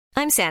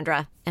I'm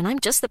Sandra, and I'm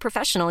just the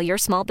professional your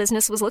small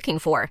business was looking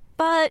for.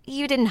 But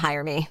you didn't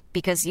hire me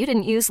because you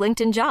didn't use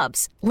LinkedIn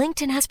Jobs.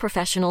 LinkedIn has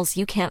professionals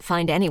you can't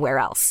find anywhere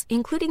else,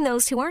 including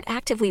those who aren't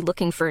actively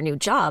looking for a new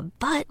job,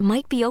 but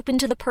might be open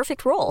to the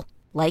perfect role,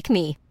 like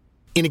me.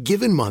 In a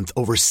given month,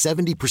 over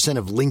 70%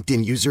 of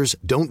LinkedIn users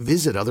don't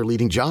visit other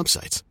leading job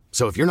sites.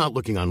 So if you're not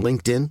looking on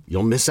LinkedIn,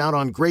 you'll miss out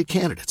on great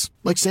candidates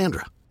like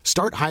Sandra.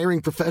 Start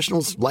hiring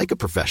professionals like a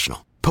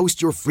professional.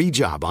 Post your free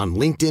job on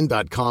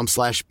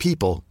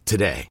linkedin.com/people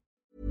today.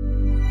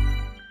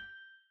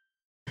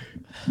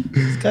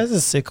 This guy's a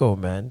sicko,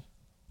 man.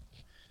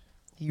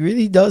 He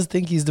really does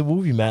think he's the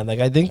movie man. Like,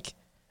 I think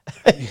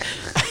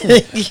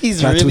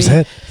he's Got to really... his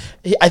head.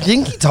 I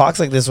think he talks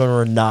like this when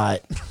we're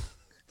not...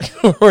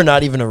 we're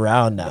not even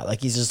around now.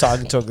 Like, he's just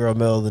talking to a girl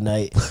middle of the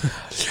night.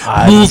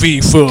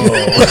 Movie fool.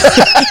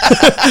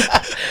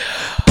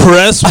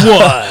 Press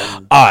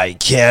 1. I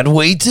can't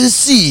wait to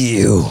see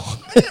you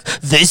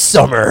this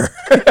summer.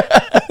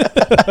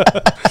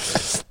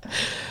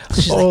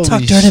 She's Holy like,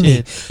 talk dirty to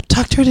me.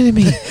 Talk dirty to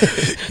me.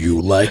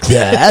 You like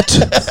that?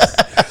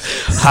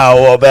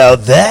 How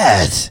about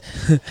that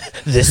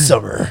this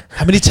summer?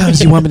 How many times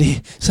do you want me to?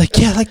 It's like,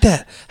 yeah, I like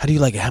that. How do you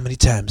like it? How many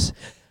times?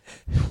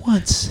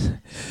 Once.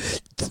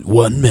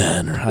 One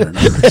man. Or I don't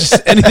know.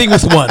 Just anything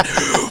with one.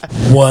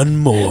 One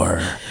more.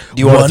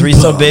 Do you want a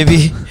threesome, bump.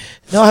 baby?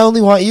 No, I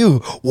only want you.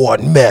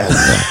 One man.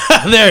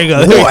 There you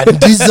go. One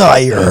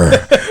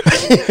desire.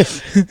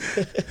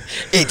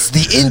 It's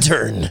the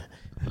intern.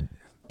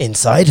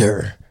 Inside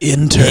her.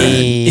 Intern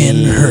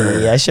in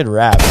her. I should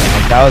rap,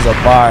 man. That was a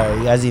bar.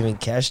 You guys even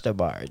catch the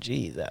bar.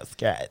 Jeez, that's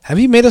great. Have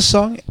you made a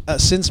song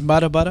since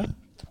Bada Bada?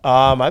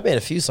 I made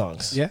a few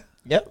songs. Yeah.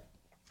 Yep.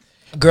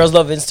 Girls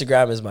Love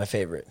Instagram is my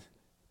favorite.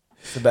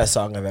 It's the best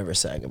song I've ever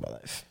sang in my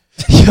life.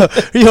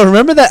 Yo,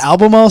 remember that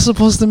album I was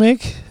supposed to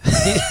make?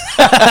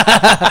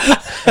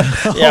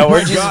 Yeah,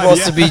 weren't you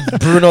supposed to be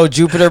Bruno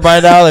Jupiter by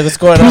now? Like, what's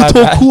going on,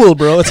 Pluto man? Cool,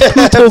 bro. It's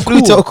Pluto Cool.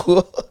 Pluto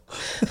Cool.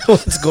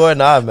 What's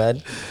going on,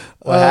 man?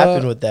 What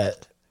happened with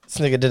that? This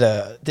nigga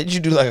did you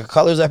do like a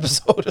Colors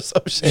episode or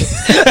some shit?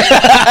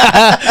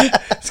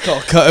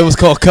 It was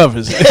called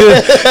Covers.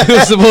 It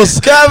was supposed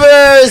to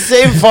Covers,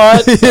 same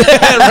font.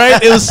 yeah,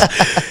 right?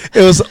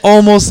 It was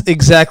almost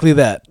exactly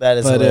that. That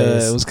is but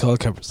hilarious. it was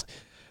called Covers.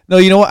 No,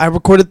 you know what? I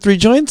recorded 3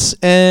 joints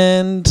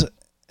and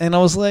I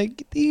was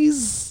like,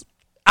 these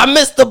I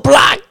missed the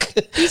block.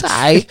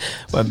 I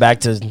went back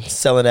to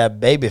selling that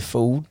baby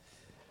food.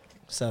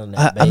 Selling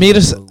that I baby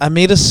food.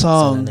 made a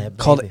Selling song that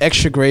called baby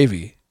Extra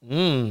Gravy.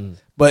 Mm.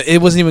 But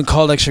it wasn't even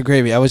called Extra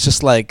Gravy. I was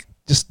just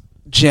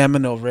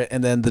jamming over it,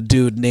 and then the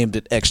dude named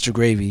it Extra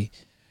Gravy.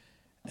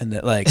 And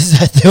that like Is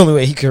that the only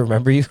way he can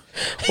remember you?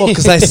 well,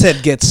 because I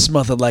said get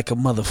smothered like a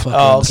motherfucker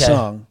Oh, in the okay.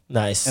 song.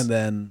 Nice. And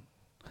then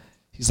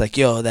he's like,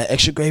 yo, that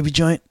Extra Gravy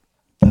joint.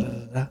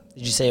 Did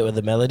you say it with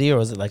a melody or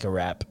was it like a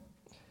rap?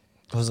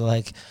 Was it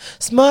like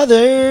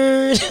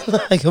smothered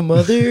like a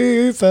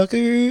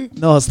motherfucker?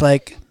 No, it's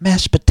like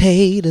mashed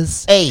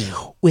potatoes Hey,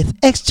 with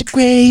extra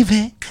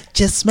gravy.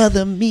 Just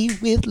smother me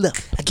with love.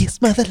 I get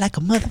smothered like a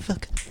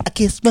motherfucker. I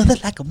get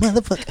smothered like a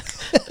motherfucker.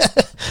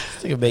 I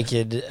think make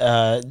it.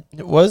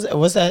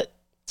 Was that?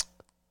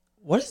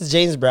 What is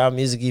James Brown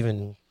music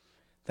even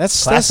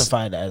That's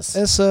classified as?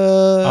 That's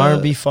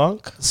R&B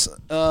funk,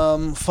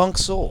 funk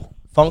soul.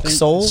 funk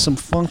soul. Some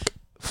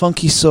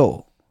funky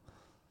soul.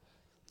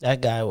 That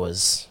guy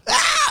was.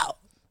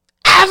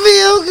 I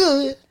feel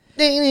good.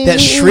 That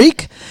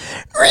shriek,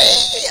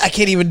 I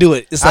can't even do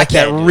it. It's like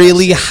that can't do that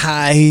really shit.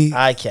 high.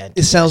 I can't.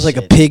 It sounds like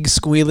a pig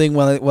squealing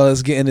while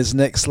it's getting his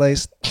neck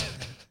sliced.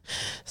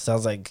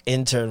 Sounds like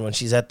intern when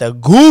she's at the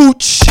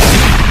gooch.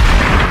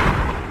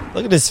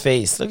 Look at his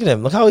face. Look at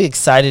him. Look how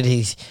excited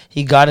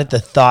he got at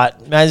the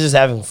thought. Man's just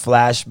having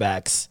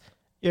flashbacks.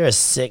 You're a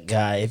sick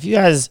guy. If you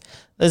guys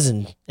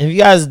listen, if you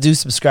guys do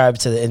subscribe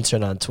to the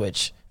intern on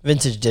Twitch,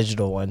 Vintage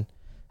Digital one.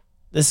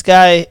 This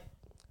guy.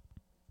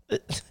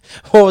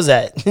 What was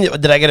that?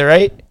 Did I get it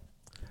right?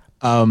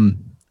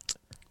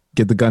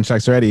 Get the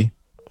gunshots ready.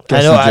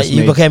 I know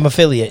you became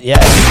affiliate.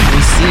 Yes,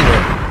 we seen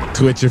it.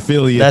 Twitch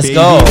affiliate. Let's baby.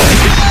 go.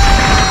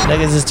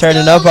 Niggas is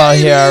turning up out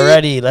here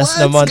already. Less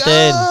than a month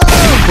in.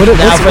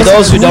 Now, for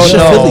those who don't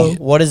know,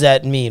 what does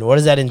that mean? What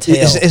does that entail?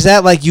 Is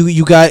that like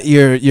you got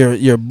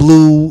your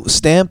blue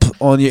stamp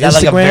on your Is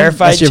that Instagram? like a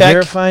verified That's your check?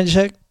 verifying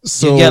check?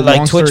 So You get, like,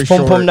 long Twitch story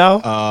Pum Pum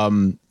short,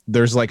 now?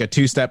 There's like a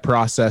 2-step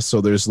process.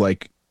 So there's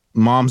like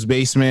mom's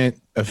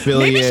basement,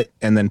 affiliate,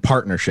 and then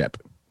partnership.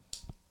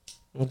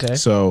 Okay.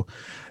 So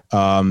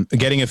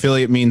getting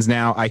affiliate means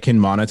now I can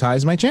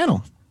monetize my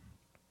channel.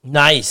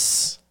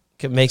 Nice.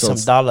 Could make So some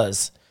it's-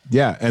 dollars.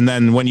 Yeah. And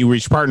then when you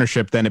reach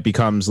partnership, then it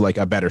becomes like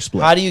a better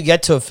split. How do you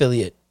get to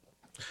affiliate?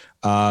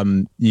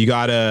 You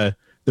gotta,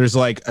 there's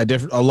like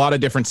a lot of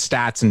different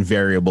stats and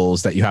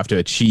variables that you have to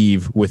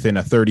achieve within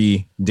a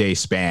 30-day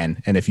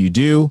span. And if you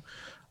do,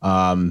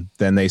 then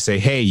they say,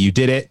 hey, you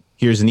did it.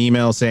 Here's an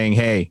email saying,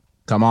 hey,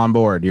 come on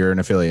board. You're an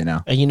affiliate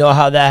now. And you know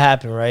how that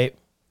happened, right?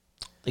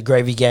 The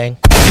Gravy Gang.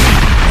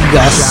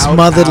 got Shout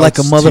smothered like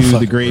a outs to motherfucker.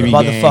 the Gravy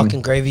Motherfucking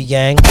Gang. Gravy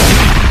Gang.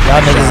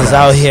 Y'all niggas is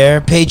out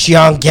here.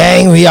 Patreon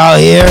gang, we out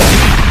here.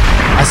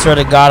 I swear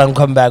to God, I'm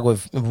coming back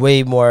with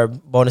way more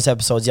bonus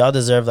episodes. Y'all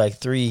deserve like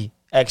 3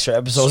 extra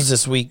episodes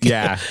this week.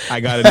 Yeah, I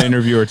got an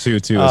interview or two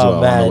as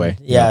well on the way.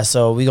 Yeah,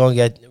 so we gonna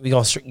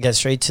get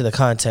straight to the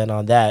content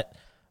on that.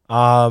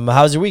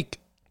 How's your week?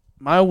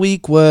 My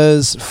week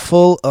was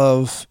full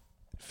of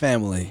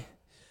family.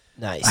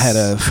 Nice.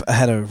 I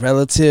had a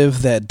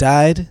relative that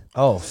died.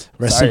 Oh,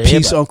 Rest sorry in to hear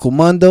peace, about Uncle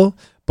Mondo.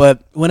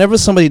 But whenever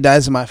somebody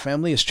dies in my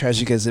family, as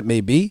tragic as it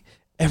may be,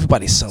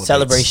 everybody celebrates.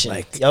 Celebration.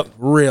 Like, Yep.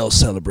 real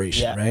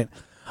celebration, Yeah. right?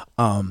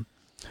 And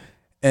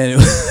it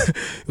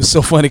was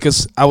so funny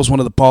because I was one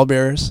of the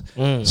pallbearers.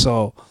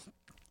 So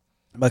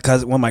my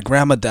cousin, when my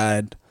grandma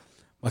died,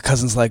 my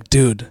cousin's like,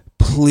 dude,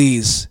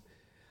 please.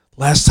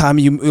 Last time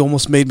you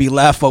almost made me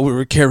laugh while we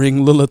were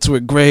carrying Lila to her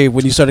grave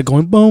when you started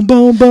going boom,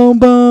 boom, boom,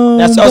 boom.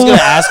 That's what I was boom.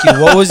 gonna ask you.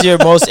 What was your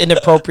most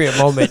inappropriate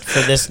moment for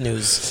this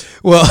news?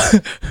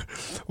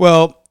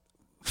 Well,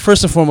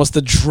 first and foremost,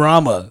 the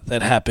drama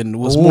that happened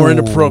was more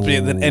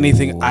inappropriate than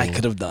anything I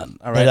could have done.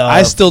 All right,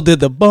 I still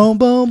did the boom,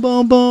 boom,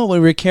 boom, boom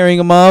when we were carrying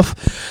him off.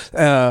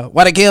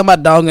 Why'd I kill my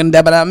dog and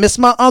that? But I miss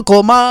my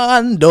Uncle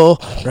Mondo.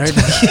 Right?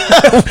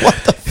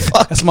 What the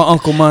fuck? That's my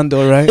Uncle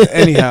Mondo, right?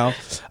 Anyhow,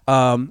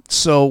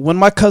 so when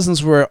my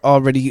cousins were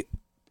already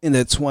in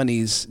their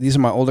 20s, these are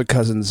my older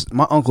cousins.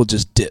 My uncle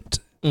just dipped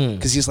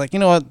because he's like, you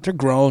know what? They're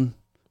grown.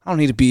 I don't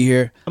need to be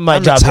here. My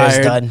I'm job here is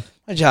retired. done.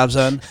 My job's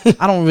done.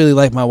 I don't really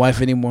like my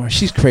wife anymore.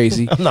 She's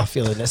crazy. I'm not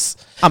feeling this.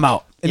 I'm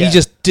out. And Yeah. he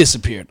just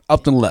disappeared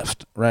up and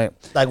left, right?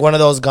 Like one of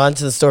those gone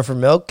to the store for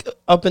milk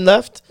up and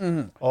left.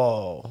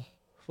 Oh,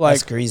 Like,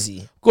 that's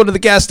crazy. go to the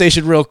gas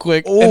station real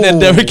quick and then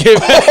never came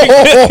back.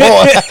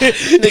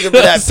 Nigga, for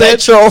that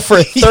petrol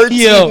for 13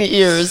 Yo.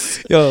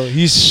 years. Yo,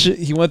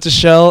 he went to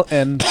Shell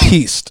and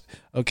pieced,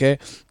 okay?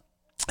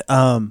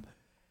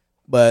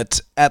 But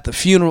at the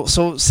funeral,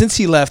 so since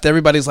he left,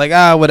 everybody's like,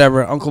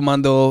 whatever, Uncle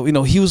Mondo, you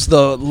know, he was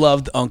the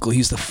loved uncle.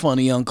 He's the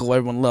funny uncle.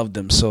 Everyone loved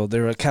him. So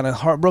they were kind of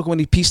heartbroken when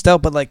he pieced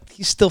out, but like,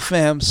 he's still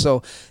fam,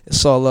 so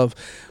it's all love.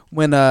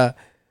 When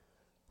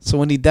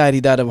he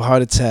died of a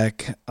heart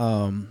attack.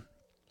 I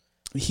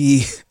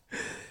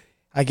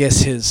guess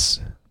his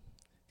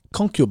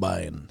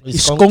concubine,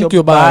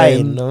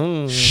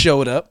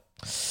 showed up.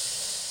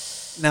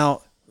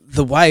 Now,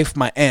 the wife,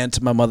 my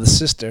aunt, my mother's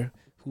sister,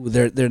 who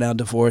they're now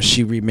divorced,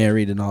 she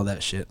remarried and all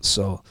that shit.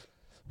 So,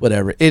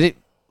 whatever.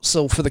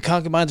 So for the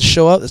concubine to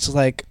show up, it's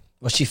like,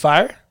 Was she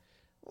fire?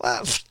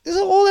 wow, it's an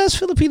old ass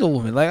Filipino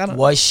woman. Like, I don't.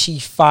 Was she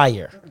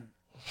fire?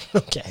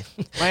 Okay.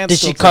 My aunt's Did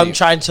still she come pretty-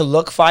 trying to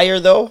look fire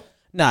though?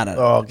 Nah.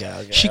 Oh,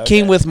 okay. She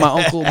came with my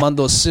uncle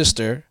Mondo's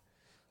sister,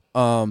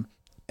 and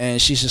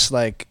she's just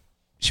like,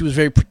 she was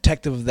very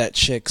protective of that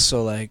chick,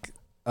 so like,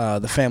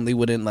 the family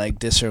wouldn't like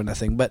diss her or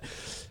nothing. But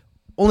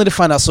only to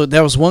find out, so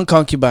there was one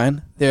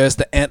concubine. There's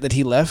the aunt that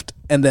he left,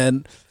 and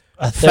then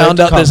found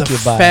out there's a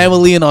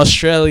family in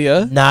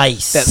Australia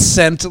Nice. that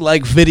sent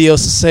like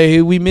videos to say,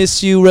 hey, we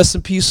miss you, rest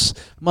in peace,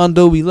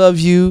 Mondo, we love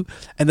you.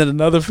 And then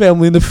another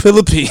family in the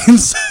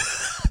Philippines.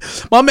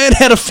 My man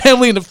had a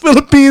family in the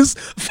Philippines,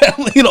 a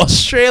family in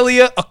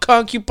Australia, a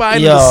concubine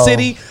in the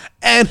city,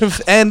 and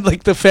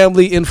like the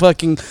family in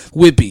fucking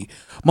Whippy.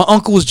 My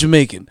uncle was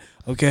Jamaican,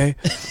 okay?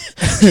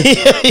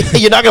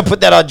 You're not gonna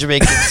put that on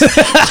Jamaicans.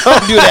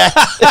 Don't do that.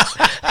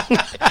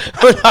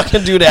 We're not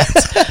gonna do that.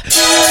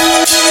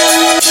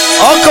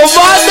 Uncle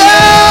Mondo!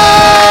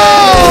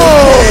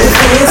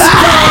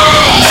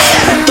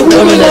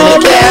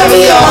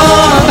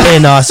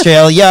 In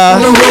Australia.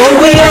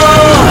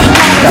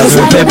 Cause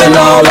we're pimping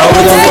all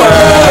over the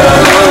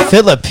world.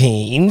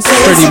 Philippines.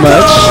 Pretty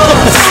much.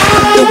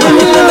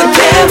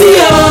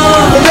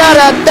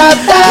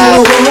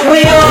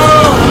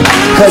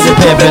 Cause we're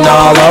pimping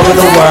all over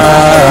the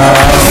world.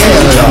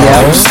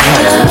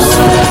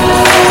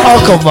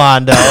 Uncle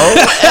Mondo.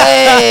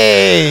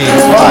 Hey,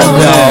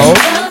 Mondo.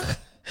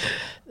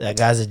 That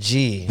guy's a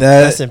G.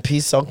 Rest in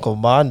peace, Uncle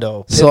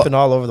Mondo. Pimping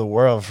all over the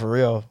world, for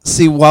real.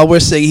 See, while we're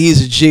saying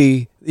he's a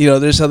G, you know,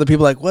 there's other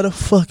people like, what a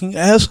fucking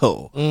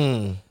asshole.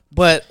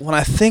 But when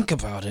I think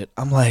about it,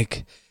 I'm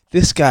like,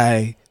 this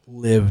guy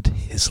lived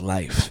his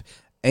life.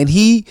 And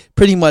he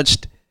pretty much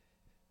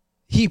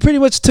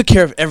took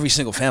care of every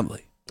single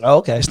family. Oh,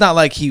 okay. It's not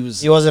like he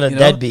wasn't a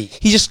deadbeat.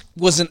 He just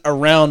wasn't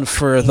around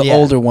for the Yeah.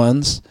 older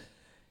ones.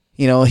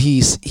 You know,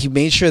 he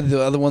made sure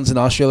the other ones in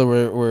Australia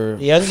were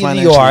The younger you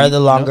financially, are, the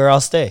longer I'll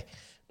stay.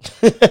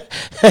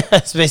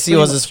 That's basically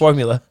was his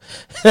formula.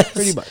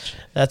 pretty much.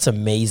 That's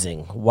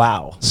amazing.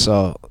 Wow.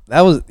 So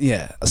that was,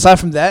 yeah. Aside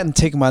from that, and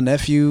taking my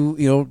nephew,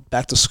 you know,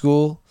 back to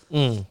school,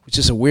 which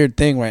is a weird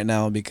thing right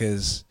now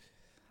because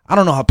I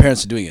don't know how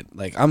parents are doing it.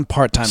 Like, I'm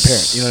part-time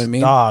parent. You know what I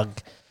mean? Dog.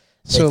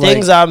 The So,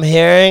 things I'm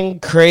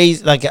hearing,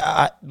 crazy. Like,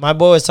 my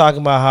boy was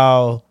talking about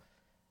how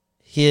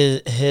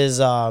his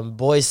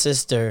boy's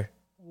sister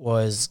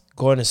was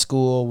going to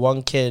school.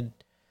 One kid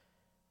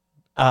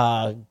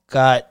got,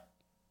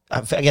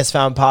 I guess,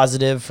 found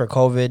positive for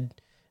COVID.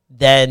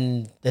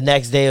 Then the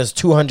next day, it was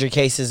 200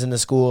 cases in the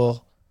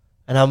school.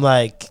 And I'm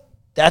like,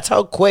 That's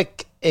how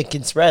quick it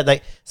can spread.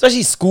 Like,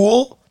 especially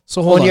school.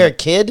 So when you're a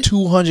kid.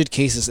 200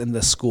 cases in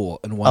the school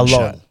in one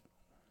shot.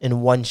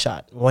 In one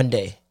shot, one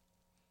day.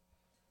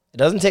 It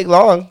doesn't take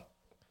long.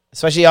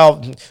 Especially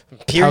how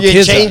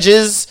period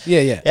changes.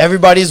 Yeah.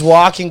 Everybody's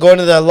walking, going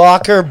to the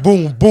locker.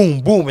 Boom,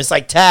 boom, boom. It's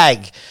like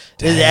tag.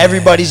 Damn.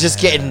 Everybody's just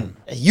getting,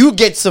 you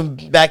get some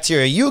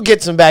bacteria. You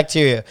get some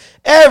bacteria.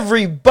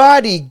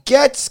 Everybody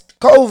gets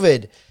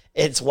COVID.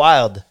 It's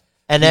wild.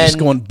 And then just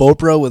going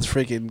Bopra with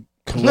freaking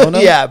Corona?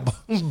 Yeah,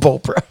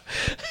 Bopra.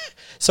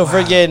 So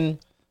freaking,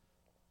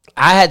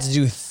 I had to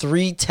do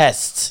 3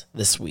 tests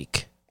this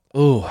week.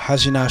 Ooh,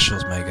 how's your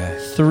nostrils, my guy?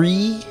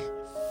 3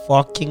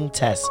 fucking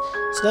tests.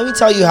 So let me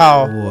tell you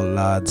how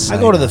I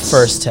go to the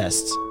first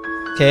test.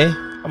 Okay?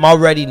 I'm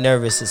already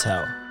nervous as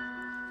hell.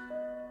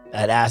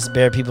 I'd ask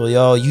bare people,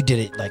 yo, you did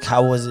it. Like,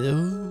 how was it?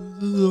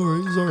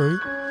 Oh, it's all right.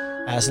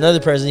 I asked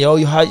another person,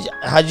 yo,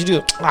 how'd you do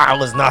it? It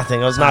was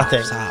nothing. It was nothing.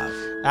 I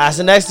asked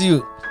the next to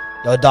you,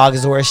 yo, dog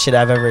is the worst shit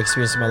I've ever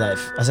experienced in my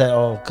life. I said,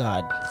 oh,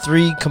 God.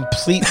 3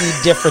 completely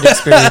different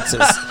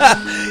experiences.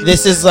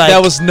 This is like...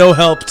 That was no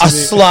help to a me.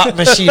 slot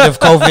machine of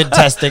COVID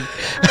testing.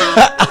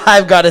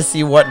 I've got to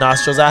see what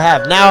nostrils I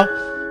have. Now,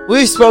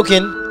 we've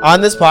spoken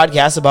on this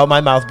podcast about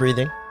my mouth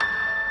breathing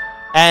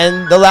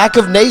and the lack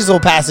of nasal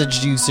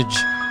passage usage.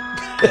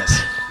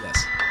 Yes.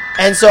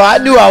 And so I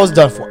knew I was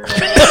done for.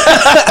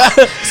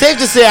 Safe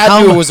to say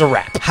I knew it was a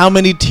wrap. How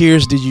many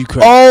tears did you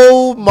cry?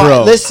 Oh, my.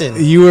 Bro, listen.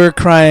 You were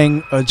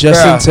crying a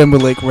Justin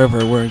Timberlake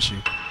river, weren't you?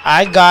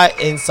 I got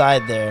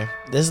inside there.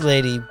 This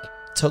lady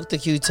took the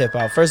Q-tip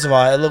out. First of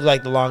all, it looked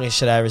like the longest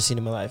shit I ever seen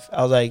in my life.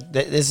 I was like,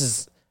 this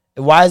is...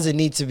 Why does it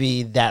need to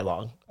be that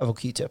long of a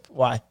Q-tip?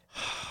 Why?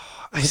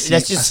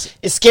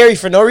 It's scary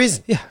for no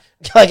reason. Yeah.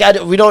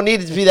 Like, we don't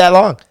need it to be that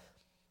long.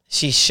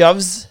 She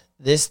shoves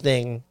this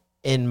thing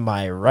in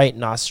my right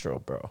nostril,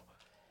 bro.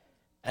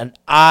 And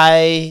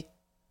I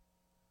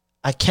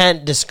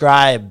can't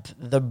describe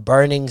the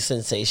burning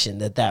sensation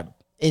that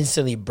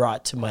instantly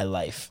brought to my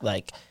life.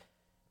 Like,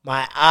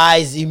 my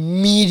eyes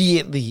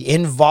immediately,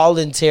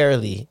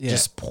 involuntarily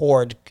just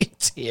poured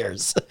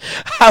tears.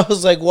 I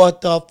was like,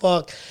 what the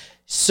fuck?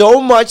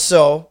 So much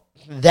so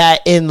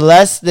that in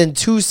less than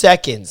 2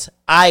 seconds,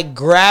 I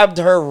grabbed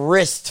her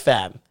wrist,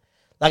 fam.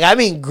 Like, I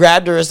mean,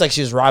 grabbed her wrist like she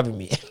was robbing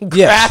me.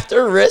 Grabbed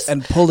her wrist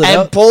and pulled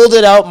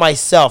it out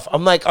myself.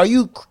 I'm like, are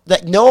you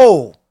like,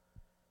 no,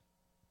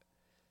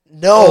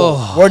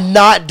 we're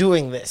not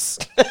doing this.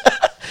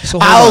 So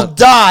I'll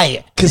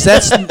die. Because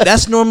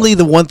that's normally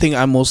the one thing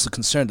I'm most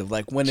concerned of.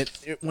 Like when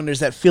there's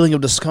that feeling of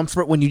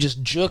discomfort when you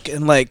just juke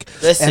and like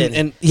listen,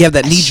 and you have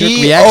that knee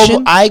jerk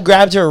reaction. I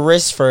grabbed her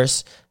wrist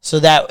first so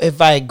that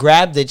if I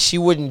grabbed it, she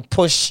wouldn't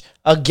push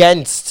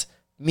against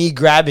me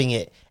grabbing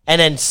it and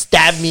then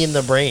stab me in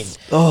the brain.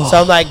 So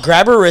I'm like,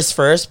 grab her wrist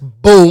first,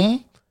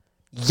 boom,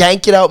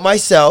 yank it out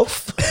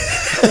myself.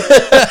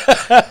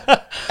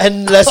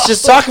 And let's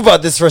just talk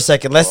about this for a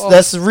second.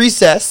 Let's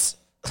recess.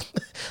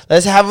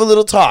 Let's have a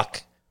little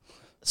talk.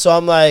 So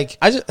I'm like,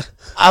 I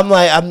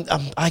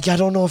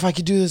don't know if I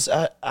could do this.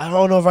 I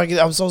don't know if I could.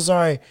 I'm so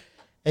sorry.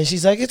 And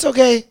she's like, it's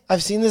okay.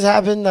 I've seen this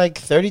happen like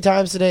 30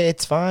 times today.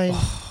 It's fine.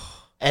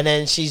 And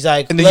then she's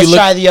like, let's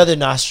try the other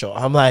nostril.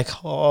 I'm like,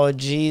 oh,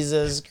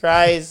 Jesus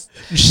Christ.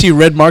 You see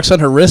red marks on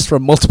her wrist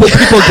from multiple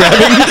people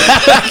grabbing.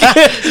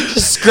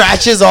 Just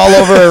scratches all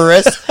over her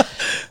wrist.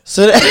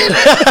 So,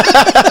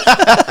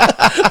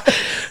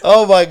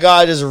 oh my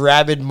God, just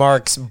rabid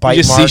marks, bite marks.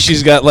 You see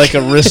she's got like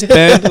a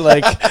wristband,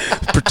 like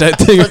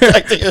protecting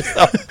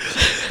herself.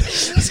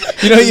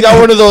 You got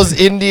one of those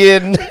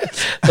Indian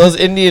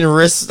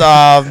wrist,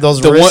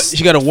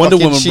 she got a Wonder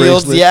Woman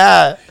shields. Bracelet.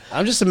 Yeah.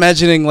 I'm just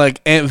imagining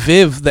like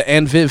the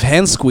Aunt Viv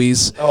hand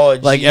squeeze. Oh,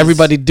 like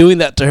everybody doing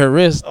that to her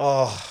wrist.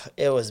 Oh,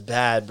 it was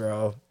bad,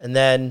 bro. And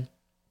then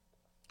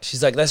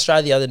she's like, let's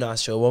try the other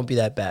nostril. It won't be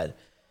that bad.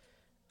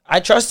 I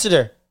trusted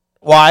her.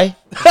 Why?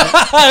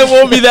 It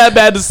won't be that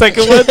bad, the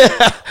second one.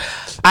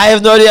 I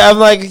have no idea. I'm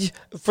like,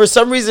 for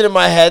some reason in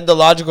my head, the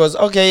logic was,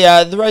 okay,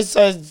 yeah, the right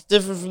side is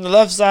different from the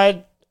left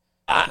side.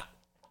 I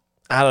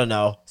don't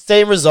know.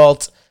 Same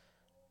result.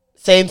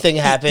 Same thing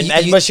happened.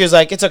 But she was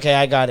like, it's okay,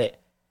 I got it.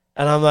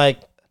 And I'm like,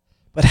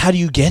 but how do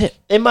you get it?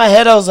 In my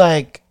head, I was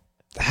like,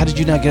 how did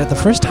you not get it the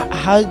first time?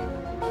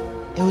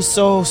 It was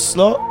so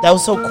slow. That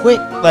was so quick.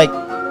 Like,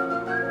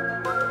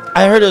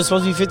 I heard it was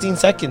supposed to be 15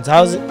 seconds.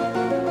 How is it?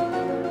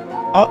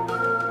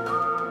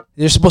 Oh,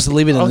 you're supposed to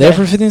leave it in there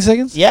for 15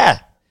 seconds?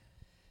 Yeah.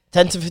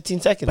 10 to 15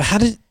 seconds. But how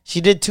did...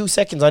 She did 2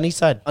 seconds on each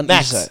side. On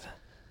max. each side.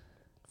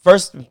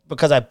 First,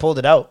 because I pulled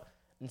it out.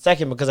 And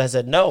second, because I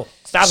said, no,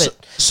 stop it.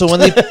 So when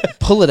they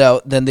pull it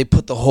out, then they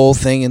put the whole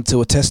thing into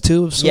a test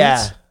tube of sorts?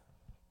 Yeah.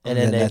 And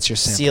then that's your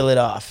sample. Seal it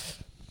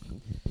off.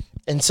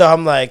 And so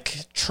I'm like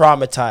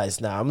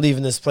traumatized now. I'm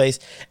leaving this place.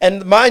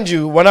 And mind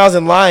you, when I was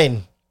in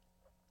line,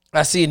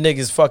 I see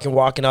niggas fucking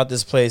walking out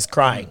this place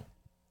crying.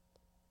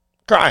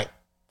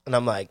 And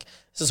I'm like,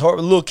 this is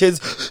horrible. Little kids.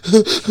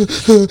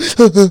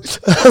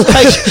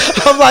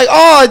 I'm like,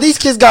 oh, these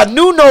kids got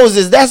new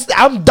noses.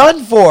 I'm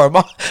done for.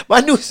 My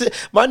nose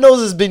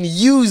has been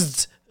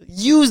used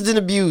and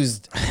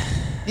abused.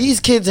 These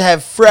kids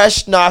have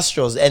fresh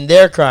nostrils and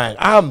they're crying.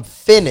 I'm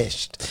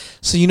finished.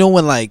 So you know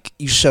when like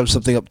you shove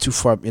something up too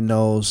far up your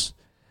nose,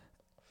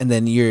 and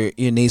then your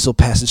nasal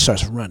passage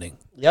starts running.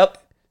 Yep.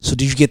 So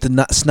did you get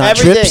the snot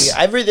drips?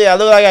 Everything. I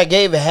look like I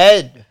gave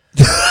head.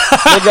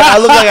 Nigga, I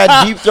look like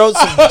I deep throat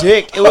some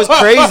dick. It was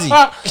crazy.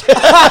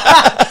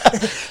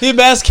 The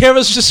mass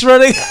camera's just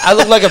running. I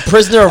look like a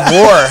prisoner of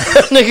war.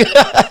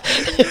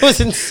 Nigga, it was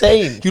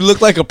insane. You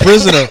look like a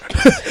prisoner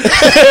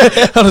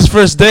on his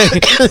first day.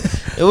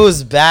 It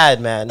was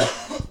bad, man.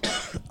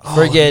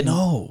 Forget.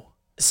 No.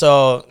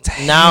 So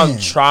now I'm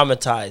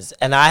traumatized,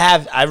 and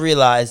I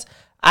realize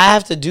I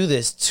have to do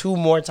this 2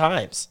 more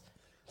times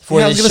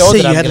for I this was show gonna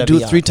say that you I'm had to do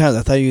it on. 3 times.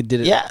 I thought you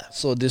did it. Yeah.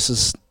 So this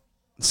is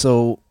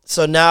so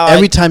now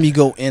every time you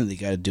go in, you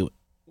got to do it.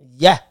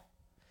 Yeah.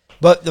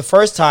 But the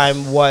first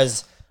time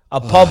was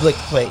a public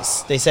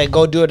place. They said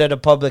go do it at a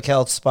public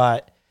health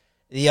spot.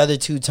 The other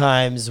 2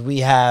 times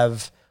we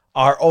have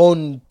our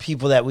own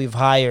people that we've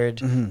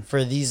hired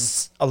for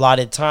these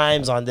allotted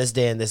times on this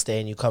day,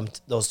 and you come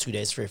those 2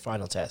 days for your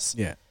final test.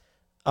 Yeah.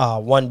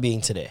 One being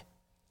today.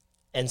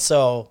 And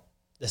so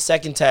the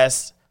second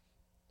test,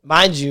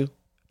 mind you,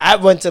 I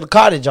went to the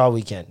cottage all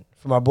weekend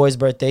for my boy's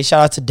birthday.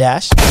 Shout out to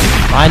Dash.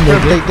 My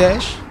nigga.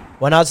 Dash.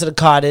 Went out to the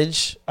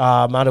cottage,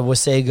 out of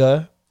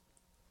Wasaga.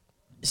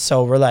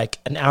 So we're like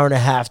an hour and a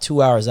half,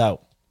 2 hours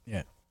out.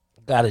 Yeah.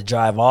 Got to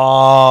drive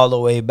all the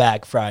way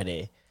back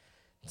Friday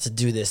to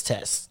do this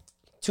test.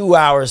 2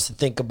 hours to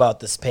think about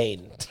this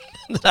pain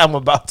that I'm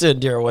about to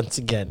endure once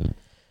again.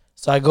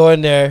 So I go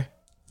in there,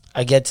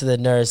 I get to the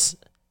nurse,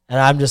 and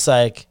I'm just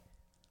like,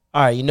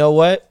 all right, you know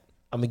what?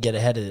 I'm going to get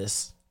ahead of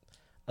this.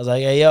 I was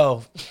like, hey,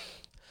 yo,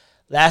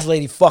 last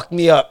lady fucked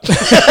me up.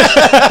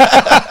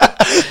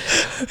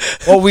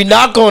 What we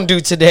not going to do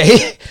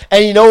today,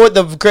 and you know what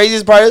the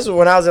craziest part is?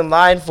 When I was in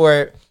line for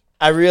it,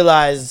 I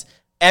realized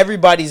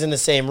everybody's in the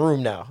same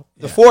room now.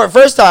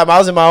 First time, I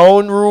was in my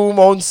own room,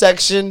 own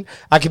section.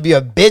 I could be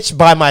a bitch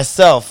by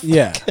myself.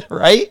 Yeah.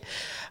 Right?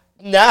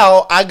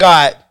 Now, I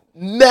got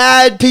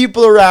mad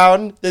people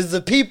around. There's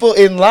the people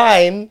in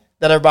line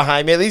that are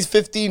behind me, at least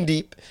 15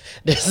 deep.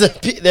 There's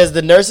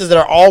the nurses that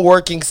are all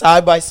working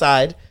side by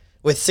side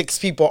with 6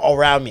 people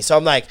around me. So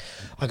I'm like,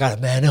 I got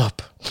to man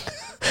up.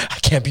 I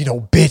can't be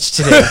no bitch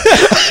today.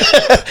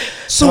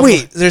 So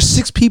wait, there's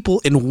 6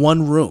 people in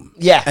one room.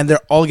 Yeah. And they're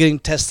all getting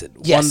tested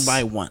Yes. one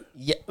by one.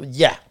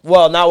 Yeah.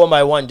 Well, not one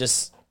by one,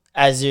 just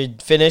as you're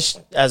finished,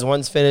 as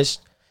one's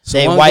finished. So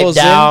they one wipe goes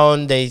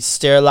down, they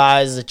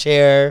sterilize the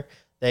chair,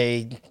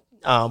 they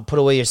put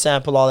away your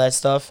sample, all that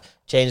stuff,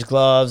 change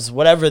gloves,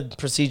 whatever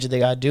procedure they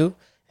got to do,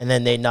 and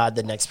then they nod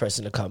the next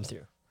person to come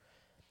through.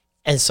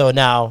 And so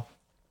now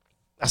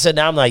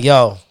I'm like,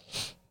 yo,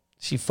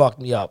 she fucked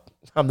me up.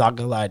 I'm not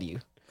going to lie to you.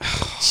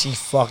 She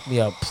fucked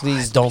me up.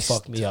 Please don't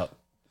fuck me up.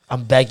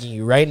 I'm begging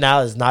you. Right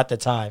now is not the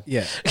time.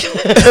 Yeah.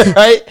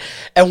 Right?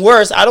 And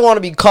worse, I don't want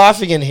to be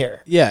coughing in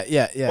here.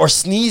 Yeah. Or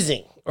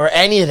sneezing or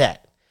any of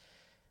that.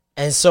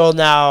 And so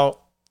now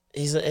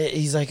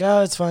he's like,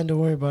 oh, it's fine. Don't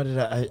worry about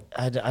it.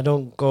 I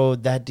don't go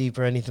that deep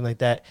or anything like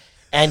that.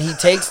 And he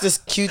takes this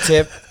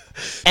Q-tip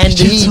and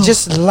he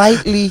just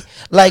lightly,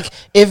 like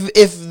if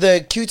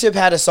the Q-tip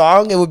had a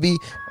song, it would be,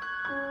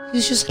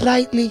 he's just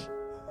slightly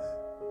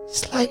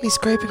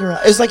scraping around.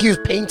 It's like he was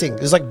painting.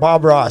 It was like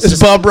Bob Ross. Is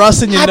Bob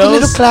Ross in your happy nose?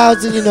 Little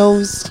clouds in your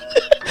nose.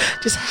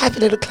 Just happy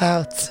little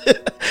clouds.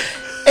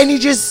 And he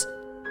just,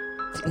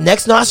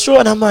 next nostril,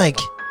 and I'm like,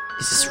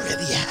 is this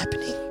really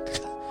happening?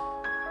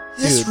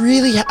 Is this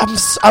really?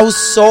 I was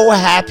so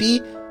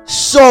happy.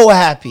 So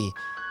happy.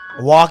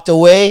 I walked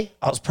away.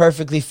 I was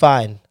perfectly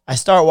fine. I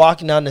start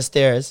walking down the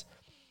stairs,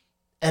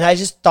 and I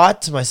just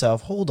thought to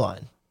myself, hold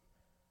on.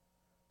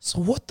 So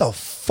what the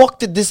fuck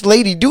did this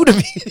lady do to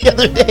me the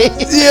other day?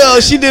 Yo,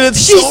 she did it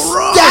She so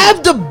wrong.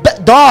 stabbed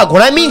the dog.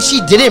 When I mean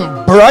she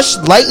didn't brush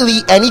lightly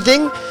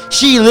anything,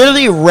 she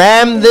literally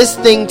rammed this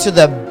thing to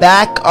the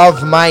back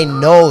of my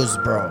nose,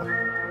 bro.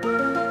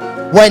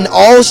 When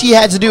all she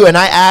had to do, and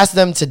I asked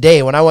them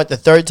today, when I went the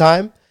 3rd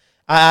time,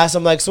 I asked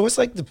them, like, so what's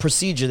like the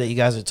procedure that you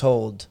guys are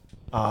told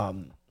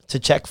to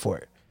check for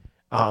it?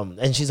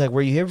 And she's like,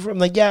 were you here before? I'm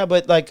like, yeah,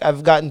 but like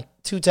I've gotten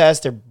 2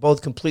 tests. They're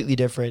both completely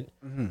different.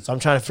 So I'm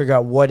trying to figure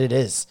out what it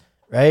is,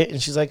 right?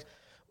 And she's like,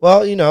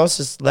 well, you know,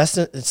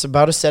 it's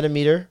about a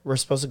centimeter. We're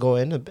supposed to go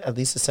in at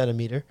least a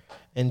centimeter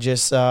and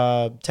just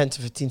 10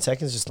 to 15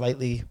 seconds, just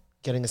lightly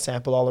getting a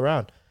sample all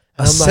around.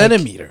 And A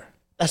centimeter.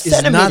 Like,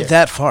 It's not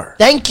that far.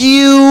 Thank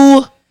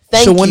you.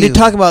 So when they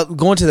talk about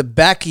going to the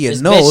back of your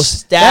This bitch nose,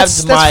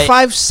 stabbed that's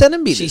 5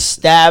 centimeters. She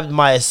stabbed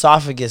my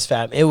esophagus,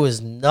 fam. It was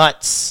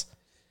nuts.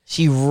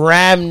 She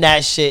rammed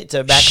that shit to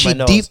the back of my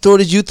nose. She deep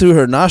throated you through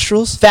her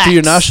nostrils? Facts. Through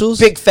your nostrils?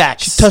 Big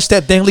facts. She touched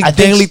that dangly I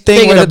think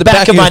thing right in at the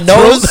back of my your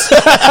nose.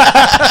 throat?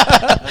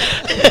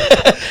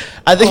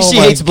 I think she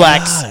my hates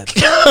blacks.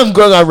 God. I'm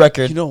going on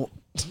record. You know,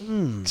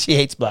 She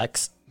hates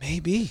blacks.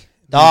 maybe.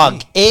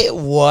 Dog, it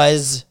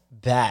was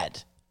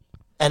bad.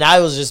 And I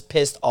was just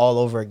pissed all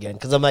over again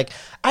because I'm like,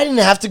 I didn't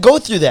have to go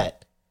through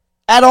that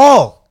at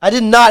all. I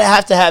did not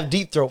have to have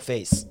deep throat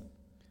face.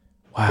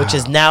 which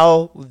is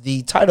now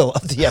the title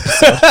of the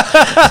episode.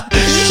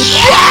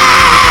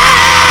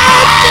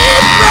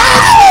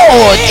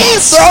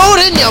 Throw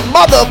it in your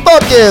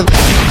motherfucking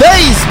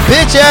face,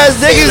 bitch ass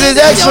niggas. Is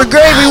extra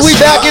gravy. We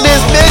back in this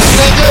bitch,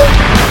 nigga.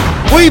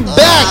 We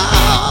back.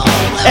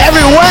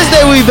 Every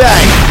Wednesday we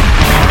back.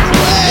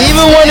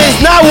 Even when it's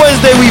not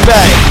Wednesday, we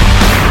back.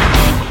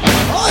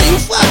 Oh, you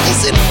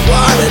fuckers in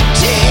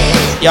quarantine.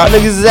 Y'all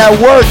niggas is at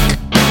work.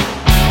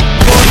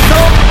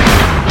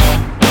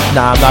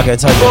 Nah, I'm not gonna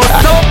tell you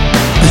that.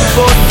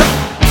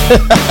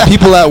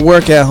 People at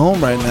work at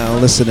home right now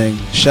listening.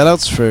 Shout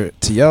outs to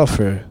y'all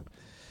for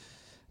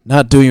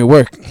not doing your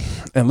work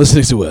and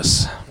listening to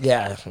us.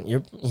 Yeah,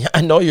 I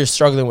know you're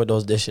struggling with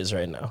those dishes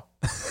right now.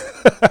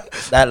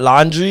 That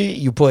laundry,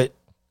 you put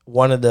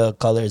one of the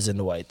colors in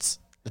the whites.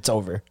 It's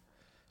over.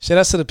 Shout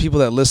out to the people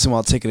that listen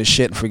while taking a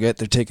shit and forget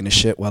they're taking a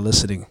shit while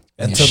listening.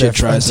 Until their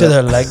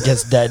leg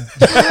gets dead.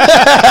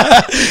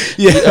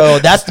 Oh,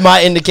 that's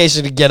my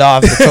indication to get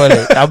off the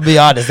toilet. I'll be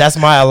honest. That's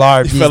my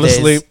alarm these fell days.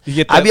 asleep.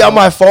 I be on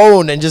my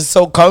phone and just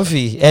so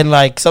comfy. And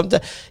like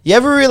sometimes, you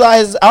ever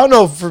realize, I don't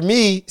know, for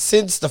me,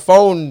 since the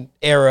phone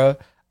era,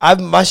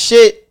 my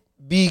shit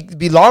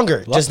be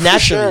longer, just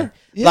naturally. Sure.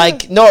 Yeah.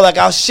 Like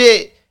I'll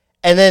shit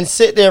and then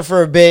sit there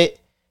for a bit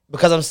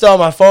because I'm still on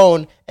my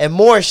phone and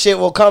more shit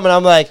will come and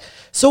I'm like,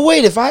 so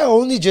wait, if I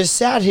only just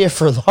sat here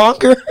for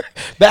longer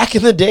back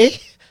in the day,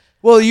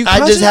 well,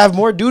 I just have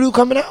more doo-doo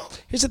coming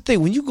out. Here's the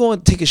thing: when you go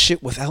and take a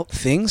shit without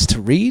things to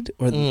read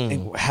or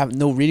and have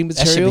no reading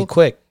material, that should be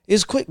quick.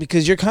 It's quick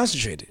because you're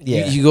concentrated.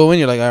 Yeah, you go in,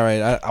 you're like, all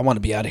right, I want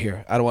to be out of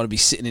here. I don't want to be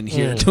sitting in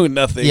here doing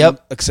nothing.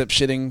 Yep. Except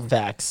shitting.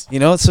 Facts.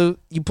 So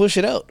you push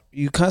it out.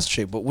 You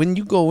concentrate. But when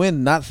you go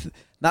in not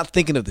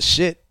thinking of the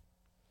shit,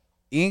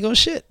 you ain't gonna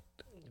shit.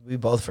 We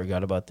both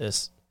forgot about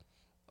this.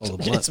 Oh, the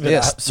blunt. It's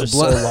been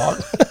so long.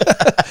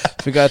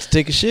 Forgot to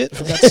take a shit.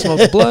 Forgot to smoke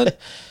a blunt.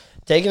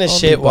 Taking a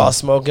shit while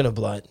smoking a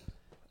blunt.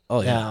 Oh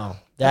yeah, now,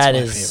 that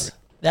is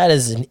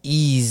an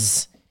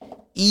ease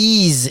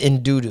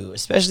in doo-doo,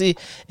 especially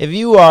if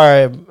you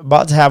are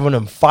about to have one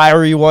of them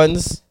fiery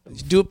ones.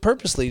 You do it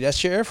purposely.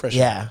 That's your air freshener.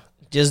 Yeah,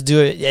 just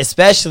do it,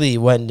 especially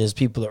when there's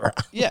people around.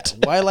 Yeah,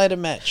 why light a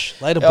match?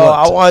 Light a blunt.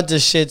 I want to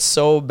shit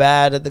so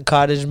bad at the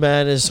cottage,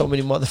 man. There's so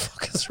many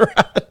motherfuckers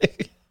around.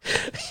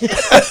 You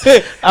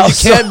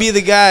can't be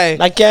the guy.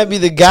 I can't be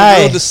the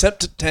guy. To the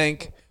septic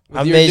tank.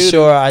 I made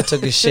sure I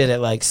took a shit at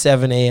like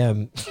 7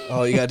 a.m.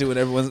 Oh, you gotta do when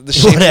everyone's the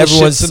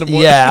shits in the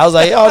morning. Yeah, I was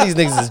like, oh, these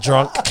niggas is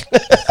drunk.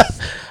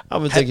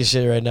 I'm gonna take a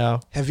shit right now.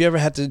 Have you ever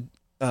had to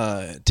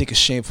take a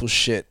shameful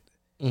shit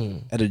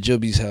at a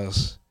Joby's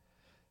house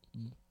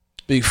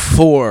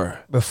before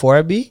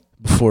a beat?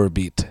 Before a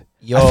beat.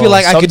 Yo, I feel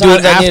like I could do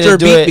it after a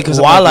beat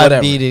because while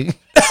I'm beating.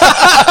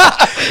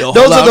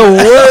 Those are the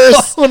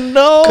worst. Oh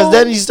no! Because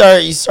then you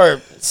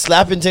start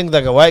slapping things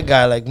like a white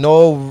guy, like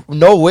no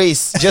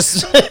waist,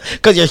 just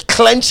because you're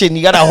clenching.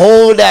 You gotta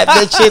hold that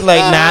bitch in, like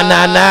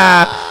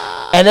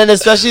nah. And then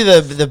especially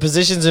the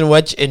positions in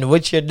which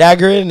you're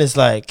daggering, it's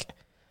like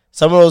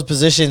some of those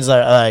positions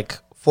are like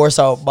force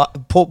out.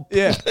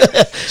 Yeah,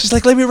 she's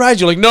like, let me ride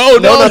you. Like no,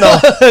 no,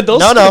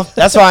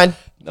 that's fine.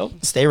 Nope,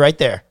 stay right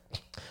there.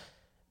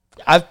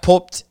 I've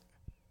pooped.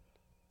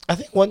 I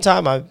think one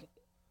time I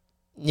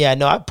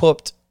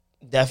pooped.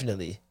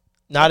 Definitely.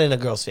 Not in a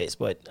girl's face,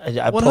 but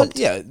I pooped.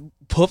 Yeah,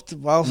 pooped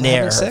while near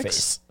having her sex.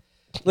 face.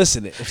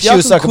 Listen, if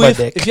y'all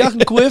can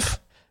quiff,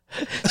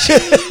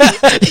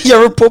 you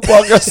ever poop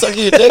while girl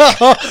sucking your dick?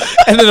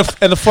 and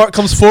the fart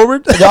comes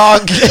forward?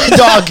 Dog.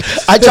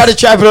 I tried to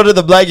trap it under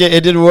the blanket.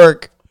 It didn't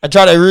work. I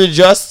tried to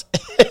readjust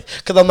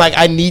because I'm like,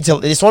 I need to.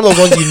 It's one of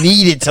those ones you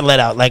needed to let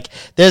out. Like,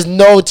 there's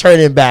no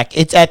turning back.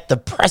 It's at the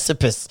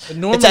precipice.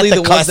 Normally,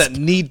 the ones that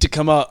need to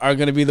come out are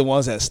going to be the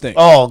ones that stink.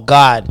 Oh,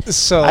 God.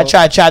 So I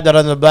tried to trap that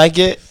under the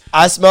blanket.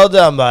 I smelled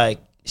it. I'm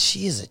like,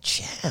 she is a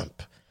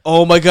champ.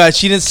 Oh, my God.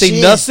 She didn't say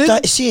nothing?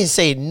 She didn't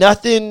say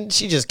nothing.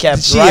 She just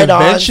kept Did right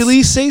on. She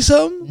eventually say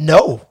something?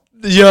 No.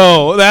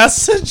 Yo,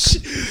 that's I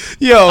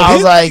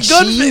was like,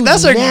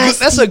 that's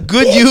a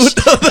good youth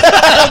of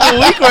the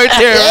week right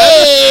there.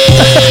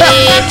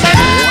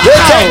 You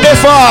take the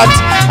fart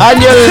and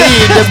you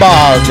leave the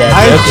ball. Then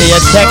you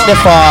take the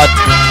fart,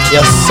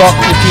 you suck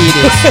the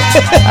penis,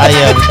 and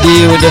you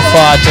deal with the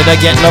fart. You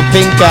don't get no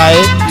pink eye.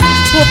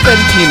 Poop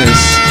and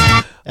penis.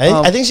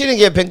 I think she didn't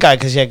get pink eye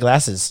because she had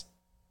glasses.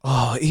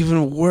 Oh,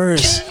 even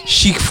worse.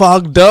 She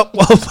fogged up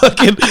while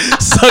fucking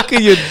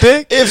sucking your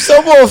dick. If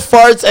someone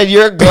farts and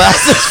your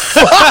glasses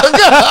fog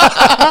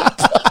up.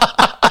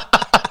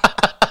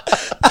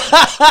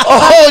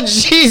 Oh,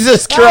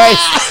 Jesus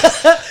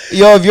Christ.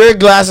 Yo, if your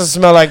glasses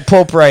smell like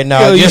poop right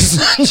now,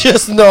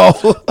 just know.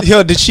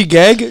 Yo, did she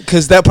gag?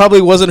 Because that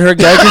probably wasn't her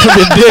gagging from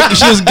your dick.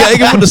 She was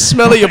gagging from the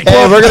smell of your poop.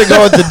 Hey, we're going to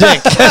go with the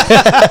dick.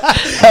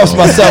 Helps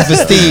my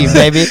self-esteem,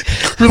 baby.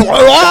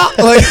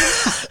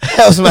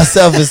 Helps my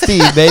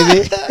self-esteem,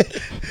 baby.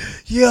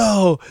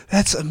 Yo,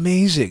 that's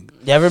amazing.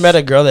 You ever met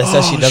a girl that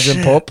says she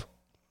doesn't poop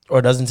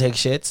or doesn't take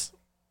shits?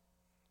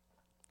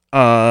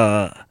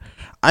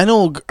 I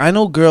know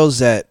girls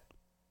that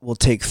will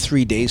take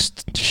 3 days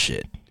to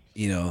shit.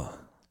 You know,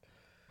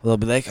 They'll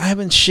be like, I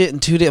haven't shit in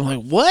 2 days. I'm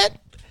like, what?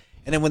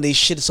 And then when they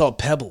shit, it's all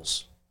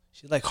pebbles.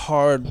 She's like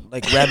hard,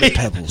 like rabbit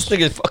pebbles.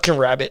 Look at fucking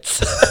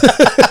rabbits.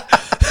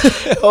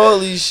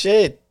 Holy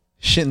shit.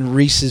 Shitting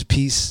Reese's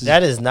Pieces.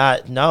 That is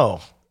not,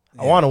 no.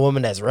 Yeah. I want a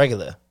woman that's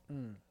regular.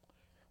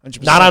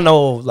 100%. Not on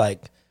no,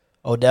 like,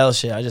 Odell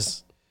shit. I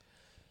just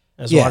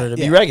want her to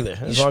be regular.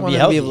 I just want to be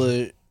healthy. Be able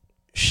to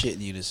shit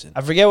in unison.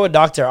 I forget what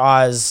Dr.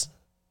 Oz.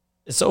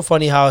 It's so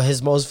funny how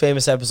his most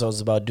famous episode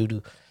is about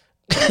doo-doo.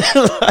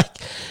 Like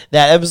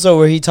that episode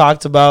where he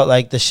talked about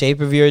like the shape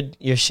of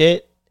your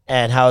shit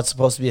and how it's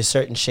supposed to be a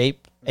certain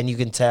shape, and you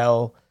can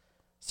tell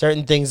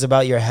certain things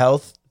about your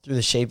health through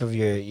the shape of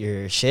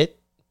your shit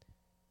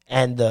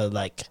and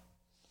the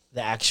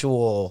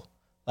actual,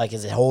 like,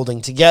 is it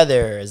holding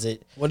together? Is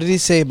it? What did he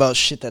say about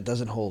shit that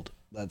doesn't hold?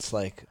 That's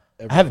like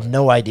everywhere? I have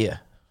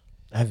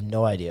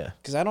no idea.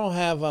 Because I don't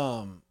have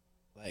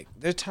like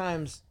there's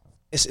times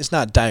it's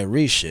not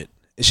diarrhea shit.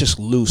 It's just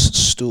loose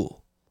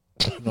stool.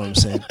 You know what I'm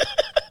saying?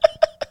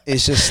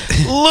 It's just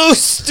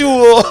loose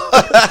stool.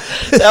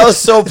 That was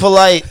so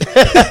polite.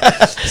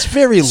 It's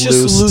very it's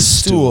loose. Just loose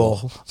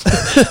stool.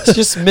 It's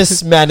just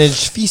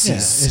mismanaged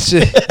feces.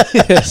 Yeah,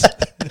 it's just,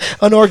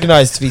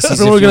 unorganized feces.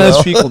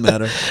 Unorganized fecal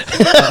matter.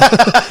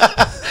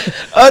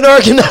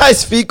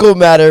 Unorganized fecal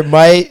matter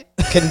might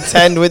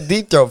contend with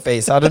deep throat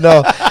face. I don't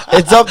know.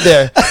 It's up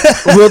there.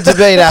 We'll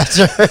debate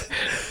after.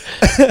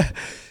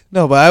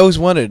 No, but I always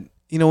wondered,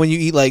 when you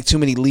eat like too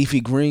many leafy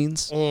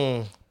greens.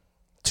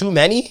 Too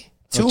many?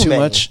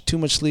 Too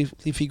much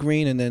leafy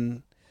green, and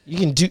then you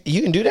can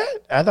do that?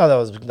 I thought that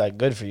was like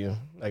good for you.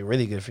 Like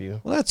really good for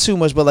you. Well, not too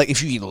much, but like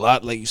if you eat a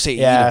lot, like you say,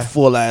 you eat a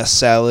full ass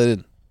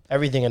salad.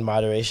 Everything in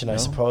moderation, I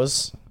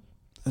suppose.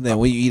 And then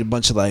when you eat a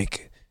bunch of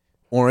like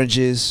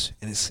oranges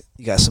and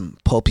you got some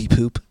pulpy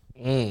poop.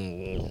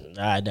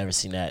 I'd never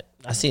seen that.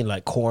 I seen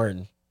like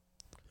corn.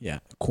 Yeah,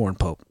 corn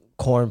poop.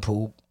 Corn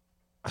poop.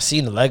 I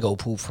seen the Lego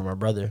poop from my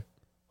brother.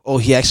 Oh,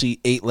 he actually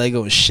ate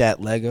Lego and shat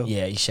Lego?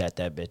 Yeah, he shat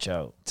that bitch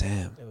out.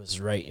 Damn. It was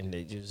right, and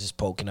it was just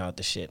poking out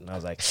the shit. And I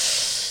was like,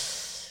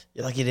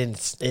 like it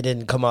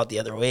didn't come out the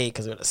other way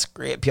because it would have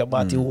scraped your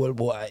body, old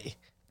boy.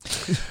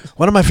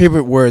 One of my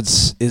favorite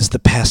words is the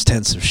past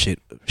tense of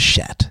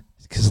shat.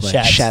 Because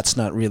like shat's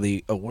not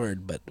really a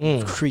word, but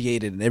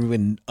created and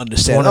everyone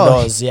understands. One of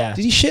those, yeah.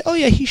 Did he shit? Oh,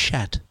 yeah, he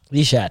shat.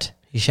 He shat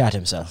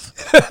himself.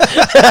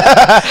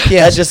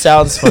 Yeah, that just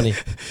sounds funny.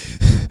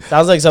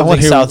 Sounds like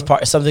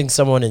something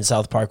someone in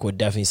South Park would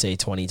definitely say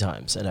 20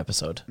 times an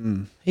episode.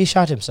 He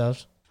shot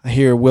himself. I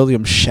hear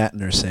William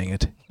Shatner saying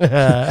it.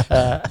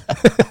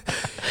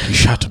 He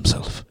shot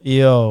himself.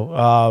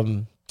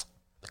 Yo,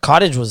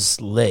 Cottage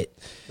was lit.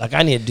 Like,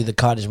 I need to do the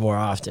Cottage more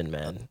often,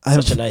 man.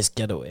 Such a nice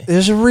getaway.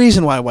 There's a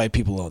reason why white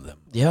people own them.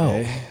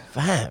 Yo,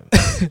 fam.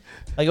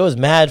 Like, it was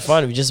mad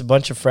fun. We just a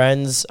bunch of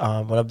friends.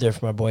 Went up there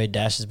for my boy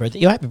Dash's birthday.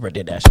 Yo, happy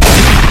birthday, Dash.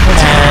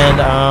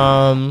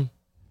 And,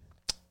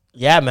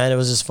 yeah, man, it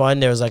was just fun.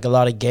 There was, like, a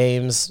lot of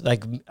games.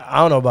 Like, I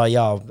don't know about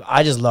y'all.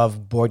 I just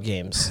love board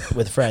games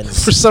with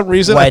friends. For some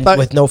reason,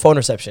 with no phone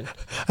reception.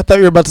 I thought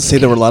you were about to say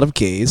there were a lot of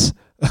gays.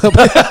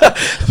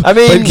 I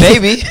mean,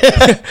 maybe.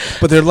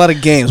 But there are a lot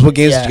of games. What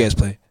games did you guys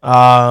play?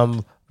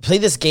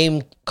 Played this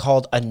game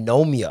called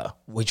Anomia,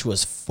 which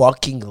was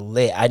fucking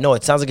lit. I know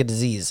it sounds like a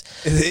disease.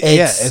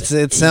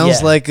 It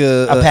sounds like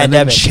a pandemic.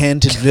 An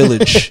enchanted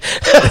village.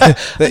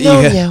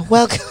 Anomia,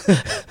 welcome.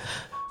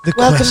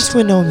 Welcome to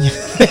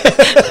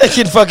Anomia. Like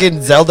in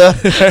fucking Zelda.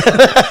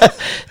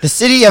 The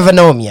city of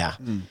Anomia.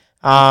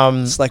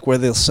 It's like where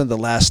they'll send the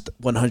last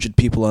 100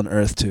 people on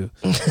Earth to,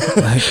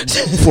 like,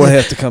 before they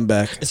have to come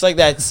back. It's like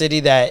that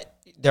city that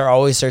they're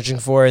always searching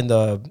for in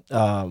the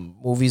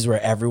movies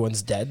where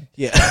everyone's dead.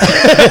 Yeah.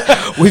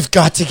 We've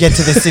got to get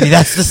to the city.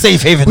 That's the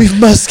safe haven. We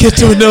must get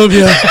to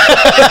Anomia.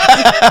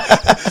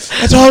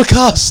 At all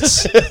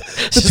costs.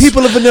 The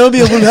people of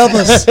Anomia will help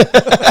us.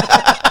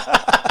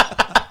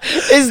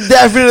 It's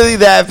definitely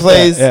that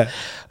place. Yeah.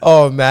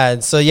 Oh,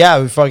 man. So, yeah,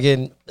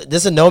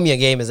 this Anomia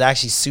game is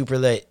actually super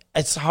lit.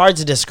 It's hard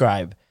to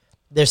describe.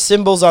 There's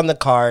symbols on the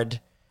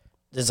card.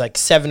 There's like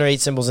 7 or 8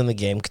 symbols in the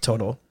game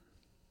total.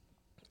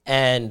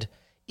 And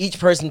each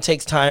person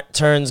takes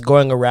turns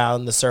going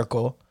around the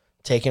circle,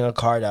 taking a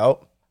card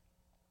out.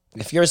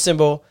 If your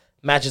symbol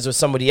matches with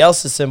somebody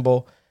else's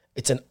symbol,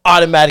 it's an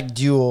automatic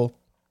duel.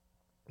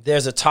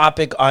 There's a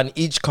topic on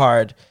each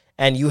card,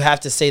 and you have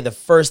to say the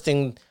first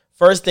thing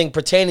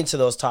pertaining to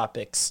those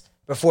topics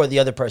before the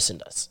other person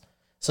does.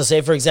 So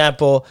say, for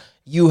example,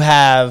 you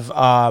have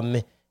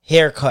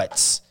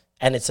haircuts,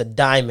 and it's a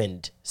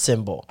diamond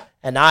symbol.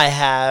 And I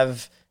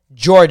have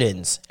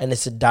Jordans, and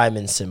it's a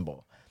diamond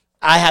symbol.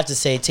 I have to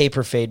say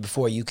taper fade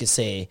before you could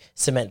say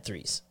cement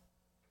threes.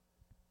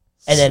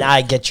 And then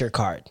I get your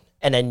card.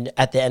 And then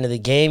at the end of the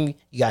game,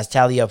 you guys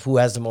tally up who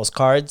has the most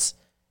cards,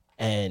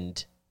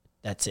 and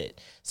that's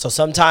it. So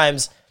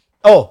sometimes,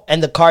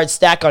 and the cards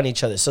stack on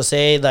each other. So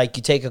say like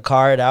you take a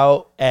card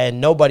out and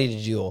nobody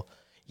to duel.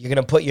 You're going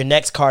to put your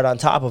next card on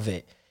top of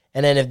it.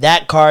 And then if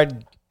that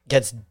card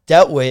gets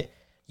dealt with,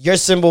 your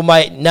symbol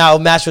might now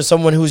match with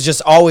someone who's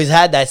just always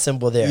had that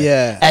symbol there.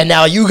 Yeah. And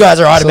now you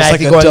guys are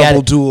automatically so it's like going a at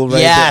double it. duel,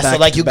 right? Yeah, so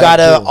like you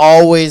gotta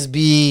always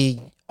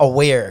be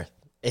aware.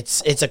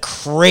 It's a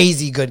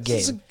crazy good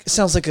game. It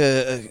sounds like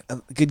a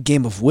good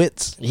game of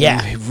wits.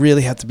 Yeah. You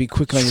really have to be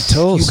quick on your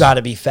toes. You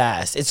gotta be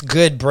fast. It's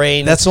good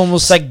brain. That's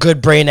almost like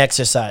good brain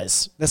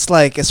exercise. That's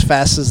like as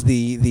fast as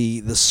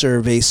the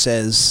survey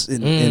says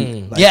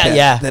in like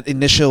that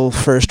initial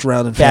first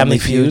round in Family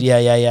Feud.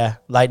 Yeah.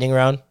 Lightning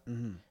round.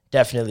 Mm-hmm.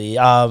 Definitely.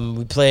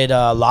 We played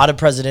a lot of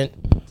President.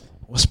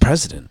 What's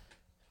President?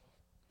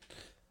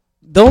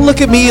 Don't look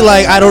at me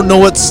like I don't know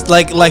what's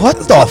like.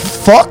 What the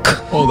fuck?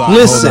 Hold on.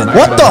 Listen. Hold on.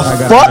 What the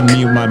fuck?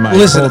 Unmute my mic.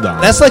 Listen. Hold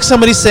on. That's like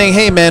somebody saying,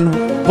 "Hey,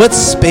 man, what's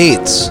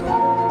spades?"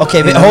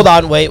 Okay, but hold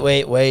on.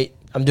 Wait.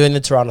 I'm doing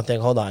the Toronto thing.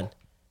 Hold on.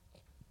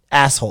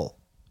 Asshole.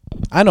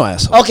 I know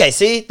asshole. Okay,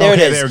 see? There it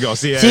is. There we go.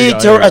 See,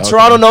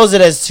 Toronto knows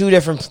it as two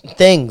different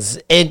things.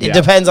 It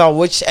depends on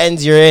which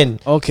ends you're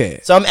in. Okay.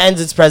 Some ends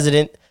it's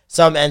President.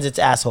 Some ends it's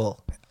asshole.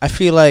 I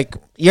feel like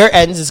your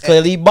ends is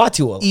clearly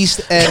Batual.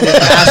 East end is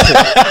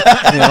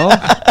asshole. You know?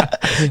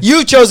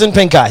 You've chosen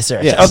pink eye,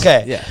 sir. Yes.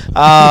 Okay. Yeah.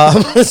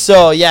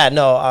 So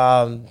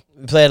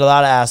we played a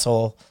lot of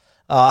asshole.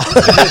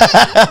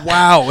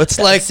 Wow, it's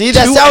like see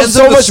that sounds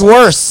so much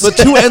worse. The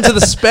two ends of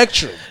the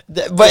spectrum.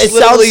 But it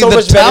sounds so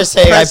much better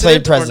saying I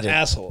played President.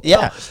 Asshole.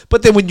 Yeah. No.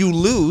 But then when you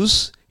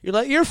lose, you're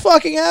like, you're a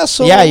fucking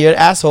asshole. Yeah, you're an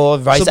asshole,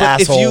 vice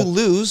asshole. If you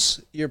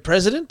lose, you're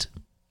president.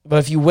 But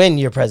if you win,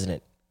 you're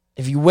president.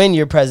 If you win,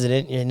 you're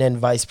president, and then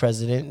vice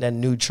president, then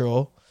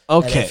neutral.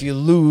 Okay. And if you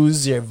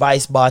lose, you're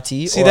vice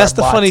bati. See, that's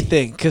the funny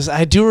thing, because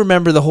I do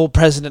remember the whole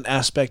president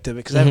aspect of it,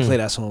 because I haven't played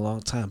asshole in a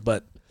long time.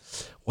 But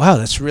wow,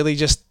 that's really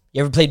just.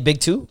 You ever played Big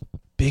Two?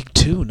 Big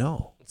Two,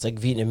 no. It's like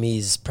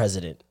Vietnamese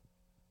president.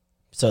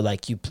 So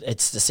like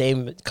it's the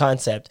same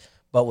concept,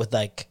 but with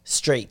like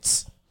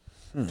straights.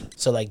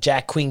 So like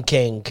Jack Queen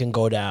King can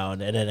go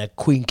down, and then a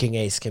Queen King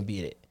Ace can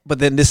beat it. But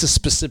then this is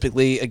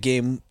specifically a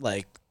game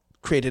like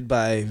created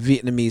by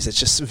Vietnamese. It's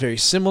just very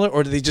similar,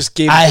 or do they just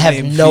give? I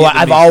have no.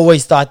 I've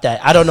always thought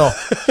that. I don't know.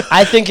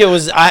 I think it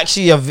was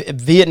actually a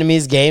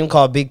Vietnamese game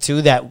called Big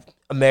Two that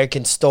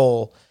Americans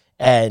stole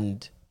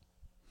and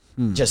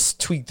just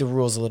tweak the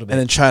rules a little bit, and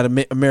then try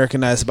to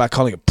Americanize it by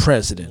calling it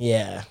president.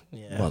 Yeah.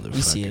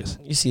 You see it.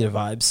 You see the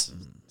vibes.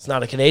 It's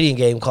not a Canadian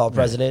game called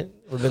President.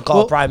 We've been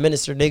called Prime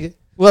Minister, nigga.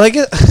 Well,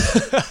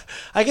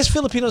 I guess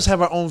Filipinos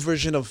have our own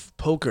version of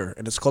poker,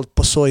 and it's called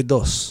Posoy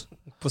Dos.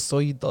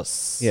 Posoy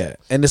Dos. Yeah,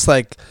 and it's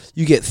like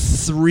you get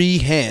 3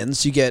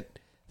 hands, you get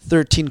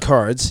 13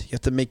 cards. You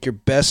have to make your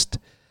best.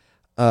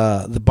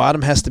 The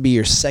bottom has to be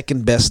your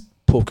second best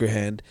poker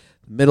hand.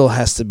 The middle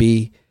has to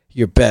be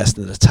your best,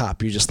 and the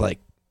top you're just like.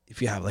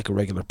 If you have like a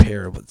regular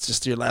pair, but it's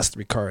just your last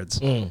 3 cards.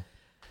 And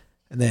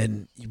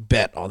then you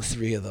bet on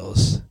 3 of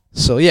those.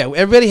 So yeah,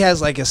 everybody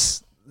has like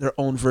their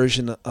own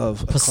version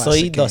of a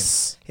classic game.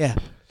 Yeah.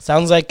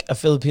 Sounds like a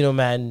Filipino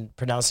man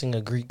pronouncing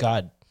a Greek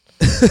god.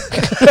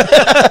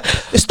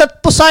 Is that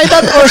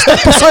Poseidon or is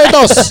that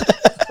Poseidon?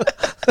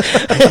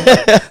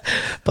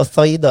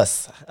 Poseidon.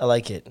 I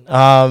like it.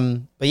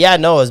 But yeah,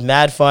 no, it was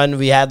mad fun.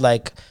 We had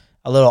like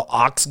a little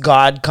ox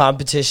god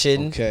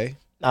competition. Okay.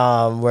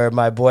 Where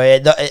my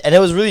boy, and it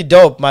was really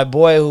dope. My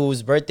boy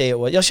whose birthday it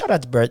was. Yo, shout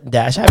out to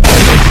Dash. Number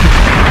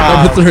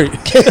 3.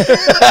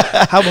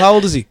 How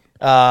old is he?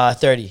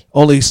 30.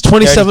 Only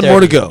 27 more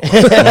to go.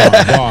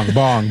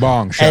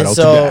 Bong. Shout out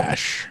to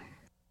Dash.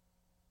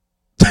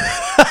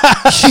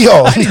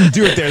 Yo, I didn't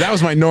do it there. That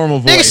was my normal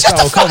voice. Nigga, shut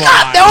the fuck come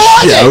up.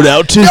 on. Shout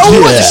out to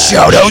Dash.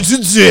 Shout out to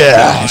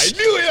Dash.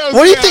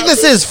 What do you think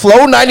this is?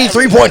 Flow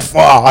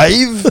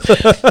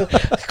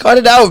 93.5? Cut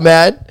it out,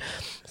 man.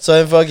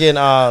 So fucking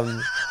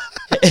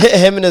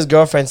him and his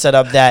girlfriend set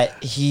up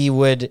that he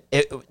would.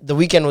 The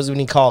weekend was when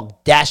he called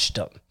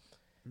Dashdom,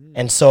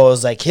 and so it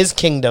was like his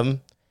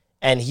kingdom,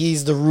 and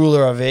he's the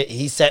ruler of it.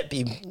 He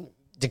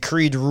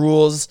decreed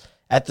rules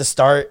at the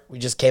start. We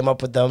just came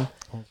up with them.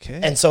 Okay.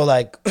 And so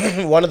like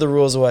one of the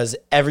rules was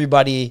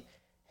everybody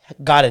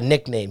got a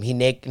nickname. He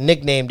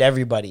nicknamed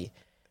everybody,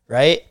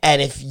 right?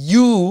 And if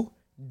you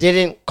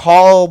didn't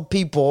call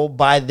people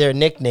by their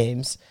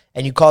nicknames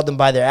and you called them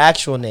by their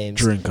actual names,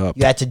 drink up.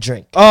 You had to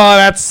drink. Oh,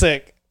 that's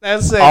sick.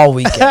 That's sick. All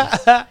weekend.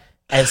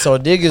 And so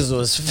niggas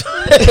was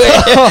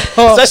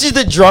especially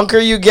the drunker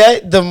you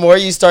get, the more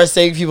you start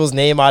saying people's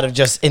name out of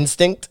just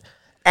instinct.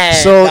 And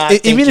so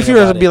even if you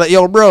were to be like,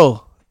 yo,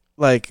 bro,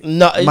 like,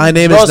 no, my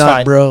name is not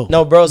fine. bro.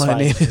 No, bro's my fine.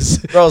 Name is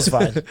bro's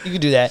fine. You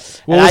can do that.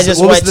 What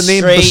was the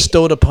name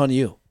bestowed upon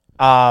you?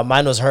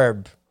 Mine was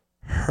Herb.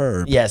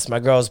 Herb. Yes, my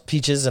girl was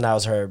Peaches and I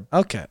was Herb.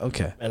 Okay.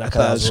 And I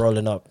thought I was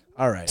rolling up.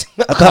 All right.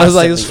 I thought I was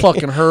like, this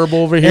fucking Herb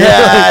over here.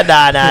 Yeah,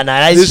 nah.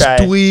 Nice this try.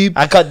 dweeb.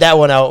 I cut that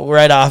one out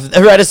right off.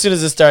 Right as soon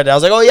as it started. I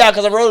was like, oh, yeah,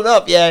 because I'm rolling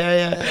up.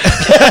 Yeah.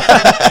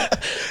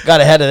 Got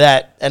ahead of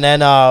that. And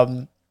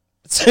then,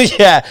 so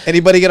yeah.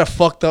 Anybody get a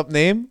fucked up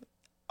name?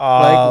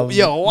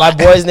 Yo, my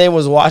boy's name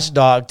was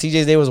Watchdog.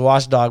 TJ's name was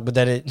Watchdog, but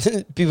then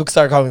people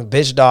started calling me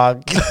Bitch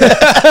Dog.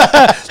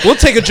 We'll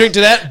take a drink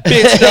to that,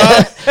 bitch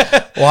dog.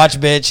 Watch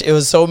bitch. It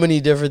was so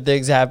many different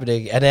things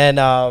happening. And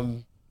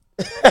then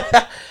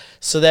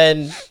so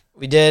then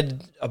we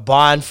did a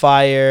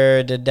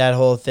bonfire, did that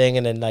whole thing,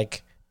 and then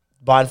like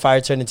bonfire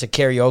turned into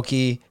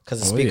karaoke because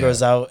the speaker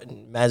was out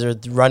and man's were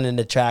running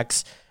the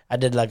tracks. I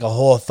did like a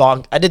whole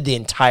thong. I did the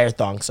entire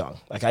thong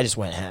song. Like I just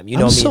went ham. You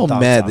know I'm me. so and thong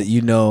mad song. that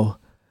you know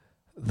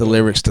the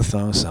lyrics to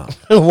Thong Song.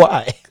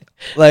 Why?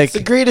 Like It's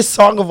the greatest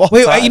song of all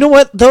wait, time. you know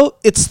what though?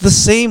 It's the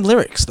same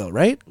lyrics though,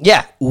 right?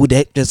 Yeah. Ooh,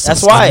 that's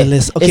why.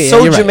 scandalous. Okay, It's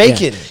so you're right,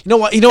 Jamaican.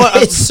 yeah. You know what?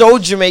 It's so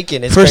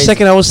Jamaican. It's For crazy. a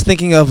second, I was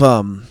thinking of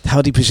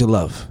 "How Deep Is Your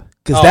Love"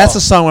 because that's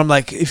a song where I'm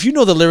like, if you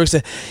know the lyrics,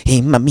 that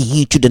 "Hey, mommy,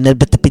 you no.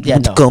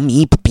 call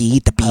me papi,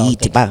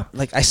 think so.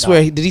 like I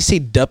swear, did he say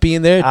 "duppy"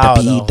 in there? I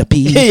don't know. Duppy.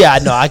 Yeah,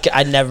 no,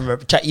 I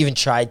never even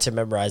tried to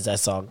memorize that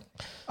song.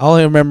 All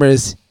I remember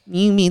is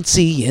you mean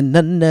seeing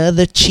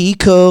another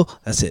Chico.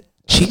 That's it.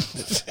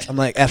 I'm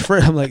like, at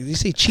first, I'm like, did you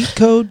say cheat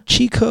code?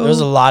 Chico? There's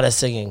a lot of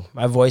singing.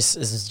 My voice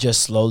is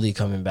just slowly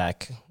coming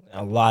back.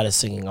 A lot of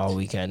singing all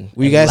weekend.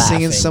 Were you and guys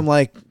singing laughing. some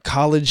like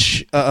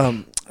cottage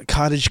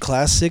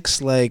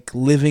classics, like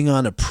 "Living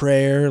on a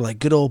Prayer," like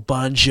good old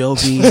Bon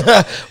Jovi?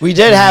 We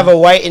did have a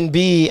White and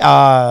B. We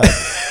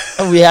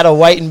had a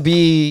White and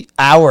B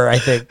hour, I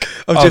think,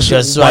 of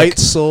just white like,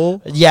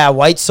 soul. Yeah,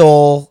 white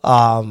soul,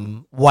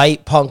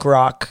 white punk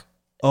rock.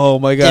 Oh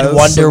my god! Did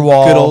that's some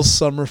Wonderwall. Good old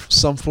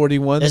Sum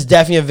 41. There's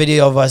definitely a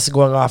video of us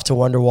going off to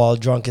Wonderwall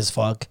drunk as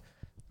fuck.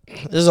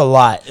 There's a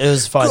lot. It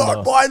was fun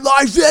though. My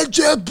life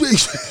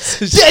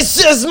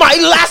This is my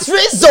last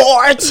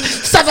resort.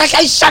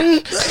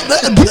 Suffocation.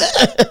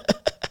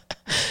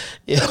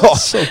 Yo,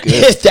 so good.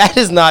 If that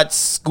is not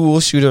school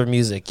shooter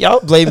music,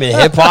 y'all blaming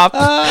hip hop.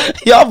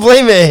 Y'all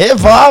blaming hip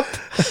hop.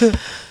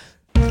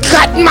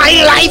 Cut my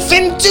life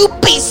into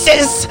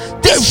pieces.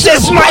 This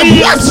is my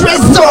last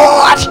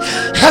resort.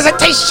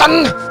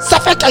 Hesitation,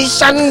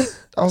 suffocation.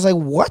 I was like,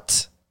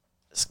 what?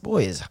 This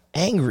boy is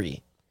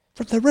angry.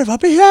 From the river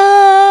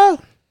behind.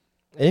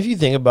 And if you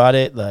think about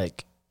it,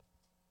 like,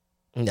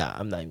 nah,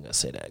 I'm not even gonna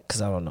say that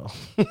because I don't know.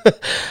 I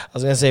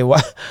was gonna say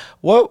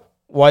what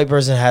white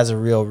person has a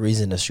real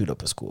reason to shoot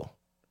up a school?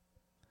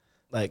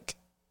 Like,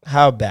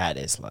 how bad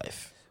is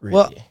life?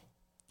 Really?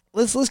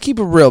 Well, let's keep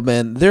it real,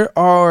 man.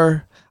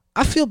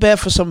 I feel bad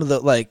for some of the,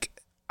 like,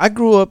 I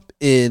grew up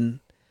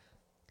in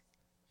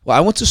like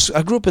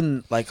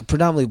a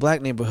predominantly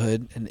black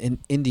neighborhood in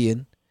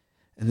Indian,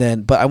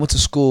 but I went to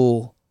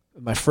school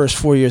my first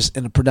 4 years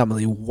in a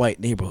predominantly white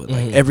neighborhood.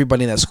 Like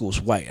everybody in that school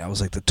was white. I was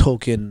like the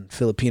token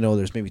Filipino.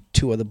 There's maybe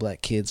 2 other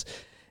black kids,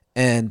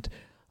 and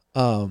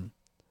sorry,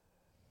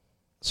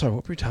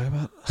 what were we talking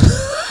about?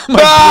 My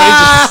brain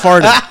just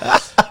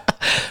farted.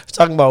 We're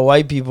talking about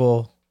white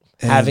people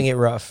having it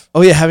rough.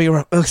 Oh yeah, having it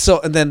rough. So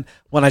and then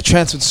when I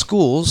transferred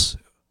schools,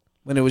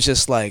 when it was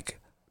just like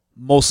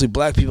mostly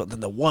black people,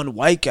 then the one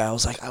white guy, I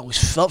was like, I always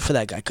felt for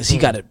that guy because he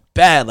got it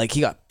bad. Like he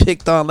got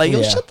picked on. Like,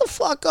 yo, shut the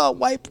fuck up,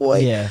 white boy.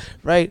 Yeah.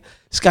 Right.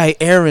 This guy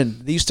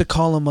Aaron. They used to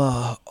call him.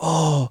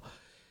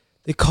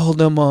 They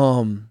called him.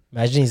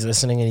 Imagine he's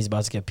listening and he's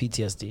about to get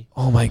PTSD.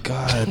 Oh my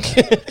god.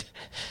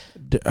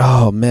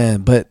 Oh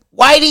man, but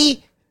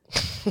Whitey.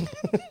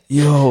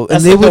 yo,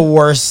 That's and like the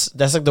worst.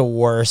 That's like the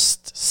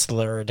worst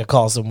slur to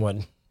call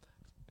someone.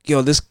 Yo,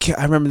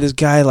 I remember this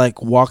guy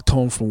like walked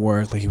home from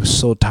work, like he was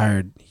so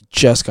tired. He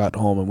just got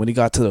home, and when he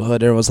got to the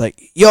hood, everyone was like,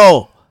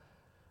 "Yo,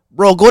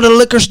 bro, go to the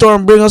liquor store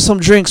and bring us some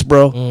drinks,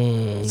 bro."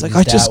 It's like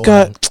I just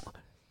got.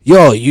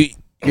 Yo, you're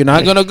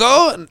not gonna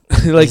go? And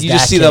like you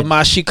just see the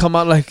mashi come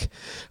out, like,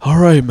 "All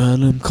right,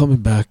 man, I'm coming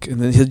back," and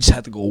then he just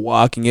had to go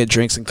walk and get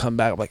drinks and come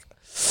back. I'm like,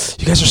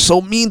 you guys are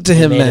so mean to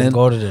him, man.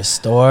 Go to the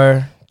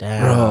store.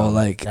 Damn, bro,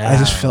 like I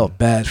just felt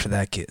bad for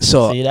that kid.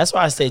 So see, that's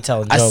why I stay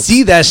telling jokes. I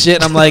see that shit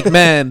and I'm like,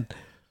 man,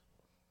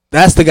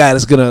 that's the guy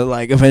that's gonna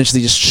like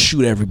eventually just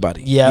shoot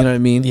everybody. Yeah, you know what I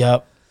mean?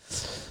 Yep.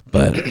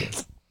 But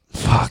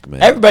fuck,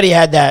 man. Everybody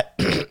had that,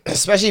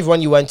 especially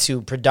when you went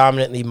to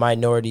predominantly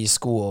minority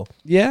school.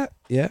 Yeah.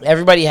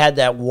 Everybody had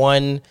that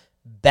one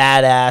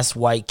badass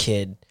white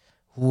kid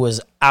who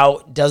was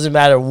out. Doesn't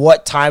matter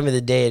what time of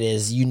the day it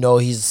is. You know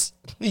he's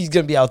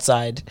gonna be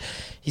outside.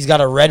 He's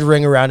got a red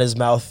ring around his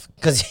mouth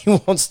because he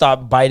won't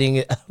stop biting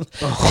it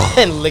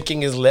and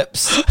licking his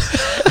lips.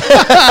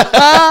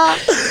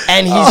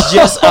 And he's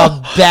just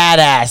a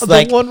badass.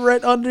 Like the one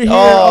right under here.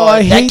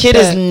 I hate that kid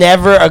is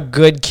never a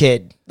good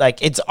kid.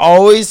 Like it's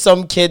always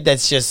some kid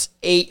that's just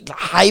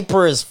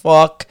hyper as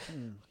fuck,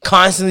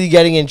 constantly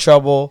getting in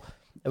trouble.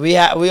 We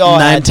all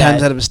 9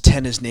 times out of his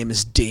 10, his name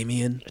is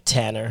Damien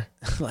Tanner,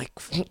 like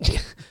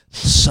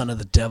son of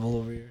the devil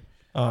over here.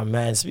 Oh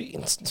man,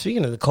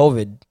 speaking of the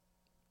COVID.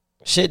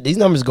 Shit, these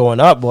numbers going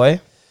up,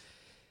 boy.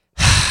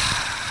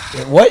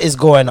 What is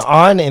going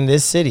on in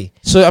this city?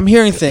 So I'm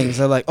hearing things.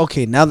 They're like,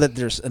 okay, now that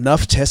there's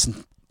enough tests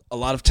and a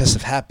lot of tests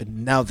have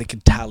happened, now they can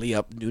tally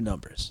up new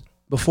numbers.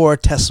 Before,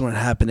 tests weren't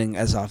happening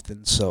as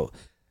often, so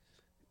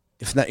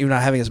if not, you're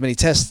not having as many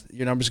tests,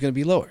 your number's going to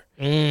be lower.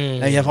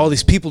 Now you have all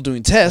these people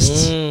doing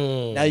tests.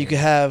 Now you can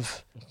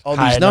have all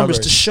these numbers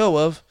to show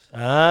of. So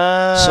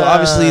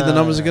obviously the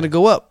numbers are going to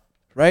go up,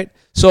 right?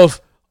 So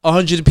if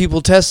 100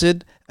 people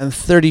tested and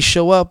 30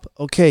 show up,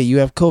 okay, you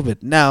have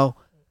COVID. Now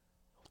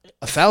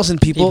 1,000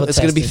 people, it's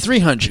going to be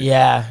 300.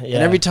 Yeah. And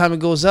every time it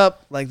goes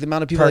up, like the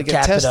amount of people that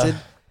get tested,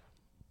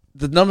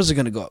 the numbers are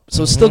going to go up.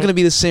 So it's still going to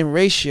be the same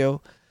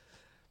ratio.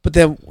 But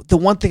then the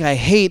one thing I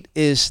hate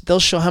is they'll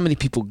show how many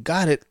people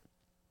got it,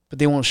 but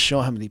they won't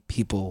show how many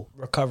people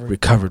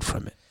recovered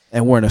from it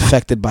and weren't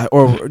affected by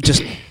or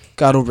just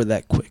got over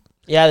that quick.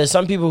 Yeah, there's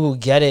some people who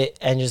get it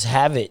and just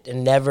have it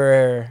and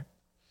never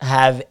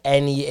have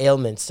any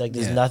ailments. Like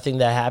there's nothing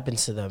that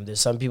happens to them. There's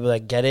some people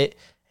that get it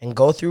and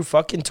go through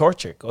fucking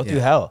torture, go through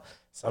hell.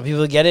 Some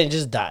people get it and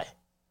just die.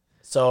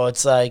 So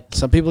it's like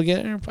some people get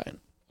it and fine.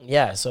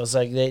 Yeah, so it's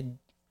like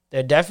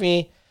they're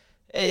definitely,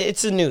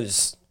 it's the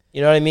news.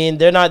 You know what I mean?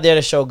 They're not there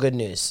to show good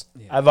news.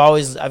 Yeah.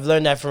 I've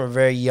learned that from a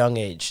very young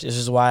age. This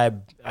is why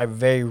I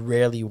very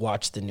rarely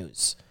watch the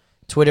news.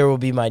 Twitter will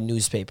be my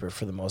newspaper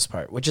for the most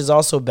part, which is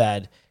also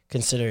bad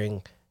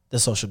considering the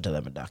Social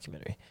Dilemma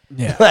documentary.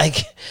 Yeah. Like,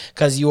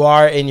 because you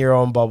are in your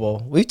own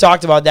bubble. We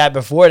talked about that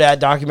before that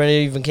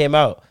documentary even came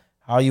out.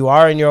 How you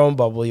are in your own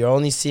bubble. You're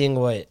only seeing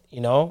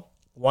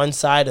one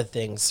side of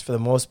things for the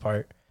most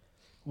part.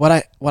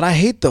 What I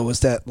hate though is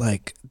that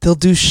like they'll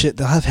do shit.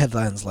 They'll have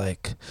headlines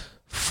like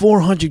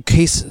 400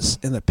 cases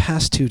in the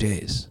past 2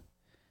 days.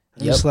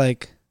 Just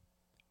like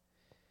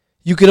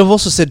you could have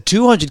also said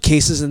 200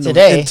 cases in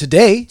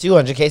today.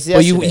 200 cases.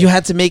 Well, you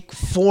had to make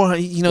 400.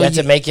 You had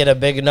to make it a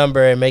big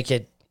number and make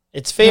it.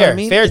 It's fair.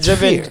 You know what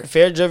I mean?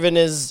 Fair driven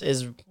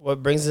is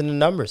what brings in the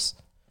numbers.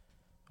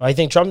 I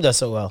think Trump does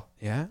so well.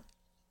 Yeah.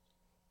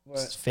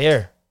 It's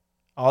fair.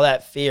 All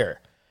that fear.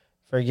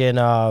 Friggin'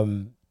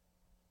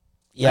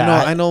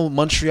 I know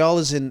Montreal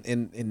is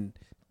in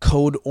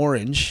code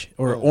orange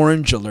or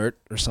orange alert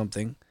or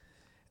something,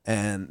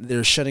 and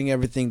they're shutting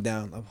everything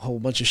down. A whole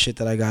bunch of shit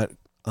that I got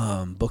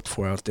booked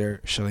for out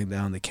there shutting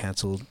down. They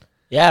canceled.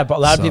 Yeah, but a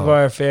lot of people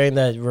are fearing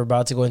that we're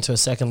about to go into a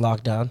second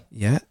lockdown.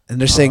 Yeah,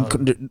 and they're saying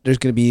there's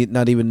going to be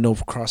not even no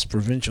cross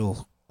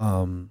provincial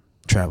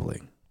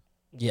traveling.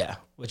 Yeah,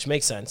 which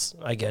makes sense.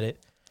 I get it.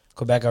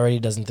 Quebec already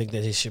doesn't think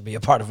that he should be a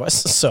part of us,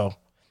 so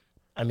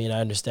I mean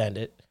I understand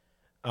it.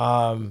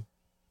 I'm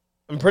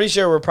pretty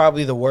sure we're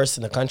probably the worst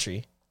in the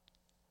country.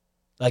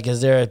 Like,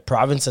 is there a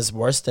province that's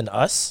worse than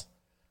us?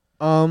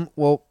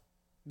 Well,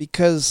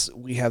 because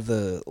we have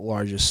the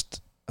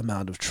largest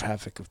amount of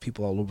traffic of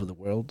people all over the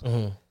world,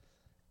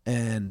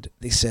 and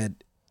they said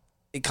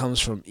it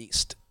comes from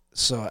east.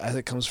 So as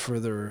it comes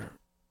further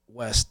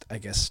west, I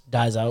guess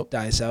dies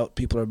out.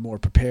 People are more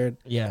prepared.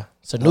 Yeah.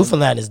 So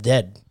Newfoundland is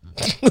dead.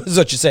 That's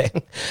what you're saying.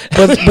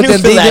 But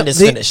Newfoundland is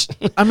finished.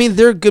 I mean,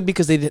 they're good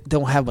because they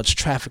don't have much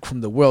traffic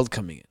from the world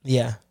coming in.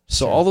 Yeah.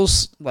 So all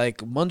those,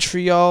 like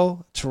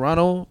Montreal,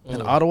 Toronto,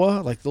 and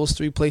Ottawa, like those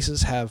three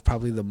places have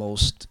probably the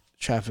most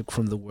traffic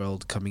from the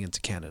world coming into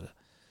Canada,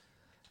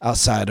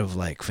 outside of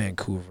like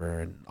Vancouver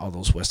and all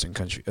those Western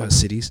country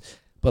cities.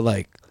 But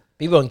like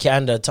people in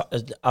Canada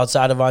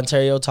outside of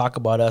Ontario talk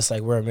about us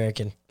like we're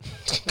American.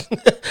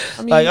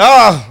 I mean, like,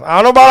 I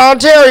don't know about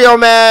Ontario,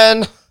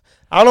 man.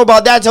 I don't know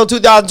about that till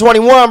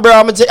 2021, bro.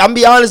 I'm gonna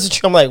be honest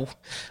with you. I'm like,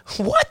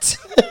 what?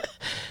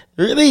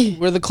 Really?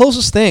 We're the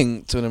closest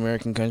thing to an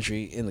American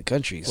country in the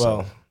country.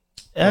 So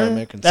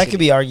that could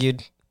be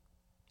argued.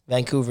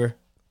 Vancouver,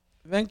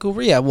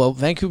 yeah. Well,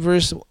 Vancouver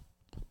is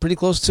pretty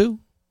close too,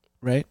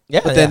 right?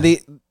 Yeah. But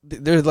then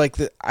they're like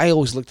I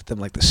always looked at them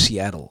like the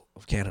Seattle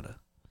of Canada.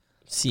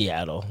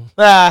 Seattle.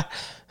 You know?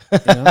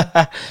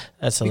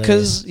 That's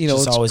hilarious. Because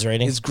it's always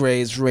raining. It's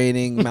gray. It's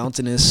raining.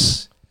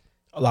 Mountainous.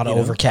 A lot of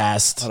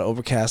overcast. A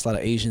lot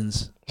of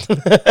Asians.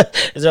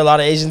 Is there a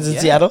lot of Asians in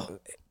Seattle?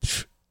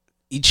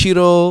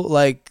 Ichiro,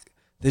 like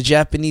the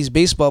Japanese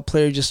baseball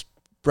player, just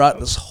brought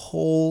this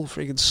whole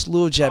freaking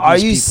slew of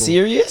Japanese people. Are you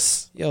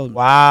serious? Yo,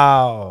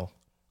 wow.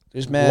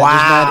 There's mad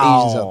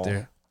Asians out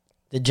there.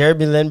 Did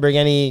Jeremy Lin bring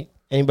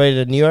anybody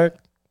to New York?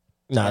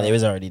 No, they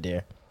was already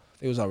there.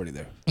 They was already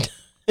there.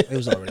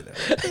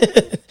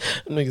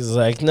 Niggas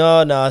like,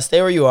 no,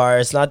 stay where you are.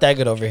 It's not that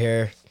good over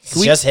here.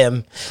 It's just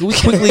him. Can we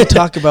quickly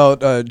talk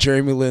about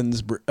Jeremy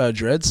Lin's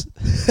dreads?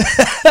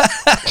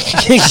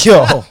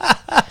 Yo.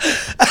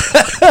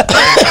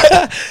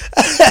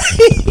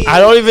 I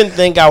don't even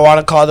think I want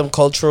to call them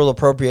cultural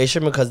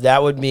appropriation because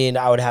that would mean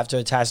I would have to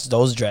attach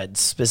those dreads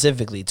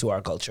specifically to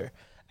our culture.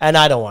 And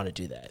I don't want to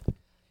do that.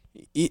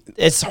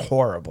 It's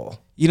horrible.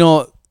 You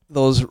know,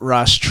 those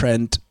Ross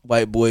Trent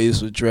white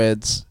boys with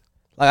dreads?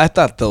 Like, I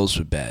thought those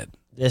were bad.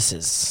 This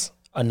is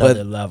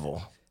another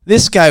level.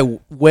 This guy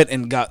went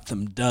and got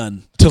them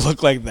done to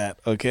look like that,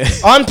 okay?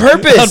 On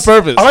purpose.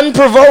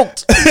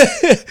 Unprovoked.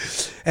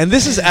 And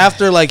this is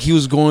after, like, he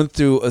was going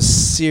through a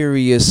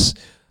serious,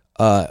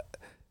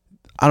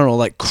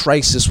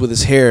 crisis with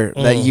his hair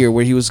that year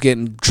where he was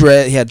getting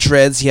he had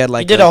dreads, he had,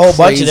 like, he did a whole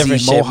bunch of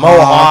different shit.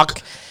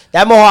 Mohawk.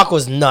 That mohawk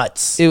was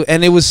nuts.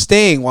 And it was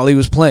staying while he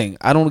was playing.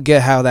 I don't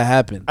get how that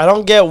happened. I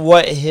don't get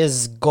what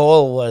his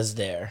goal was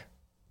there.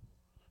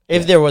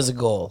 If there was a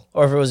goal,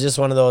 or if it was just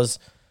one of those,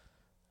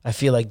 I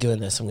feel like doing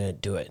this, I'm going to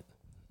do it.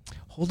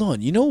 Hold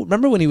on.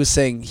 Remember when he was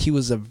saying he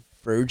was a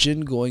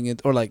virgin going in,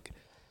 or like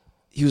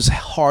he was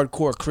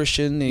hardcore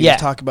Christian and he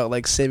was talking about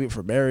like saving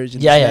for marriage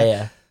and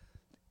yeah.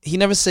 He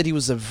never said he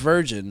was a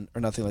virgin or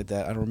nothing like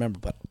that. I don't remember,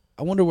 but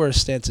I wonder where his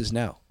stance is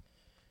now.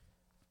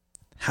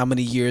 How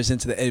many years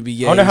into the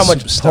NBA? I wonder how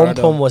much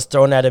pom-pom was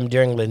thrown at him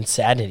during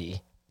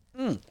Linsanity.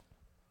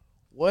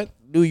 What?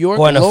 New York?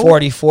 Going to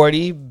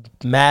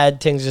 40-40,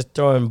 mad things just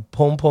throwing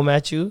pom-pom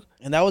at you.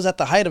 And that was at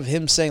the height of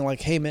him saying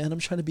like, hey man, I'm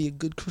trying to be a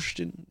good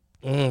Christian.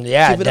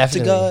 Yeah, Give it definitely. up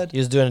to God. He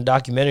was doing a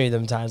documentary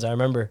them times, I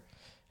remember.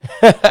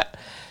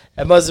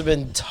 That must have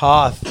been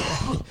tough.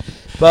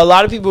 But a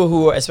lot of people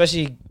who,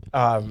 especially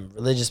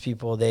religious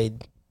people, they're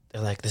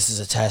like, this is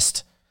a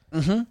test.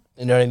 Mm-hmm.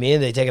 You know what I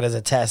mean? They take it as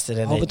a test, and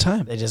then all the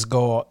time they just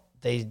go.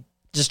 They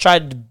just try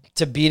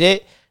to beat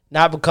it,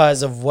 not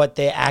because of what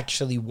they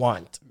actually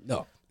want.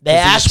 No, they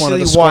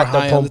actually want the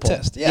pom-pom.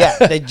 test.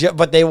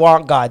 But they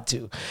want God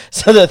to.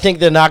 So they think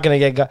they're not gonna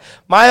get God.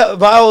 My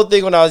whole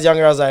thing when I was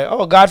younger, I was like,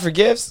 oh, God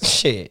forgives?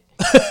 Shit.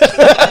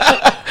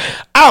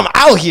 I'm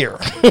out here.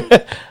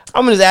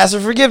 I'm gonna just ask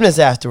for forgiveness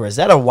afterwards.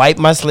 That'll wipe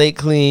my slate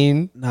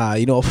clean. Nah,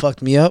 you know what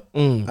fucked me up?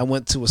 I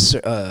went to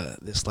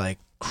this like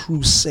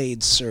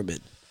crusade sermon,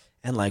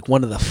 and like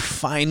one of the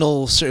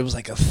final, it was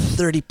like a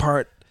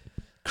 30-part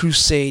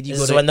crusade.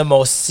 This is when the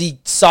most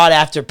sought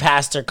after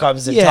pastor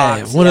comes and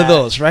talks. One of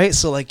those, right?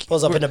 So like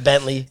pulls up in a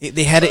Bentley.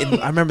 They had it.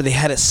 I remember they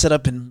had it set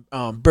up in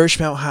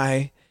Birchmount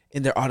High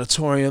in their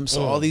auditorium.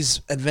 So all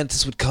these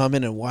Adventists would come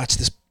in and watch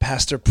this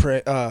pastor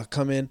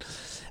come in,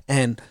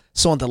 and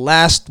so on the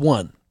last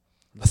one.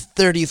 The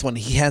 30th one,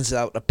 he hands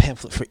out a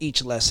pamphlet for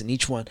each lesson,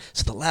 each one.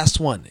 So the last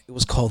one, it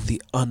was called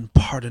The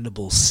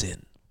Unpardonable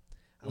Sin.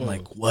 I'm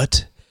like,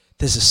 what?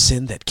 There's a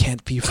sin that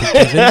can't be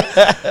forgiven?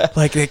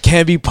 Like, it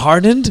can't be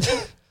pardoned?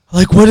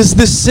 Like, what is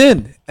this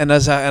sin? And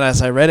as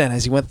I read it and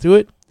as he went through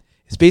it,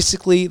 it's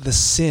basically the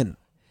sin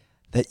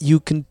that you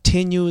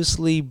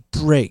continuously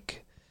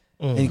break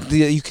and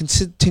you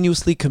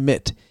continuously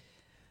commit.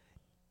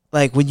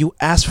 Like, when you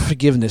ask for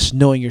forgiveness,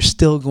 knowing you're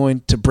still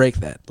going to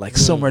break that, like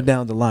somewhere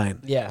down the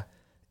line. Yeah.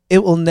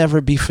 It will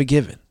never be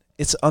forgiven.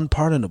 It's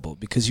unpardonable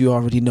because you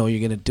already know you're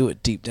going to do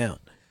it deep down.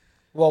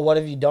 Well, what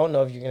if you don't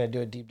know if you're going to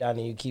do it deep down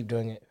and you keep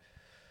doing it?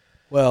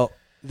 Well,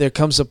 there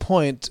comes a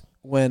point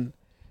when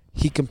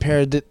he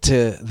compared it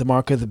to the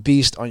mark of the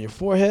beast on your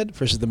forehead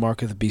versus the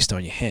mark of the beast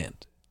on your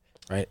hand,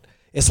 right?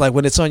 It's like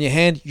when it's on your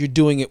hand, you're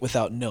doing it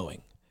without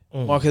knowing.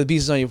 Mark of the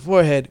beast is on your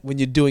forehead when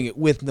you're doing it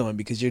with knowing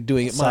because you're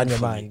doing it mindfully. On your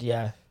mind,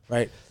 yeah.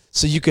 Right?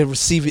 So you can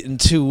receive it in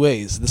two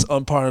ways. This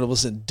unpardonable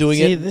sin,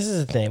 See, this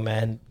is the thing,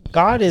 man.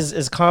 God is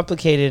as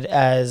complicated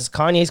as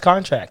Kanye's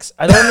contracts.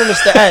 I don't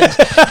understand.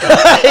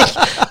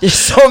 Like, there's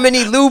so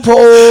many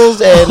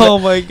loopholes, and oh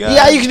my god,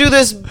 yeah, you can do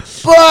this,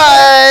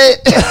 but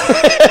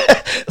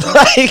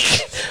like,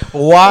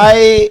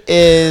 why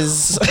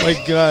is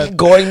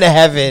going to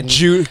heaven?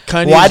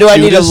 Why do I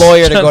need a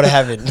lawyer to go to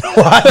heaven?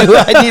 Why do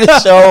I need to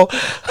show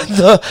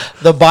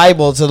the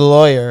Bible to the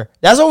lawyer?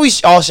 That's what we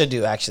all should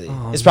do. Actually,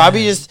 it's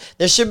probably just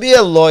there should be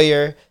a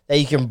lawyer that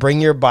you can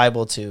bring your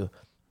Bible to,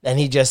 and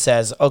he just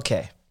says,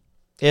 okay.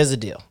 Here's the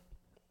deal.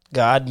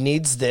 God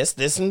needs this,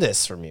 this, and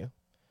this from you.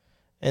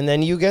 And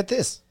then you get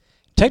this.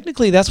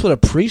 Technically, that's what a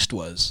priest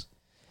was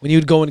when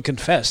you'd go and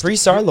confess.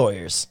 Priests are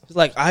lawyers.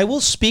 Like, I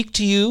will speak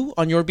to you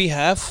on your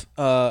behalf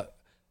when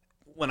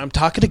I'm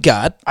talking to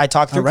God. I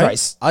talk through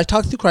Christ. I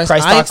talk through Christ.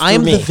 I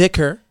am the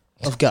vicar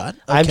of God.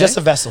 Okay? I'm just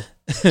a vessel.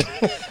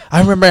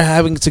 I remember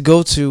having to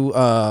go to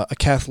a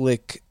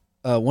Catholic,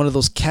 one of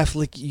those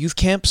Catholic youth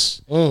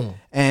camps,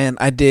 and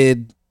I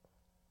did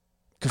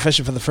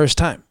confession for the first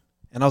time.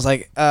 And I was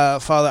like,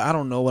 Father, I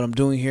don't know what I'm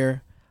doing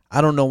here. I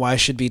don't know why I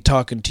should be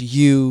talking to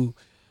you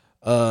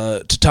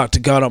to talk to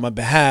God on my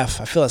behalf.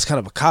 I feel that's kind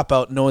of a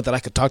cop-out knowing that I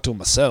could talk to him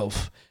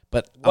myself.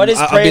 But what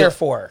is prayer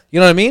for?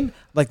 You know what I mean?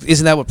 Like,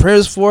 isn't that what prayer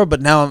is for?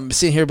 But now I'm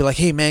sitting here and be like,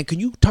 hey, man, can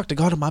you talk to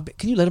God on my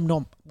Can you let him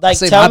know? Like,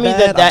 tell me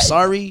that I'm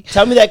sorry.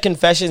 Tell me that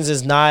confessions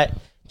is not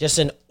just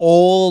an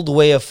old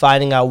way of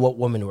finding out what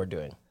women were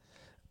doing.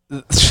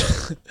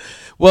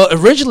 Well,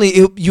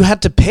 originally, you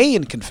had to pay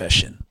in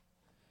confession.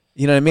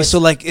 You know what I mean? So,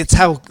 like, it's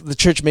how the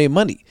church made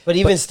money. But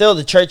even still,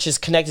 the church is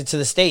connected to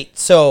the state.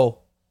 So,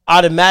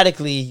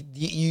 automatically,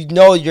 you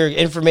know your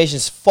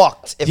information's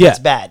fucked if it's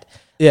bad.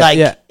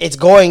 It's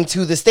going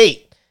to the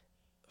state.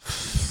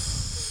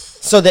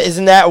 So,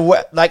 isn't that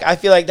what, like, I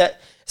feel like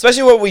that,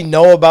 especially what we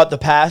know about the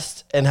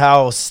past and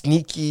how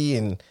sneaky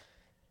and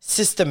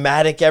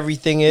systematic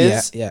everything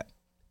is. Yeah.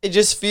 It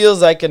just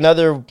feels like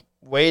another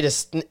way to,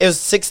 it was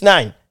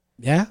 6ix9ine.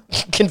 Yeah,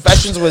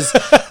 confessions was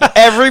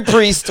every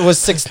priest was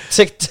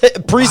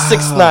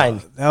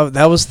 6ix9ine.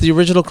 That was the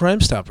original Crime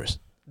Stoppers.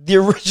 The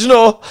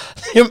original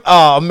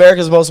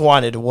America's Most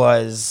Wanted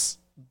was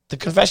the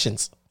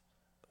confessions.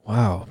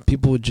 Wow,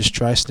 people would just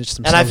try snitch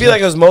themselves. And I feel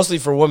like it was mostly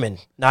for women,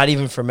 not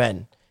even for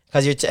men.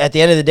 Because at the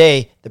end of the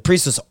day, the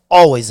priest was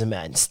always a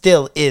man.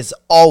 Still is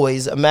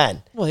always a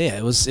man. Well, yeah,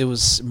 it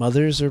was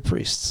mothers or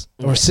priests.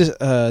 Or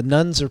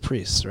nuns or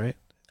priests, right?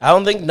 I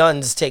don't think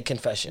nuns take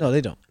confession. No,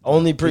 they don't.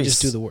 Only They priests.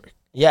 just do the work.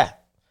 Yeah.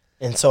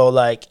 And so,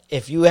 like,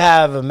 if you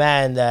have a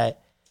man that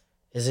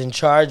is in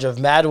charge of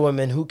mad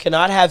women who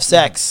cannot have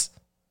sex,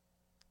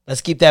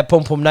 let's keep that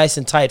pum-pum nice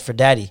and tight for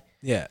daddy.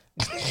 Yeah.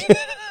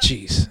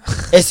 Jeez.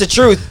 It's the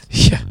truth.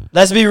 Yeah.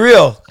 Let's be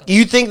real.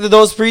 You think that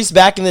those priests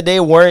back in the day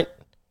weren't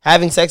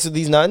having sex with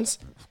these nuns?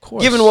 Of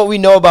course. Given what we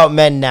know about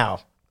men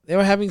now. They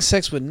were having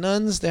sex with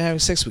nuns. They're having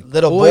sex with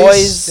Little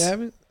boys.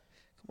 Come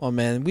on,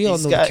 man. We all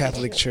know the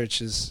Catholic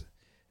Church is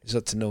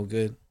up to no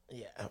good.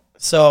 Yeah.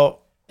 So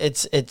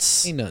it's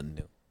Ain't nothing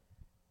new.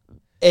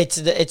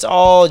 it's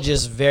all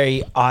just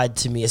very odd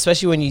to me,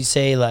 especially when you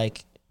say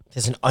like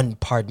there's an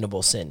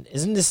unpardonable sin.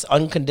 Isn't this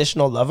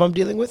unconditional love I'm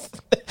dealing with?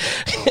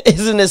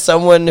 Isn't this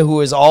someone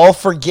who is all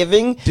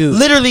forgiving? Dude.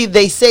 Literally,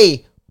 they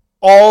say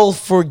all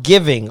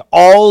forgiving,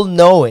 all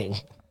knowing,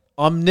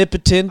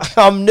 Omnipotent.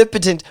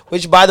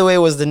 which by the way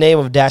was the name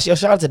of Dash. Yo,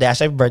 shout out to Dash.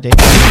 Happy birthday.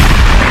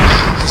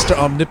 Mr.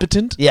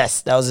 Omnipotent?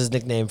 Yes, that was his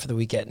nickname for the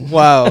weekend.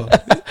 Wow.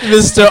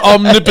 Mr.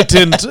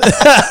 Omnipotent.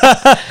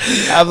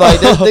 I'm like,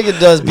 this nigga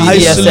does BDSM. I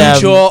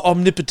salute your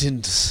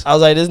omnipotence. I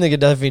was like, this nigga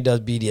definitely does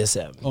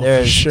BDSM. Oh,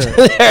 There's for sure.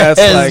 there's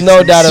That's like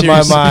no doubt in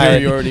my serious mind.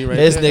 superiority right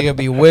This there. nigga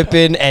be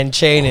whipping and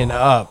chaining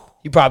up.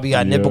 He probably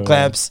got nipple Yeah.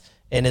 clamps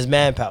in his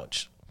man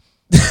pouch.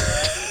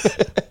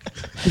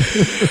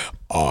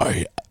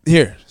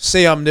 Here,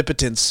 say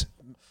omnipotence,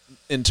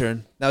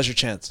 intern. Now's your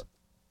chance.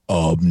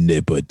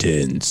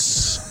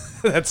 Omnipotence.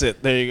 That's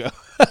it. There you go.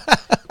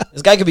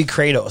 This guy could be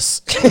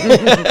Kratos.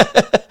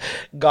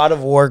 God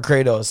of War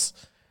Kratos.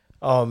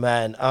 Oh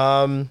man.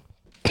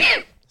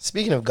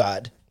 Speaking of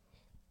God,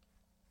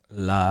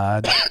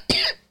 Lord.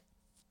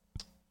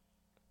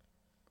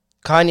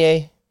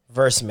 Kanye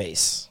versus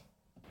Mace.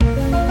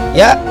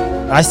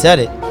 Yeah, I said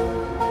it.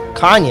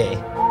 Kanye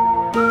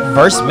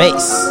versus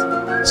Mace.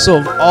 So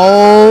of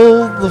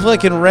all the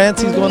fucking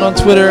rants he's going on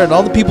Twitter and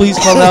all the people he's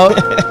calling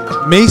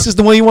out, Mace is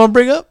the one you want to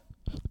bring up?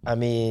 I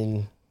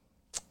mean,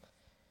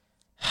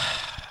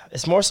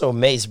 it's more so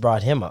Mace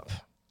brought him up.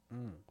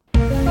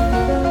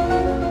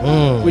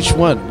 Which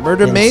one?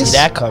 Murder Didn't Mace? see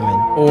that coming.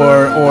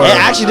 Or And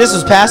actually, this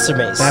was Pastor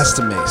Mace.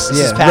 Pastor Mace? This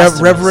is Yeah,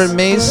 Pastor Reverend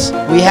Mace.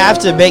 We have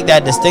to make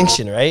that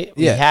distinction, right?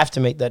 Yeah. We have to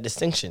make that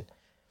distinction.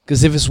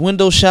 Because if it's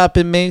window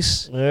shopping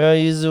Mace, Girl,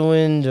 use a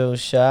window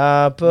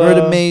shopper.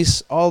 Murder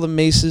Mace, all the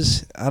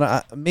Maces,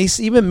 Mace,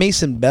 even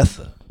Mace and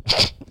Betha.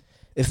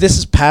 If this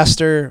is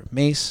Pastor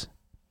Mace,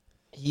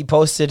 He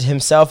posted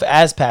himself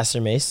as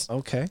Pastor Mace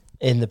okay.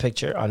 in the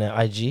picture on an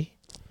IG.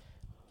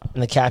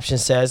 And the caption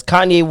says,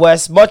 Kanye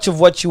West, much of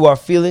what you are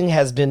feeling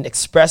has been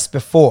expressed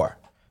before.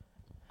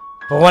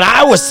 But when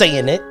I was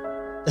saying it,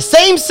 the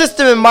same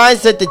system and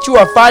mindset that you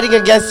are fighting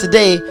against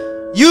today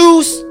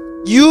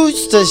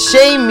used to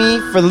shame me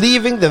for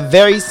leaving the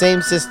very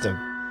same system.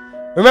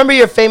 Remember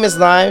your famous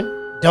line,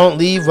 don't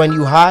leave when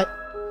you hot?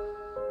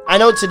 I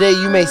know today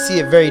you may see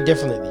it very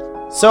differently.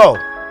 So,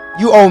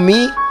 you owe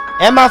me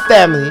and my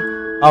family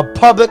a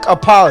public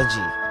apology,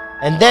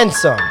 and then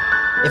some,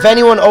 if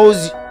anyone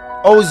owes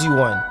you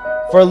one,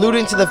 for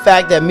alluding to the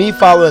fact that me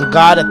following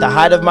God at the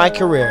height of my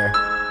career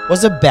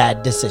was a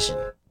bad decision.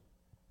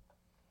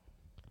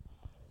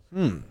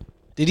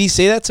 Did he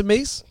say that to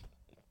Mace?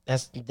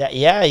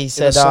 Yeah, he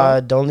said,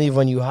 song? don't leave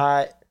when you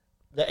hot.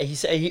 He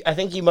said, I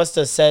think he must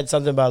have said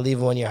something about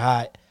leaving when you're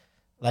hot,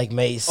 like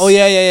Mace. Oh,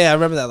 yeah. I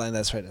remember that line.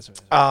 That's right.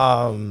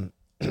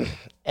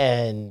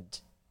 And,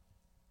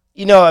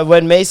 you know,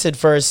 when Mace had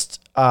first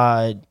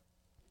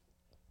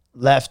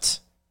left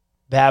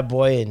Bad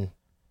Boy and,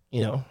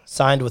 you know,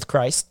 signed with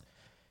Christ,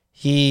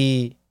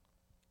 he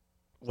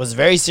was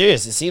very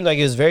serious. It seemed like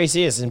he was very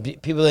serious, and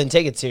people didn't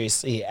take it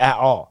seriously at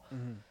all.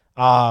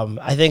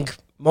 I think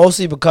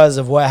mostly because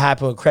of what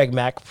happened with Craig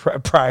Mack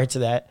prior to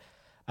that.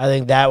 I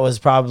think that was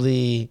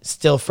probably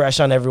still fresh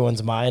on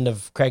everyone's mind,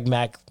 of Craig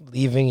Mack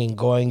leaving and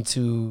going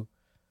to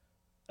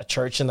a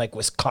church in like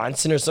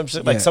Wisconsin or some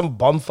shit, like some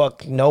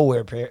bumfuck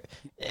nowhere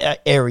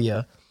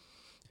area.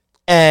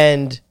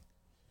 And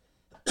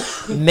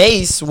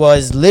Mace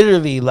was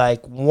literally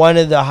like one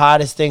of the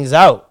hottest things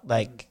out.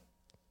 Like,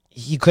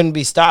 he couldn't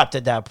be stopped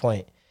at that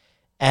point.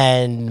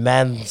 And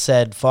man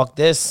said, fuck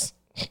this.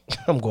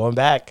 I'm going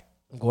back.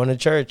 I'm going to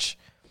church.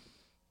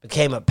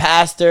 Became a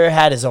pastor,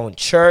 had his own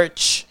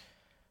church.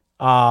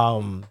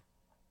 I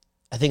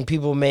think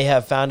people may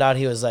have found out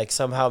he was like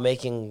somehow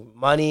making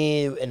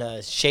money in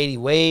a shady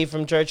way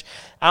from church.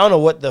 I don't know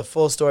what the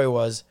full story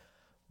was.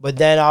 But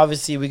then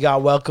obviously we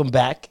got Welcome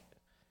Back.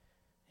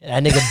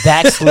 That nigga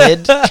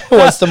backslid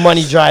once the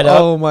money dried up.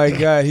 Oh, my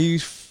God.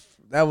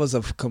 That was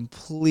a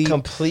complete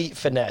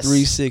Finesse.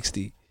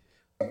 360.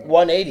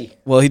 180.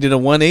 Well, he did a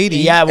 180.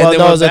 Yeah, well, and then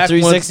no, it went was a back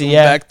 360, Went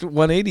yeah. back to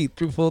 180,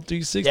 full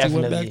 360,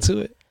 Definitely. went back to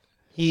it.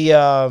 He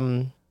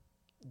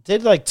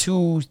did like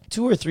two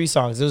or three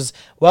songs. It was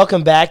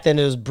Welcome Back, then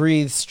it was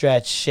Breathe,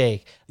 Stretch,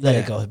 Shake. Let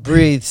it go.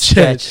 Breathe,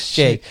 stretch,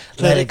 shake.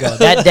 Let it go.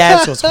 That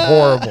dance was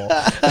horrible.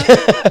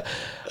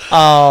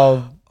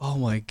 Oh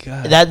my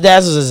god. That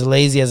was as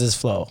lazy as his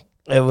flow.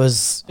 It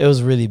was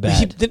really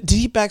bad. Did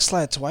he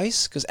backslide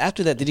twice? Because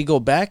after that, did he go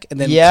back and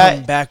then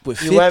come back with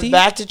 50? He went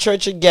back to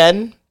church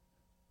again,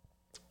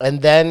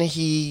 and then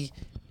he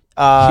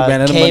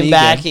ran out of money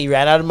back. again. He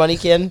ran out of money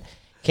again.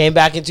 Came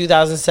back in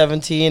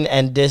 2017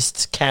 and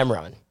dissed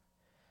Cameron.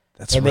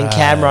 That's Him right. and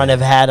Cameron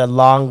have had a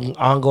long,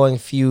 ongoing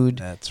feud.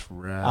 That's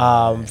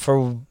right.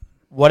 For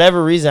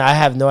whatever reason, I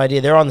have no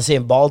idea. They're on the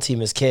same ball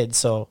team as kids,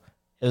 so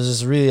it was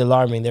just really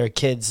alarming. They were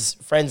kids,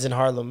 friends in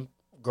Harlem,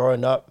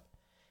 growing up,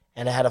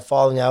 and I had a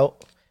falling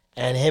out.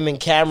 And him and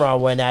Cameron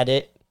went at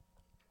it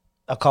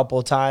a couple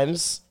of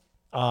times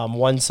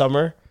one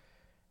summer.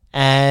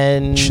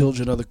 And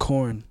Children of the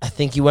Corn. I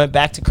think he went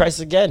back to Christ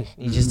again.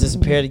 He just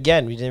disappeared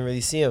again. We didn't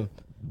really see him.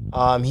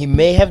 He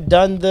may have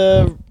done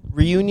the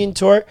reunion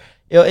tour.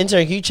 Yo,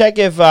 intern, can you check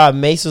if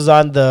Mace was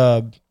on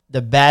the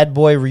Bad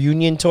Boy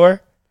reunion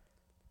tour?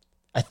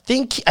 I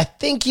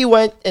think he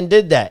went and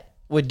did that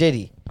with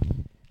Diddy.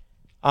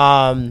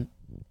 And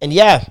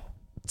yeah,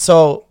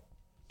 so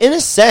in a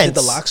sense, Did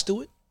the Locks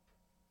do it?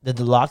 Did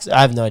the Locks?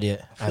 I have no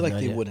idea. I feel like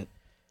they wouldn't.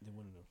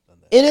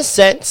 In a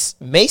sense,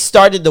 Mace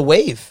started the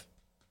wave.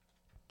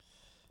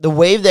 The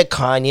wave that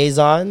Kanye's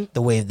on,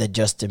 the wave that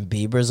Justin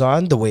Bieber's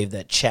on, the wave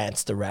that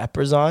Chance the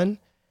Rapper's on.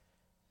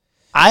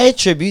 I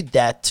attribute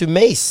that to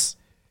Mace.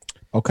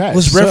 Okay.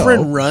 Was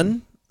Reverend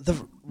Run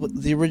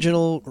the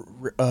original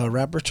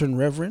rapper turned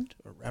reverend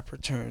or rapper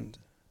turned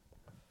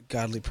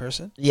godly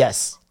person?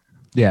 Yes.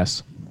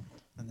 Yes.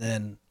 And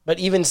then, But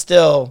even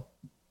still,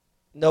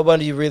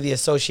 nobody really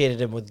associated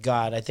him with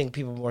God. I think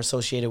people more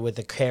associated with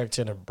a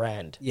character and a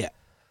brand. yeah.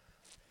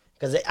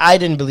 Because I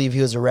didn't believe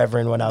he was a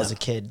reverend when I was a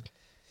kid.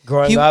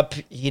 Growing up,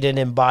 he didn't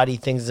embody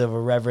things of a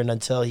reverend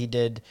until he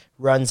did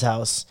Run's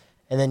House.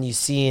 And then you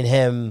seeing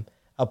him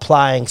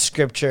applying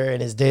scripture in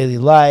his daily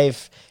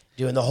life,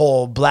 doing the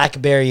whole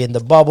Blackberry in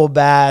the bubble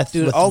bath.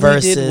 Dude, with all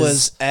verses. he did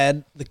was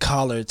add the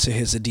collar to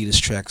his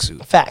Adidas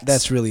tracksuit. Facts.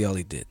 That's really all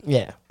he did.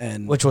 Yeah.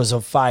 And Which was a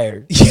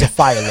fire. It was a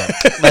fire look.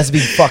 Let's be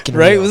fucking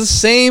right? real. It was the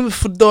same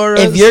fedora.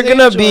 If the you're same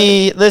gonna joint.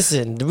 be,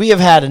 listen, we have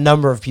had a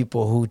number of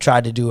people who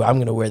tried to do, I'm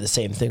gonna wear the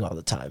same thing all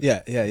the time.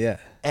 Yeah.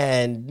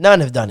 And none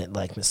have done it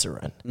like Mr.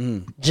 Run.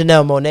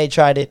 Janelle Monáe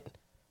tried it.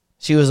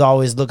 She was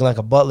always looking like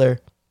a butler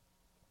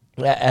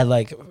at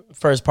like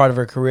first part of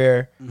her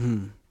career.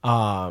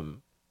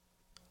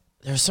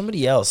 There was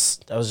somebody else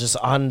that was just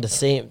on the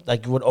same,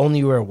 like would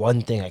only wear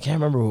one thing. I can't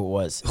remember who it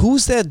was.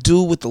 Who's that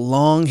dude with the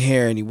long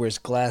hair and he wears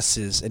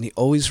glasses and he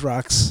always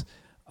rocks?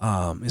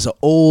 He's an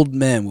old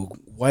man with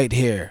white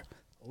hair.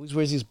 Always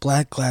wears these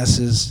black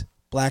glasses,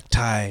 black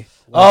tie.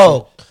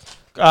 Something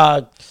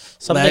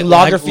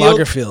Lagerfeld.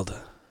 Lagerfeld.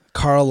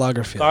 Karl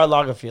Lagerfeld. Karl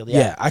Lagerfeld. Yeah.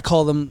 Yeah, I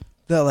call them.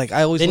 They're like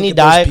I always. Didn't look he at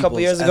die those a couple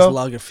peoples years as ago?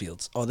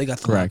 Lagerfields. Oh, they got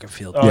the Correct.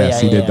 Lagerfeld. Oh,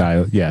 yes, yeah, he did yeah.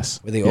 die. Yes.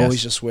 Where they Yes.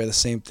 always just wear the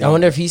same thing. I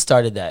wonder if he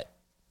started that.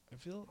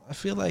 I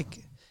feel like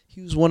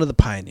he was one of the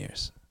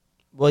pioneers.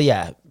 Well,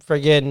 yeah,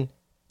 friggin'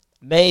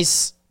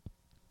 Mace,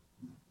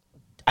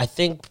 I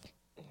think,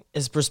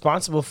 is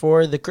responsible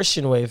for the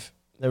Christian wave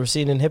that we're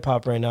seeing in hip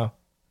hop right now.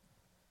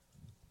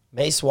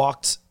 Mace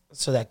walked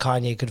so that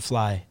Kanye could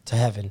fly to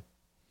heaven.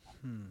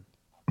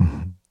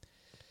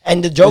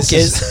 And the joke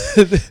is,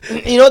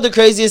 you know what the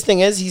craziest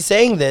thing is? He's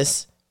saying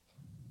this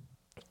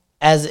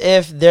as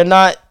if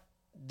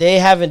they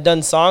haven't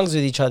done songs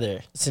with each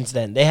other since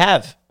then. They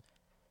have.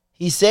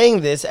 He's saying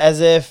this as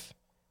if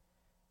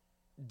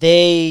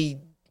they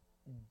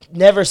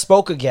never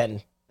spoke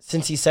again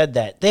since he said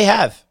that. They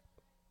have.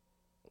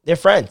 They're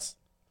friends.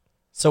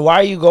 So why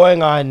are you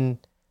going on?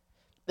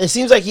 It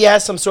seems like he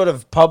has some sort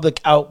of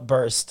public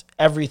outburst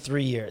every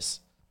 3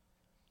 years.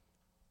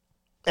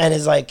 And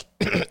is like,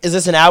 is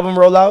this an album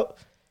rollout?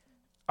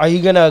 Are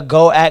you going to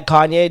go at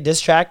Kanye,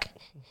 diss track?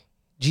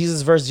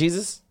 Jesus versus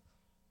Jesus?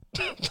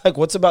 Like,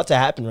 what's about to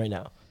happen right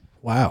now?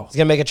 Wow. He's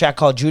going to make a track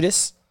called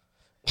Judas?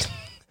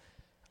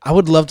 I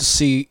would love to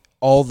see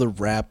all the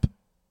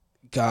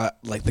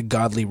like the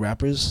godly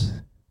rappers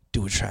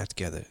do a track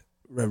together.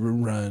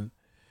 Reverend Run.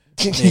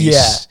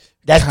 Yeah.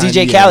 That's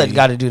DJ Kanye. Khaled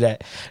got to do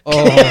that.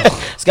 Oh,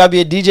 It's got to be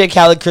a DJ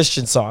Khaled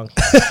Christian song.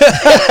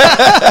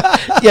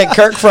 Yeah,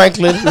 Kirk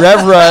Franklin,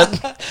 Rev Run,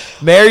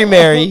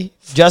 Mary,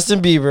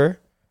 Justin Bieber,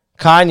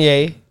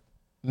 Kanye,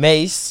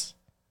 Mace,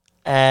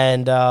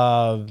 and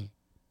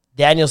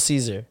Daniel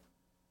Caesar,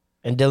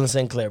 and Dylan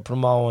Sinclair. Put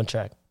them all on one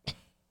track.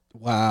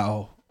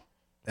 wow.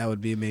 That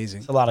would be amazing.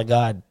 It's a lot of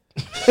God.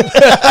 It's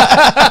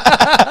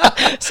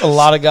a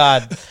lot of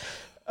God.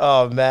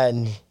 Oh,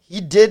 man.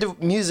 He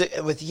did music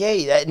with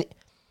Ye.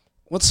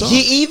 What song?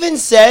 He even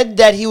said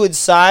that he would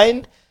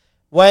sign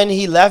when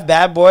he left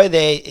Bad Boy.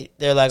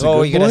 They're like, To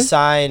 "Oh, Good you're gonna Boy?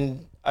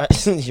 sign."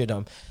 You're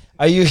dumb.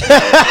 Are you?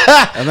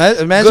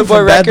 Imagine Good Boy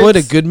from Bad Boy to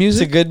Records Good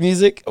Music. To Good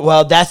Music.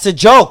 Well, that's a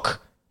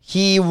joke.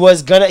 He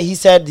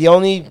said the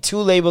only two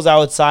labels I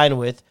would sign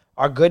with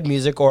are Good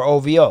Music or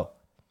OVO.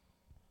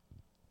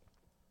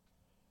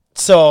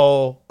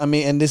 So I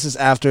mean, and this is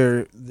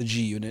after the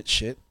G Unit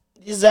shit.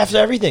 this is after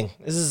everything.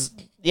 This is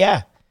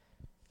yeah.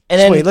 And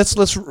So then wait,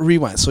 let's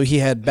rewind. So he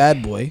had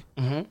Bad Boy.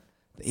 Mm-hmm.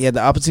 He had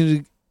the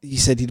opportunity he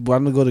said he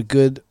wanted to go to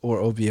Good or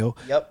OVO.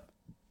 Yep.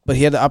 But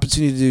he had the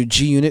opportunity to do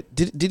G Unit.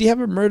 Did he have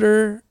a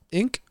Murder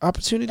Inc.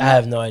 opportunity? I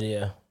have no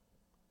idea.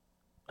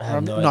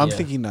 I'm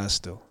thinking Nas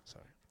still.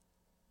 Sorry.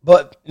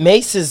 But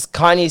Mace is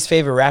Kanye's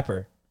favorite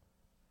rapper.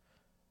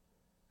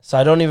 So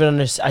I don't even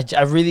understand.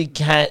 I really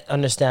can't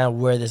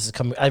understand where this is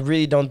coming. I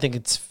really don't think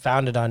it's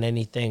founded on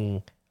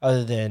anything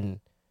other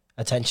than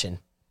attention.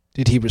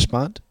 Did he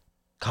respond?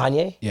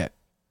 Kanye? Yeah.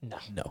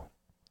 No.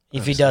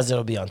 If he does,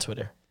 it'll be on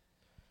Twitter.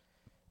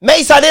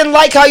 Mace, I didn't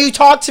like how you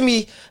talked to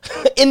me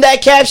in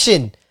that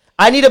caption.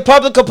 I need a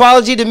public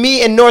apology to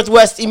me and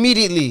Northwest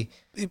immediately.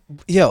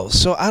 Yo,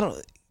 so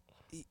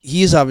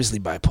he is obviously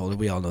bipolar.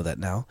 We all know that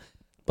now.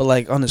 But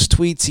like on his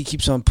tweets, he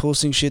keeps on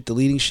posting shit,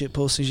 deleting shit,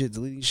 posting shit,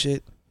 deleting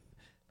shit.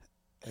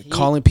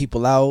 Calling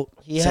people out,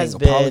 saying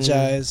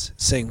apologize,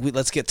 saying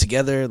let's get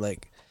together.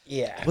 Like,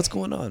 yeah, what's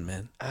going on,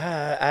 man?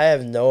 I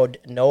have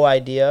no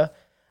idea.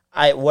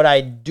 What I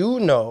do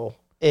know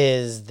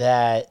is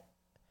that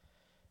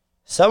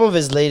some of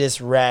his latest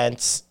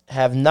rants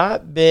have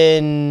not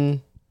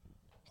been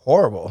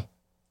horrible,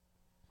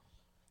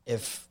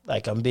 if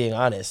like I'm being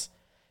honest.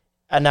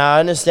 And I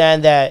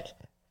understand that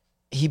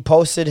he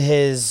posted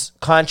his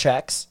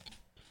contracts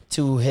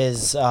to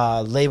his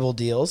label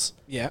deals.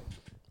 Yeah,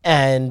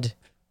 and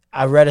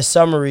I read a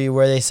summary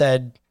where they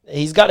said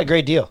he's got a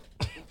great deal.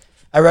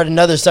 I read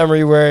another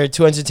summary where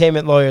two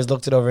entertainment lawyers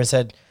looked it over and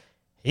said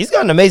he's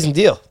got an amazing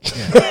deal.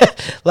 Yeah.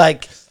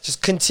 Like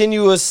just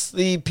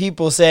continuously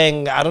people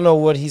saying, I don't know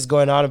what he's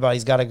going on about.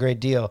 He's got a great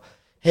deal.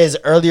 His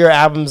earlier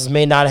albums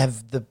may not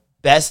have the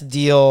best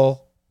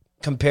deal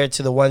compared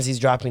to the ones he's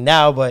dropping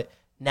now, but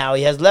now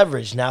he has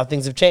leverage. Now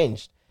things have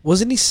changed.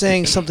 Wasn't he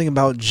saying something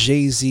about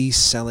Jay-Z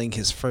selling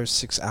his first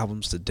 6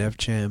 albums to Def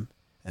Jam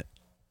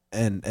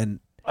and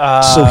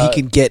so he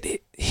can get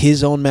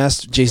his own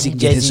master. Jay-Z can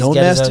get his own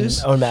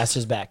masters. Own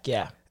masters back,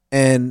 yeah.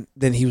 And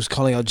then he was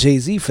calling out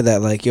Jay-Z for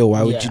that, like, yo,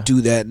 why would you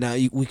do that? Now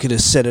we could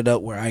have set it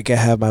up where I could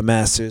have my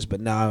masters, but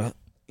now,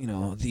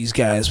 these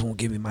guys won't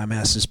give me my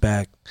masters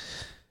back.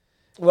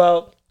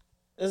 Well,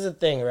 this is the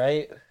thing,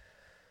 right?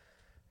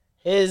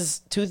 His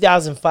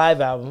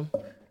 2005 album,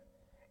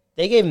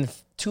 they gave him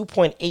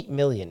 $2.8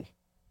 million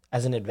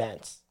as an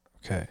advance.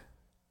 Okay.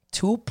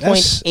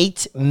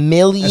 $2.8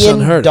 million,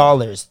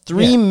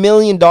 $3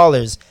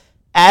 million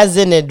as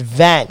an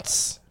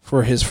advance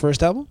for his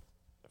first album,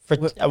 for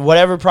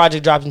whatever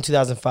project dropped in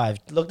 2005.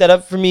 Look that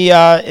up for me,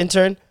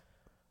 intern.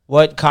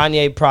 What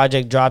Kanye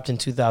project dropped in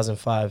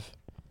 2005?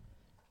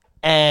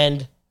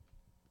 And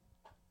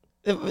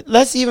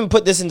let's even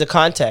put this into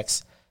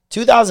context.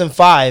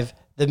 2005,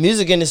 the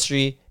music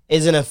industry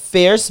is in a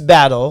fierce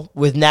battle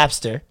with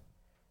Napster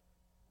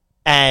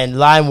and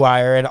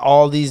LimeWire and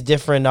all these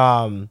different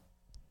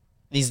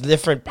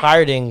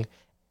pirating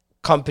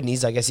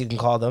companies, I guess you can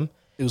call them.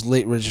 It was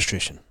late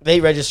registration.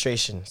 Late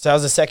registration. So that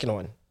was the second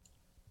one.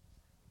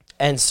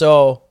 And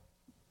so,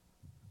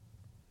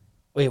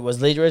 wait, was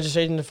late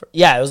registration the first?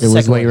 Yeah, it was the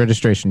second one. It was late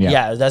registration, yeah.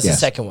 Yeah, that's the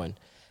second one.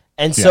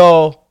 And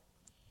so,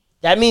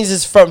 that means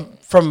it's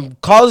from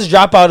college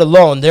dropout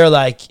alone, they're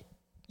like,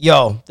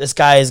 yo, this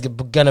guy is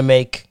going to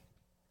make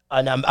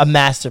a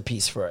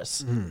masterpiece for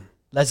us. Mm.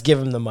 Let's give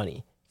him the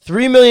money.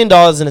 $3 million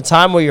in a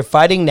time where you're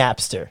fighting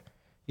Napster.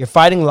 You're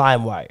fighting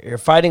LimeWire. You're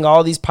fighting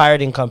all these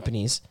pirating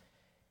companies.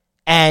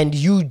 And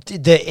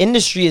the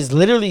industry is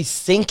literally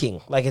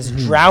sinking. Like it's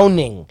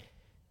drowning.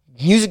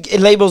 Music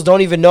labels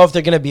don't even know if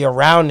they're going to be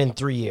around in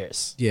 3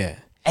 years. Yeah.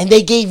 And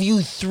they gave you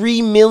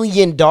 $3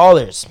 million.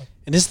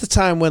 And this is the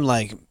time when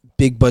like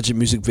big budget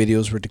music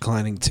videos were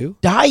declining too?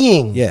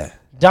 Dying. Yeah.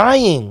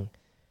 Dying.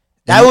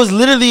 That was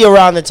literally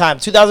around the time.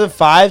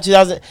 2005,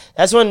 2000.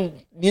 That's when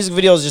music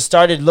videos just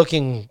started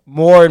looking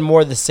more and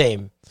more the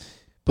same.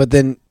 But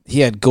then he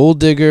had Gold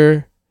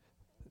Digger,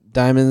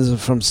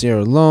 Diamonds from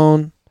Sierra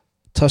Leone,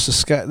 Touch the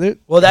Sky.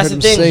 Well, that's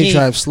the thing. Say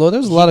Drive Slow.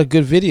 There's a lot of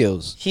good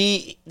videos.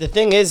 The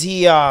thing is,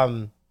 he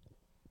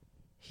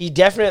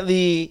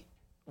definitely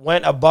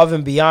went above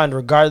and beyond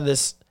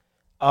regardless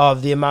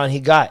of the amount he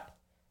got.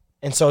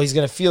 And so he's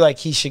going to feel like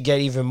he should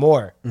get even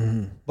more.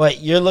 Mm-hmm.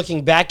 But you're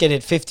looking back at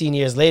it 15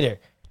 years later.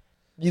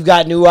 You've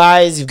got new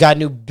eyes. You've got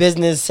new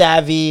business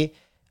savvy.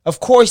 Of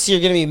course,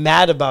 you're going to be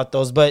mad about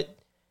those. But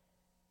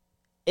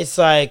it's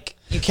like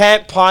you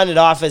can't pawn it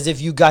off as if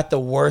you got the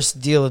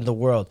worst deal in the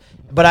world.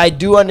 But I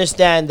do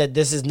understand that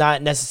this is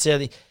not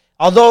necessarily...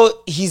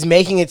 Although he's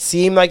making it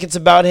seem like it's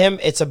about him,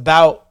 it's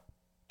about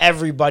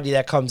everybody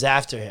that comes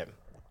after him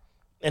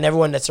and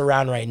everyone that's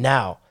around right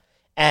now.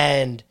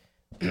 And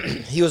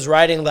he was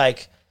writing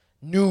like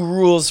new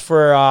rules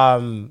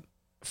for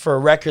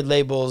record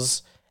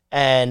labels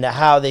and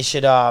how they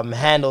should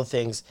handle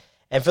things.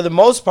 And for the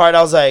most part,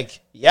 I was like,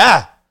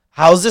 yeah,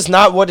 how is this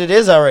not what it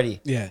is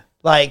already? Yeah.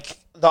 Like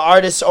the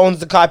artist owns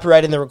the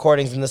copyright in the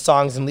recordings and the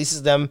songs and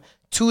leases them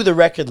to the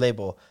record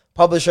label,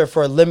 publisher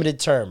for a limited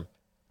term.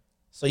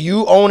 So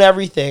you own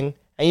everything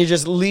and you're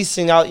just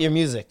leasing out your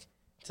music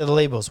to the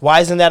labels. Why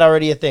isn't that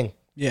already a thing?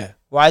 Yeah.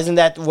 Why isn't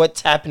that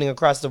what's happening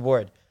across the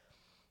board?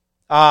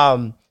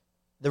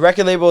 The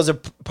record label is a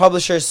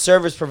publisher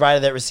service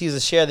provider that receives a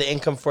share of the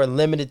income for a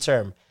limited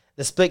term.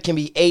 The split can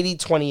be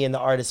 80-20 in the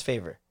artist's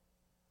favor.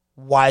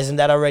 Why isn't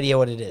that already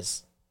what it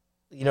is?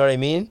 You know what I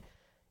mean?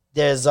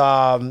 There's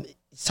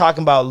it's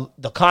talking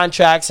about the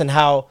contracts and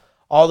how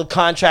all the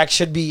contracts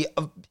should be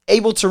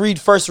able to read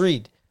first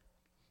read.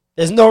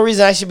 There's no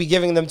reason I should be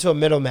giving them to a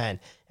middleman.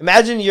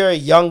 Imagine you're a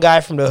young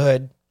guy from the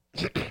hood.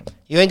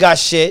 You ain't got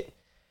shit.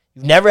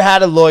 You've never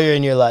had a lawyer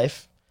in your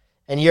life.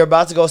 And you're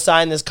about to go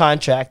sign this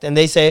contract. And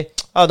they say,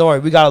 oh, don't worry.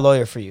 We got a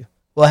lawyer for you.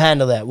 We'll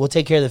handle that. We'll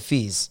take care of the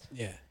fees.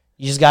 Yeah.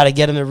 You just got to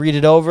get him to read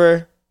it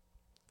over.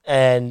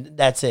 And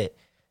that's it.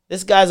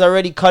 This guy's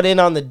already cut in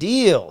on the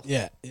deal.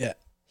 Yeah, yeah.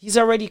 He's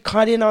already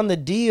cut in on the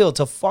deal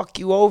to fuck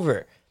you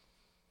over.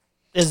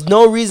 There's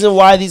no reason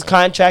why these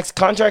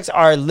contracts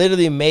are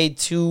literally made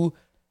to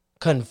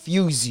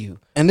confuse you.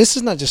 And this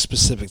is not just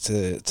specific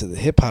to the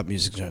hip hop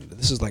music genre.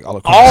 This is like all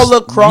across. All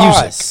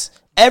across.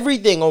 Music.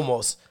 Everything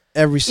almost.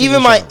 Every single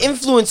Even my genre.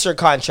 influencer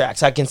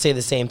contracts, I can say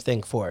the same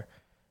thing for.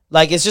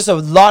 Like, it's just a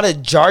lot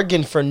of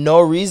jargon for no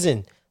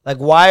reason. Like,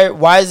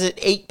 why is it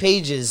 8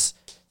 pages,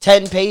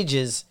 10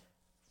 pages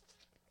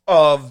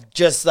of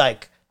just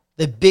like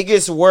the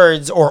biggest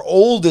words or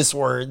oldest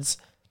words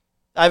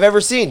I've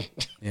ever seen?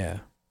 Yeah.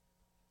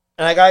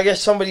 And I gotta get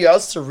somebody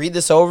else to read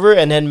this over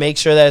and then make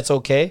sure that it's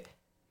okay.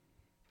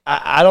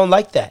 I don't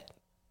like that.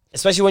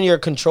 Especially when you're a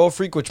control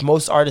freak, which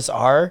most artists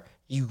are.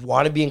 You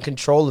want to be in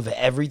control of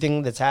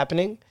everything that's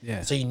happening.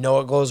 Yeah. So you know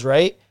it goes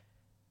right.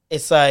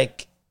 It's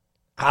like,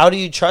 how do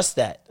you trust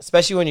that?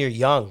 Especially when you're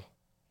young,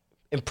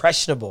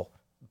 impressionable,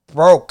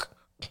 broke,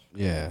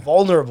 Yeah.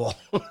 vulnerable.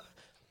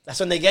 That's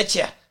when they get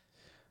you.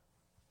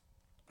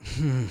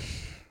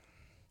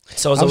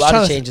 So there's a lot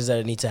of changes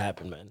that need to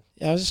happen, man.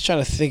 Yeah, I was just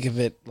trying to think of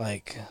it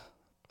like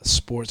a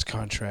sports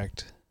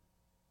contract.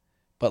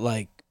 But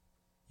like,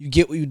 you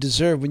get what you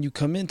deserve when you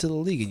come into the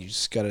league, and you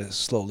just gotta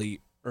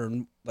slowly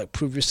earn, like,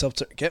 prove yourself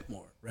to get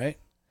more, right?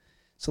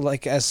 So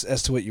like, as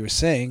to what you were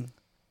saying,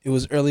 it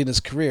was early in his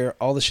career.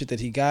 All the shit that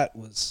he got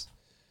was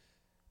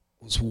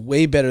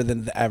way better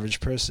than the average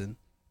person.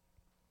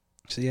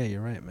 So yeah,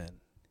 you're right, man.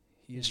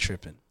 He is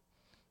tripping.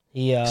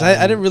 Yeah. 'Cause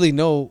I didn't really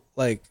know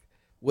like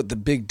what the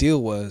big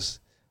deal was.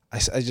 I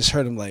just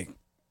heard him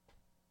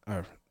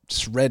or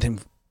just read him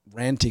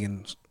ranting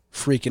and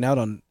freaking out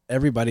on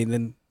everybody, and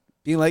then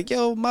being like,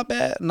 "Yo, my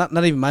bad." Not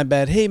even my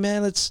bad. Hey,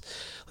 man, let's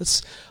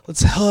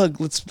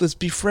hug. Let's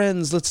be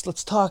friends. Let's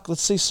talk.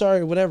 Let's say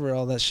sorry. Whatever.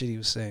 All that shit he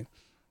was saying.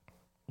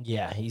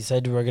 Yeah, he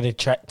said we're gonna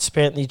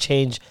transparently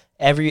change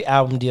every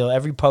album deal,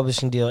 every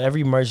publishing deal,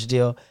 every merch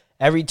deal,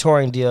 every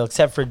touring deal,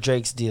 except for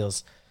Drake's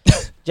deals.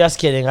 Just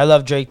kidding. I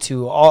love Drake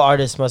too. All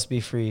artists must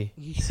be free.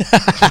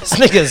 This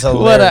nigga is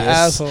hilarious. What an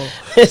asshole.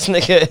 This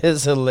nigga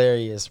is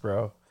hilarious,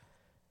 bro.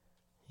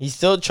 He's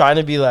still trying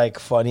to be like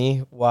funny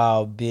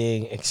while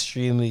being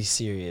extremely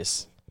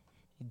serious.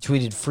 He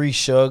tweeted "Free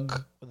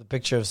Suge" with a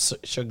picture of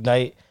Suge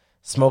Knight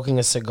smoking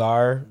a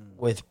cigar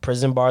with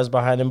prison bars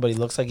behind him, but he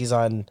looks like he's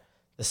on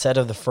the set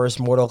of the first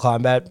Mortal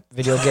Kombat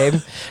video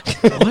game.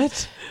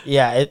 What?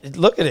 Yeah,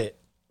 look at it.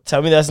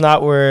 Tell me that's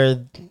not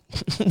where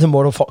the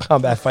Mortal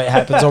Kombat fight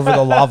happens over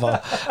the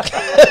lava.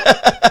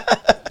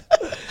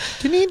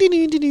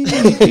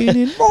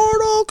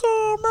 Mortal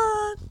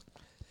Kombat.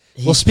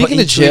 Well, speaking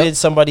he of jail, tweeted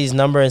somebody's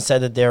number and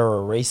said that they were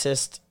a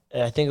racist.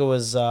 I think it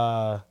was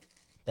the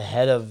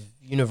head of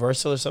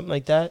Universal or something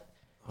like that.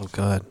 Oh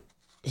God.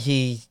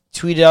 He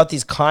tweeted out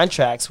these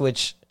contracts,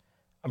 which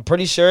I'm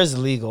pretty sure is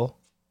illegal.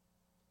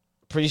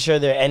 Pretty sure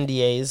they're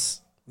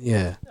NDAs.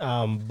 Yeah.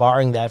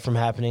 Barring that from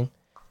happening.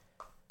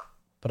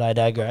 But I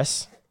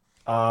digress.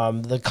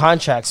 The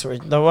contracts were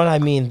the one I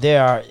mean.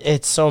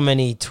 It's so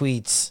many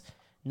tweets.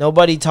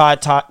 Nobody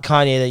taught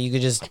Kanye that you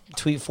could just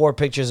tweet 4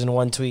 pictures in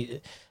one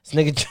tweet. This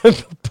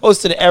nigga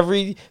posted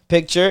every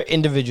picture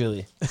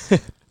individually.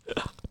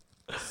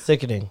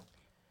 Sickening.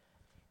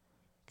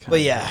 Kanye.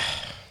 But yeah,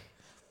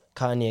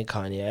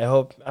 Kanye. I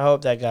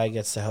hope that guy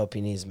gets the help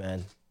he needs,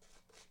 man.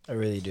 I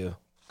really do,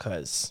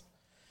 cause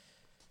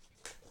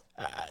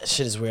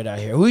shit is weird out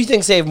here. Who do you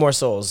think saved more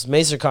souls,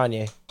 Mace or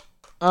Kanye?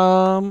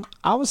 I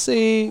would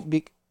say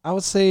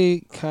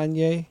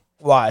Kanye.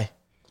 Why?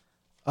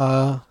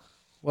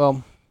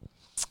 Well,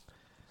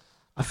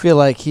 I feel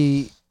like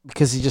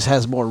because he just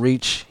has more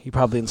reach, he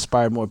probably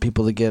inspired more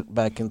people to get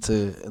back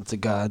into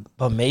God.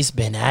 But Mace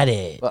been at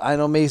it. But I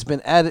know Mace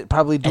been at it,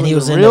 probably doing and he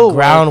was the in real the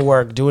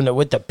groundwork, doing it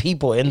with the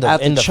people in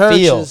the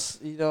churches,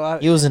 field. You know,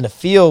 he was in the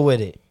field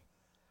with it.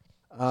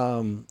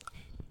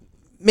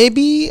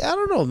 Maybe I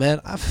don't know,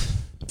 man.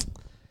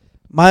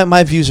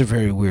 My views are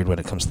very weird when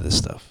it comes to this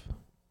stuff.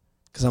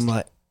 Because I'm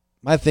like,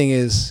 my thing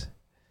is,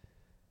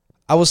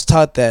 I was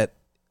taught that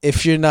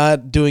if you're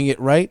not doing it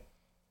right,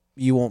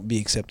 you won't be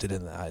accepted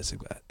in the eyes of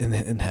God, in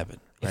heaven.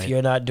 Right? If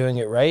you're not doing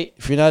it right?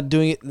 If you're not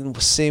doing it in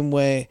the same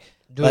way.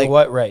 Doing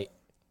what right?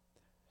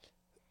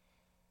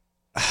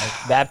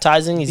 Like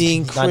baptizing?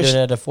 He's not doing it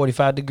at a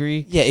 45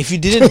 degree? Yeah, if you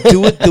didn't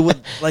do it,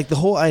 like the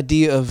whole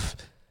idea of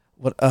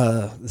what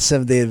the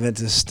Seventh-day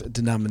Adventist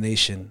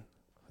denomination,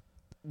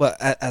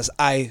 but as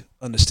I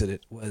understood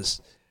it,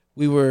 was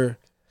we were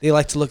they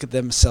like to look at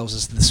themselves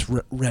as this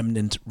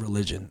remnant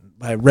religion.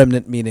 By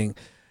remnant meaning,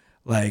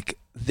 like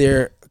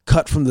they're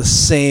cut from the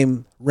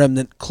same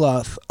remnant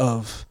cloth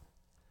of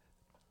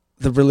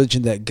the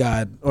religion that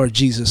God or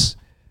Jesus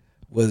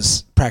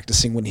was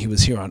practicing when he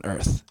was here on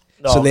earth.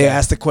 Oh, so they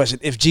asked the question: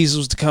 if Jesus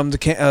was to come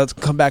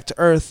back to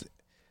earth,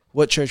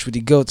 what church would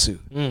he go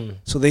to?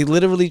 So they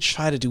literally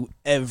try to do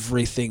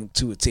everything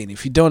to attain.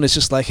 If you don't, it's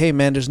just like, hey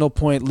man, there's no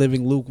point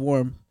living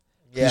lukewarm.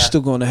 Yeah. You're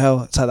still going to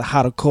hell. It's either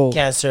hot or cold.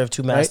 Can't serve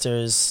two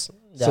masters.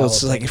 Right? So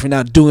it's like if you're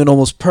not doing it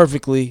almost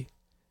perfectly,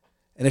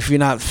 and if you're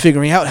not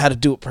figuring out how to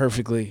do it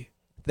perfectly,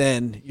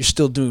 then you're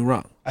still doing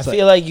wrong. I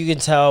feel like you can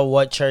tell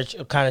what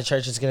kind of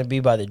church it's going to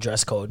be by the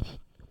dress code.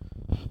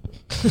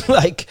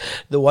 Like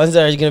the ones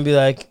that are going to be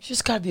like, you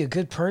just got to be a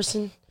good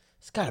person.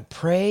 Just got to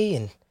pray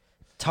and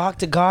talk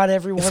to God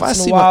every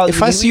once in a while.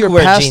 If I see your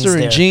pastor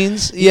in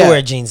jeans, you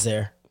wear jeans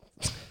there.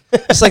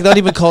 It's like not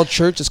even called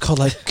church. It's called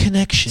like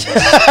Connections.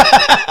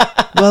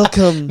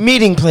 Welcome.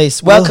 Meeting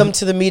place. Welcome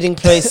to the meeting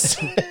place.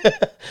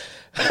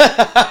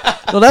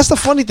 No, that's the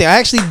funny thing. I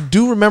actually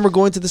do remember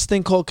going to this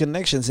thing called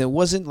Connections. It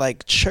wasn't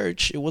like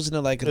church. It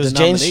wasn't like a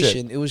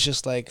denomination. It was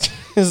just like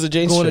it was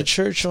going to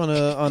church on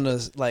a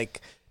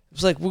like. It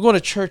was like, we're going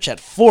to church at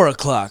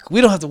 4:00. We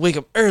don't have to wake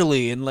up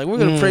early, and like we're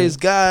gonna praise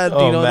God,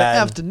 in the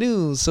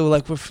afternoon. So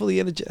like we're fully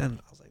energetic. And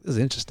I was like, this is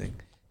interesting.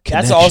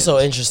 That's also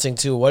interesting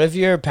too. What if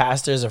your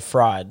pastor's a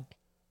fraud,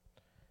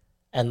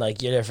 and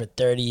like you're there for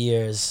 30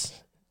 years,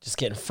 just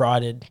getting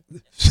frauded?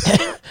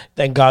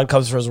 Then God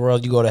comes for his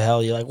world, you go to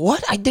hell. You're like,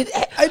 what? I did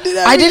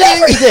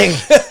everything.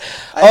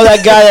 Oh,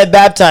 that guy that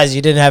baptized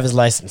you didn't have his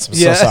license. I'm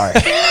so sorry.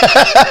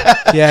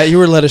 Yeah, you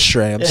were led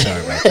astray. I'm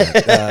sorry about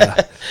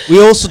that. We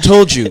also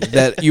told you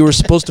that you were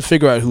supposed to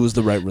figure out who was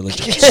the right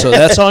religion. So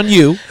that's on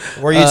you.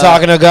 Were you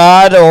talking to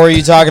God or were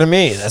you talking to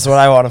me? That's what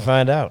I want to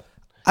find out.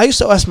 I used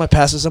to ask my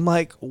pastors, I'm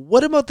like,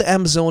 what about the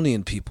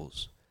Amazonian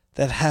peoples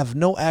that have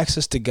no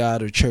access to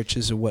God or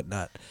churches or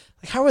whatnot?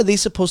 Like, how are they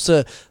supposed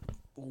to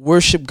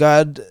worship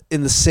God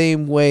in the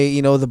same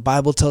way, the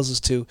Bible tells us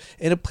to,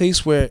 in a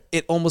place where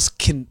it almost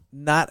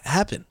cannot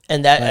happen?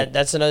 And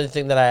that's another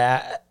thing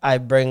that I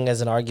bring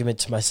as an argument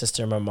to my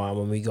sister and my mom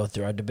when we go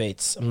through our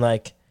debates. I'm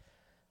like,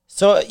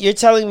 so you're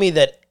telling me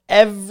that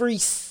every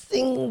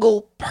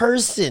single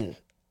person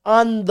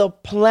on the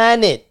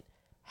planet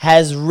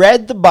has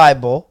read the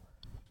Bible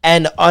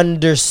and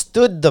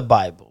understood the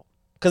Bible?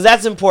 Because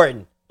that's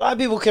important. A lot of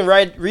people can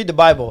read the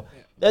Bible.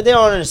 That they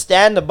don't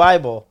understand the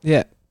Bible.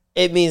 Yeah.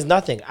 It means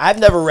nothing. I've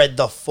never read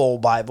the full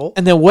Bible.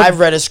 And then I've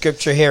read a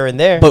scripture here and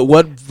there. But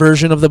what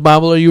version of the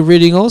Bible are you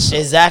reading also?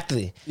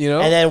 Exactly.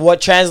 And then what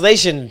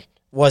translation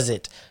was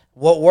it?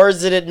 What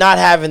words did it not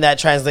have in that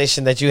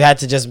translation that you had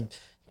to just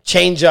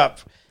change up?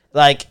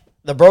 Like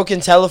the broken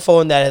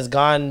telephone that has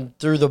gone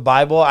through the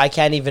Bible, I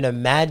can't even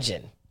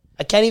imagine.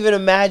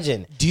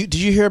 Did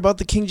you hear about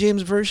the King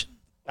James Version?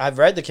 I've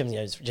read the King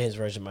James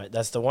Version.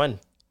 That's the one.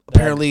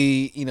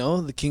 Apparently,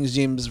 the King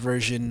James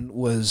Version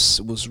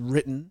was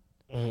written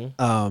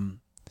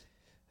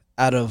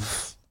out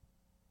of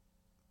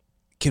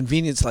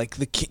convenience. Like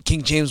the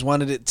King James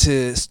wanted it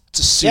to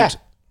suit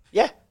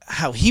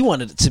how he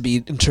wanted it to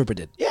be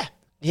interpreted. Yeah,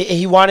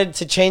 he wanted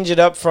to change it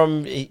up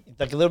from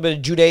like a little bit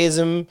of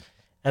Judaism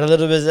and a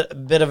little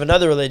bit of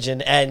another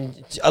religion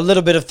and a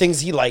little bit of things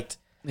he liked.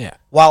 Yeah,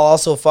 while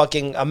also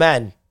fucking a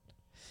man.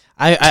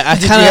 I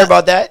did you hear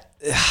about that?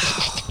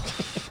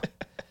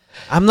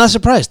 I'm not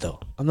surprised though.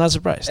 I'm not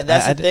surprised. And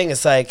that's the thing.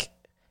 It's like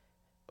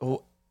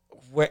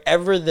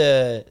wherever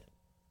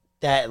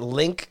that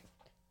link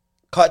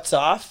cuts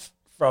off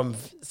from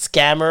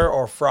scammer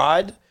or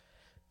fraud,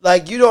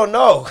 like you don't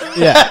know.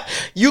 Yeah,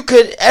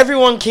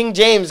 everyone King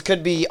James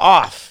could be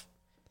off.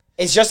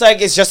 It's just like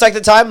the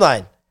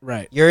timeline.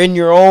 Right. You're in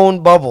your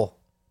own bubble.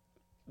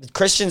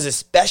 Christians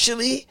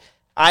especially,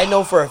 I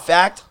know for a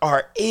fact,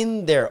 are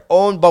in their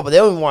own bubble. They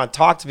don't even want to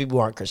talk to people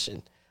who aren't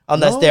Christian.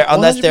 Unless they're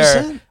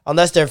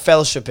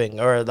fellowshipping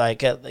or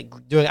like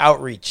doing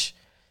outreach.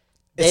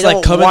 It's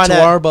like coming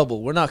to our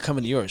bubble. We're not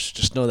coming to yours.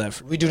 Just know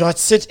that. We do not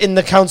sit in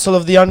the council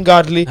of the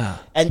ungodly.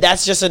 And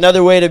that's just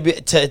another way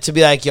to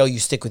be like, yo, you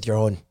stick with your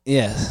own.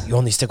 Yes. You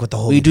only stick with the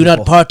holy We do people.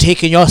 not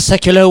partake in your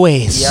secular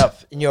ways.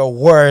 Yep. In your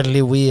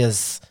worldly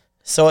ways.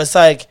 So it's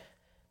like,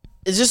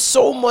 it's just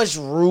so much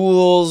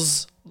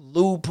rules,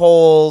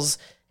 loopholes,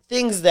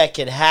 things that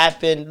can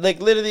happen. Like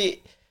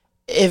literally,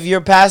 if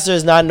your pastor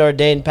is not an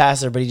ordained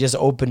pastor, but he just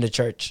opened a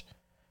church,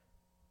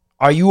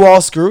 are you all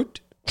screwed?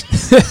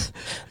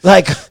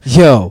 Like,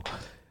 yo,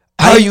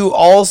 are you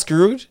all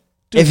screwed?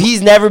 Dude, if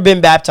he's never been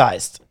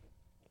baptized,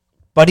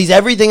 but he's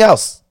everything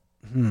else,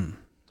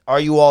 are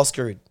you all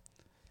screwed?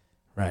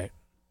 Right.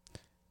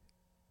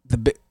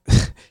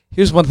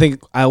 Here's one thing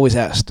I always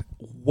asked: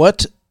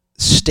 what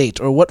state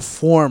or what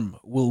form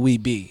will we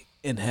be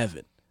in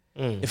heaven?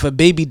 If a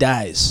baby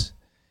dies,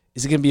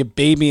 is it going to be a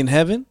baby in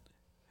heaven?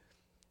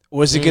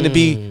 Or is it going to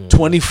be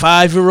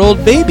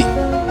 25-year-old baby?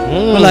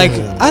 We're like,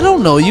 I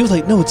don't know you.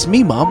 Like, no, it's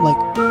me, Mom.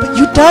 Like, but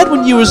you died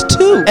when you was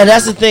 2. And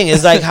that's the thing.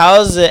 Is like,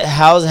 how's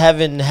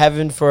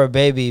heaven for a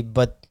baby?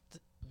 But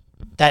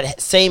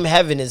that same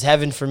heaven is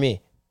heaven for me.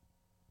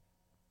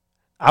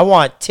 I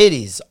want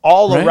titties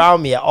all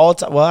around me at all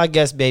times. Well, I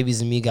guess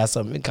babies and me got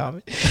something in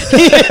common.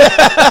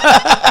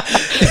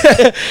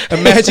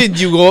 Imagine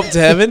you go up to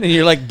heaven and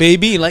you're like,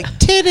 baby, and like,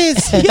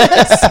 titties.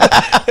 Yes.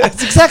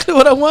 That's exactly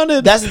what I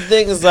wanted. That's the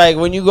thing, is like,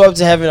 when you go up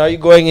to heaven, are you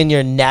going in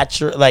your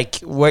natural, like,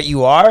 where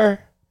you are?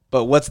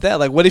 But what's that?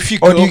 Like, what if you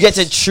Or do you get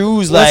to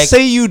choose, let's like...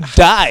 say you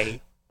die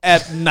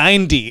at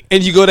 90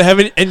 and you go to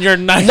heaven and you're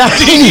 90. Yeah.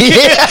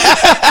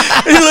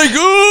 You're like,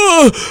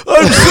 oh,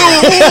 I'm so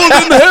old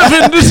in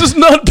heaven. This is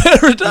not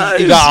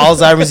paradise. You got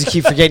Alzheimer's, you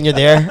keep forgetting you're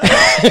there.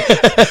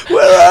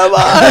 Where am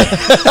I?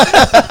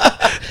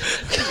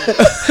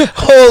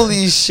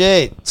 Holy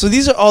shit. So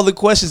these are all the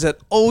questions that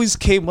always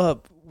came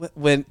up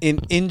when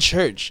in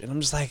church. And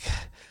I'm just like,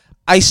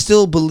 I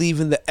still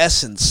believe in the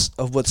essence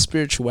of what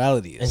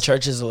spirituality is. And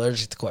church is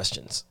allergic to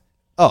questions.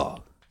 Oh,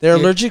 they're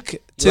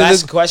allergic to You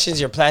ask questions,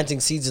 you're planting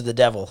seeds of the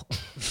devil.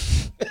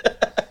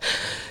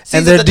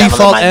 and their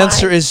default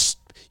answer is,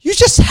 you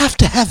just have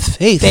to have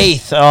faith.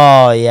 Faith.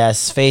 Oh,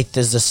 yes. Faith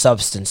is the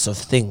substance of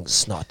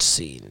things not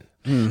seen.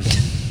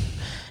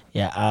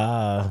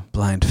 Yeah.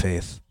 Blind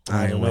faith.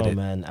 I don't know,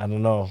 man. I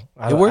don't know.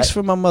 It works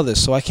for my mother,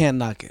 so I can't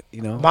knock it,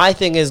 you know? My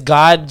thing is,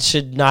 God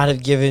should not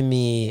have given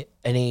me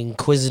an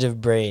inquisitive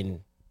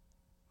brain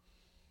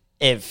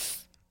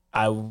if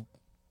I'm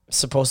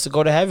supposed to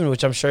go to heaven,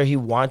 which I'm sure he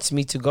wants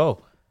me to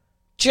go.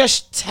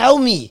 Just tell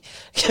me.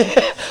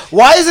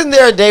 Why isn't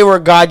there a day where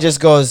God just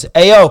goes,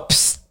 hey, yo,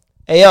 psst,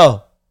 hey,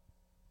 yo,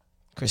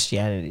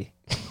 Christianity,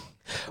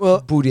 well,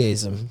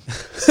 Buddhism,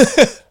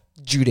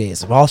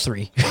 Judaism, all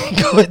three.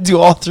 Go and do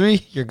all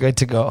three, you're good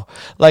to go.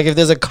 Like, if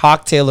there's a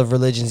cocktail of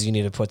religions you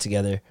need to put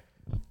together.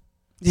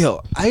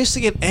 Yo, I used to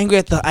get angry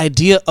at the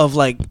idea of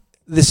like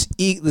this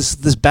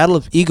battle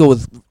of ego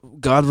with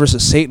God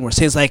versus Satan, where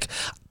Satan's like,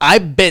 I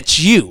bet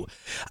you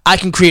I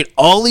can create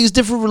all these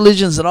different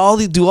religions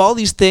and do all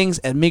these things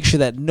and make sure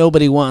that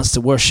nobody wants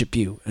to worship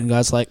you. And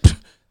God's like,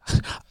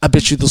 I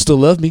bet you they'll still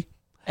love me.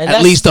 And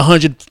at least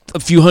a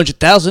few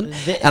 100,000.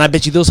 And I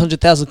bet you those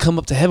 100,000 come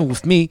up to heaven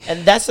with me.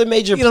 And that's the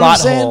major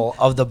plot hole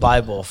of the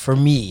Bible for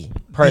me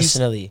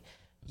personally.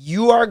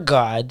 You are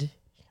God,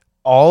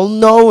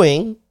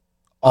 all-knowing,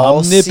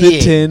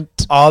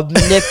 omnipotent.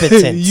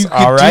 Omnipotent. You could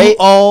all right? do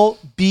all,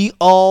 be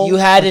all. You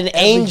had an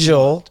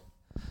angel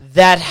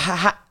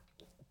that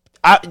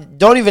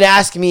don't even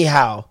ask me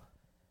how.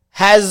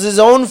 Has his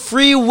own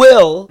free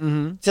will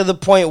to the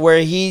point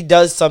where he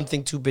does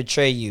something to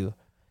betray you.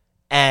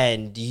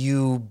 And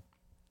you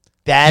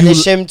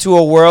banish him to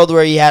a world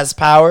where he has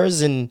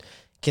powers and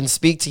can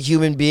speak to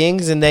human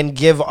beings, and then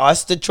give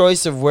us the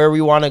choice of where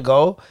we want to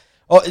go.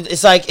 Oh,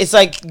 it's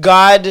like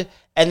God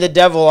and the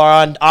devil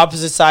are on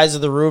opposite sides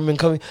of the room and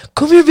come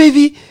here,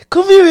 baby,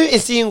 come here,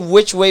 and seeing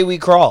which way we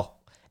crawl.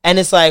 And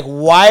it's like,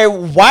 why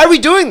are we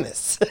doing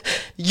this?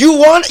 You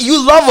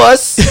love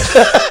us,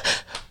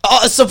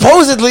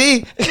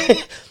 supposedly.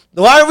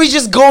 Why are we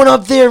just going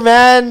up there,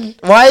 man?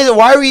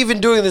 Why are we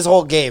even doing this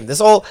whole game?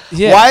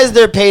 Why is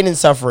there pain and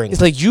suffering? It's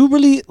like, you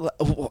really,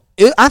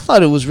 I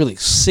thought it was really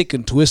sick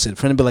and twisted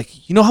for him to be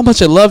like, you know how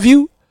much I love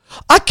you?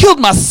 I killed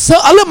my son.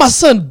 I let my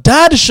son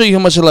die to show you how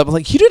much I love him.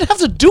 Like, you didn't have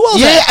to do all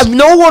that. Yeah,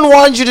 no one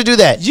wanted you to do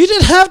that. You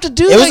didn't have to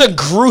do it. It was a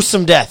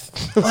gruesome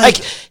death. Like,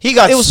 he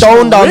got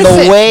stoned on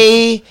the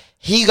way.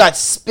 He got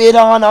spit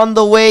on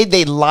the way.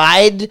 They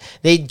lied.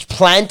 They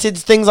planted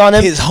things on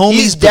him. His homies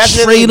He's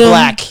definitely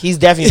black. He's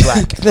definitely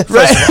black.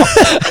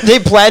 Right? They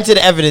planted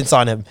evidence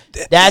on him.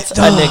 That's a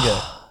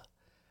nigga.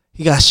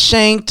 He got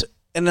shanked.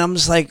 And I'm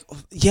just like,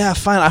 yeah,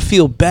 fine. I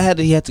feel bad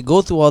that he had to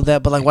go through all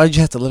that. But, like, why did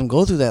you have to let him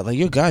go through that? Like,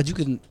 you're God. You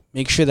can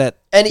make sure that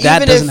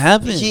doesn't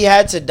happen. He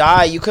had to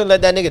die. You couldn't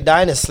let that nigga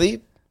die in his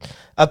sleep.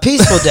 A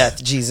peaceful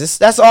death, Jesus.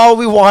 That's all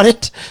we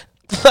wanted.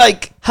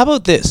 Like, how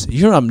about this?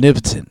 You're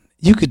omnipotent.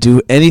 You could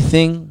do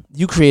anything.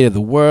 You created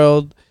the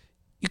world.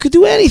 You could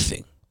do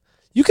anything.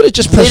 You could have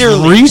just pressed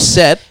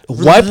reset,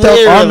 wiped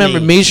out our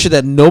memory, made sure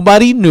that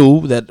nobody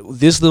knew that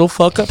this little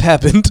fuck up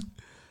happened,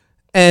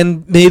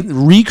 and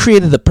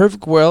recreated the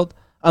perfect world.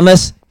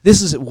 Unless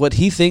this is what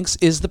he thinks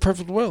is the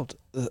perfect world,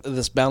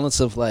 this balance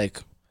of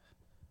like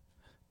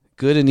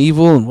good and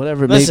evil and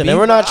whatever. Listen, and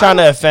we're not trying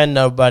to offend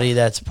nobody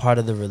that's part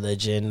of the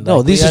religion.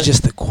 No, these are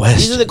just the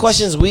questions. These are the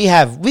questions we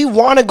have. We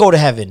want to go to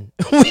heaven.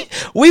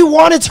 we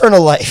want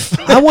eternal life.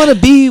 I want to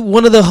be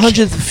one of the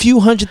few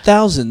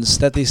 100,000s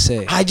that they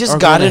say. I just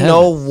gotta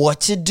know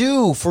what to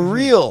do for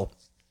real.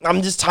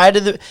 I'm just tired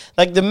of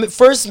the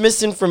first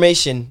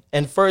misinformation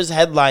and first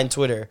headline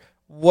Twitter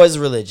was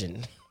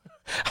religion.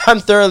 I'm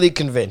thoroughly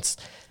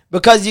convinced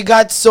because you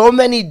got so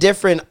many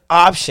different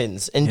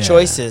options and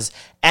choices,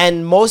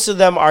 and most of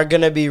them are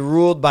going to be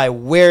ruled by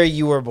where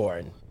you were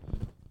born.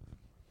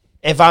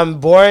 If I'm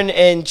born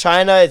in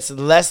China, it's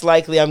less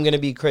likely I'm going to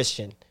be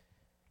Christian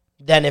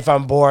than if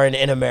I'm born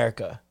in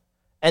America.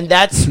 And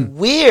that's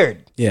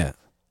weird. Yeah.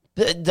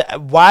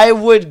 Why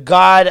would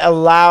God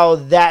allow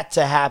that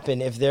to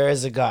happen if there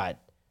is a God?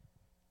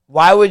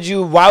 Why would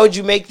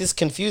you make this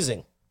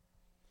confusing?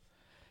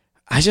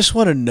 I just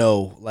want to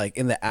know, like,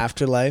 in the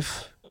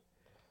afterlife,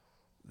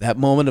 that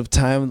moment of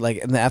time, like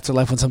in the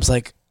afterlife, when someone's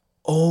like,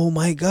 "Oh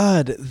my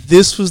God,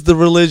 this was the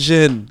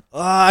religion.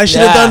 I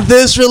should have done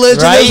this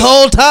religion this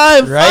whole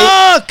time.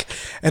 Right? Fuck!"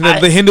 And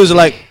then the Hindus are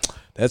like,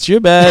 "That's your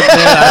bad,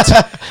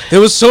 man. There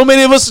was so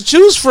many of us to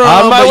choose from.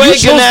 On my way, you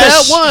chose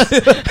Ganesh." that one."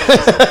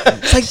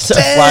 It's like,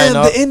 damn,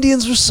 the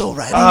Indians were so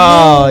right.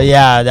 Oh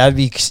yeah, that'd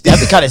be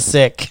kind of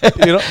sick.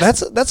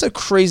 That's a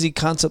crazy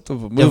concept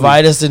of a movie.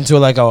 Divide us into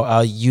like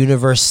a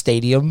universe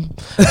stadium.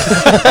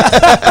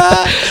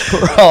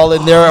 We're all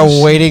in there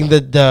awaiting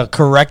the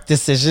correct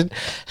decision.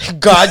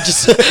 God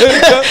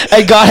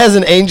and God has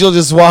an angel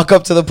just walk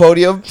up to the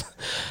podium.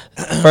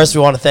 First,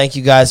 we want to thank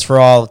you guys for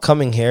all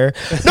coming here.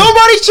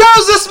 Nobody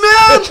chose us,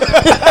 man.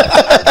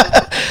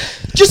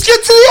 Just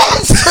get to the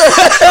answer.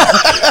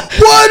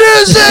 What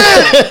is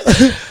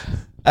it?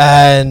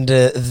 And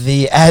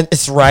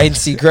it's Ryan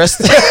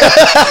Seacrest.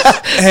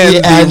 And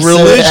the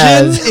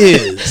religion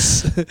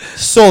is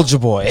Soulja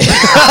Boy.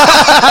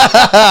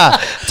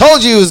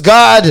 Told you it was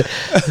God.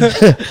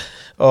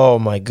 Oh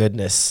my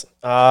goodness.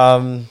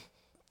 Wow,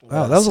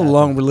 that was a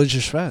long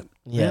religious rant.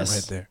 Yes,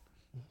 right there.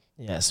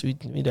 Yes, we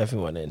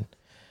definitely went in.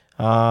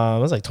 It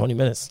was like 20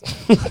 minutes.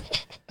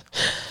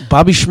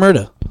 Bobby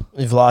Shmurda.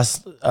 We've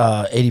lost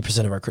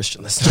 80% of our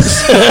Christian listeners.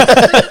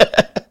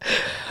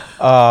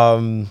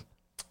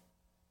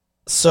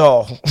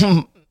 So,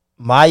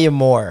 Maya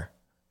Moore.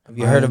 Have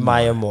you heard of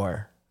Maya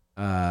Moore?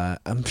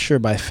 I'm sure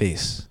by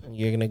face.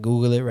 You're gonna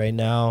Google it right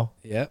now.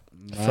 Yep.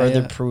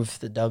 Further proof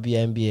the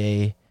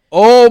WNBA.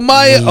 Oh,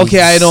 Maya.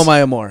 Okay, I know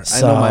Maya Moore.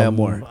 I know Maya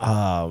Moore.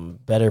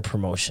 Better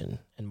promotion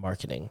and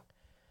marketing.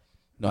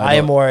 No,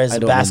 Maya Moore is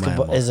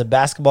a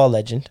basketball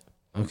legend.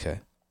 Okay.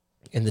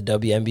 In the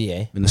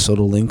WNBA.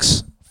 Minnesota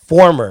Lynx.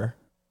 Former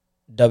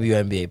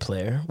WNBA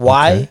player.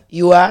 Why,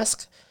 you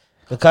ask?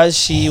 Because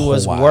she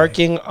was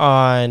working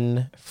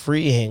on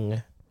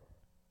freeing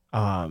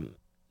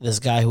this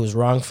guy who was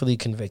wrongfully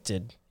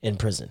convicted in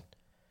prison,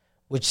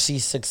 which she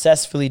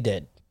successfully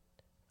did.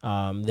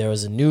 There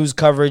was a news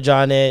coverage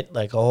on it,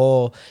 like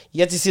you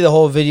get to see the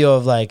whole video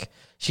of like,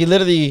 she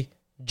literally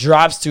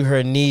drops to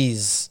her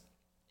knees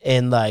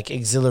in like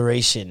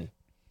exhilaration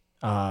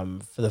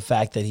for the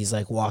fact that he's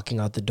like walking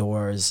out the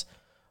doors,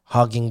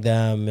 hugging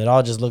them. It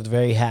all just looked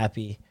very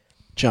happy.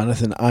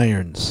 Jonathan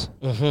Irons.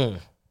 Mm-hmm.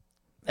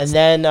 And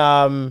then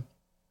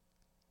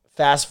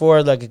fast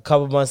forward like a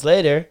couple months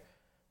later,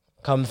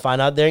 come find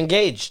out they're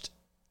engaged.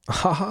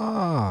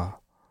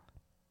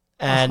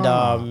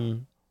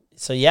 And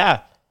so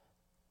yeah,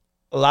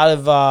 a lot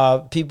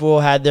of people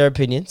had their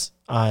opinions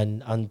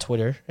on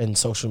Twitter and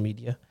social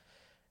media.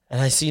 And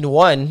I seen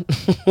one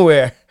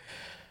where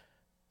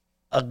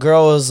a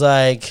girl was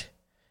like,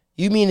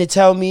 "You mean to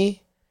tell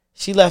me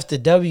she left the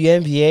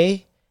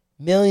WNBA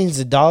millions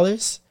of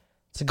dollars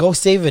to go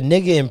save a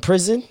nigga in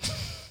prison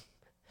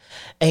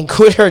and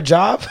quit her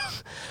job?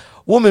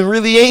 Woman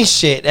really ain't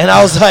shit." And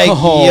I was like,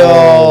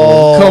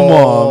 yo, come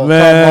on,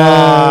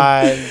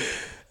 man. Come on.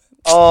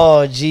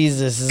 Oh,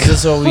 Jesus. Is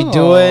this what we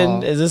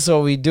doing? Is this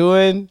what we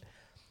doing?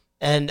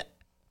 And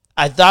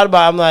I thought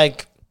about it, I'm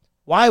like,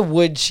 why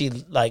would she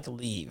like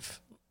leave?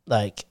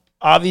 Like,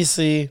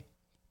 obviously,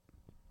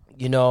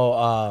 you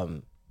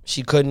know,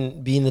 she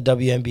couldn't be in the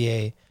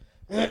WNBA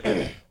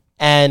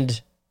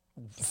and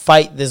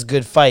fight this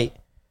good fight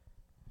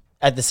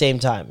at the same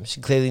time. She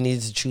clearly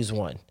needs to choose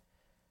one.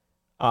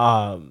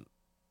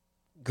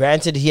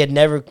 Granted,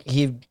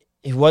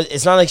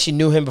 it's not like she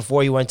knew him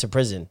before he went to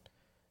prison.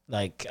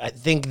 Like, I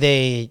think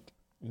they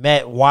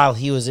met while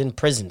he was in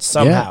prison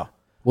somehow. Yeah.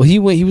 Well,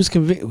 he was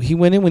convicted. He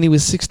went in when he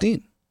was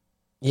 16.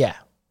 Yeah.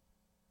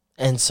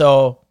 And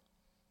so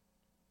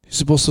he's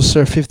supposed to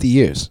serve 50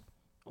 years.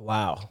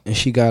 Wow. And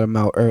she got him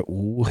out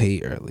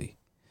way early.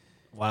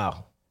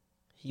 Wow.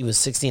 He was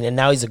 16 and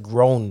now he's a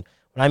grown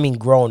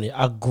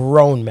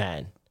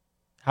man.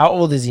 How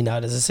old is he now?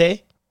 Does it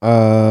say?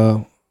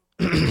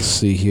 Let's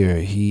see here.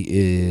 He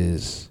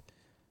is,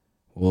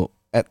 well,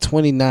 at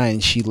 29,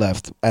 she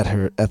left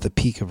at the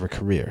peak of her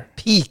career.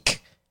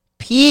 Peak.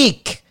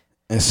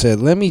 And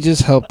said, "Let me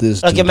just help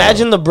this." Like,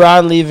 imagine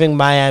LeBron leaving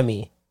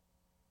Miami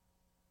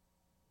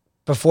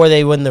before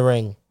they win the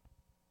ring.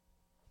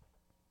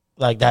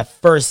 Like, that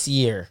first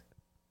year.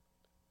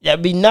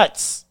 That'd be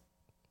nuts.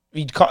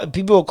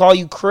 People will call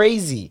you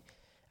crazy.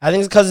 I think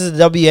it's because of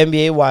the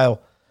WNBA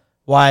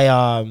why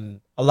a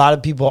lot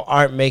of people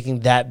aren't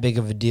making that big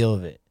of a deal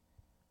of it.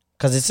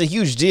 Because it's a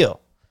huge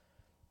deal.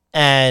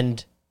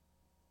 And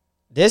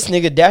this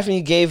nigga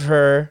definitely gave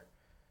her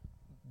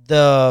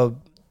the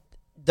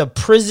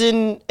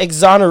prison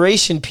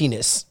exoneration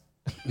penis.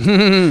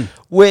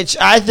 Which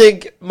I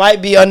think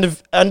might be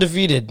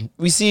undefeated.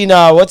 We seen,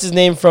 what's his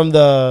name from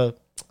the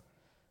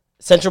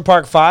Central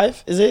Park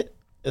 5, is it?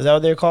 Is that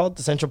what they're called?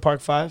 The Central Park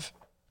 5?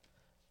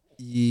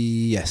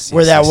 Yes.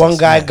 Where that one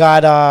guy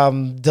got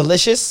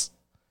Delicious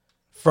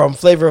from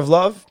Flavor of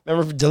Love.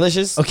 Remember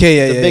Delicious? Okay,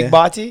 yeah, the big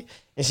body.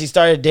 And she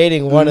started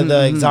dating one of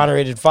the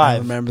exonerated 5. I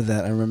remember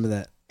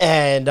that.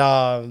 And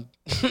and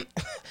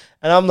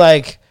I'm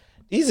like,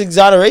 these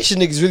exoneration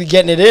niggas really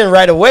getting it in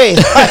right away.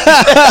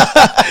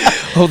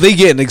 Oh, they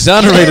getting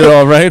exonerated,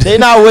 all right. They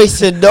not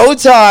wasting no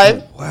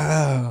time.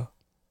 Wow.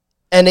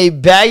 And they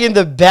bagging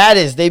the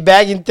baddest. They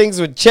bagging things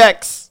with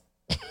checks.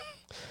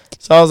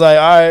 So I was like,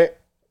 all right.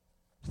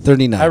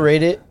 39. I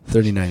rate it.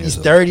 39 He's years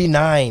old.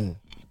 39.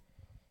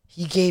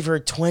 He gave her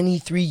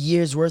 23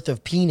 years worth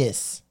of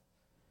penis.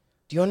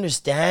 Do you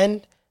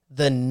understand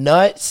the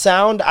nut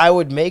sound I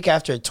would make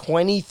after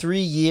 23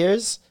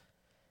 years?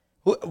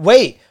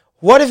 Wait,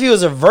 what if he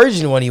was a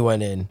virgin when he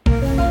went in?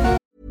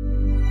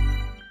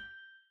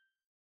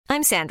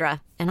 I'm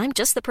Sandra, and I'm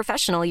just the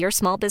professional your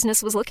small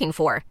business was looking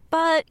for.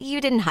 But you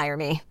didn't hire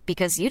me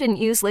because you didn't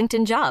use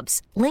LinkedIn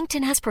Jobs.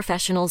 LinkedIn has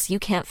professionals you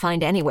can't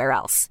find anywhere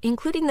else,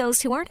 including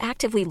those who aren't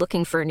actively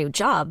looking for a new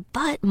job,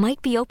 but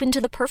might be open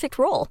to the perfect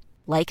role,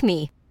 like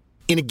me.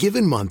 In a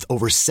given month,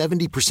 over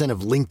 70%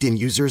 of LinkedIn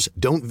users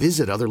don't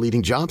visit other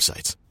leading job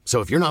sites. So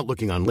if you're not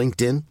looking on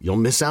LinkedIn, you'll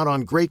miss out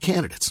on great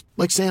candidates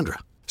like Sandra.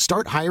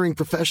 Start hiring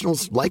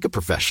professionals like a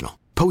professional.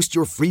 Post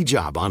your free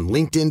job on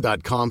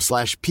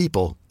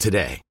linkedin.com/people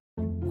today.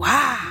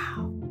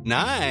 Wow.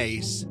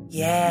 Nice.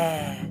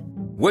 Yeah.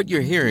 What you're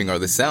hearing are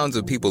the sounds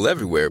of people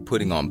everywhere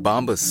putting on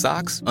Bombas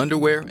socks,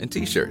 underwear, and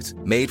T-shirts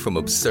made from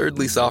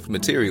absurdly soft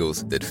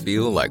materials that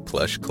feel like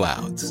plush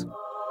clouds.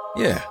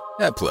 Yeah,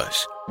 that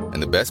plush.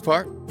 And the best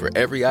part? For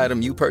every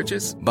item you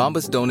purchase,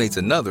 Bombas donates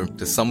another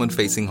to someone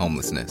facing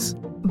homelessness.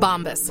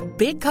 Bombas.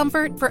 Big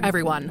comfort for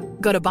everyone.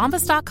 Go to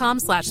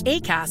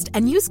bombas.com/ACAST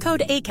and use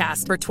code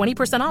ACAST for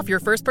 20% off your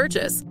first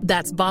purchase.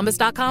 That's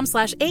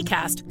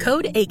bombas.com/ACAST.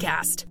 Code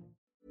ACAST.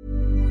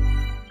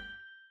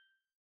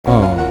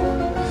 Oh.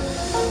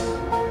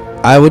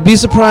 I would be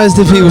surprised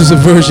if he was a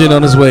virgin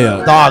on his way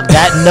out. Dog,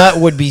 that nut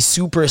would be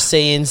Super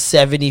Saiyan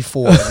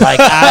 74. Like,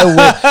 I would...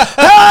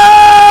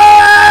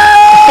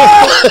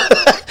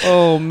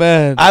 Oh,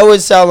 man. I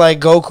would sound like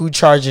Goku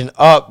charging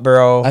up,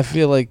 bro. I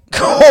feel like...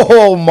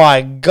 Oh,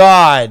 my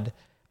God.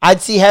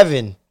 I'd see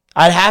heaven.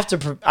 I'd have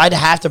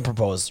to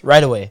propose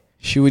right away.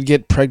 She would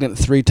get pregnant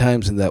 3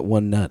 times in that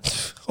one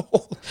nut.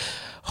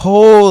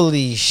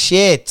 Holy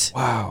shit.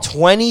 Wow.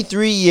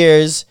 23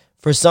 years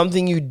for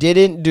something you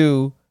didn't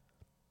do,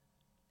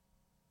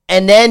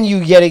 and then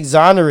you get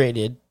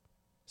exonerated.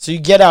 So you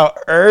get out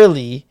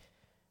early.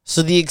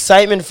 So the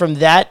excitement from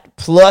that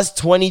plus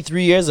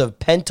 23 years of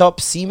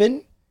pent-up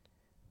semen?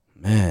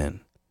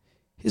 Man.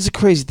 Here's a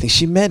crazy thing.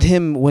 She met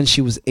him when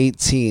she was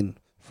 18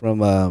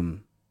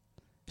 from...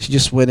 She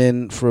just went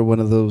in for one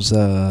of those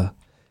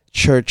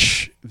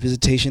church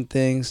visitation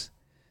things.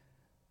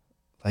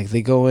 Like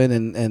they go in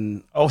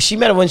and Oh, she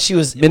met him when she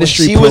was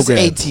ministry she program. was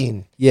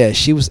 18. Yeah,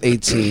 she was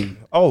 18.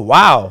 Oh,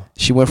 wow.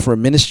 She went for a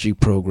ministry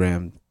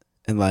program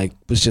and like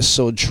was just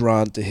so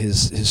drawn to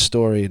his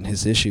story and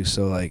his issue.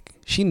 So like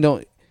she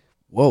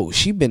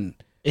been...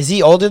 Is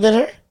he older than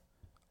her?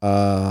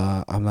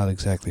 I'm not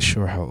exactly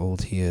sure how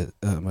old he is.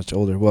 Much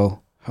older.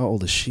 Well, how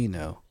old is she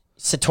now?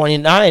 It's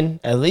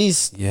 29 at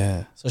least.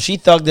 Yeah. So she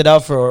thugged it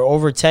out for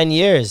over 10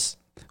 years.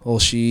 Well,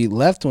 she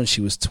left when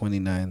she was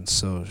 29,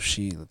 so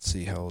let's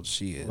see how old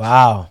she is.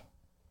 Wow.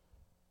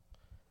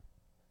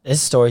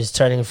 This story's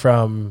turning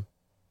from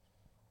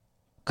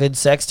good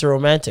sex to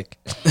romantic.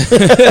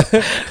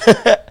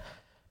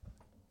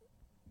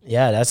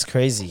 Yeah, that's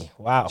crazy.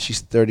 Wow. She's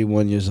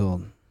 31 years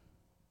old.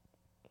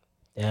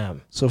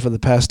 Damn. So for the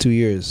past 2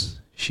 years,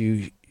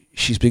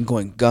 she's been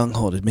going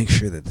gung-ho to make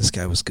sure that this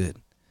guy was good.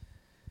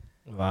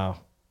 Wow.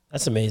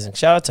 That's amazing.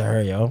 Shout out to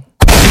her, yo.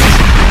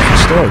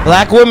 Story.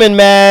 Black woman,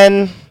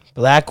 man.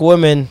 Black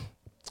woman.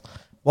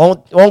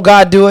 Won't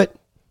God do it?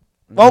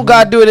 Won't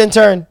God do it in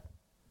turn?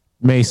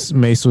 Mace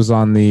was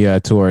on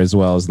the tour as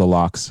well as the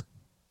Locks.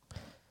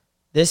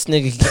 This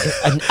nigga,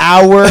 an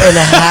hour and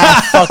a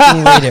half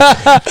fucking later.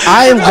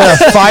 I am going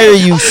to fire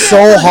you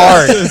so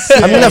hard.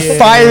 I'm going to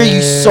fire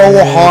you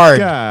so hard.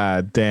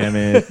 God damn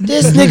it.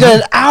 This nigga,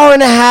 an hour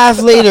and a half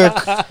later.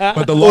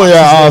 But the Oh, Locks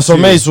yeah, is there so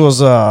too. Mace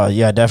was,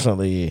 yeah,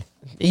 definitely.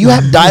 You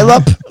have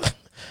dial-up?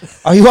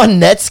 Are you on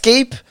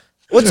Netscape?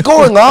 What's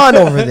going on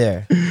over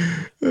there?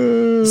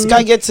 This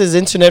guy gets his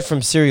internet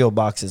from cereal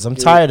boxes. I'm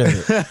tired of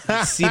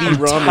it.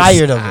 CD-ROM.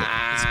 Tired of it.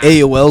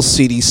 AOL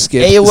CD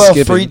skip. AOL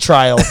skipping. free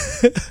trial.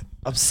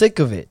 I'm sick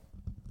of it.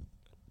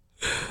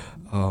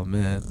 Oh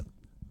man.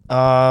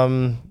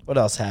 What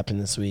else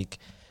happened this week?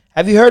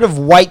 Have you heard of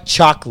white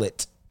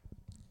chocolate?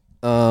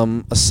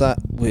 Aside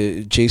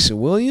with Jason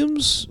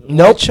Williams.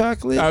 Nope. White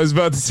chocolate. I was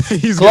about to say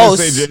he's going to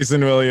Close. say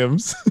Jason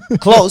Williams.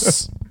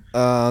 Close.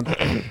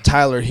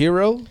 Tyler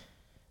Hero.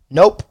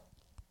 Nope.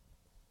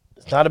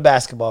 It's not a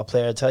basketball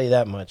player, I'll tell you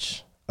that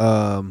much.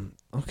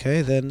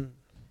 Okay, then.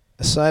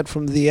 Aside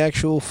from the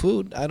actual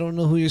food, I don't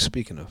know who you're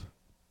speaking of.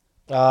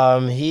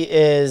 He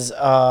is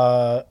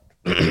a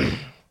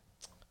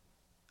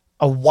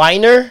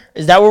whiner.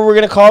 Is that what we're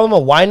gonna call him? A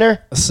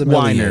whiner? A sommelier.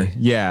 Whiner.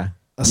 Yeah.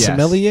 A Yes.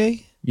 sommelier?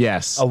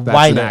 Yes. A That's an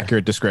whiner.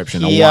 accurate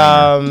description. He, a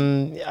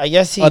whiner. I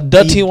guess he A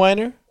dirty he-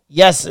 whiner?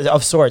 Yes,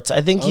 of sorts.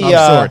 I think he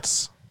Of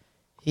sorts.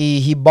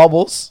 he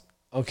bubbles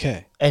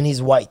Okay. and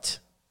he's white,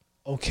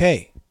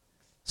 Okay.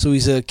 So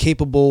he's a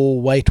capable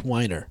white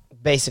whiner.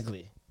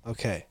 basically.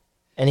 Okay.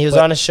 And he was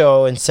on a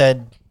show and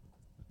said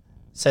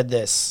said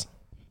this.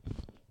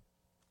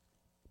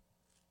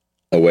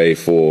 A way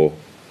for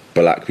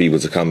black people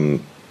to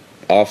come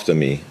after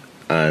me,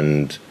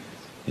 and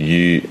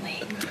you...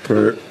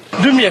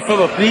 Do me a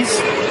favor, please.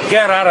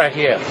 Get out of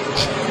here.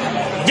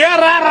 Get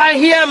out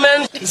of here,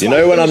 man. You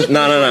know when I'm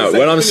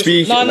when I'm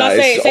speaking,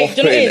 it's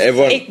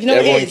off-putting.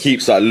 Everyone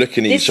keeps like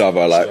looking at each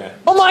other like,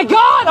 Oh my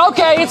God!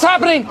 Okay, it's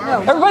happening.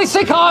 Everybody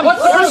stay calm.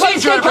 Everybody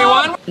stay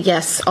calm.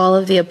 Yes, all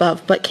of the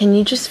above. But can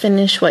you just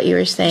finish what you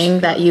were saying,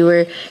 that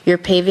you're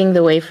paving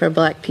the way for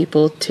black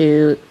people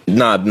to...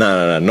 No,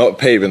 not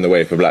paving the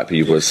way for black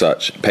people as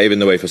such. Paving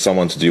the way for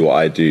someone to do what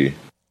I do.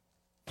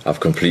 I've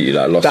completely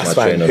lost my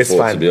train of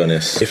thought, to be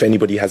honest. If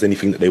anybody has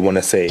anything that they want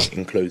to say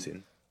in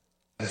closing.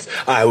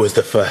 I was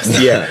the first.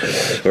 Yeah.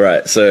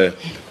 Right. So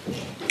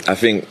I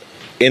think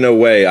in a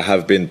way I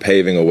have been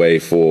paving a way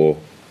for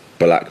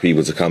black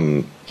people to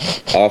come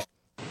after.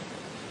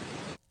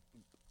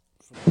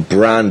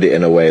 Brand it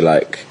in a way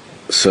like,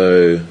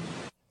 so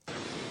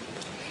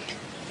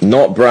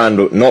not brand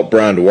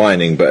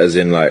whining, but as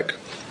in like,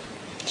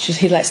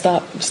 he like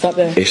stop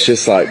there. It's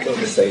just like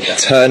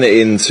turn it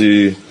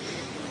into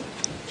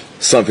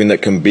something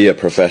that can be a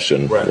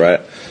profession,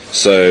 right?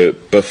 So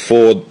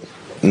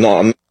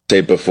I'm say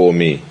before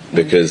me,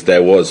 because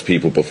there was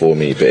people before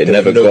me, but it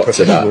never got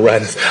to that.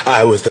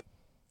 I was the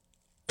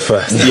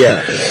first.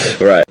 Yeah,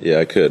 right. Yeah,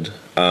 I could.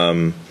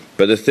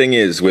 But the thing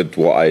is, with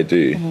what I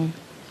do,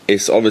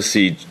 it's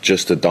obviously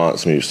just a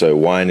dance move. So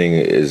whining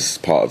is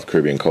part of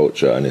Caribbean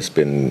culture, and it's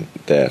been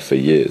there for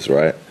years,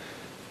 right?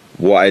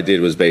 What I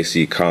did was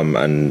basically come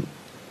and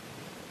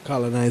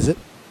colonize it,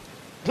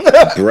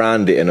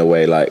 brand it in a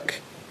way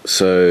like,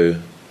 so.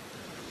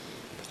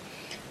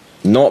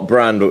 Not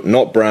brand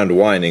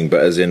whining, but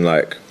as in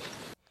like.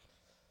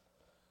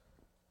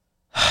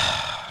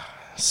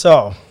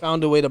 So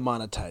found a way to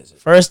monetize it.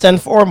 First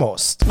and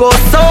foremost, Go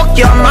soak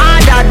your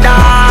mother,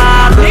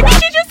 dog. Maybe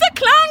she's just a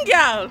clown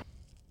girl.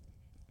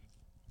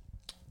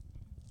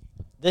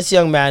 This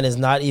young man is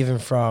not even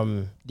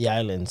from the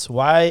islands.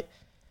 Why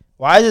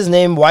is his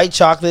name White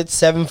Chocolate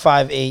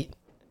 758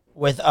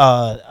 with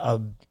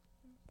a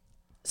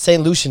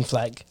St. Lucian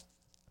flag?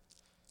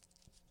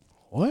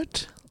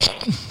 What?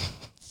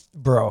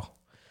 Bro.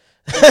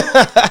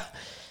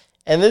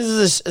 And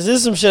this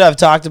is some shit I've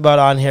talked about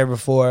on here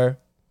before.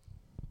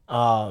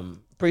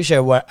 Pretty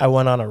sure I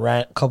went on a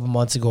rant a couple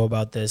months ago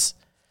about this.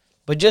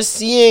 But just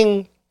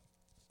seeing,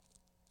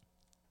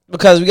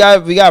 because we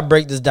got to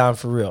break this down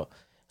for real.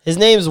 His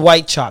name's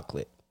White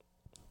Chocolate,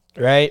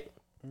 right?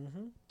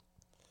 Mm-hmm.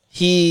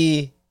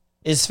 He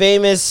is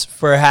famous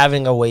for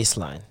having a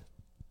waistline,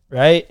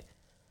 right?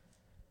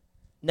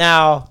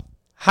 Now,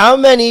 how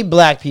many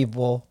black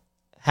people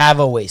have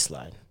a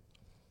waistline?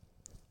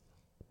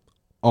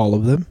 All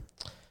of them.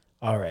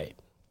 All right.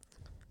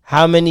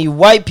 How many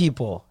white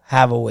people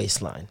have a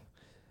waistline?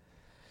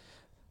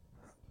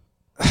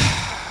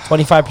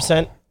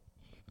 25%?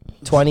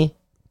 20?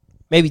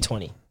 Maybe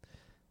 20.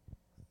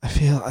 I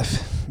feel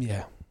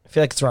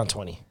like it's around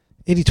 20.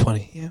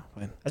 80-20. Yeah,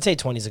 fine. I'd say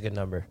 20 is a good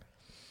number.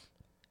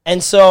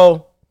 And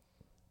so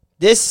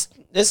this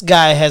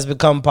guy has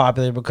become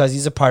popular because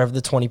he's a part of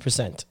the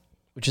 20%,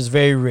 which is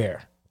very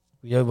rare.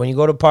 When you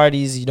go to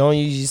parties, you don't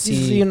usually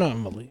see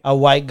a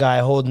white guy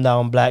holding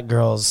down black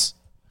girls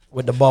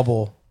with the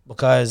bubble,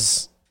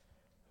 because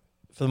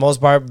for the most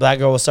part, black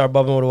girl will start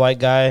bubbling with a white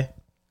guy.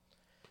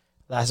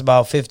 Lasts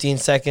about 15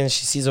 seconds.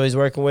 She sees what he's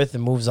working with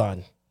and moves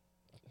on.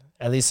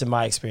 At least in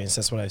my experience,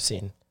 that's what I've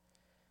seen.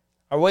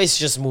 Our waists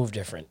just move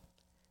different.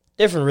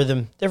 Different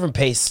rhythm, different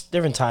pace,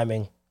 different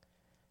timing.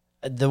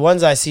 The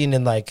ones I've seen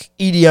in like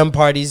EDM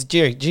parties,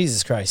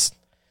 Jesus Christ.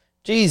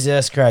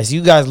 Jesus Christ.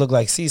 You guys look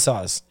like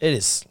seesaws. It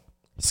is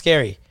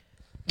scary.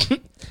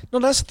 No,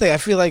 that's the thing. I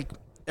feel like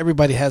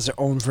everybody has their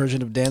own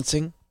version of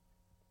dancing.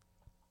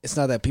 It's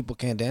not that people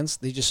can't dance.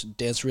 They just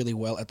dance really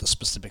well at the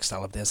specific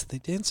style of dance that they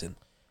dance in.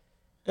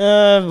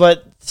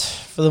 But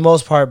for the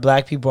most part,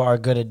 black people are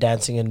good at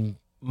dancing in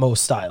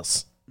most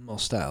styles.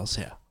 Most styles,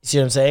 yeah. You see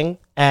what I'm saying?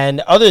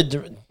 And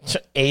other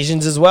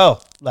Asians as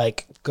well,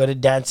 like good at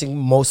dancing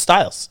most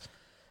styles.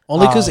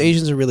 Only because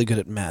Asians are really good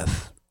at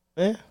math.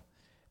 Yeah.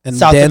 And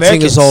South dancing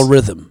Americans. is all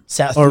rhythm.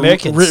 South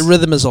Americans.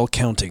 Rhythm is all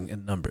counting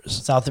and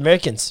numbers. South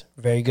Americans,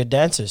 very good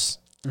dancers.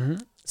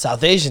 Mm-hmm.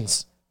 South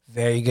Asians,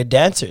 very good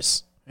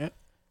dancers. Yeah.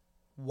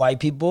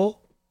 White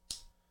people,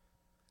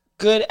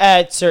 good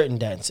at certain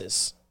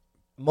dances.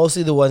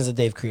 Mostly the ones that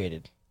they've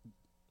created.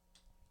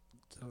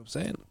 That's what I'm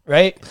saying.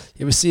 Right?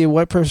 You ever see a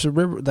white person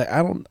river? Like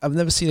I've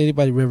never seen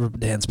anybody river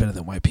dance better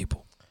than white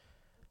people.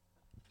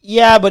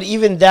 Yeah, but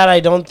even that I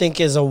don't think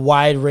is a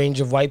wide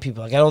range of white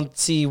people. Like I don't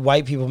see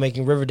white people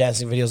making river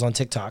dancing videos on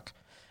TikTok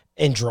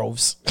in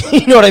droves.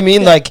 You know what I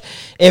mean? Like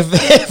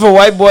if a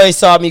white boy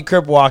saw me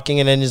crip walking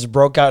and then just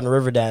broke out in a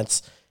river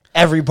dance,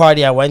 every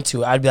party I went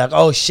to, I'd be like,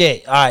 oh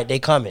shit, all right, they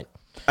coming.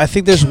 I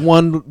think there's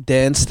one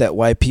dance that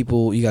white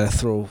people, you gotta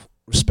throw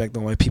respect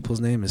on white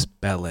people's name, is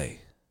ballet.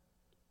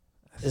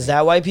 Is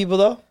that white people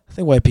though? I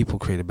think white people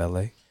created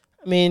ballet.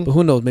 I mean, but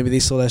who knows? Maybe they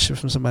stole that shit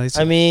from somebody.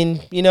 I mean,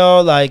 you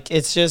know, like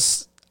it's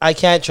just I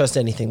can't trust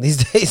anything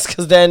these days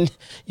because then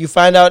you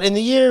find out in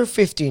the year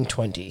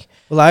 1520.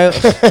 Well,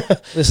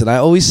 listen. I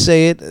always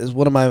say it as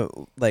one of my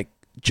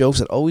jokes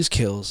that always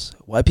kills.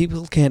 Why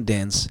people can't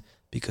dance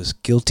because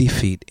guilty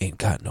feet ain't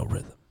got no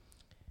rhythm.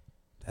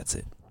 That's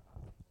it.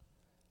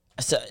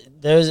 So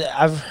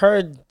I've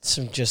heard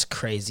some just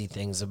crazy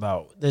things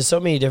about. There's so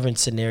many different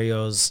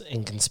scenarios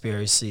and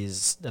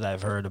conspiracies that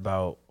I've heard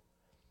about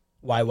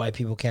why white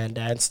people can't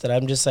dance that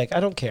I'm just like, I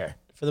don't care.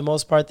 For the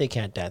most part, they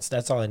can't dance.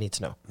 That's all I need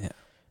to know. Yeah.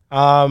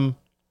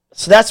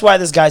 So that's why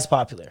this guy's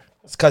popular.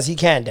 It's because he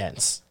can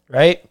dance,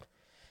 right?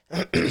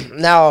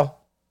 Now,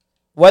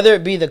 whether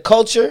it be the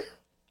culture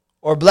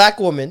or black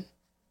women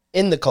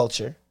in the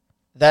culture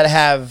that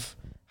have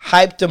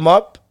hyped him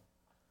up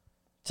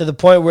to the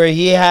point where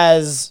he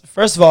has,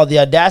 first of all, the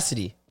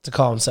audacity to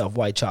call himself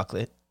white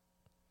chocolate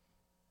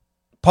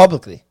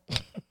publicly.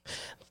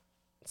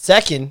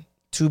 Second,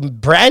 to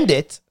brand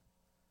it.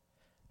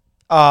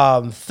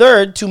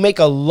 Third, to make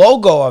a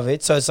logo of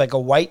it. So it's like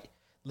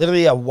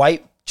literally a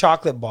white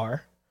chocolate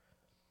bar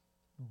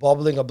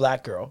bubbling a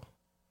black girl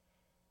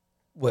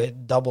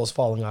with doubles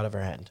falling out of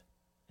her hand.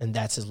 And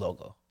that's his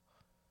logo.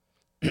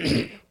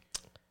 Really?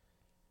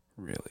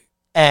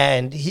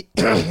 And he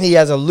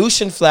has a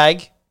Lucian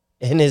flag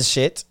in his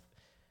shit.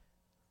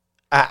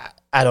 I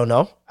don't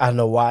know. I don't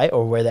know why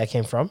or where that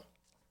came from.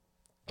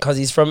 Because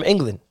he's from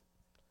England,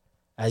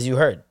 as you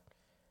heard.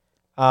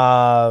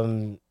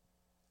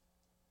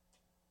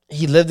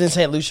 He lived in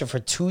St. Lucia for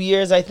 2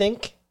 years, I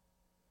think.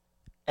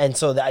 And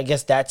so I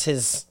guess that's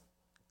his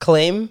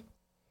claim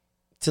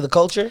to the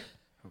culture.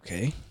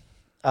 Okay.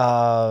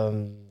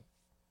 And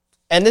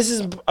this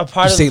is a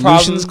part of the St. problem.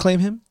 Lucians claim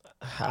him?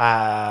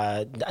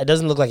 It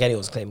doesn't look like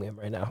anyone's claiming him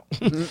right now.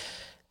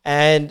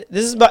 And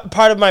this is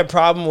part of my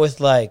problem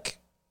with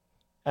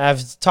and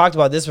I've talked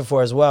about this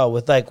before as well,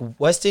 with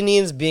West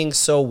Indians being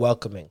so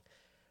welcoming.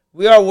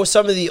 We are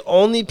some of the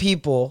only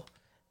people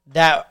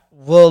that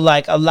will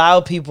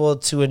allow people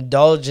to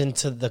indulge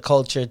into the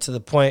culture to the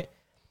point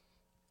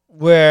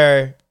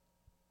where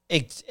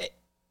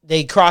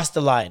they cross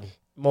the line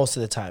most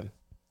of the time,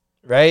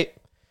 right?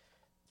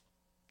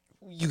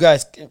 You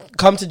guys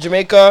come to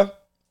Jamaica,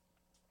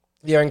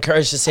 you're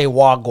encouraged to say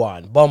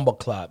wagwan, bumble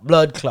clot,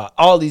 blood clot,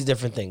 all these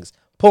different things.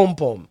 Pum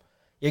pum.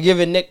 You're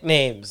given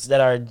nicknames that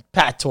are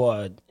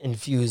patois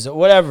infused or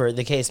whatever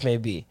the case may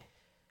be,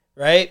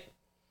 right?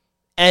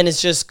 And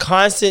it's just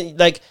constant.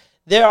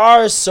 There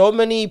are so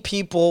many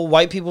people,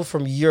 white people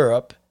from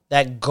Europe,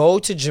 that go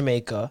to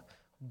Jamaica,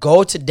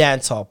 go to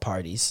dance hall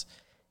parties,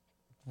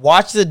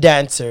 watch the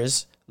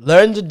dancers,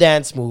 learn the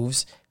dance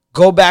moves,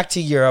 go back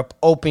to Europe,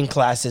 open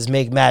classes,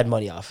 make mad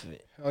money off of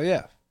it. Oh,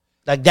 yeah.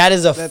 That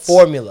is a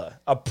formula,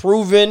 a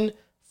proven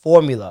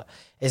formula.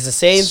 It's the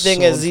same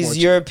thing as these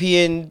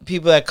European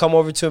people that come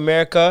over to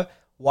America,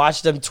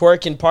 watch them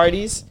twerk in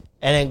parties,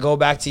 and then go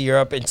back to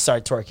Europe and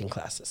start twerking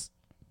classes.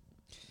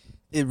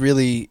 It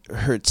really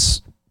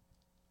hurts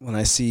when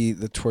I see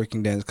the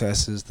twerking dance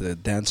classes, the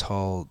dance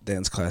hall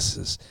dance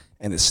classes,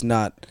 and it's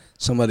not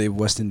somebody of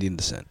West Indian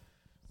descent.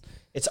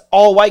 It's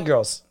all white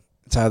girls.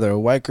 It's either a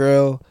white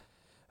girl,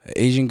 an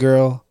Asian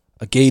girl,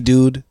 a gay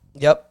dude.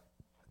 Yep.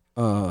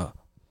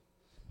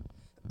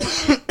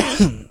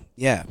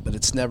 Yeah, but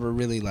it's never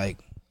really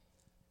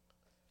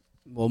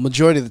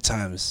majority of the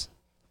times.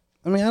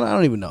 I mean, I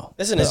don't even know.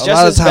 Listen, it's a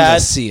just lot as of times bad. I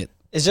see it.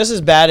 It's just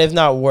as bad, if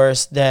not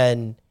worse,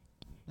 than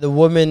the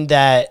women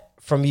that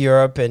from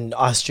Europe and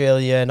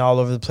Australia and all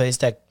over the place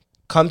that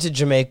come to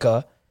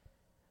Jamaica,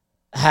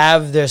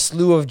 have their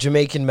slew of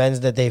Jamaican men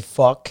that they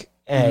fuck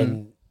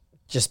and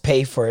just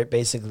pay for it,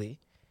 basically,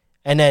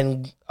 and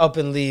then up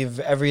and leave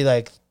every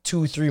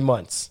 2-3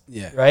 months.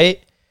 Yeah.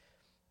 Right?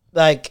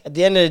 At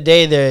the end of the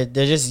day, they're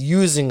just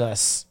using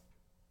us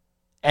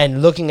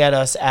and looking at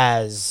us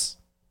as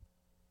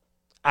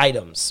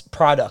items,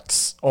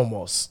 products,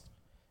 almost.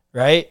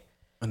 Right?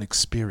 An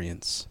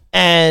experience.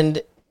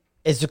 And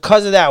it's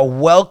because of that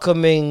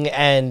welcoming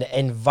and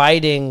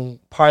inviting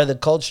part of the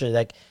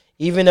culture.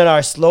 Even in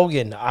our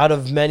slogan, out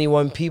of many,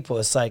 one people,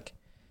 it's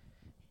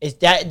it's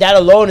that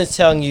alone is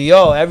telling you,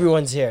 yo,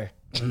 everyone's here.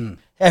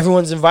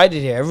 Everyone's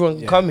invited here. Everyone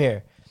can come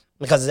here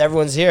because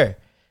everyone's here.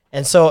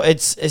 And so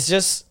it's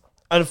just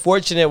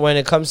unfortunate when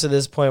it comes to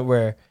this point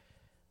where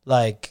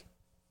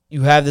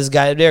you have this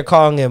guy, they're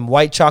calling him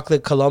White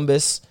Chocolate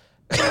Columbus.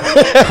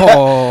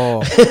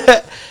 Oh.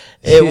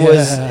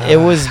 It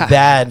was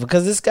bad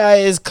because this guy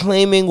is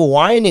claiming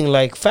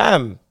whining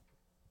fam.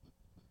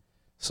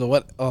 So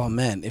what? Oh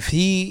man, if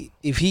he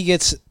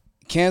gets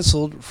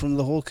canceled from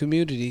the whole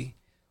community,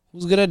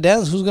 who's gonna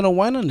dance? Who's gonna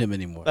whine on him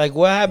anymore?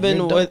 What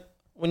happened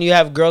when you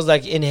have girls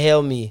like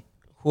Inhale Me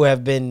who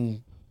have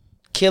been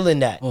killing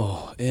that?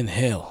 Oh,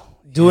 Inhale,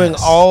 doing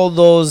all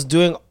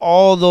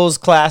those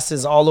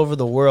classes all over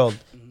the world,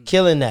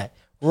 killing that.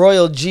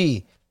 Royal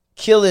G,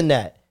 killing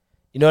that.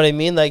 You know what I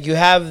mean? You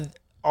have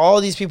all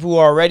these people who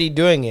are already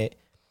doing it,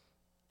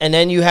 and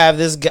then you have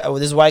this guy,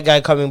 this white guy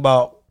coming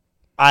about,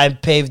 I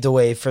paved the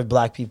way for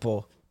black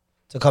people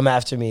to come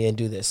after me and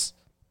do this.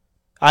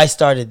 I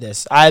started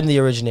this. I am the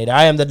originator.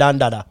 I am the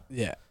Dandada.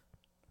 Yeah.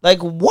 Like,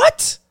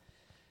 what?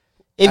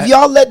 If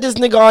y'all let this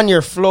nigga on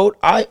your float,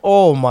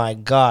 oh my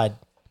God.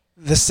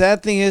 The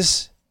sad thing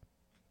is,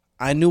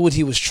 I knew what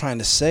he was trying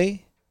to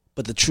say,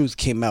 but the truth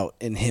came out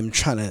in him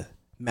trying to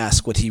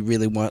mask what he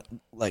really want,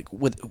 like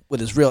what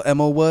his real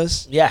MO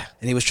was. Yeah.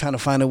 And he was trying to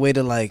find a way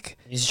to like.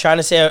 He's trying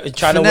to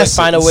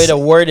find a way to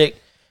word it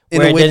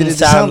where it didn't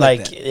sound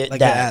like that,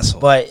 an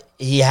asshole. But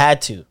he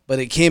had to. But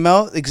it came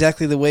out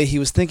exactly the way he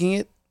was thinking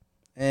it,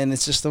 and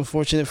it's just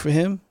unfortunate for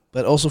him,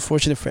 but also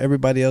fortunate for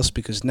everybody else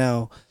because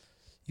now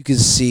you can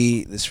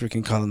see this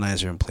freaking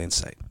colonizer in plain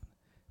sight,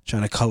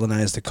 trying to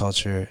colonize the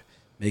culture,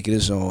 make it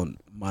his own,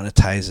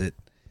 monetize it,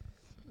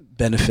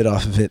 benefit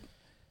off of it,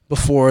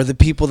 before the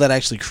people that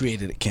actually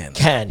created it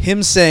can.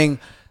 Him saying,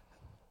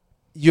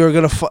 "You're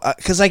gonna,"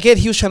 because I get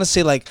he was trying to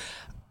say like,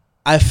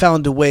 I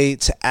found a way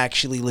to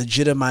actually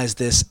legitimize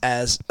this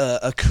as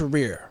a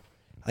career.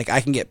 Like I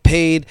can get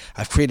paid.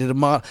 I've created a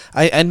model.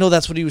 I know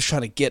that's what he was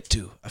trying to get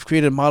to. I've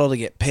created a model to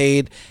get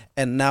paid,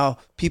 and now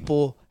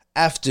people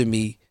after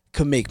me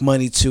can make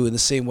money too in the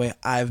same way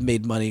I've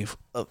made money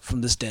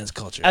from this dance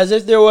culture. As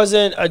if there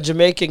wasn't a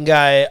Jamaican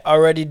guy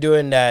already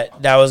doing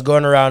that was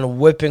going around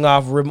whipping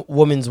off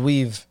women's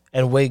weave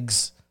and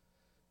wigs.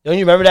 Don't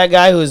you remember that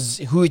guy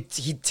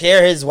he'd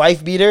tear his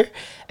wife beater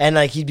and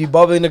like he'd be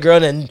bubbling the girl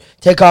and then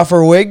take off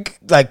her wig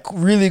like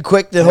really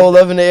quick to hold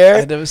up in the air?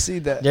 I never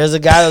seen that. There's a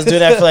guy that was doing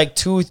that for like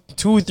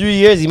 3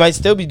 years. He might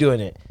still be doing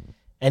it,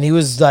 and he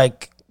was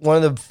like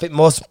one of the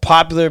most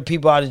popular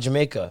people out of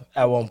Jamaica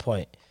at one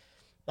point.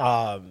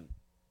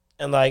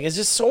 And like it's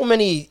just so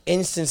many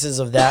instances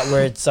of that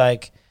where it's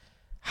like,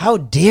 how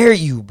dare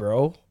you,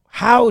 bro?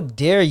 How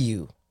dare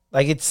you?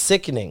 Like it's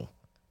sickening.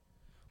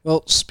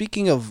 Well,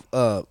 speaking of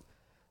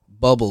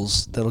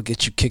bubbles that'll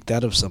get you kicked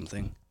out of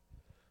something,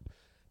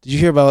 did you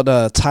hear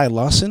about Ty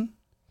Lawson?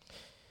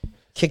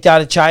 Kicked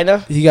out of China?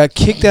 He got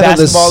kicked out of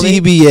the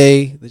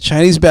CBA, the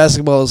Chinese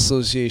Basketball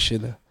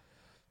Association,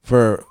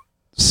 for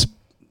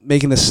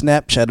making a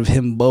Snapchat of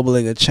him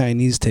bubbling a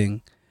Chinese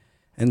thing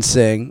and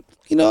saying,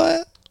 you know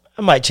what?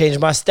 I might change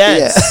my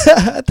stance.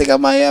 Yeah, I think I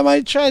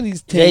might try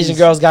these things. Asian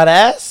girls got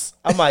ass?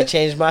 I might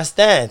change my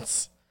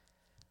stance.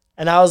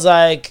 And I was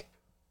like,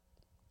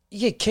 you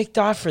get kicked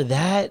off for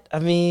that? I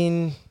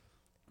mean,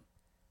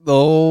 the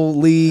whole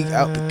league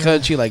out the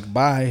country, like,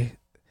 bye.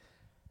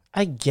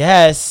 I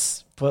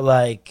guess, but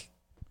like,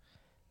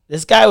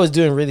 this guy was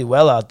doing really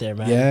well out there,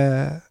 man.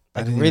 Yeah.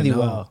 Like, really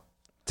well.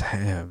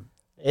 Damn.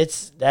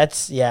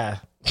 Yeah.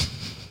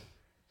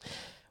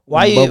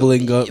 Why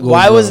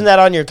why wasn't that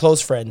on your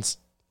close friends?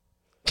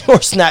 Or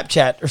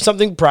Snapchat or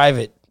something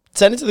private?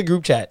 Send it to the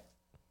group chat.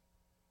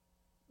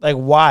 Like,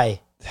 why?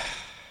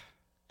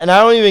 And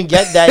I don't even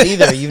get that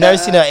either. You've never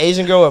seen an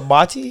Asian girl with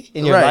body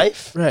in your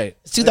life? Right.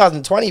 It's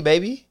 2020,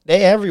 baby.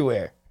 They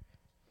everywhere.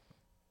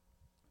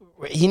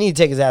 He need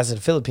to take his ass to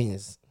the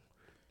Philippines.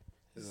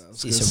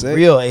 See some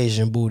real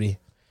Asian booty.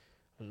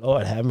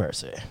 Lord have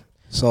mercy.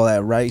 Saw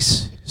that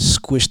rice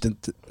squished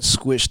into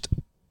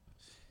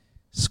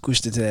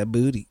that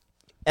booty.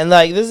 And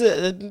like, this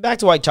is back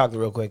to white chocolate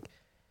real quick.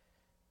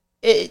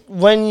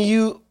 When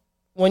you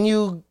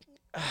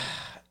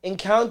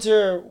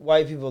encounter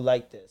white people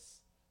like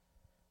this,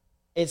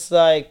 it's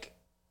like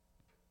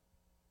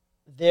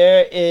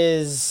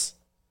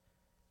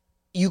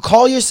you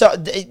call yourself,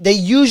 they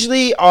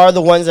usually are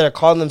the ones that are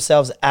calling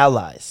themselves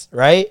allies,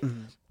 right?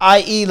 Mm-hmm.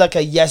 I.e. like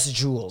a Yes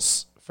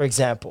Jules, for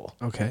example.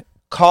 Okay.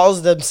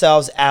 Calls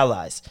themselves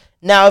allies.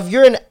 Now, if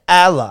you're an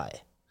ally,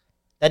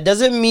 that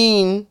doesn't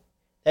mean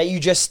that you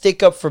just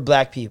stick up for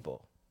black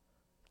people.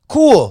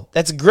 Cool,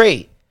 that's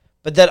great.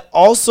 But that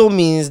also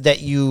means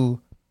that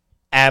you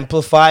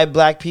amplify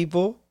black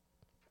people,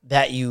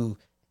 that you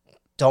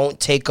don't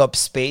take up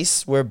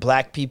space where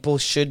black people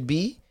should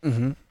be.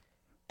 Mm-hmm.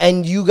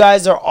 And you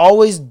guys are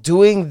always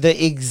doing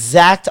the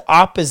exact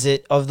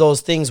opposite of those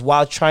things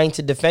while trying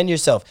to defend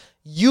yourself.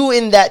 You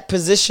in that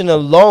position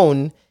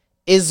alone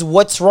is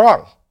what's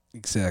wrong.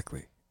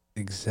 Exactly.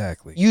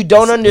 You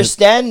don't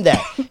understand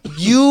that.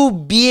 You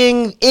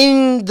being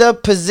in the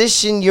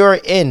position you're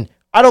in.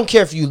 I don't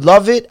care if you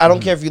love it. I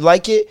don't care if you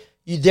like it.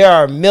 There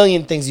are a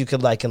million things you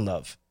could like and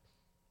love.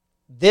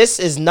 This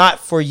is not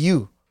for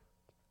you.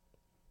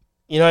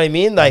 You know what I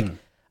mean? Like,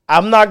 I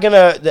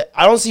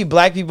don't see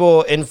black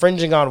people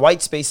infringing on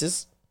white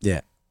spaces.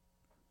 Yeah.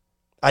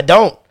 I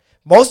don't.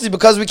 Mostly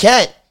because we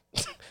can't.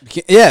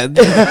 Yeah.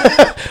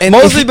 And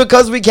mostly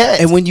because we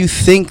can't. And when you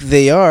think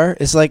they are,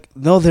 it's like,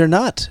 no, they're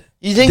not.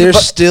 You think they're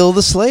still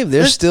the slave.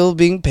 They're still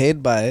being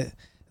paid by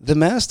the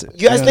master.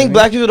 You guys think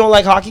black people don't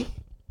like hockey?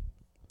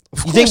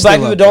 You think black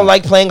people don't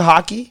like playing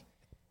hocky?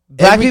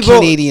 Every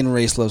Canadian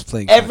race loves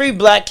playing hockey. Every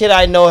black kid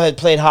I know had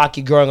played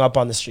hockey growing up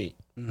on the street.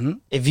 Mm-hmm.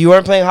 If you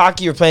weren't playing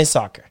hockey, you were playing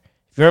soccer.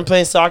 If you weren't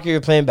playing soccer, you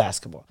were playing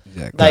basketball.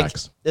 Exactly. Like,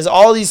 there's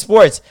all these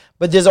sports,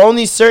 but there's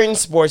only certain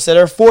sports that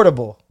are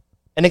affordable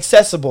and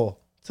accessible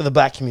to the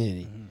black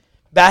community. Mm-hmm.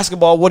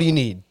 Basketball, what do you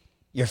need?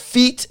 Your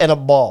feet and a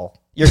ball.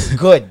 You're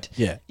good.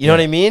 Yeah. You know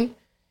what I mean?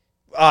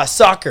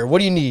 Soccer, what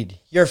do you need?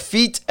 Your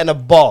feet and a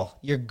ball.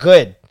 You're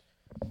good.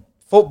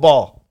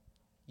 Football,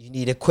 you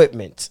need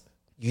equipment.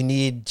 You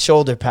need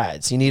shoulder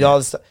pads. You need all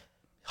this stuff.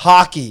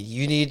 Hockey.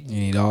 You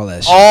need all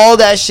that shit. All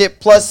that shit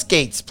plus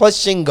skates, plus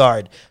shin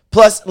guard,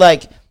 plus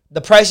like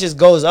the price just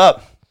goes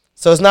up.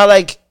 So it's not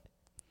like.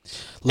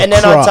 Lacrosse. And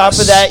then on top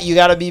of that, you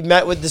got to be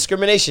met with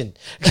discrimination.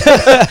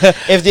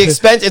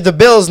 if the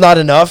bill is not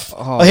enough,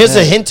 here's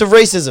a hint of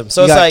racism.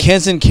 So you it's got like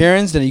Kens and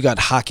Karens, then you got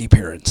hockey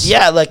parents.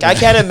 Yeah, like I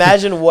can't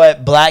imagine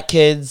what black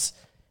kids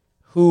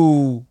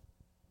who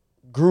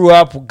grew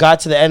up, got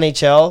to the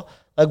NHL,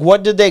 like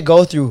what did they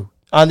go through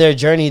on their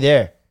journey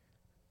there?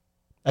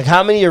 Like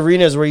how many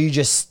arenas were you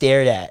just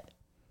stared at?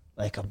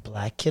 Like a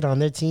black kid on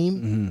their team?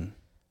 Mm-hmm.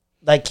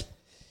 Like,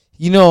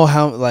 you know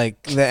how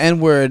like the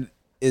N-word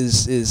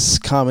is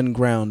common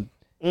ground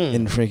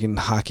in freaking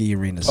hockey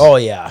arenas. Oh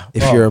yeah.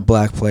 If you're a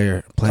black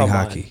player playing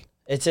hockey.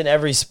 It's in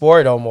every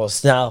sport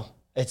almost now.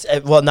 It's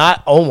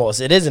not almost.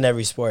 It is in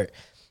every sport.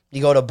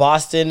 You go to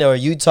Boston or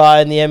Utah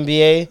in the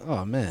NBA.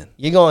 Oh man.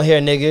 You're going to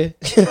hear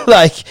nigga.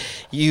 Like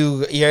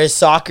you're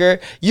soccer.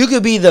 You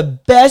could be the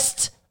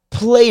best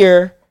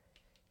player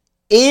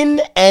in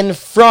and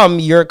from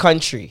your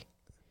country.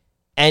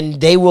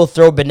 And they will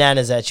throw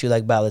bananas at you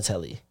like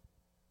Balotelli.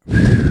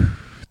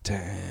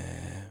 Damn.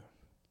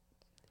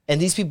 And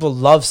these people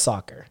love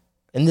soccer.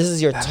 And this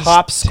is your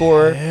top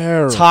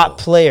scorer, top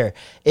player.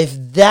 If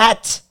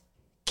that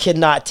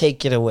cannot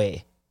take it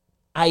away,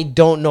 I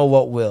don't know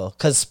what will.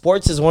 Because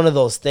sports is one of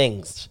those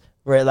things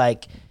where,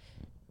 like,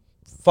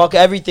 fuck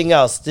everything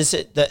else.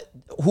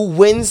 Who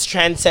wins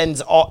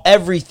transcends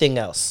everything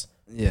else.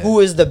 Yeah. Who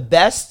is the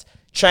best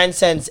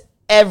transcends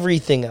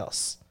everything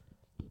else.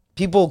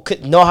 People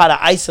could know how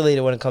to isolate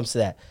it when it comes to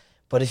that.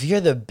 But if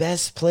you're the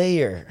best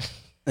player...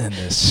 And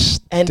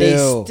they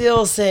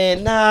still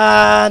saying,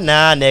 nah,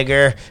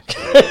 nigger.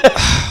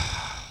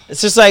 It's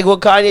just like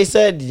what Kanye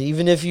said.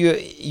 Even if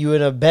you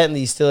in a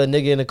Bentley, still a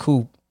nigga in a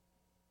coupe.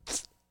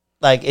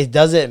 Like, it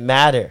doesn't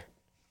matter.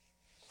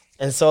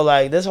 And so,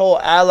 like, this whole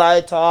ally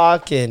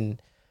talk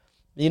and,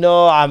 you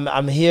know,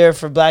 I'm here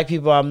for black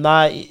people. I'm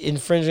not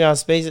infringing on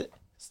space.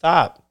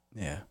 Stop.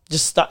 Yeah.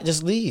 Just stop.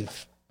 Just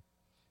leave.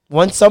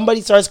 Once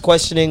somebody starts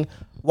questioning,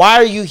 why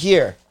are you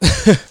here?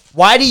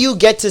 Why do you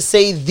get to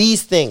say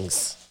these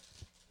things?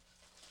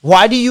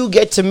 Why do you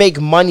get to make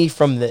money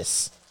from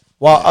this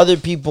while other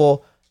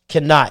people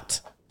cannot,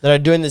 that are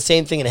doing the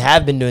same thing and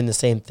have been doing the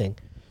same thing?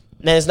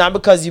 And it's not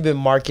because you've been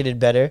marketed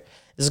better.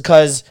 It's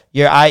because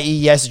you're i.e.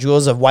 Yes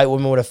Jules, a white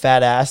woman with a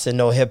fat ass and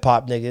no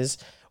hip-hop niggas.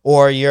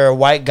 Or you're a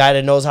white guy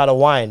that knows how to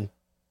whine.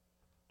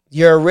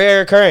 You're a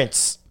rare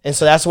occurrence. And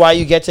so that's why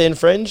you get to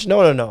infringe?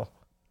 No.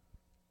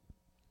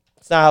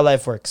 It's not how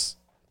life works.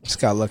 Just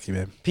got lucky,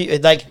 man.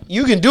 Like,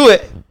 you can do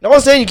it. No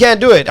one's saying you can't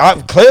do it.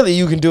 Clearly,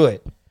 you can do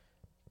it.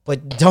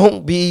 But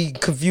don't be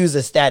confused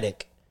as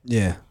static.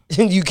 Yeah.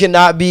 You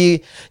cannot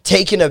be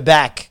taken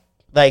aback.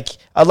 Like,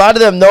 a lot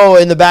of them know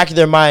in the back of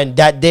their mind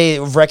that day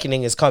of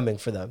reckoning is coming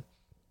for them.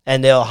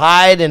 And they'll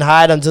hide and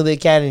hide until they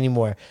can't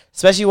anymore.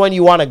 Especially when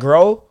you want to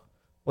grow,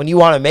 when you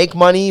want to make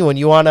money, when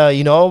you want to,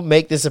 you know,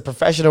 make this a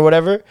profession or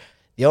whatever.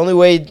 The only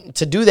way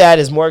to do that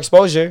is more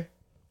exposure.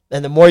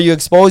 And the more you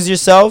expose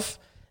yourself,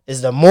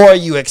 is the more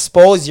you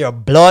expose your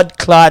blood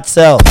clot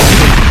cells.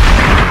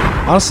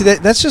 Honestly,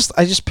 that's just,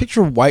 I just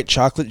picture white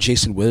chocolate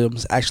Jason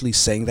Williams actually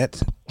saying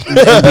that in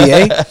the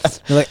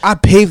NBA. They're like, I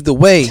paved the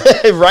way.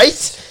 Right?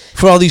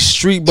 For all these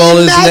street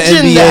ballers Imagine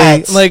in the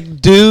NBA. that.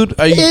 Like, dude,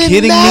 are you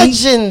kidding me?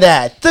 Imagine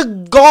that. The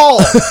gall.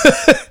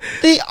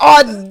 The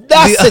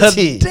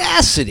audacity. The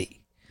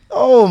audacity.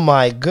 Oh,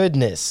 my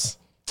goodness.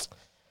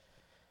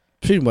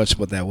 Pretty much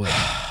what that was.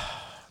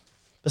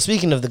 But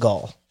speaking of the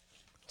gall.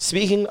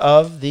 Speaking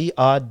of the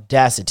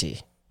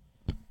audacity,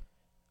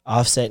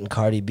 Offset and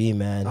Cardi B,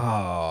 man.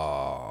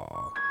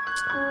 Oh.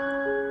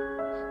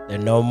 They're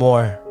no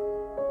more.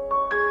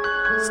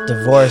 It's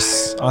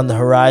divorce on the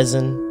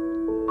horizon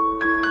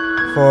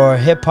for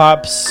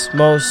hip-hop's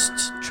most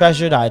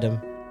treasured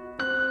item.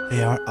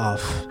 They are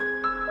off.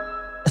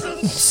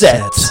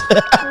 Set.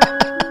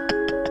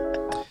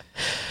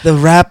 The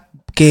rap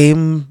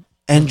game,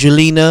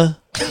 Angelina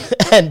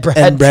and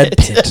Brad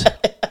Pitt.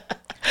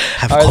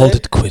 have called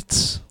it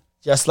quits.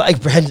 Just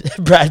like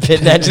Brad Pitt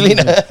and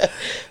Angelina.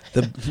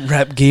 The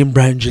rap game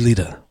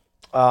Brangelina.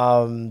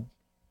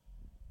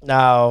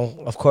 Now,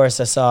 of course,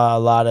 I saw a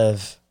lot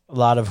of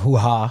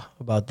hoo-ha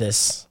about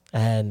this.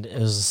 And it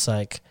was just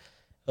like,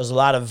 there was a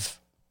lot of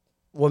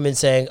women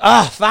saying,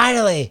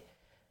 finally.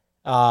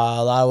 A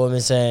lot of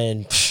women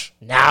saying,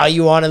 now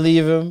you want to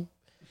leave him?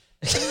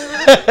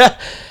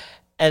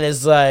 And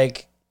it's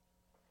like,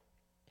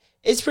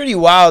 it's pretty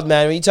wild,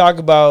 man. When you talk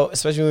about,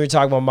 especially when we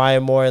talk about Maya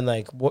Moore and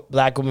like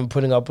black women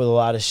putting up with a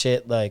lot of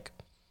shit, like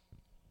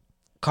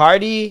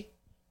Cardi,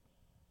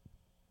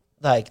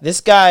 like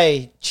this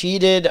guy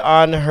cheated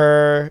on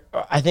her,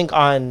 I think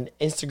on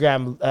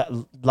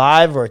Instagram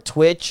Live or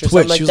Twitch or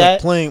something like she was that.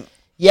 Like playing.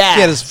 Yeah,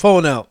 he had his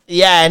phone out.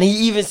 Yeah, and he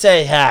even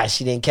said,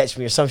 she didn't catch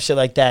me or some shit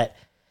like that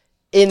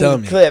in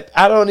Dummy. the clip.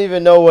 I don't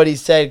even know what he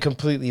said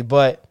completely,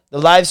 but the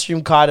live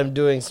stream caught him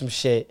doing some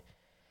shit.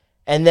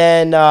 And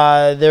then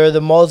there were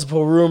the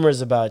multiple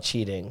rumors about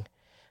cheating.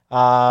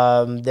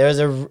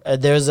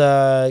 There's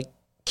a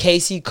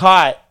case he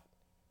caught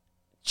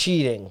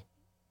cheating,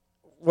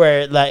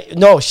 where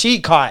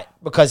she caught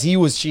because he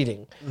was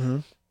cheating.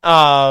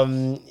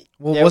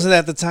 Wasn't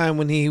that the time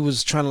when he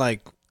was trying to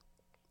like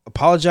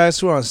apologize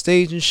to her on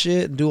stage and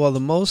shit and do all the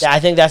most? Yeah, I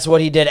think that's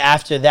what he did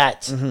after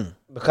that,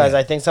 because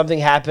I think something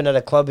happened at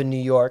a club in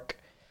New York,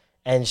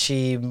 and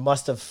she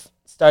must have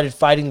started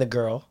fighting the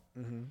girl,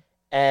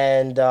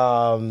 and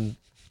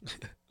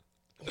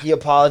he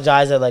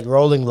apologized at like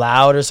Rolling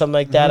Loud or something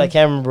like that. I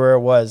can't remember where it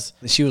was.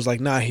 And she was like,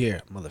 "Not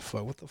here,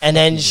 motherfucker." What the fuck? And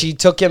then she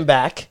took him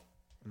back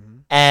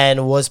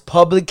and was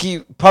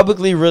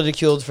publicly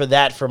ridiculed for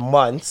that for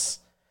months.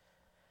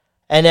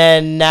 And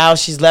then now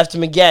she's left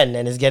him again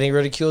and is getting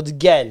ridiculed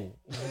again.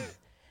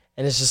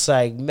 And it's just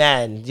like,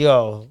 man,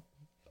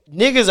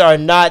 niggas are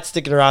not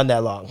sticking around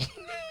that long.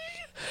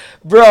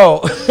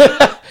 Bro,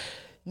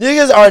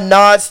 niggas are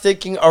not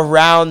sticking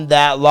around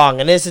that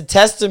long. And it's a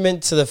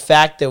testament to the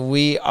fact that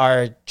we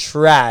are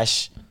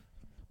trash,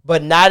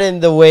 but not in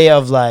the way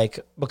of like,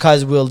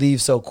 because we'll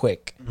leave so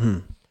quick.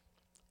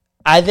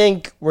 I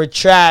think we're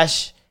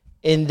trash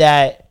in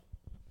that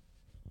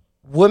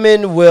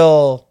women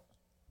will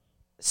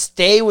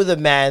stay with a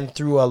man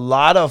through a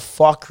lot of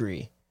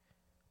fuckery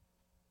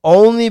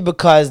only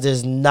because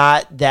there's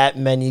not that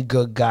many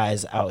good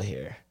guys out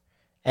here.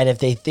 And if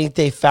they think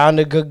they found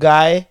a good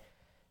guy,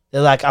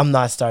 they're like, I'm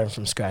not starting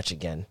from scratch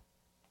again.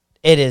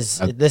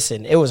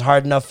 Listen, it was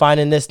hard enough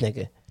finding this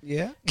nigga.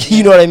 Yeah.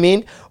 You know what I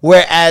mean?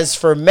 Whereas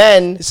for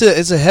men,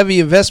 it's a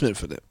heavy investment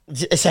for them.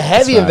 It's a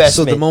heavy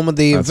investment. So the moment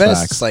they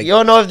invest, it's like, you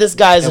don't know if this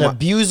guy's an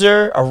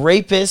abuser, a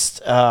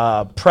rapist,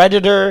 a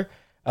predator,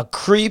 a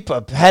creep,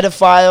 a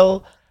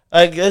pedophile.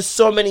 Like, there's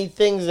so many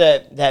things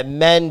that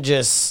men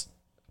just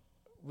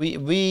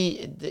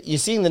you're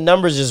seeing the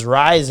numbers just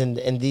rise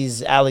in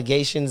these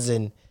allegations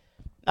and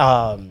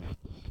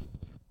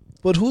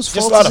but whose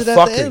fault is it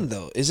at the end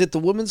though? Is it the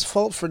woman's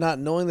fault for not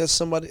knowing that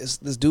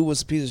this dude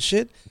was a piece of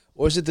shit,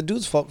 or is it the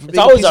dude's fault for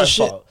being a piece of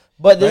shit? Fault.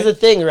 But there's a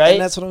thing, right?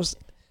 And that's what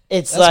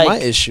that's like my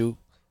issue.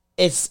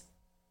 It's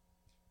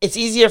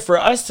easier for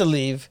us to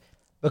leave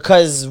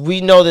because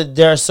we know that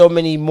there are so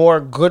many more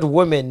good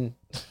women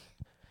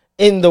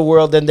in the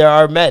world than there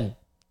are men.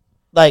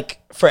 Like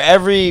for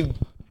every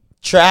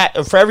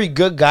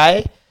good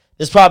guy,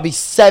 there's probably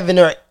 7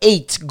 or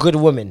 8 good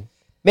women,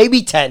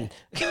 maybe 10.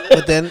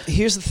 But then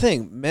here's the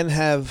thing: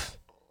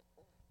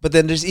 but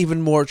then there's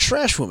even more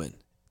trash women.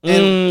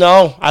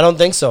 No, I don't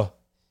think so.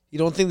 You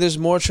don't think there's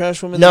more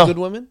trash women than good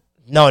women?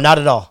 No, not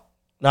at all.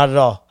 Not at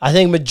all. I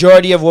think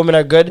majority of women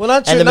are good,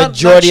 and the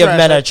majority of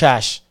men are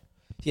trash.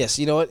 Yes,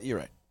 you know what? You're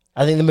right.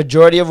 I think the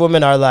majority of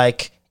women are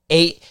like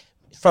 8,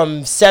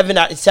 from 7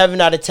 out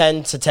of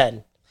 10 to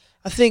 10.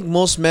 I think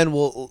most men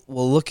will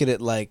look at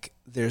it like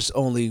there's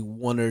only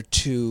 1 or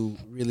 2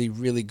 really,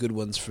 really good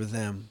ones for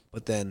them,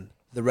 but then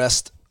the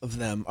rest of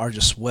them are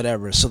just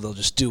whatever, so they'll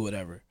just do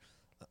whatever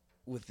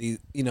with the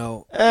with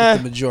the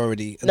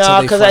majority.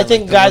 No, because I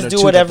think guys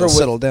do whatever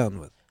settle down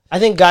with. I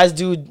think guys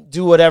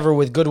do whatever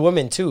with good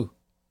women too.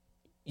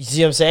 You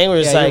see what I'm saying? Where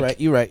it's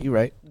you're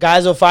right.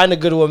 Guys will find a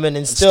good woman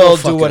and still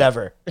do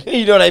whatever.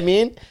 You know what I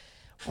mean?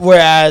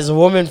 Whereas a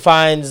woman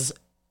finds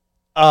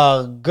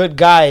a good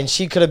guy and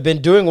she could have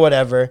been doing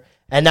whatever,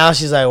 and now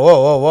she's like,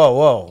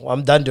 whoa,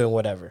 I'm done doing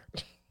whatever.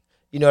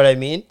 You know what I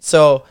mean?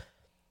 So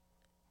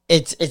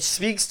it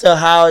speaks to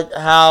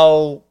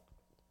how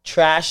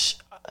trash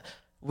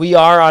we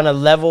are on a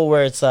level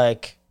where it's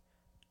like,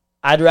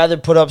 I'd rather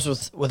put up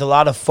with a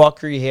lot of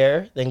fuckery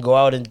here than go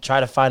out and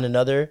try to find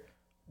another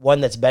one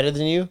that's better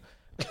than you.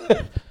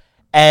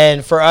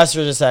 And for us,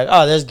 we're just like,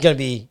 oh, there's going to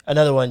be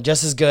another one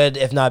just as good,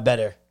 if not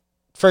better.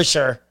 For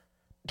sure.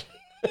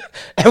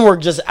 And we're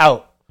just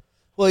out.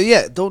 Well,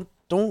 yeah, don't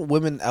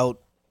women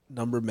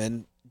outnumber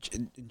men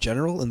in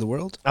general in the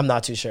world? I'm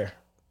not too sure.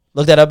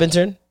 Look that up,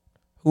 intern.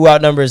 Who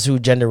outnumbers who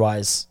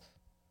gender-wise?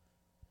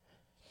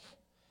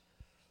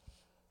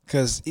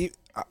 Because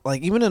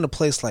even in a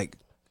place like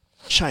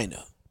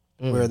China,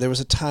 where there was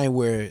a time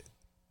where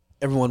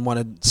everyone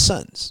wanted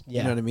sons. Yeah.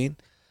 You know what I mean?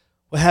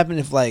 What happened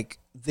if like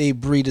they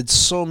breeded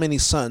so many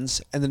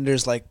sons and then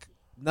there's like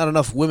not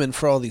enough women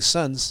for all these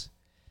sons?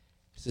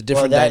 It's a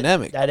different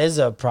dynamic. That is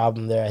a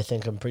problem there, I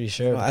think. I'm pretty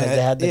sure.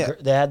 Because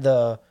they had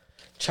the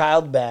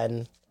child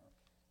ban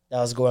that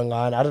was going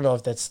on. I don't know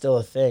if that's still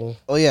a thing.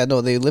 Oh, yeah. No,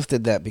 they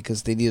lifted that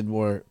because they needed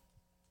more.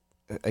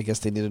 I guess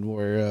they needed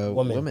more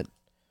women.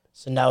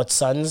 So now it's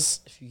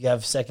sons. If you have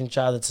a second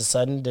child, it's a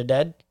son. They're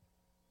dead.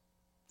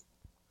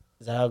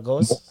 Is that how it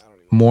goes?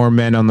 More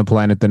men on the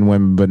planet than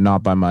women, but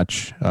not by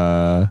much.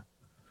 About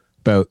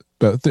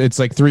it's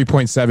like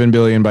 3.7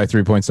 billion by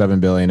 3.7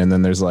 billion, and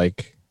then there's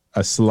like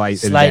a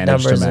slight advantage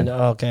numbers. To men.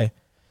 Okay.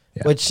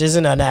 Yeah. Which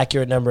isn't an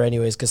accurate number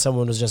anyways, because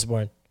someone was just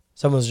born.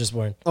 Someone's just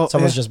born. Oh,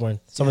 Someone's just born.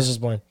 Someone's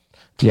just born.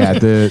 Yeah,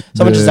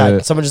 someone just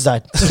died. Someone just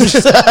died.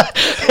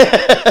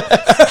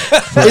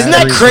 Isn't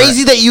that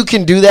crazy that you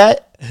can do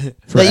that?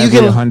 For that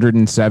every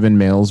 107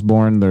 males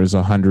born, there's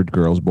 100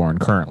 girls born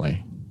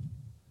currently.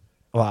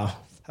 Wow. How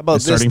about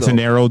it's starting to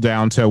narrow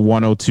down to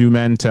 102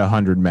 men to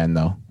 100 men,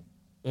 though.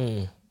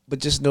 But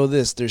just know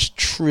this: there's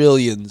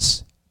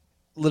trillions,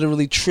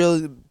 literally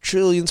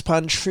trillions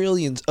upon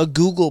trillions, a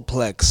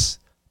Googleplex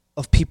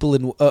of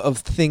people of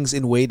things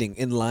in waiting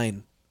in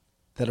line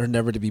that are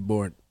never to be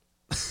born.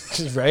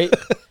 Right?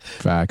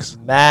 Facts.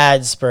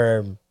 Mad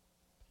sperm.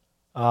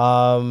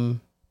 What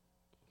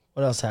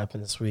else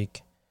happened this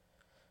week?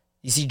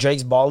 You see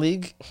Drake's Ball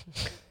League?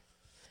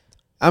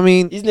 I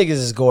mean, these niggas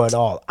is going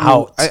all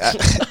out.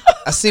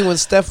 I seen when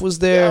Steph was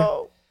there.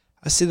 Yo.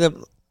 I see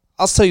them.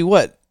 I'll tell you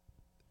what.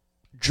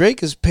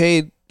 Drake has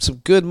paid some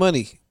good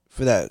money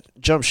for that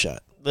jump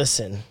shot.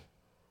 Listen.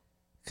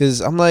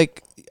 Because I'm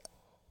like,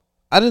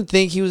 I didn't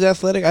think he was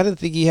athletic. I didn't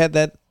think he had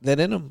that in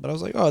him. But I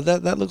was like, oh,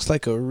 that looks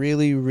like a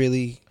really,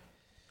 really...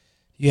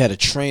 You had a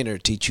trainer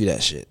teach you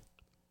that shit.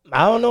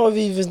 I don't know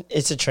if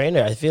it's a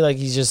trainer. I feel like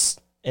he's just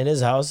in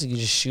his house. He can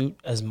just shoot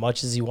as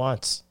much as he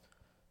wants.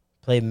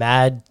 Play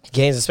mad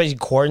games, especially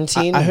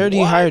quarantine. I heard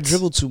he hired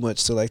Dribble too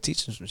much to like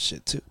teach him some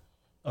shit too.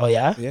 Oh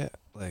yeah? Yeah.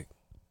 Like,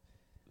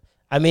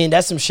 I mean,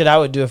 that's some shit I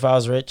would do if I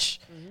was rich.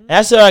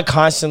 That's what I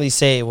constantly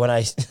say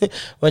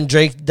when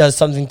Drake does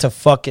something to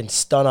fucking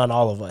stun on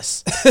all of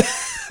us.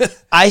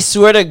 I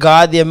swear to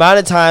God, the amount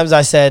of times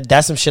I said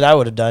that's some shit I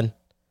would have done.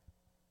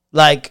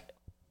 Like,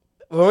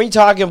 when we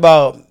talking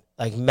about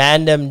like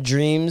Mandem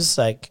Dreams,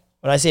 like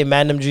when I say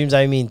Mandem Dreams,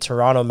 I mean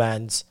Toronto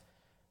Mans.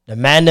 The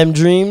Mandem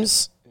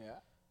Dreams. Yeah.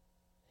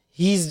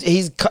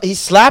 He's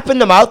slapping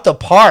them out the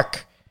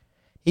park.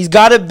 He's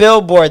got a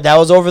billboard that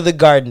was over the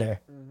Gardner.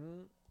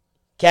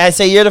 Can't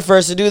say you're the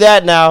first to do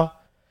that now.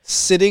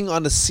 Sitting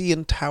on the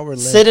CN Tower ledge.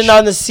 Sitting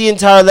on the CN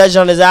Tower ledge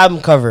on his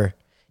album cover.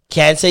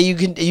 Can't say you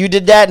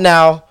did that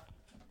now.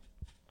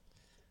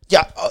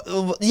 Yeah,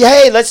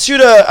 hey, let's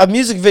shoot a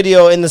music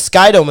video in the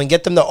Sky Dome and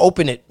get them to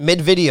open it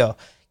mid-video.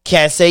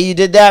 Can't say you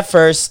did that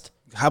first.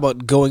 How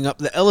about going up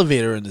the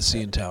elevator in the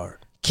CN Tower?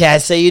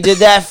 Can't say you did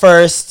that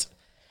first.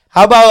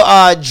 How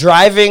about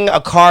driving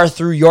a car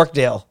through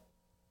Yorkdale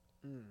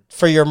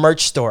for your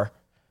merch store?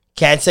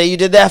 Can't say you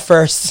did that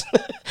first.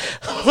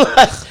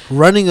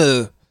 Running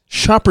a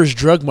Shoppers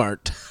Drug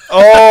Mart.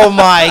 Oh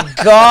my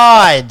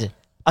God.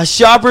 A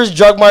Shoppers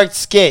Drug Mart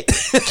skit.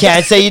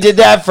 Can't say you did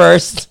that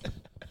first.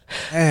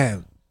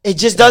 Damn. It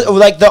just does,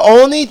 like, the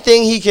only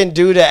thing he can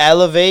do to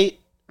elevate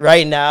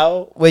right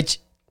now, which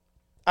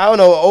I don't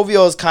know,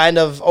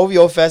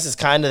 OVO Fest is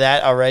kind of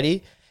that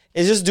already,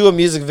 is just do a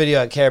music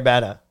video at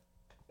Carabana.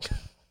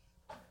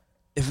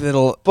 If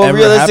it'll But ever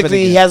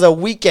realistically, he has a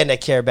weekend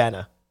at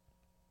Carabana.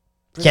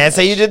 Can't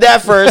say you did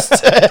that first.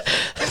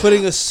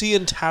 Putting a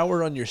CN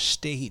Tower on your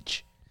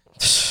stage.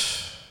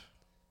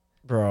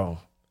 Bro.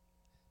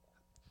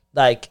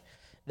 Like,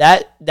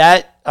 that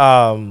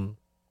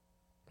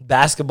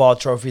basketball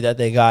trophy that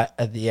they got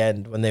at the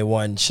end when they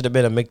won should have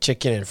been a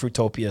McChicken and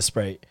Fruitopia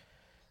Sprite.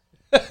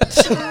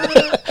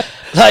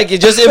 Like,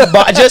 it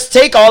just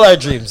take all our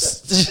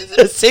dreams.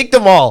 Just take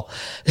them all.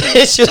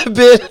 It should have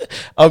been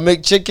a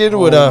McChicken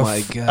with a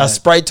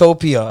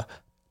Spritopia.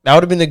 That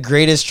would have been the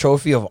greatest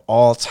trophy of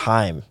all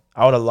time.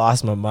 I would have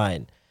lost my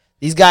mind.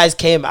 These guys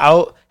came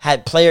out,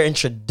 had player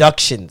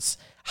introductions,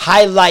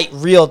 highlight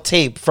reel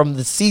tape from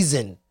the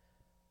season.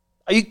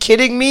 Are you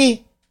kidding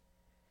me?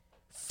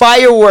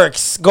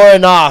 Fireworks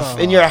going off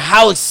in your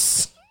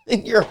house.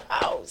 In your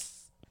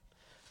house.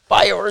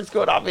 Fireworks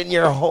going off in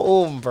your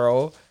home,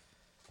 bro.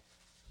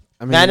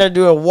 I mean, man are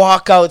doing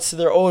walkouts to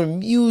their own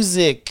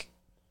music.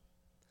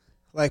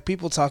 Like,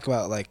 people talk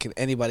about, like, can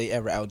anybody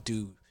ever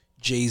outdo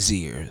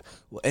Jay-Z, or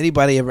will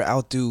anybody ever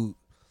outdo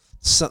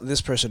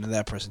this person and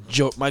that person,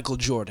 Michael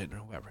Jordan or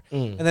whoever?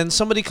 And then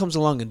somebody comes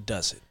along and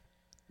does it,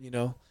 you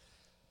know?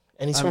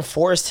 And he's from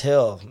Forest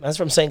Hill. That's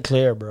from St.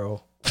 Clair,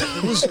 bro.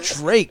 It was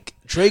Drake.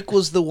 Drake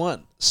was the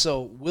one.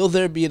 So will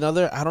there be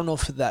another? I don't know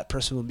if that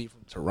person will be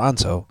from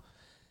Toronto.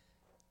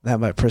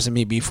 That person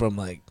may be from,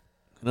 like,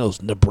 who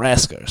knows,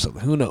 Nebraska or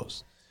something. Who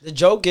knows? The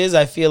joke is,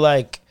 I feel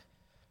like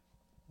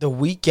The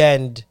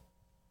Weeknd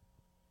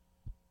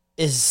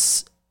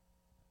is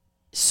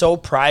so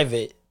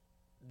private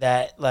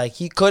that, like,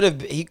 he could have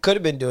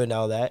been doing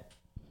all that.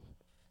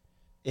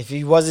 If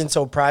he wasn't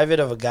so private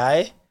of a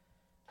guy,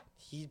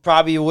 he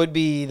probably would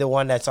be the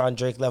one that's on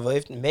Drake level,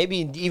 if maybe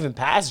even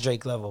past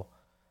Drake level.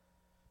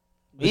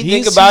 You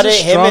think about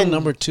it, him and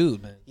number 2,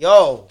 man.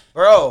 Yo,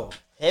 bro,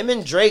 him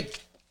and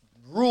Drake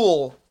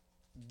rule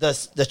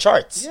the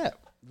charts. Yeah,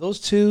 those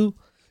two.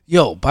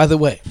 Yo, by the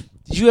way,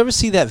 did you ever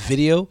see that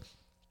video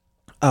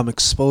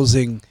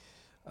exposing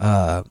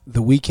The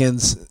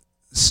Weeknd's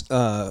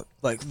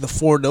like the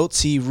 4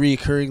 notes he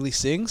reoccurringly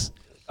sings?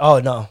 Oh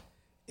no.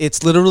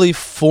 It's literally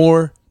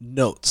 4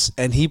 notes,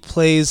 and he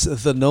plays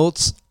the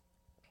notes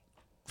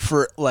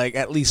for like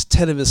at least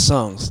 10 of his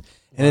songs.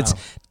 And it's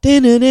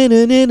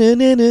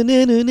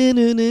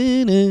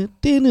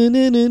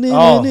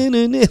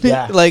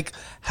like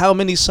how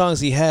many songs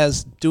he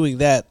has doing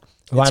that.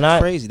 Why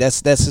not? Crazy.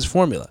 That's his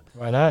formula.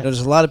 Why not?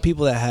 There's a lot of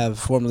people that have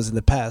formulas in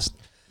the past.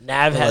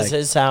 Nav has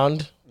his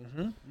sound.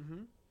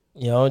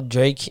 You know,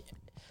 Drake.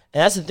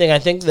 And that's the thing. I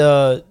think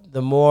the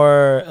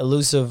more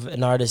elusive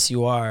an artist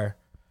you are,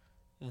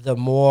 the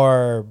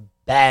more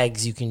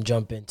bags you can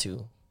jump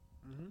into.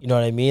 You know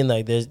what I mean?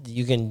 Like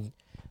you can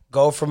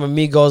go from a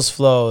Migos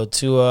flow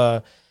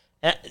to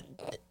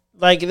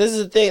like this is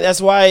the thing.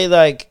 That's why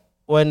like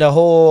when the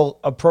whole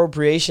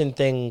appropriation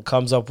thing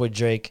comes up with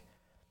Drake,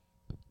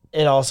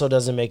 it also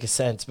doesn't make a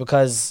sense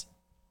because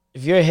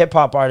if you're a hip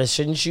hop artist,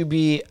 shouldn't you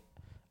be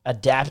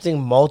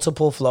adapting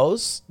multiple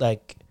flows?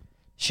 Like,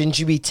 shouldn't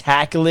you be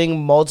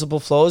tackling multiple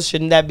flows?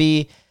 Shouldn't that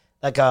be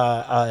like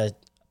a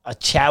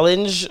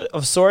challenge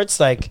of sorts?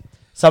 Like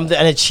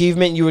an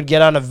achievement you would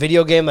get on a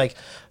video game? Like,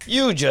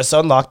 you just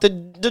unlocked the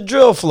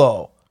drill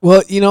flow.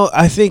 Well, you know,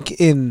 I think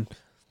you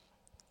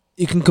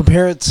can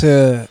compare it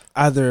to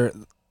either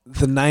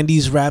the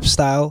 90s rap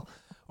style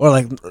or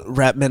like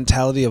rap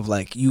mentality of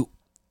like you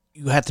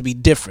have to be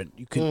different.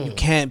 You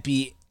can't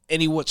be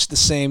any what's the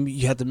same.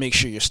 You have to make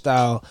sure your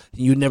style,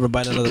 you never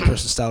bite another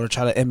person's style or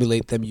try to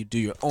emulate them. You do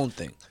your own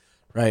thing,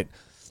 right?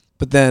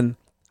 But then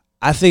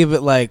I think of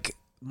it like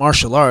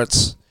martial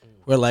arts,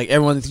 where like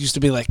everyone used to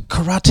be like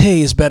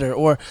karate is better,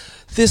 or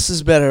this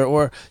is better,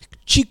 or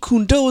Jeet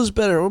Kune Do is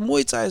better, or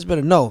Muay Thai is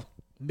better. No,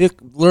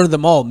 learn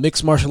them all.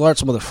 Mixed martial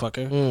arts,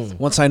 motherfucker.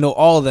 Once I know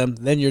all of them,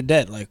 then you're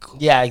dead. Like,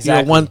 yeah,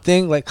 exactly. One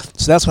thing, like,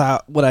 so that's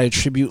what I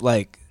attribute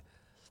like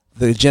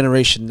the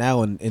generation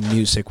now in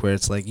music, where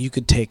it's like you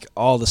could take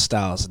all the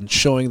styles and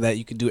showing that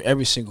you could do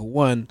every single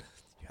one.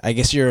 I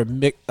guess you're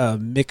a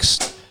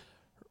mixed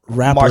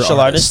rapper martial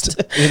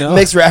artist. You know?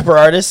 Mixed rapper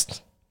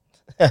artist.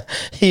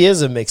 He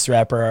is a mixed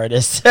rapper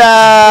artist.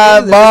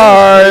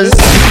 Bars,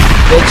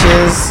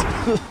 bitches.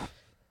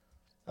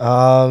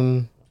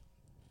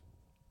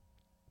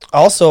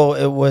 Also,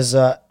 it was.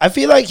 I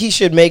feel like he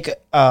should make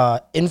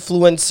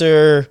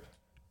influencer,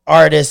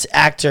 artist,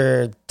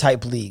 actor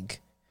type league.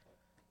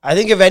 I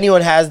think if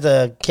anyone has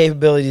the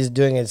capabilities of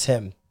doing it, it's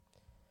him.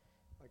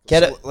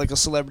 Get like a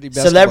celebrity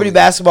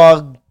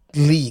basketball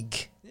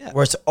league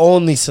where it's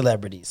only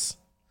celebrities.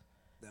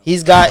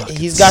 He's got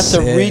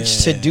the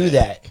reach to do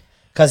that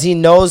because he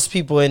knows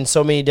people in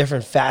so many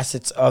different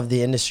facets of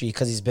the industry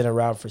because he's been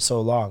around for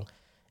so long,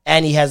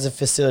 and he has the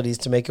facilities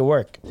to make it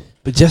work.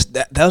 But just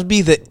that would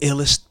be the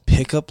illest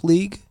pickup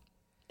league,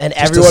 and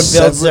just everyone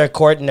builds their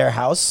court in their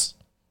house.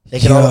 They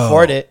can all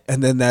afford it,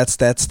 and then that's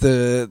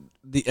the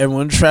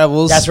everyone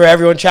travels. That's where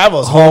everyone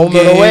travels. Home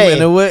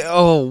and away.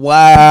 Oh,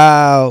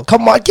 wow.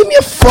 Come on, give me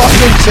a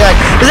fucking check.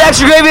 It's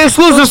Extra Gravy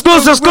exclusive.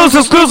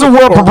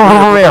 World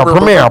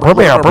premiere.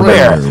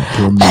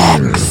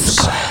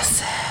 Exclusive.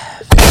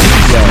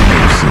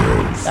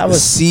 That was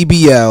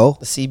CBL.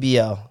 The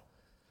CBL.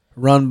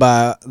 Run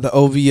by the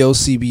OVO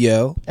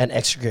CBL. And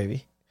Extra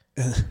Gravy.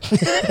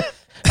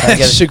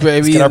 Extra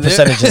Gravy. Let's get our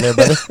percentage in there,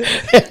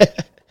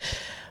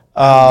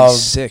 brother.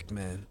 Sick,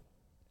 man.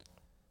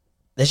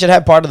 They should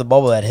have part of the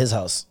bubble at his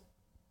house.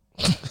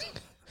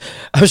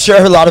 I'm sure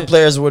a lot of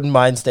players wouldn't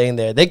mind staying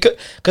there. They could,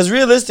 because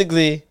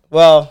realistically,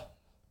 I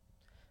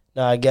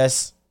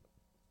guess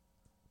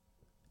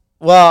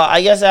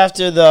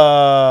after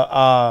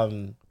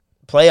the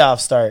playoffs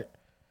start,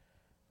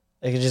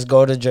 they could just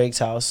go to Drake's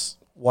house.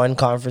 One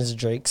conference of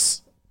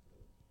Drake's,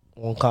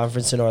 one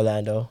conference in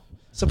Orlando.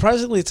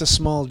 Surprisingly, it's a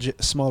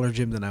smaller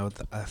gym than I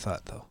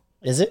thought, though.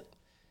 Is it?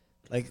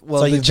 Like,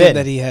 well, so the gym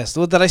that he has,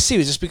 that I see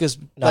is just because.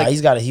 Nah,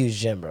 he's got a huge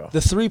gym, bro. The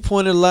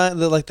 3-pointer line,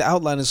 the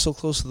outline is so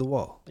close to the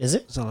wall. Is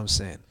it? That's all I'm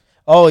saying.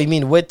 Oh, you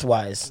mean width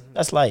wise?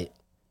 That's light.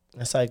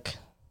 That's like,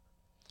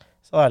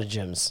 it's a lot of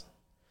gyms.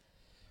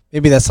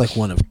 Maybe that's like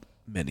one of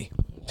many.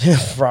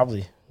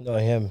 Probably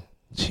knowing him.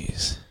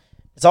 Jeez.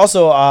 It's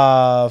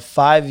also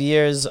 5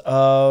 years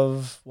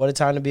of What a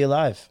Time to Be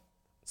Alive.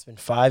 It's been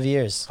 5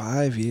 years.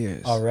 5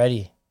 years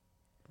already.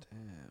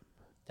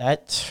 Damn.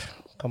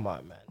 Come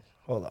on, man.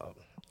 Hold on.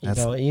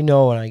 You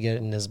know when I get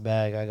in this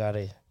bag, I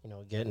gotta,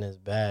 get in this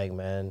bag,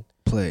 man.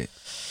 Play it.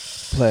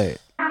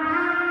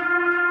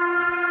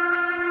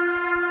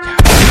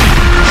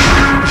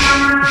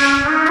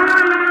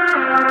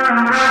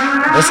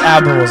 This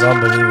album was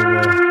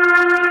unbelievable.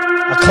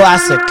 A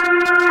classic,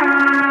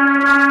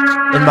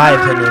 in my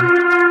opinion.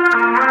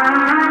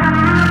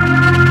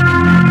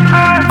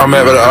 I'm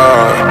at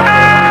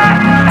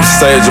the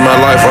stage of my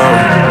life.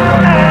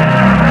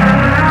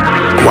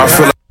 I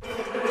feel like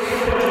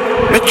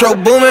Metro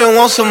Boomin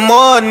want some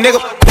more,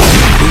 nigga.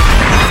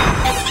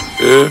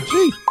 Yeah.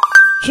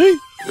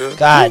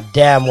 God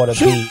damn, what a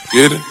beat.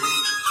 Get it.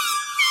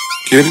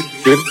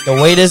 The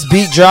way this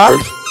beat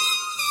dropped,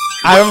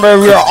 I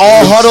remember we were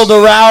all huddled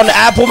around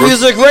Apple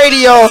Music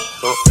Radio.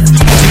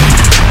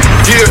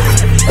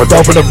 Yeah. A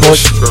dope in the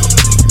bush.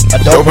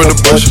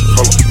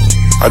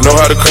 I know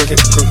how to cook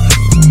it.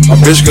 My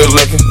bitch good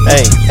looking.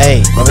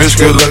 Hey. My bitch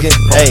good looking.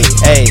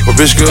 Hey. My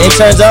bitch good looking. It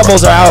turns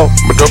elbows are out.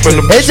 My dope in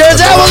the bush. It turns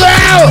elbows are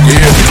out.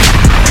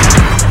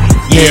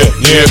 Yeah.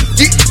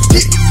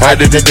 I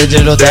did the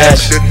digital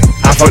dash.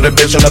 I fucked the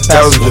bitch on the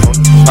passenger.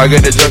 I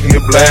got the junkie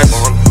and blast.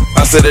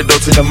 I said it don't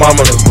to the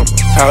mama.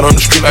 Out on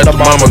the street like the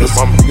mama.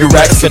 You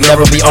racks can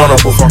never be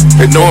honorable.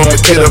 They know I'm a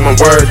kid of my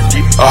word.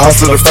 I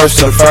hustle the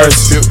first to the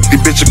first. These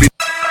bitches be.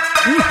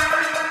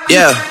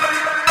 Yeah.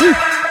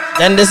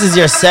 Then this is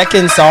your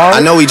second song?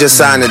 I know we just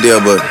signed the deal,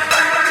 but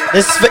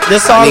This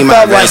song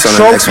felt like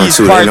Trophies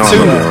Part 2.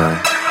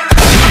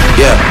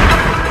 Yeah.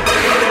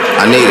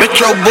 I need it.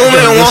 Metro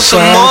Boomin want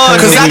some more,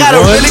 cause I got a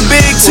really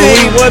big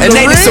team, and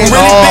they need some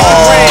really big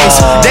rings.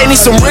 They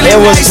need some really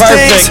nice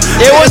things.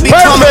 It was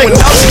perfect. With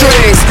no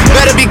strings.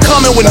 Better be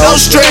coming with no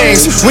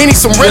strings. We need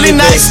some really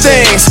nice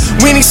things.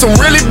 We need some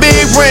really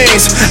big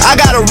rings. I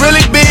got a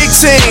really big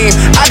team.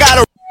 I got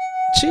a.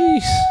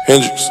 Jeez.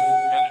 Hendrix.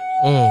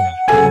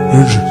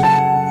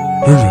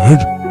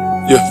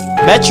 Yeah.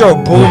 Metro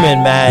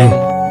Boomin, man.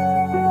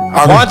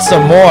 Want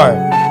some more.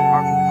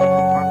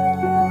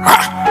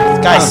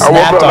 This guy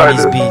snapped on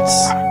these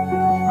beats.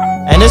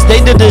 And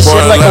they did this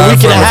shit like a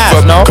week and a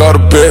half, no?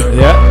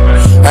 Yeah.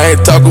 I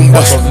ain't talking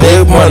about some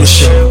big money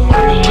shit.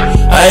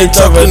 I ain't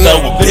talking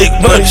about big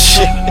money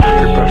shit.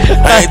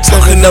 I ain't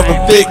talking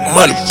about big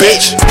money,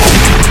 bitch.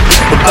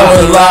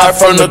 I'm live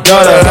from the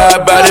gutter, high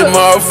body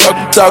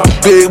motherfucker talking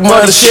big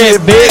money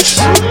shit,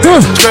 bitch.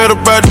 Straight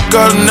up out the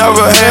gutter,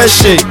 never had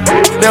shit.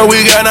 Now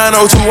we got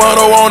 90210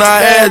 on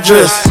our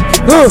address.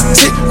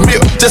 Tip me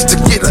up just to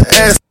get the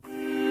ass.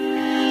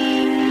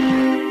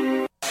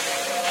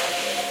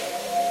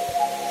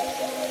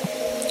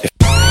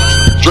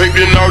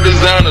 Draping all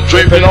designer,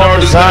 draping all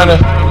designer,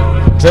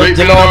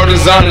 draping all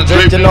designer,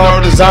 draping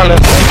all designer.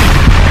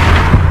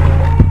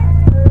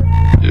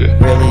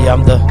 Really,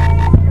 I'm the.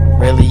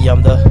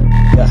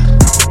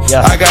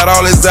 Yeah. I got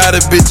all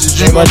exotic bitches,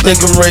 you gon'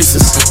 think I'm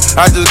racist.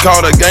 I just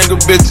called a gang of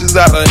bitches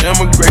out of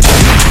immigration.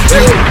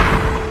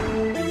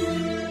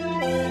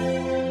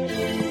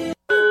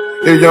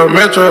 If your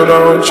Metro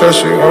don't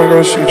trust you, I'm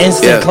gon' shoot you.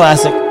 Instant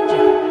classic.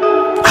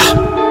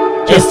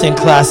 Instant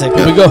classic.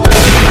 Here we go.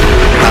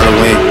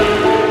 Halloween.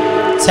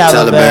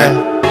 Taliban.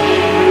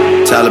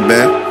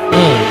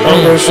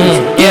 I'm gon' shoot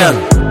you. Yeah.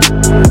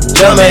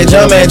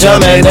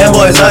 Jumpin', them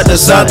boys up to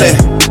something.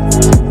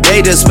 They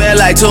just spent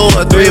like 2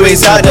 or 3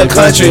 weeks out the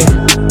country.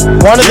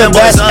 One of the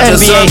best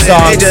NBA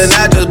songs. They just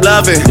not just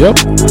bluffing. Yep.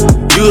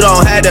 You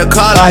don't have to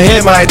call. I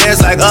hit my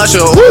dance like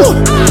Usher.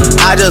 Woo.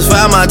 I just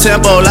found my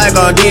tempo like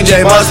on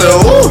DJ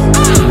Mustard. Woo.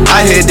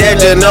 I hit that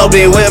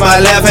Ginobili with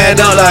my left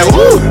hand up like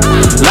woo.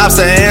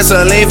 Lobster and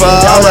saline for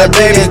all the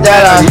babies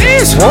that I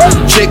miss.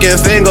 Chicken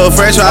finger,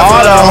 French fry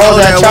for the hoes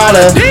that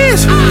wanna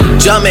dish.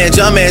 Jumpin',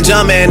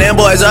 them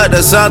boys up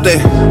to something.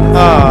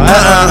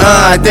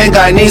 I think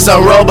I need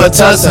some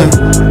Robitussin.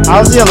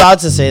 How is he allowed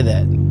to say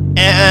that?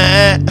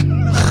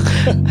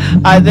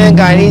 I think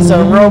I need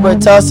some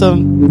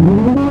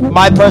Robitussin.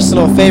 My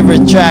personal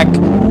favorite track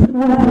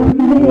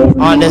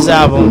on this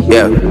album.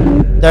 Yeah.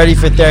 30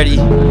 for 30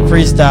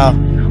 freestyle.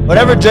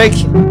 Whenever Drake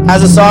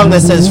has a song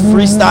that says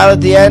freestyle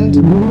at the end,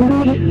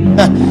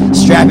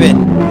 strap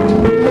in.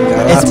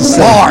 It's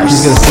bars.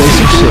 He's gonna say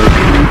some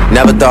shit.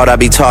 Never thought I'd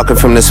be talking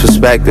from this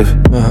perspective.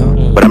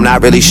 But I'm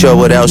not really sure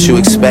what else you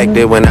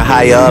expected when the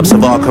higher ups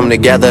have all come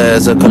together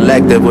as a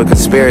collective with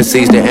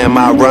conspiracies to end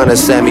my run and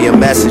send me a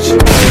message.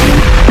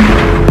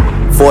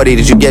 40,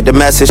 did you get the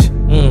message?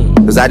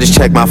 Cause I just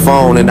checked my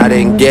phone and I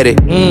didn't get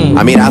it.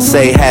 I mean, I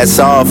say hats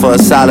off for a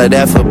solid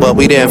effort, but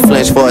we didn't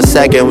flinch for a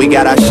second. We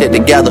got our shit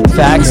together.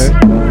 Facts.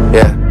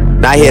 Yeah.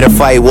 Not here to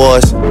fight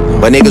wars,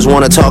 but niggas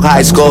wanna talk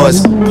high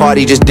scores.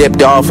 Party just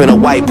dipped off in a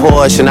white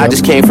Porsche, and I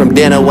just came from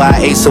dinner where I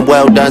ate some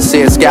well done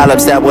seared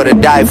scallops that would've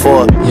died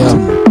for.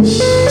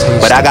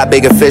 But I got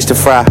bigger fish to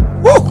fry.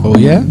 Oh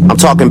yeah? I'm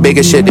talking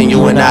bigger shit than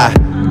you and I.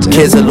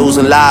 Kids are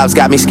losing lives,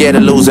 got me scared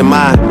of losing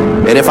mine.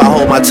 And if I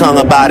hold my tongue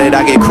about it,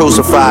 I get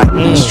crucified.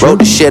 Wrote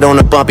the shit on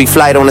a bumpy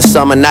flight on a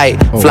summer night.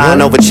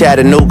 Flying over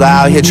Chattanooga,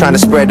 out here trying to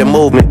spread the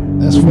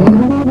movement. That's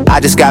fun. I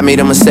just got me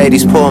the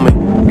Mercedes Pullman.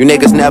 You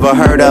niggas never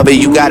heard of it,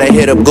 you gotta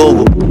hit up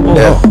Google.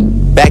 Yeah.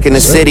 Back in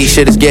the city,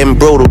 shit is getting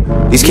brutal.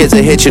 These kids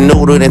will hit your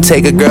noodle, then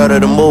take a girl to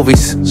the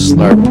movies.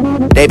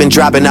 Slurp. They been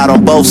dropping out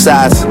on both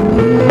sides.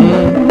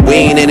 We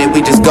ain't in it,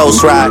 we just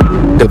ghost ride.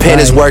 The pen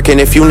is working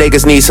if you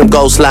niggas need some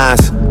ghost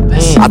lines.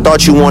 I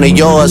thought you wanted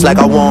yours like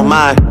I want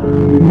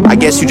mine. I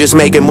guess you just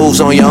making moves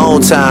on your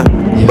own time.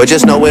 But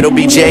just know it'll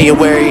be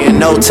January in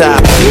no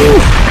time.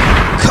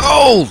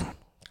 Cold.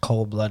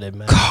 Cold-blooded,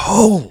 man.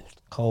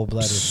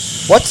 Cold-blooded.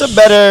 What's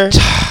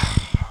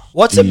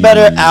a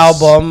better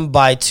album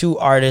by two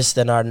artists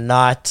that are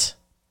not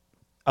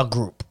a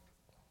group?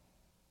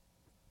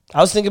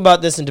 I was thinking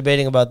about this and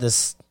debating about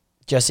this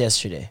just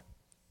yesterday.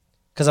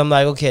 Because I'm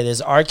like, okay,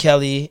 there's R.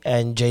 Kelly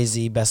and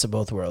Jay-Z, Best of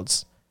Both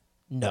Worlds.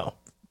 No.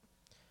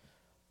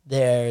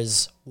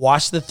 There's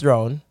Watch the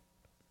Throne,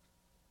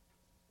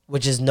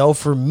 which is no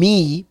for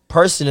me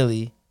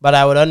personally, but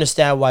I would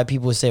understand why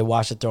people would say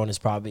Watch the Throne is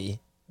probably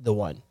the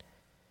one.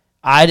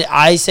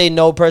 I say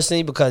no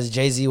personally because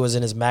Jay-Z was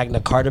in his Magna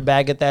Carta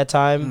bag at that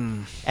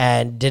time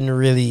and didn't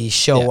really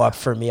show up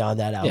for me on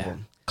that album. Yeah.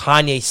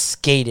 Kanye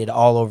skated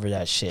all over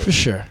that shit. For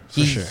sure.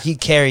 He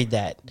carried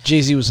that.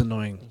 Jay-Z was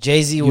annoying.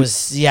 Jay-Z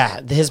was,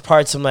 his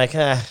parts I'm like,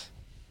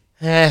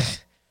 And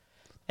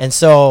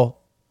so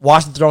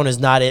Watch the Throne is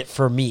not it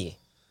for me.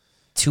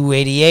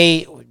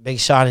 288, Big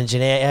Sean and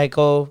Jhené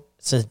Aiko.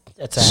 It's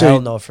It's a hell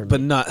no for me.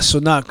 But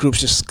not groups,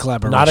 just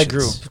collaborations. Not a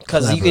group,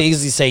 because you can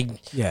easily say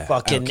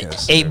fucking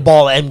Outkast.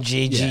 8-Ball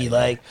MJG,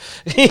 like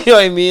you know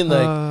what I mean?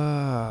 Like,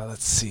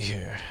 let's see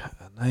here,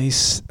 a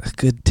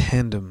good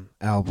tandem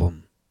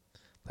album,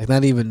 like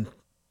not even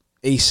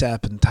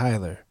ASAP and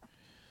Tyler.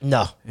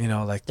 No,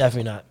 like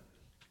definitely not.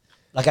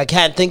 Like I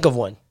can't think of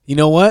one. You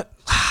know what?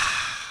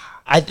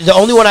 The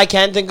only one I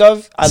can think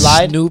of, I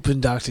lied. Snoop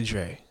and Dr.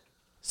 Dre.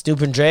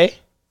 Snoop and Dre.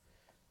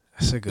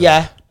 That's a good.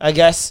 Yeah, I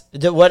guess.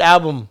 What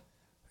album?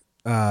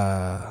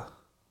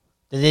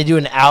 Did they do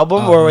an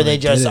album, or were they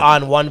just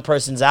on one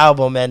person's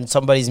album and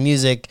somebody's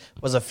music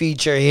was a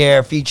feature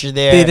here, feature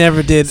there? They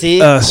never did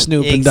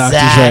Snoop and Dr.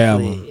 Dre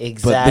album.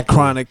 Exactly. But the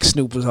Chronic,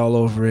 Snoop was all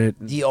over it.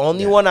 The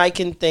only one I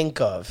can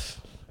think of,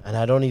 and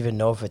I don't even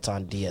know if it's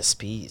on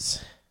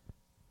DSPs.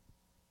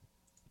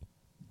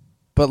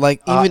 But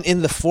like even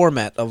in the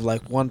format of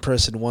like one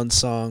person, one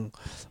song,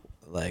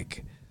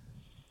 like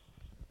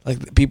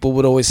people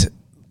would always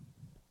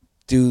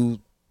do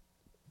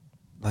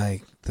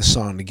like the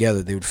song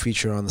together. They would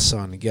feature on the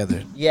song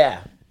together.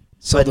 Yeah.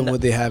 Seldom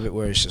would they have it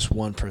where it's just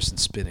one person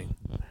spitting.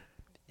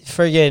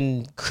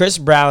 Friggin' Chris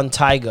Brown,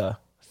 Tyga,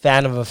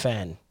 fan of a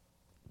fan.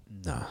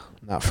 Nah,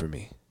 not for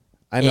me.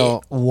 I know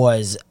it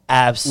was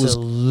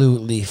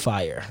absolutely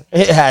fire.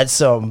 It had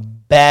some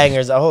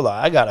bangers. Hold on,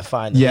 I gotta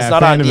find it. Yeah, it's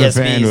not on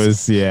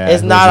DSPs.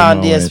 It's not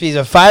on DSPs.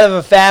 But Fan of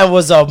a Fan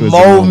was a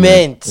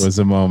moment. It was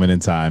a moment in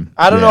time.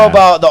 I don't know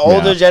about the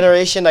older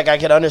generation. Like I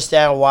can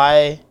understand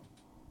why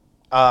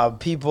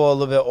people a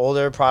little bit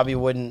older probably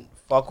wouldn't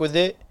fuck with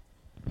it.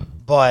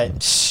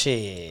 But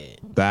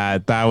shit,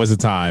 that was a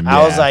time.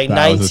 I was like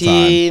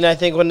 19, I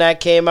think, when that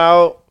came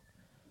out.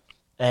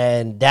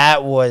 And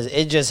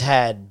it just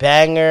had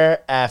banger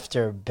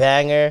after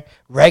banger.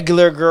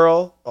 Regular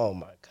Girl. Oh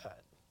my God.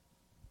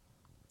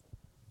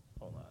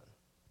 Hold on.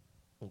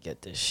 Let me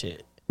get this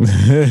shit.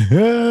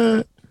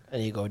 I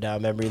need to go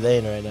down memory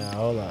lane right now.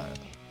 Hold on.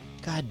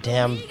 God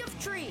damn.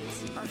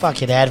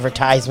 Fucking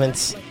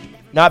advertisements.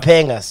 Not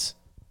paying us.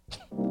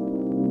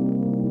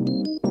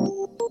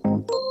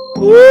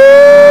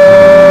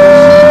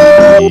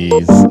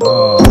 Jeez.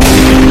 Oh.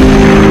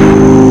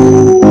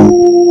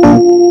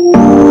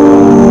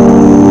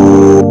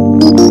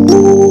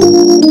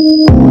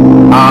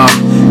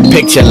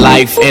 Picture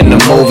life in the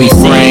movie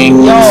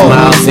frame.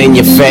 Smiles in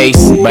your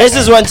face. This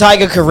is when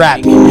Tyga could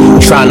rap.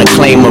 Trying to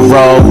claim a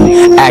role,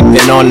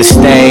 acting on the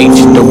stage.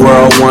 The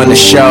world wanna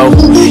show,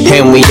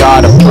 and we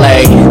ought to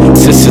play.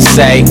 Sister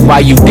say, why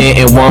you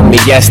didn't want me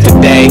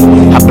yesterday?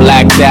 I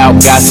blacked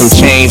out, got some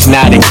change,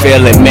 now they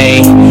feeling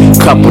me.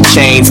 Couple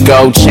chains,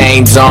 gold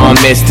chains on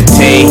Mr.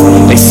 T.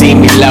 They see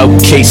me low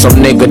key, so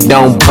nigga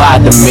don't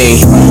bother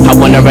me. I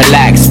wanna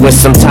relax with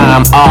some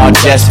time all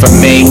just for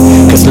me.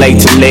 Cause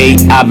lately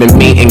I've been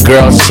meeting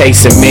girls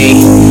chasing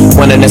me.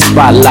 One in the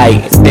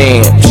spotlight,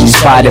 damn, she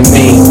spotted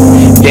me.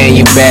 Damn,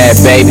 you bad,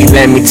 baby,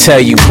 let me tell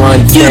you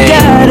one thing. You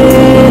got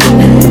it.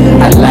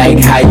 I like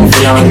how you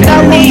flowing.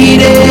 I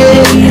need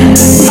it.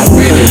 I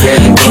really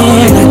can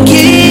I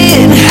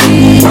get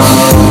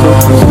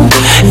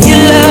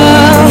your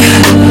love?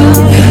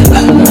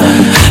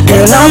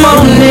 Girl, I'm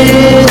on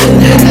it.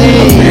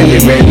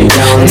 Really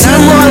on it.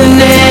 I'm on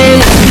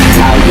it.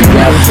 How you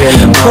got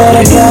feeling? What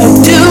I gotta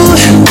do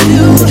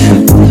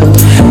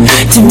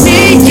to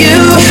meet you?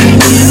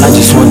 I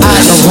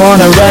don't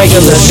want a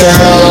regular girl.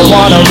 I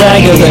want a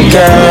regular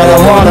girl. I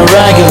want a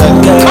regular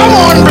girl. Come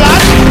on,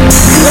 blood.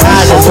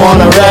 I just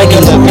want a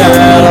regular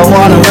girl. I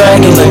want a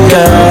regular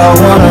girl. I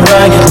want a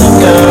regular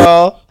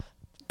girl.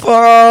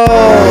 Bro.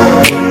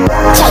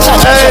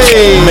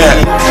 Hey.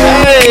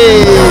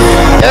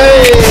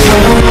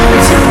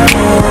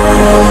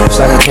 It's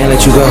like I can't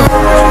let you go.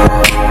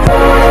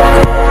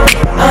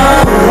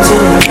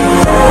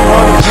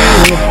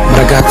 But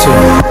I got to.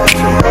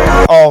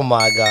 Oh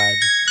my God.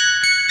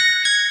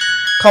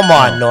 Come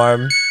on,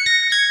 Norm.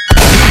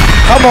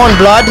 Come on,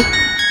 blood. I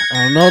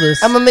don't know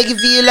this. I'ma make you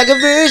feel like a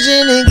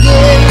virgin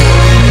again.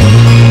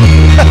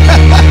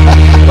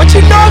 What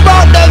you know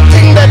about that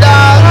thing that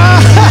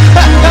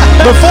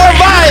before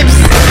vibes?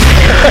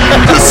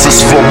 This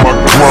is for my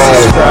grown.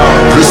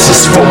 This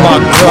is for my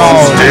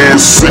grown and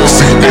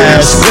sexy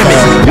ass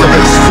women.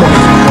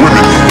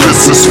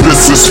 This is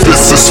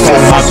for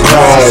my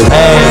grown.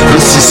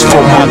 This is for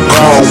my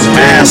grown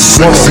and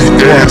sexy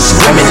ass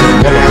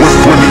women.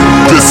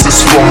 This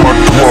is for my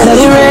grown.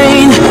 Let it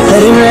rain,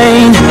 let it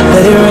rain,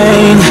 let it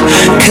rain.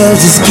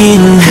 Cause it's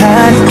getting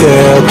hot,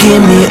 girl.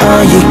 Give me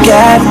all you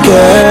got,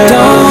 girl.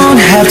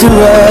 Don't have to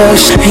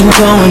rush, ain't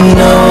going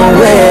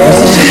nowhere.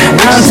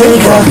 I'll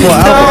take off your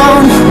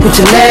phone, put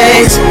your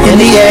legs in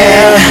the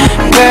air.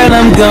 Girl,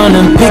 I'm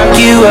gonna pick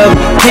you up,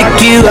 rock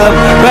you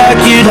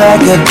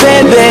like a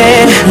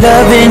baby.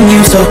 Loving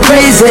you so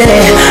crazy,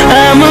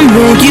 I'ma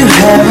make you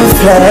have a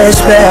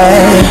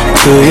flashback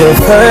to your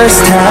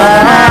first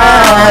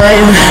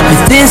time. But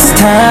this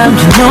time,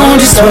 you know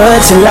just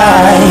what you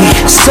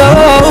like. So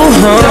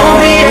don't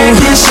be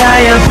acting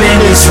shy up in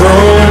this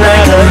room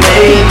like I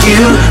make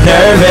you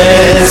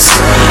nervous.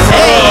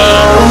 Hey,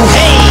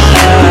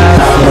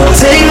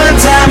 Take my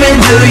time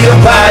and do your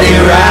body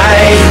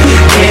right.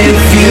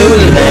 If you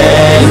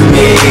let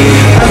me,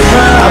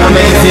 I'ma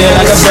make you feel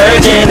like a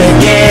virgin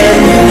again.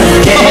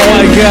 Oh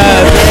my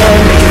God.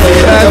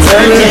 Like a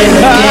virgin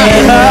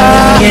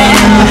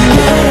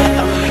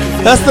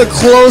again. That's the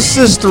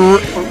closest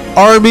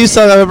R&B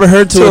song I've ever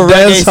heard to a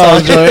dance hall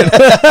joint.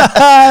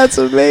 That's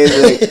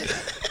amazing.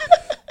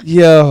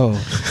 Yo.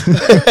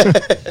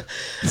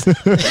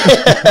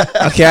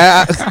 Okay,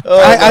 now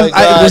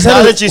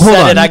that you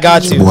said it, I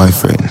got you.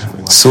 Boyfriend.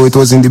 So it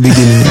was in the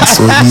beginning.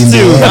 So in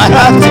the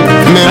end.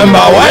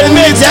 Remember when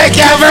me take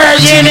your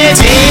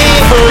virginity?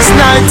 First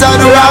night at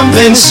the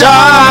ramping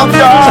shop.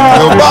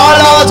 You ball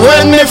out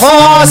when me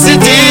force it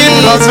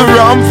in. As the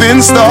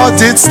ramping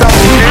started.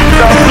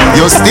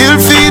 You still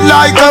feel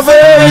like a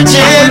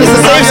virgin. It's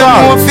the same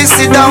song.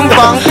 Sit down,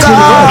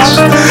 Bangkok.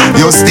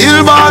 You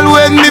still ball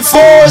when me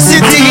force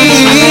it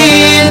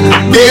in.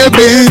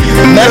 Baby,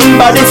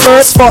 remember the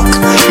first fuck.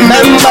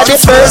 Remember the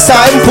first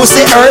time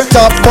pussy earth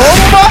up.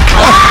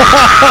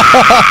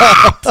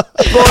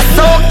 Go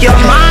soak your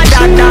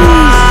mother,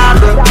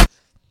 dog.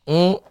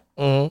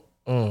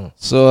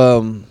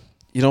 So,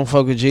 you don't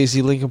fuck with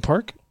Jay-Z Linkin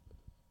Park?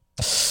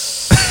 That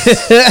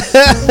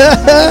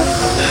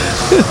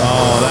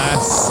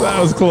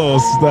was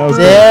close.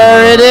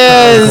 There it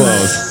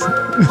is.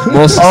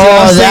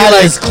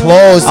 That is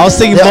close. I was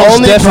thinking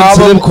Most Def and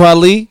Talib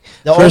Kweli.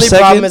 The only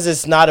problem is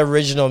it's not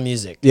original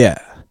music. Yeah.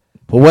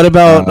 But what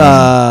about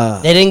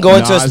they didn't go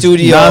into a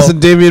studio. Nas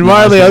and Damian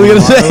Marley, I was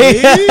gonna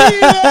say.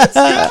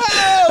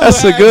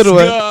 That's a good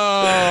one.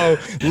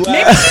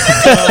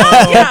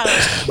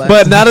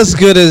 But not as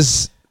good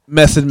as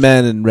Method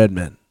Man and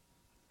Redman.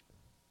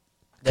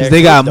 Because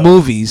they got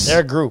movies.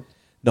 They're a group.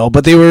 No,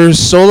 but they were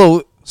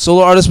solo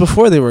artists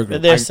before they were a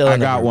group. They're still I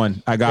got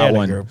one.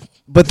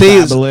 But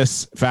they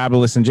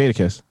Fabulous and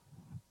Jadakiss.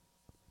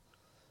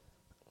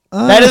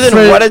 Better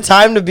than What a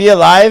Time to Be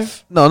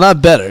Alive? No,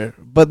 not better.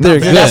 But they're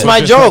good. That's my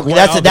joke.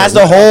 Like, that's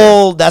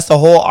the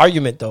whole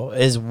argument though.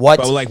 Is what?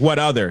 But like what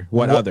other?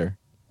 What other?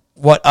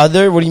 What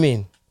other? What do you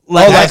mean?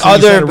 Like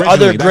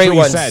other great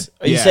ones.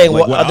 Are you saying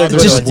what other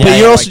great ones? But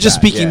you're also just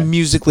speaking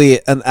musically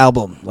an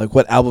album. Like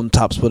what album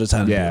tops What a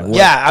Time to Be Alive?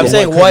 Yeah, I'm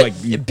saying what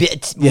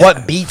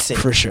beats it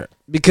for sure.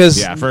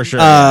 Because for sure.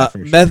 I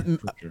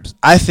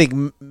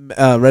think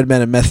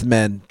Redman and Method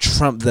Man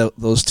trump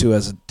those two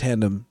as a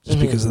tandem just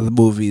because of the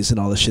movies and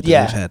all the shit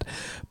that they've had.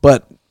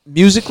 But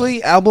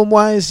musically, album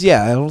wise,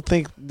 I don't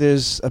think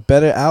there's a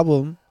better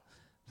album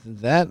than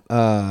that.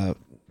 I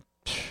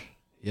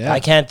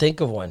can't think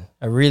of one.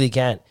 I really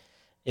can't.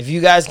 If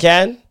you guys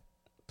can,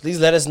 please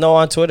let us know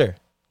on Twitter.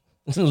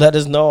 Let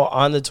us know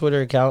on the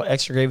Twitter account,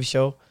 Extra Gravy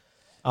Show.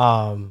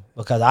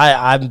 Because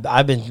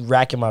I've been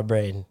racking my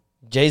brain.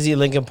 Jay-Z,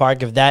 Linkin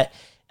Park,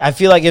 I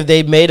feel like if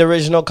they made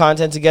original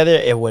content together,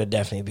 it would have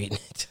definitely beaten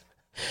it.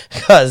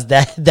 Because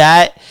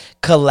that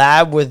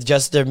collab with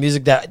just their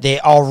music that they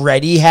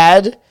already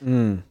had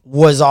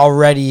was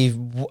already,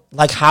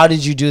 like, how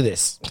did you do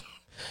this?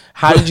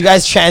 How did you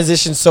guys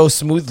transition so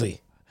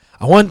smoothly?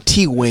 I want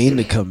T-Wayne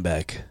to come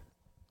back.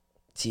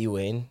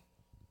 T-Wayne?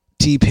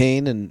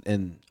 T-Pain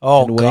and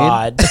oh, and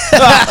God.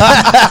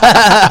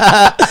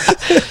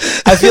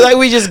 I feel like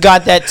we just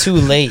got that too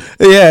late.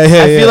 I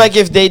feel like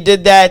if they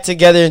did that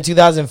together in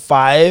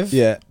 2005,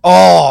 it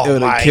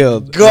would have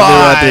killed. God. They were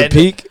at their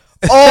peak.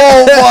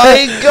 Oh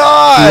my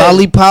God.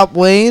 Lollipop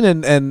Wayne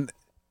and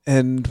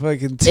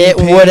fucking T-Pain. It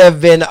would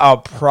have been a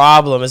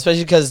problem,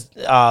 especially because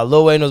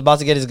Lil Wayne was about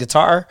to get his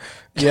guitar.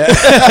 Yeah,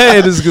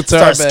 his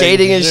guitar. Start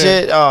skating and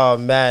shit. Oh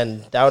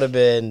man, that would have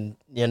been,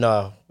 we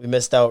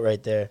missed out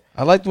right there.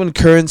 I liked when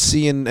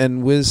Currency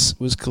and Wiz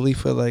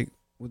Khalifa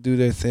would do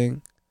their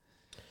thing.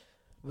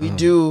 We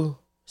do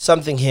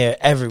something here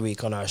every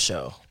week on our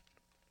show,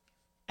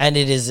 and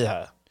it is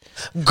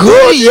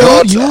good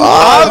youth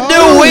of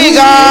the week.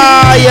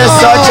 You're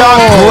such a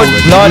good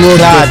blood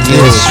clot.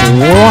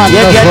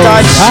 You get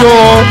on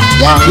show,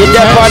 you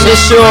get on the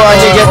show,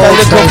 and you get a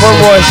little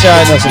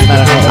promotion,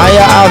 and you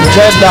have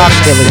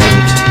dreadlocks,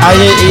 and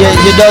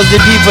you does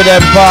the people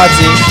them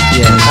party,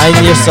 and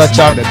you're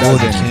such a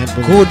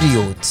good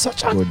youth,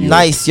 such a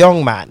nice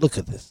young man. Look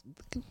at this.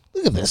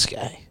 Look at this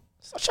guy.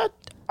 Such a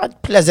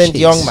pleasant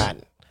young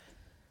man.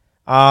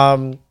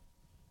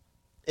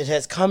 It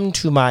has come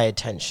to my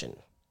attention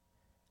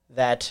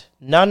that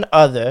none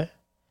other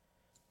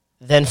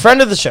than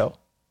friend of the show,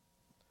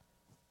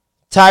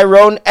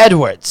 Tyrone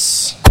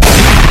Edwards,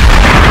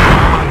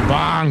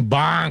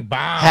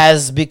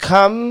 has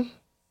become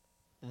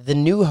the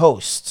new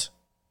host,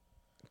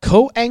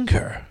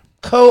 co-anchor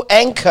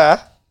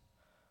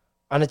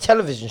on a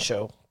television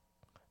show,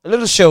 a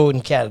little show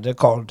in Canada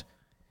called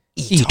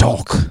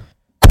E-Talk.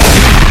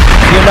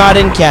 You're not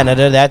in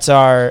Canada. That's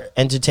our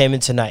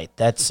Entertainment Tonight.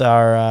 That's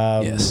our,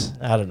 I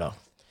don't know,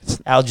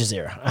 Al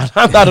Jazeera.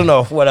 I don't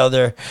know what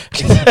other.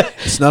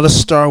 It's not a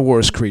Star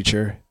Wars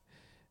creature.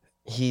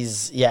 He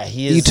is.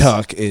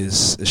 E-Talk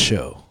is a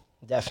show.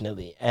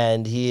 Definitely.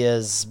 And he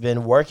has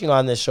been working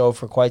on this show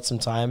for quite some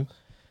time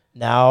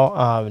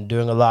now,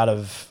 doing a lot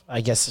of,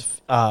 I guess,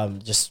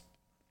 just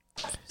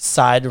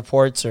side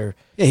reports or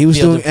he was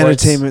field doing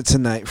reports. Entertainment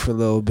Tonight for a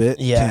little bit.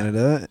 Yeah.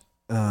 Canada.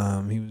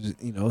 He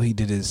was, he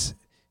did his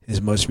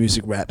Much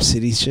Music Rap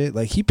City shit.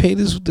 Like he paid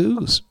his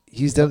dues.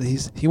 He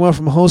went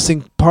from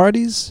hosting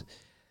parties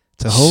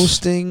to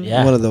hosting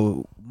one of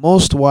the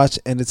most watched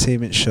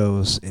entertainment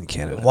shows in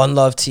Canada. One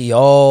Love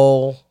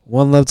T.O.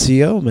 One Love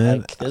T.O., man.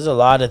 Like, there's a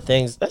lot of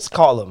things. Let's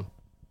call him.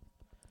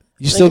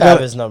 You still I have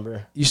got his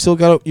number. You still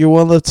got your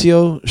One Love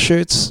T.O.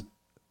 shirts?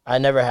 I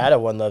never had a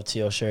One Love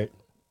T.O. shirt.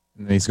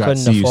 And he's got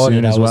Couldn't See You afford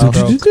Soon it. as I was well.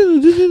 broke.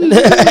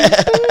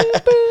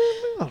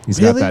 He's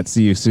got that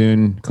See You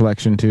Soon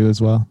collection too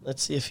as well.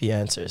 Let's see if he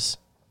answers.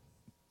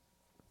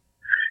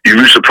 You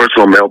reached the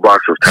personal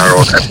mailbox of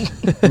Tyrone.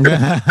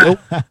 Nope.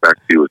 Back to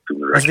you as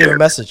soon as Let's I leave can. a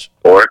message.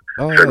 Or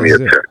send me a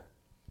text.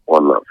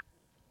 One love.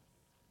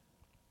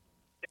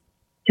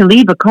 To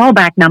leave a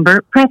callback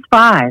number, press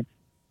 5.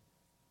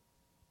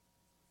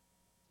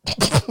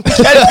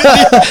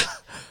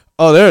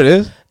 Oh, there it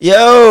is.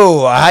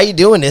 Yo, how you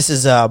doing? This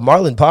is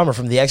Marlon Palmer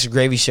from the Extra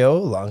Gravy Show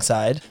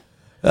alongside.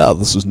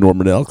 This is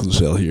Norman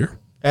Alkinsale here.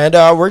 And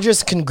we're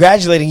just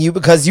congratulating you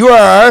because you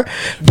are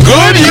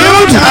Good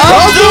Youth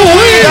of the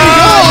Week!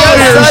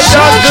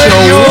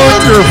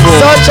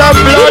 Such a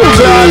blood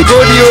clot,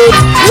 Good Youth.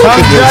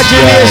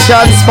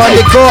 Congratulations for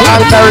the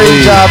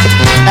co-anchoring job.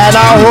 And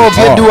I hope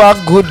you do a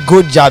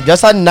good job.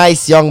 Just a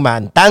nice young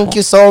man. Thank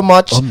you so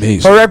much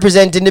for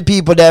representing the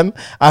people them.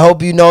 I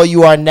hope you know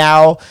you are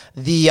now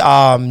the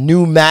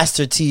new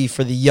Master T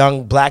for the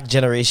young black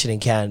generation in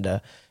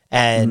Canada.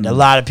 And a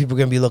lot of people are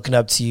going to be looking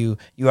up to you.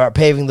 You are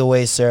paving the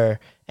way, sir,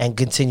 and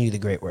continue the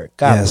great work.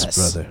 God bless.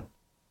 Brother.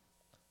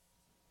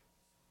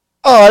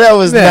 Oh, that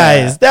was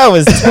nice. That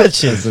was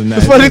touching. The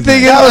funny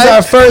thing is, that was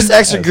our first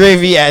Extra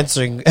Gravy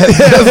answering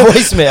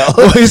voicemail.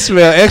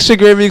 Voicemail. Extra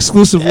Gravy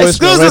exclusive voicemail.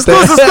 Exclusive.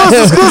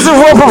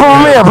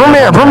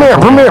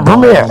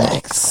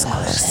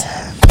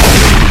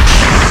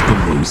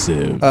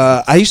 Exclusive.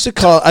 I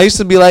used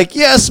to be like,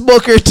 yes,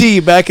 Booker T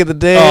back in the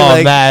day.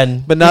 Oh,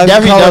 man. But now he you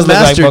call does him look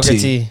Master like Booker T.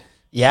 T.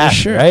 Yeah, For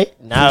sure. right?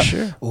 Now, For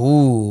sure.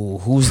 Ooh,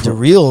 who's the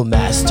real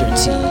Master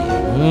T?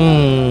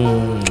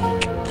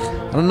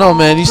 I don't know,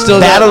 man. You still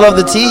Battle of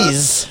the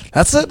T's.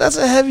 That's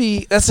a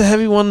heavy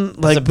one.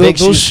 Like It's a big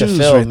those shoes to shoes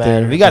fill, right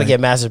man. there. We got to get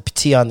Master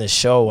T on this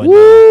show. One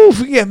Woo! If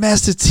we get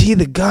Master T,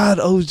 the God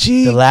OG,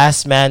 the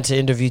last man to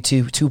interview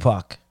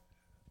Tupac.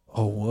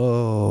 Oh,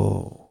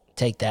 whoa!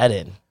 Take that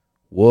in.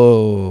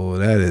 Whoa,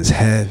 that is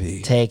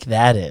heavy. Take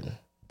that in.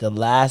 The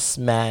last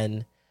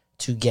man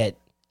to get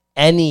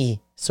any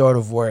sort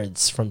of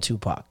words from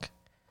Tupac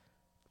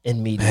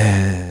in media.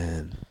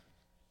 Man.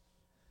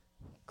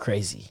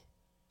 Crazy.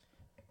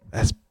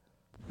 That's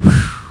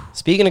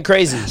Speaking of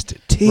crazy,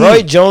 T.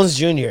 Roy Jones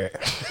Jr.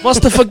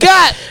 Must have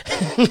forgot.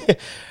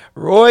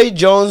 Roy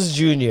Jones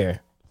Jr.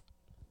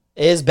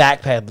 is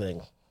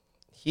backpedaling.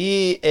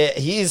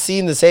 He's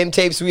seen the same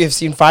tapes we have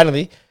seen.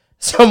 Finally,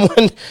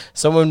 someone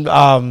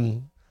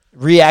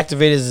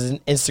reactivated his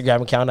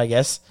Instagram account, I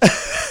guess,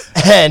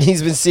 and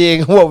he's been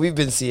seeing what we've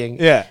been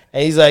seeing. Yeah,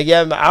 and he's like,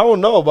 "Yeah, man, I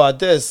don't know about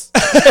this."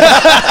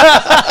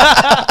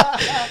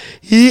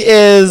 He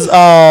is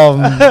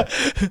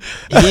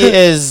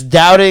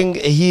doubting.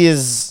 He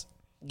is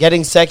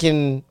getting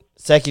second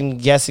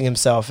guessing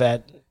himself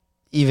at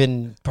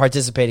even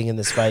participating in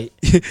this fight.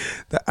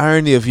 The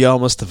irony of y'all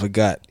must have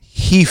forgot.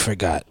 He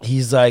forgot.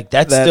 He's like,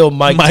 that's still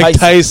Mike Tyson.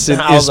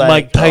 Tyson I was is like,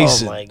 Mike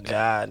Tyson. Oh my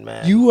God,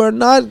 man. You are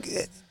not.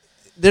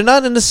 They're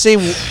not in the same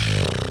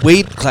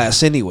weight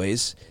class,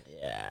 anyways.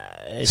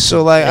 Yeah.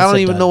 So like, I don't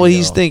even know what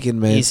he's thinking,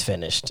 man. He's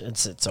finished.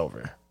 It's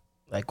over.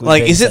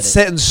 Like, is it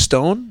set in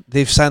stone?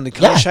 They've signed the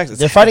contract. Yeah,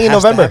 they're fighting in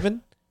November.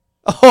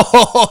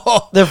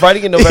 They're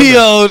fighting in November.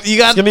 Yo, you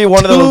got it's gonna be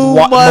one of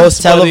the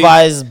most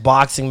televised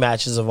boxing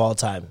matches of all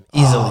time,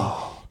 easily.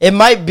 It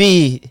might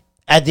be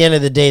at the end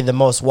of the day the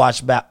most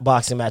watched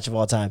boxing match of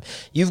all time.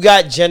 You've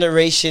got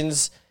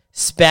generations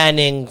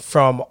spanning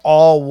from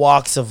all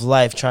walks of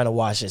life trying to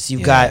watch this.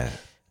 You've got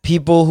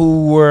people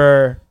who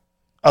were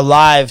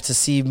alive to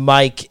see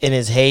Mike in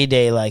his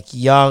heyday, like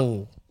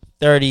young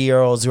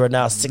 30-year-olds who are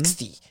now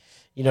 60.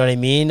 You know what I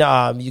mean?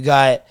 You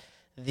got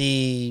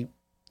the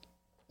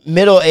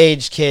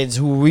middle-aged kids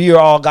who we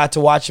all got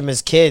to watch him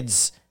as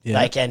kids. Yeah.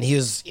 Like, and he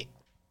was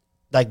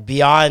like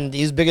beyond,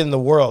 he was bigger than the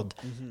world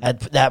at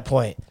that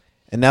point.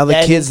 And now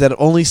the kids that have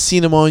only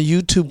seen him on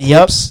YouTube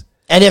clips.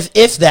 And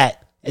if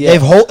that,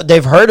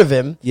 they've heard of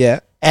him.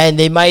 Yeah. And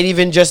they might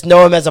even just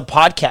know him as a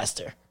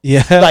podcaster.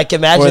 Yeah. Like,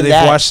 imagine or they've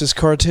that. watched this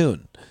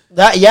cartoon.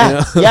 That,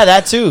 yeah. Yeah,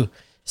 that too.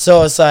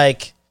 So it's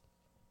like,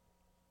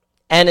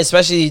 and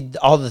especially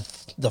all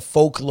the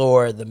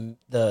folklore,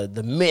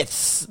 the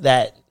myths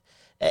that,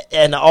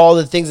 and all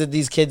the things that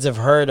these kids have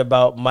heard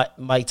about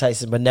Mike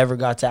Tyson but never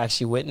got to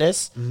actually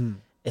witness. Mm-hmm.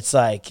 It's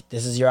like,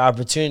 this is your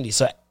opportunity.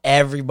 So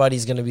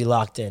everybody's going to be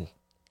locked in.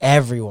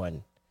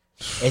 Everyone.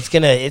 It's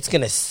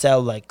gonna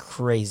sell like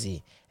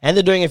crazy. And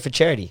they're doing it for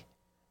charity.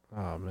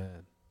 Oh,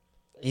 man.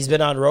 He's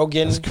been on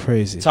Rogan. That's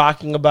crazy.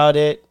 Talking about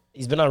it.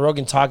 He's been on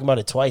Rogan talking about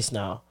it twice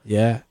now.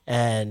 Yeah.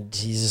 And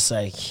he's just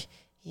like,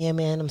 yeah,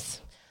 man, I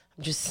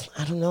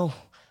don't know.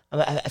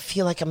 I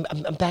feel like I'm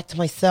back to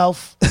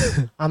myself.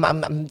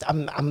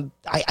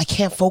 I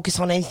can't focus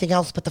on anything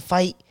else but the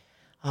fight.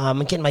 I'm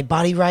getting my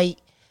body right.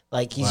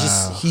 Like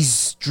he's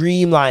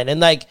streamlined, and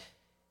like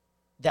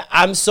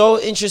I'm so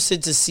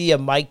interested to see a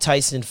Mike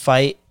Tyson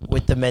fight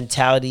with the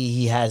mentality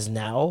he has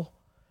now,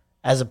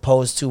 as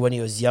opposed to when he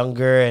was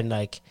younger and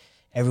like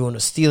everyone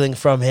was stealing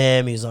from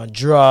him. He was on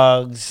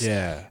drugs.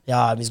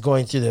 Yeah. He's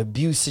going through the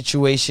abuse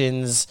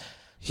situations.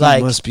 He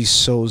must be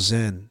so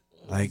zen.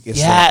 Like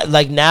it's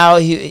like now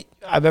I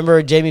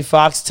remember Jamie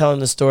Foxx telling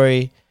the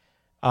story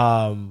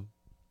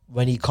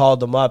when he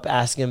called him up,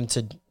 asking him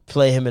to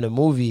play him in a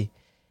movie,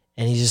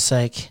 and he's just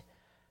like,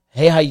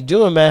 "Hey, how you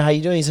doing, man? How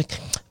you doing?" He's like,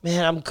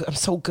 "Man, I'm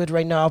so good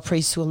right now. I'll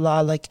praise to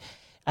Allah. Like,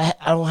 I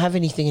don't have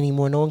anything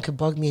anymore. No one can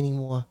bug me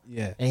anymore."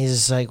 Yeah. And he's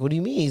just like, "What do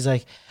you mean?" He's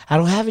like, "I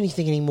don't have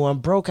anything anymore. I'm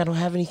broke. I don't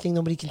have anything.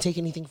 Nobody can take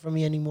anything from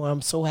me anymore.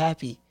 I'm so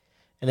happy."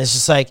 And it's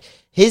just like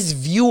his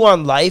view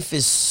on life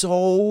is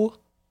so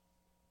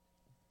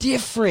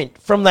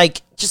different from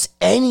like just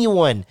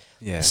anyone.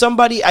 Yeah.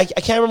 Somebody, I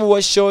can't remember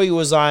what show he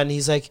was on.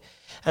 He's like,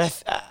 and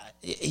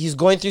he's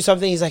going through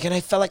something. He's like, and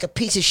I felt like a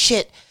piece of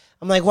shit.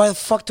 I'm like, why the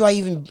fuck do I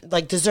even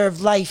like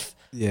deserve life?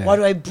 Yeah. Why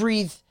do I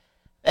breathe?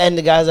 And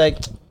the guy's like,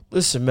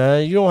 listen,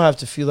 man, you don't have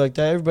to feel like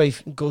that. Everybody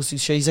goes through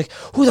shit. He's like,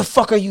 who the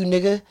fuck are you,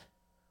 nigga?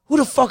 Who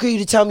the fuck are you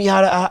to tell me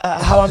how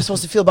I'm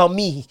supposed to feel about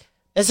me?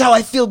 That's how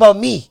I feel about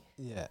me.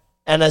 Yeah.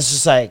 And it's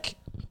just like,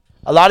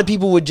 a lot of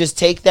people would just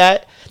take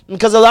that,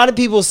 because a lot of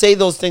people say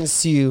those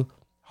things to you,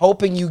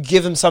 hoping you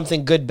give them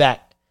something good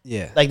back.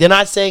 Yeah. Like they're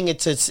not saying it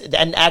to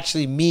and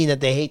actually mean that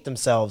they hate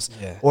themselves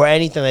or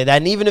anything like that.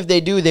 And even if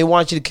they do, they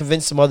want you to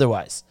convince them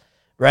otherwise,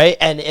 right?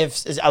 And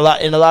if in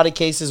a lot of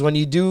cases, when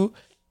you do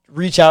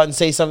reach out and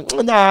say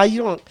something, nah,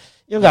 you don't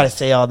got to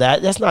say all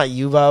that. That's not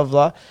you, blah blah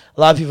blah.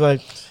 A lot of people are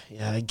like,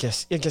 yeah, I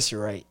guess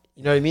you're right.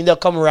 You know what I mean? They'll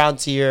come around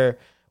to your,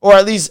 or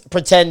at least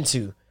pretend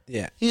to.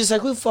 Yeah. He's just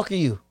like, who the fuck are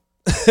you?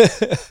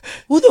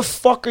 Who the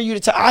fuck are you to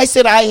tell? I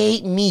said I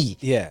hate me.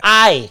 Yeah.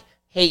 I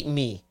hate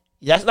me.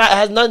 That's not,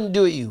 has nothing to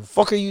do with you.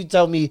 Fuck are you to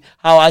tell me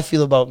how I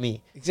feel about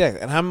me?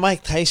 Exactly. And I'm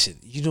Mike Tyson.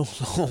 You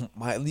don't know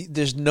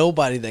there's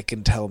nobody that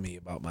can tell me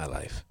about my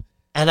life.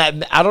 And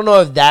I don't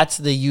know if that's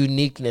the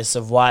uniqueness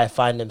of why I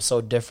find him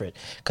so different.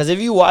 Because if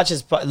you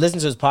listen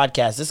to his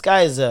podcast, this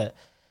guy is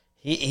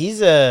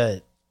he's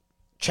a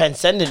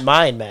transcendent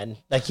mind, man.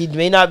 Like he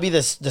may not be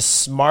the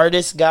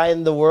smartest guy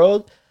in the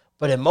world,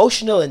 but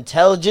emotional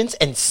intelligence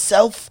and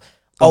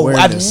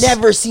I've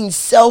never seen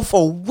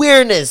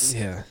self-awareness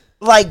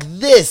like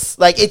this.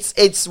 Like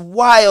it's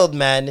wild,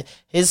 man.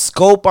 His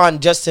scope on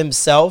just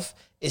himself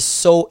is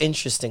so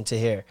interesting to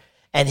hear.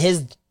 And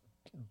his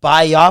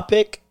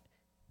biopic,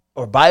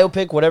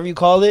 whatever you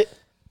call it,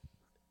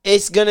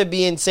 it's going to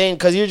be insane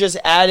because you're just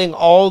adding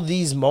all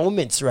these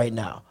moments right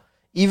now.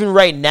 Even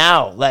right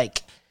now,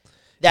 like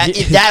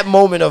that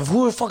moment of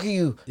who the fuck are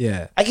you?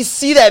 Yeah. I can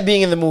see that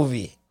being in the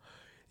movie.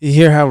 You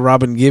hear how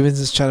Robin Givens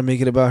is trying to make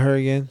it about her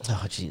again?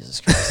 Oh,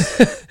 Jesus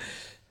Christ.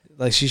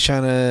 Like she's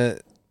trying to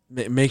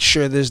make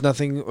sure there's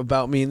nothing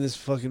about me in this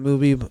fucking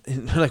movie.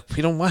 And like,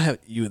 we don't want to have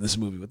you in this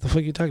movie. What the fuck are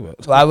you talking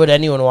about? Why would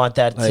anyone want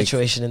that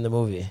situation in the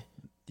movie?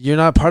 You're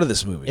not part of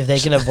this movie. If they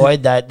can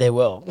avoid that, they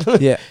will.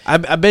 Yeah.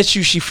 I bet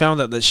you she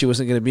found out that she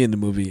wasn't going to be in the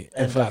movie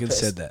and fucking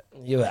said that.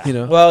 Yeah. You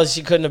know? Well,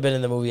 she couldn't have been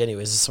in the movie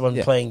anyways. It's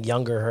someone playing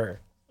younger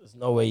her. There's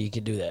no way you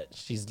could do that.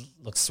 She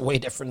looks way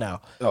different now.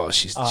 Oh,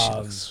 she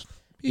looks...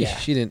 Yeah.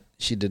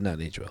 She did not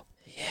age well.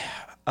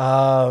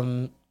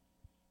 Yeah.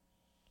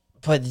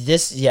 But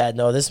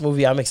this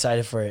movie, I'm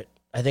excited for it.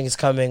 I think it's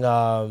coming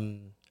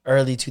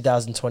early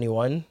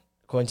 2021,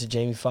 according to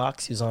Jamie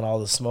Foxx. He was on All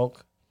the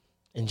Smoke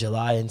in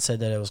July and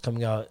said that it was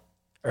coming out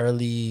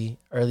early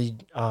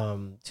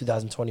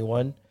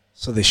 2021.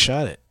 So they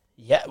shot it.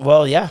 Yeah.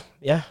 Well, yeah.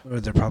 Or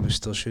they're probably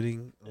still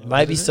shooting. It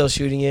might be still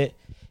shooting it.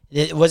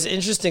 What's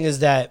interesting is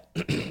that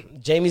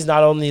Jamie's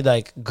not only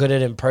like good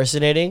at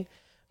impersonating,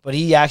 but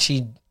he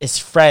actually is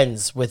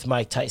friends with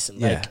Mike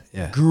Tyson. Like,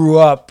 not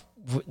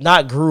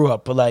grew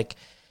up, but like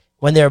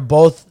when they're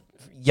both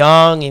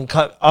young and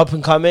up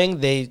and coming,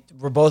 they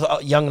were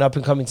both young and up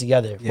and coming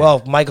together. Yeah.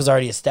 Well, Michael's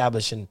already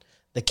established and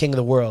the king of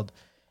the world.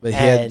 But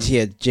he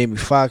had Jamie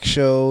Foxx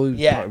show.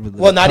 Yeah.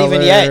 Well, not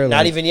even yet.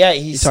 Not even yet.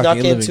 He snuck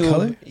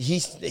into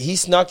he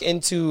snuck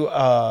into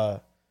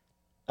a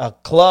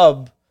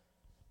club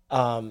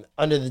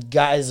under the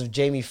guise of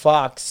Jamie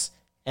Foxx,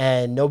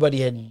 and nobody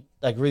had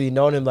like really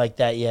known him like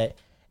that yet.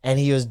 And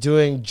he was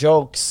doing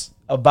jokes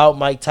about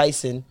Mike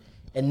Tyson,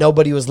 and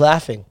nobody was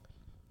laughing.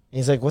 And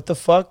he's like, "What the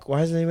fuck?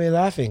 Why isn't anybody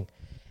laughing?"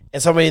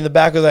 And somebody in the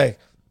back was like,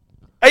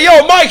 "Hey,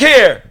 yo, Mike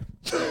here."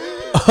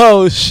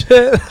 Oh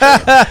shit!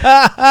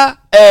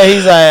 And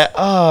he's like,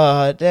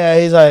 "Oh,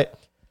 damn." He's like,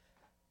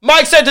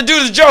 "Mike said to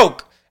do the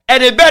joke,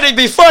 and it better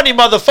be funny,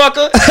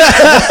 motherfucker."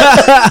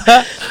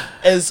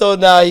 And so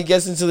now he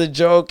gets into the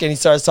joke, and he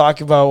starts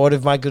talking about what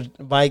if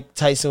Mike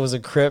Tyson was a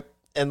Crip,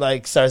 and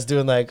like starts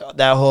doing like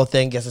that whole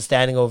thing. Gets a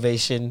standing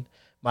ovation.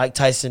 Mike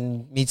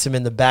Tyson meets him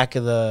in the back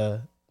of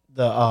the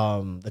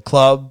the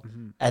club.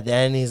 At the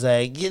end, he's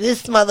like, "Yeah,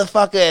 this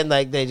motherfucker," and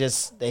like they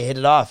hit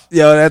it off.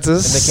 Yo, that's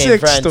a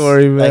sick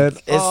story, man.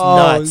 Like, it's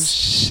nuts.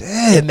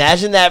 Shit.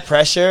 Imagine that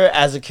pressure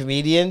as a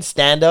comedian,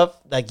 stand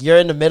up, like you're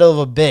in the middle of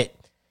a bit,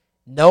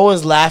 no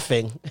one's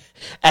laughing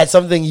at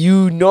something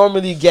you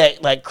normally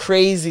get like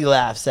crazy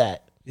laughs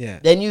at. Yeah.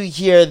 Then you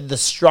hear the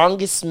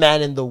strongest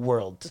man in the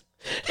world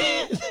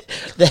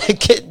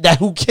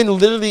who can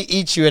literally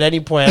eat you at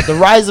any point. The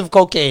rise of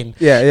cocaine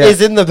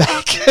is in the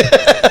back.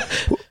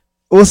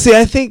 Well, see,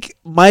 I think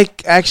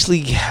Mike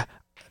actually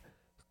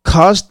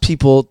caused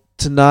people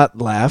to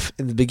not laugh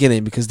in the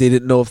beginning because they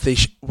didn't know if they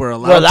were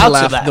allowed to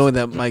laugh knowing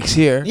that Mike's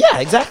here. Yeah,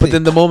 exactly. But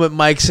then the moment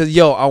Mike said,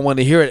 "Yo, I want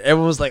to hear it,"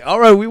 everyone was like, "All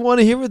right, we want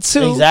to hear it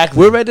too. Exactly.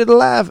 We're ready to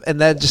laugh," and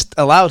that just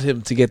allowed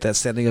him to get that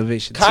standing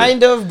ovation.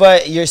 Kind of,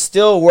 but you're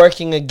still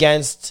working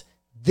against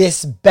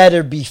this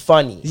better be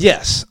funny.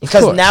 Yes,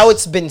 because now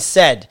it's been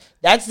said.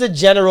 That's the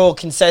general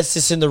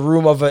consensus in the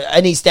room of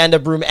any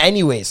stand-up room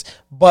anyways.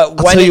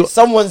 But when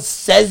someone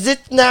says it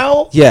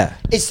now,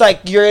 it's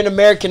like you're in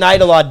American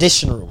Idol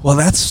audition room. Well,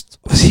 that's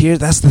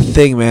the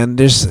thing, man.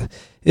 This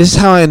is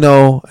how I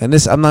know, and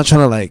I'm not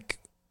trying to like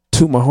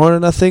toot my horn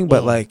or nothing,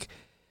 but like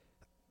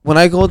when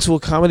I go into a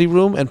comedy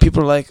room and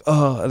people are like,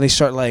 "Oh," and they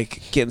start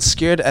like getting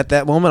scared at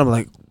that moment, I'm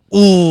like,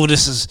 "Ooh,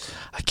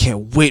 I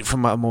can't wait for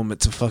my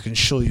moment to fucking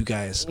show you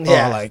guys."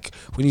 Yeah. Like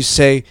when you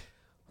say,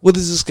 "What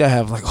does this guy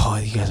have?" Like, "Oh,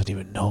 you guys don't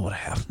even know what I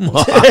have."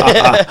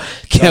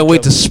 Can't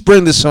wait to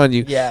spring this on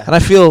you. Yeah. And I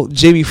feel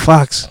Jamie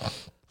Foxx,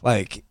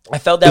 like, I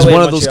felt that is way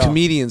one in of those Montreal.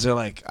 comedians are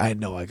like, "I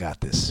know I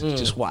got this.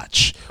 Just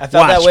watch." I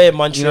felt that way in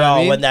Montreal You know what I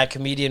mean? when that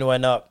comedian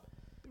went up.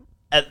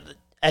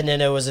 And then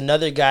there was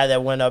another guy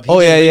that went up.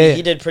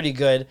 He did pretty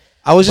good.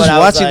 I was just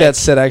watching that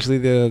set actually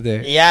the other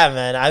day. Yeah,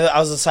 man. I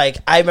was just like,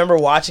 I remember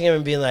watching him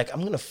and being like,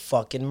 I'm going to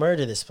fucking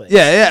murder this place.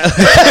 Yeah.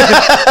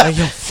 Like,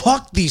 yo,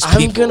 fuck these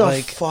people. I'm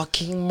going to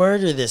fucking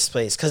murder this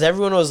place. Because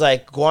everyone was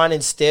like, Guan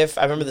and stiff.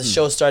 I remember the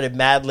show started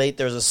mad late.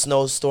 There was a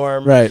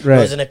snowstorm. Right. It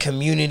was in a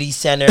community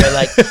center.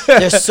 Like,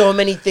 there's so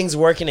many things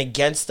working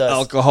against us.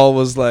 Alcohol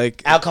was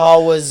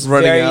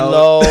very out.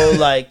 low.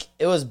 Like,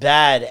 it was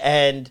bad.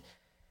 And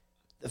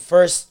the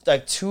first,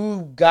 like,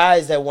 two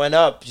guys that went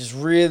up just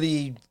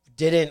really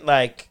didn't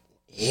like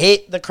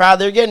hit the crowd.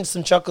 They're getting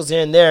some chuckles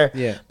here and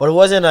there, but it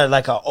wasn't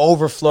like an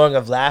overflowing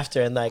of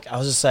laughter. And like I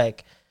was just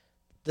like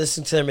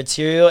listening to their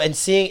material and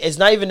seeing it's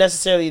not even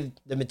necessarily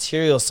the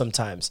material.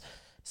 Sometimes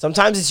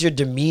it's your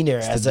demeanor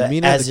as a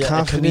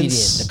comedian,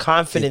 the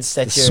confidence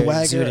that you're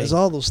swagger, exuding. it's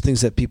all those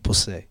things that people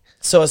say.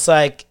 So it's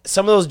like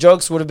some of those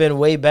jokes would have been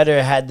way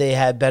better had they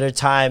had better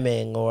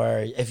timing,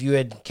 or if you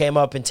had came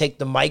up and take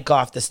the mic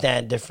off the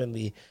stand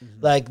differently,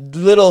 like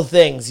little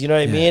things, you know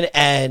what I mean?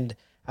 And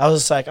I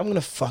was just like, I'm going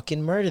to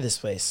fucking murder this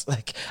place.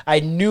 Like,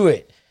 I knew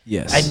it.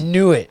 Yes. I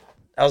knew it.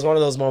 That was one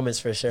of those moments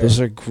for sure. Those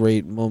are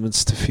great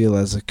moments to feel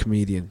as a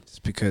comedian. It's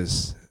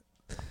because,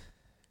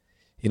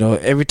 you know,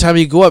 every time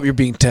you go up, you're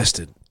being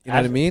tested. You know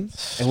what I mean?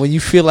 And when you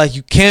feel like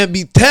you can't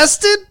be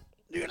tested,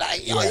 you're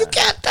like, yo, you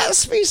can't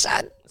test me,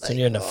 son. So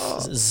you're in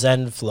a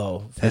Zen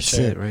flow. That's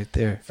it right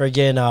there.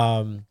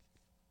 Friggin',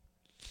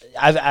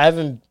 I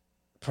haven't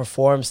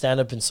performed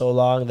stand-up in so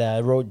long that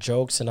I wrote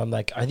jokes and I'm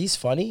like, are these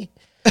funny?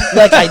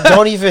 Like, I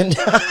don't even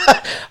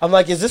I'm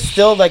like, is this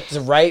still like the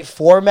right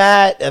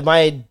format? Am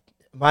I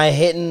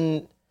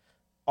hitting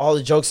all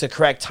the jokes the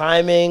correct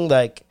timing?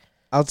 Like,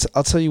 I'll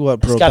tell you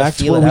what, bro, back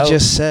to what we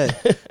just said,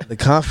 the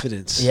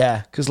confidence.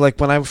 Yeah. Because like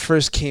when I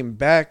first came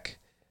back,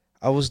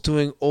 I was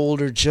doing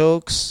older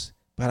jokes,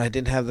 but I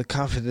didn't have the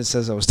confidence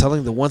as I was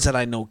telling. The ones that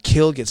I know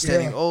kill, get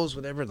standing O's,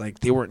 whatever, like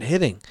they weren't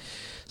hitting.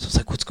 So it's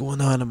like, what's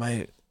going on?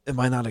 Am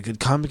I not a good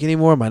comic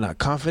anymore? Am I not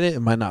confident?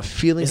 Am I not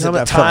feeling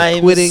confident? I felt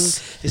like quitting.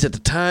 Is it the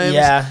times?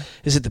 Yeah.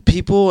 Is it the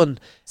people? And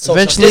Social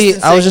eventually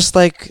distancing. I was just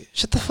like,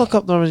 shut the fuck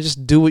up, Norman.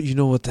 Just do what you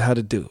know how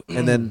to do.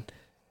 And then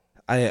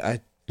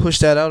I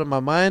pushed that out of my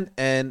mind,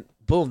 and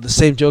boom, the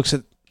same jokes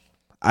that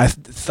I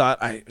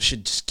thought I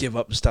should just give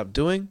up and stop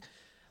doing.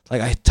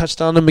 Like, I touched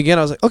on them again.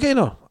 I was like, okay,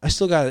 no, I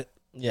still got it.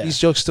 Yeah. These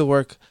jokes still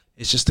work.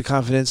 It's just the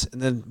confidence,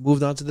 and then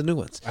moved on to the new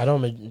ones. I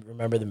don't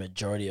remember the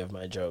majority of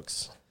my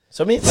jokes.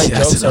 So many of my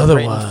That's jokes are another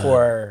written one.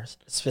 for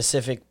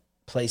specific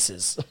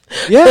places.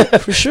 Yeah,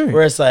 for sure.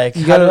 Where it's like,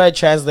 how do I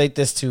translate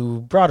this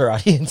to broader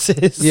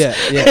audiences? Yeah.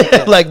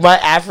 Like my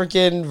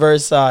African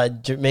versus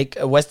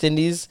Jamaica, West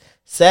Indies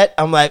set,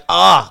 I'm like,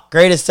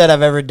 greatest set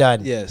I've ever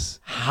done. Yes.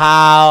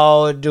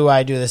 How do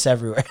I do this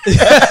everywhere?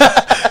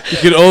 You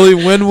can only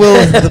when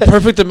will the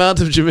perfect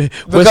amount of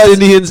West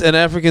Indians and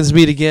Africans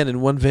meet again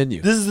in one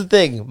venue. This is the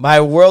thing.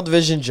 My World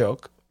Vision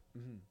joke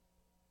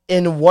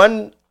in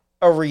one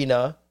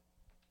arena,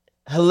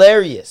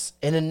 hilarious.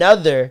 In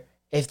another,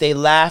 if they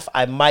laugh,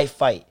 I might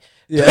fight.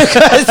 Yeah.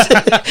 Because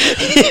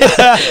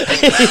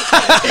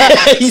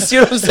you see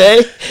what I'm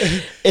saying?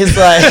 It's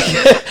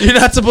like you're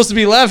not supposed to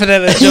be laughing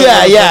at it.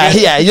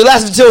 Yeah. You're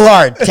laughing too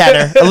hard,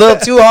 Tanner. A little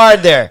too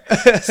hard there.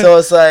 So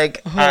it's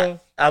like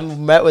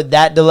I'm met with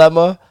that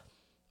dilemma,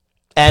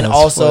 and That's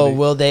also funny.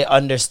 will they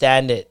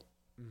understand it?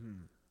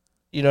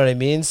 You know what I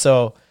mean?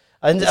 So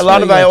And a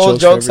lot of my old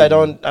jokes, I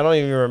don't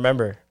even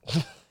remember.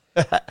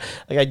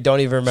 Like I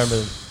don't even remember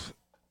them.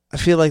 I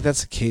feel like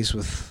that's the case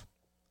with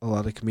a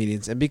lot of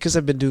comedians, and because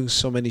I've been doing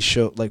so many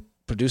shows, like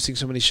producing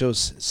so many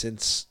shows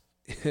since,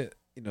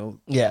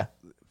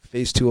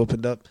 Phase 2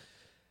 opened up.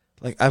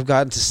 Like I've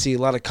gotten to see a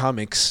lot of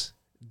comics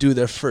do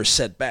their first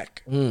set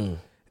back,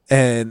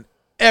 and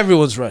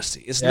everyone's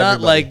rusty. It's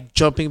not like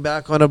jumping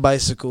back on a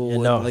bicycle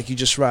and like you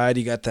just ride.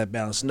 You got that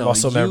balance. No,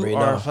 muscle memory. You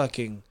are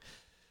fucking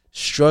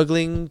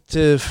struggling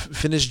to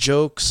finish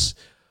jokes.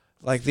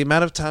 Like the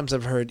amount of times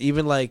I've heard,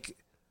 even like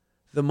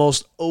the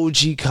most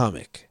OG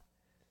comic,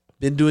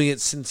 been doing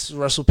it since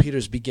Russell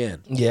Peters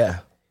began. Yeah,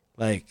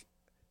 like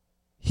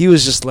he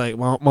was just like,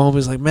 my homie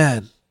was like,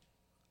 man,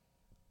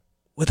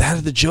 how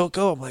did the joke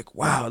go? I'm like,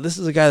 wow, this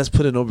is a guy that's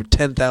put in over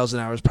 10,000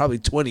 hours, probably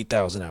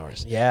 20,000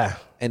 hours. Yeah,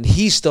 and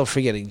he's still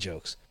forgetting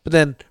jokes. But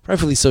then,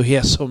 rightfully so, he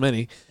has so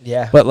many.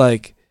 Yeah, but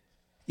like,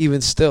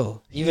 even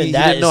still, he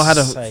didn't know how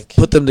to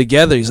put them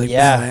together. He's like,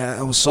 man,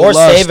 I was so lost.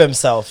 Save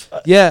himself.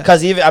 Yeah,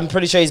 because I'm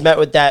pretty sure he's met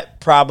with that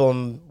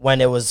problem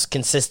when it was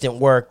consistent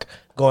work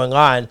going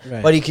on,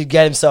 but he could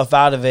get himself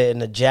out of it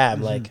in a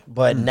jam.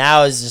 But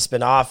now it's just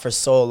been off for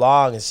so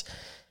long.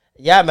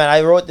 Man,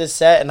 I wrote this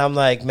set and I'm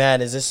like,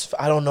 man,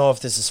 I don't know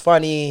if this is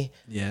funny.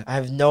 Yeah, I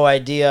have no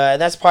idea,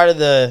 and that's part of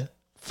the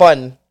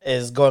fun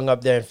is going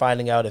up there and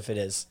finding out if it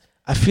is.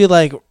 I feel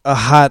like a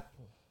hot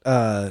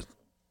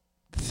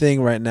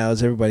thing right now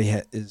is everybody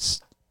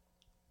is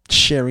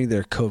sharing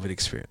their COVID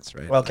experience,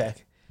 right? Okay.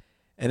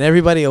 And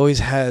everybody always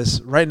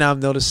has, right now I'm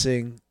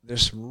noticing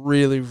there's some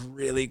really,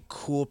 really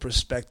cool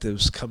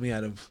perspectives coming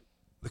out of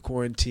the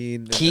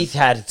quarantine. Keith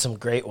had some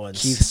great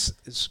ones.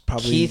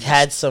 Keith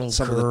had some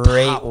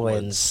great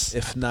ones.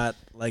 If not,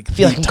 like, I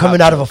feel like I'm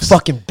coming out of a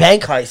fucking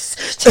bank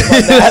heist. Take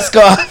my mask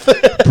off.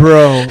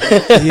 Bro,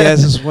 he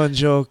has this one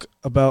joke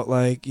about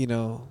like,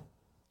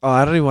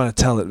 I don't even want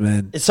to tell it,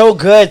 man. It's so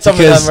good. Some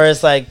of them are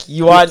it's like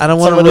I don't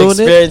want to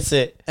experience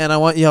it. And I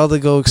want y'all to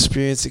go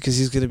experience it because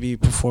he's going to be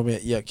performing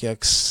at Yuck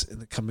Yucks in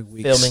the coming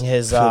weeks. Filming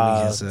his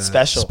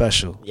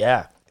special.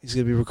 Yeah. He's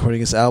going to be recording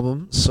his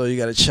album, so you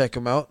got to check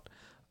him out.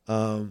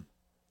 But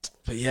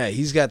yeah,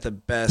 he's got the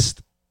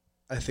best,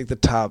 I think the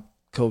top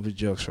COVID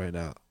jokes right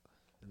now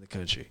in the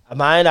country.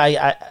 Mine,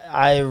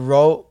 I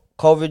wrote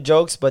COVID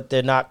jokes, but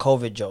they're not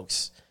COVID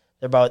jokes.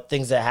 They're about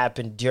things that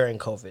happened during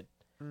COVID.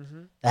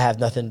 That have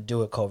nothing to do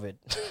with COVID.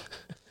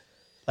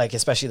 Like,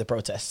 especially the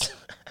protests.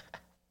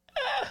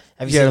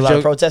 Have you seen a lot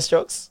of protest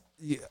jokes?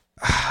 Yeah.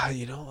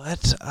 You know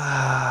what?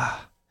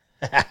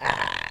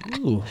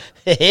 Ooh.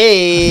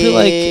 Hey. I feel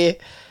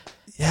like,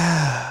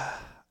 yeah.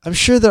 I'm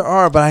sure there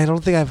are, but I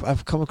don't think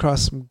I've come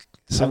across some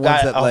I've ones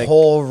got that a like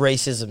whole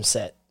racism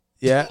set.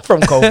 Yeah.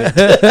 From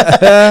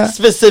COVID.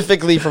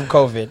 Specifically from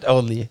COVID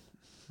only.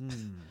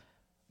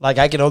 Like,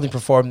 I can only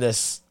perform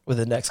this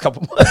within the next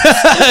couple months.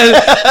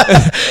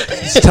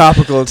 It's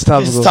topical. It's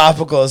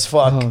topical as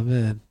fuck. Oh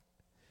man.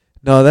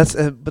 No,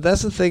 but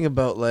that's the thing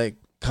about like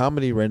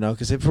comedy right now.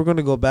 Because if we're going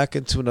to go back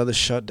into another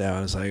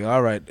shutdown, it's like,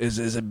 all right, is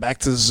it back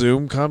to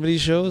Zoom comedy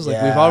shows?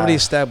 Like we've already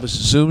established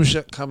Zoom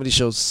comedy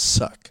shows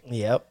suck.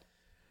 Yep.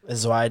 This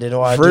is why I didn't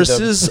want to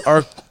Versus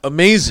are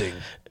amazing,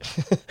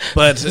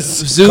 but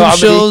Zoom comedy,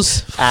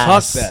 shows,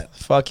 ass, fuck that,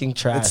 fucking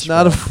trash. It's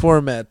not a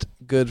format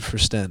good for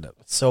stand up.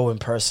 It's so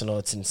impersonal.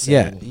 It's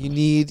insane. Yeah,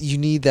 you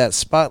need that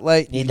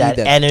spotlight. You need that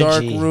energy.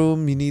 Dark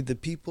room. You need the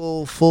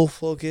people full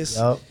focus.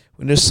 Yep.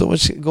 When there's so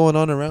much going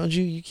on around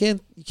you, you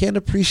can't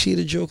appreciate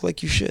a joke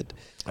like you should.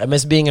 I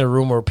miss being in a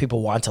room where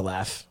people want to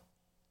laugh.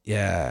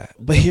 Yeah,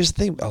 but here's the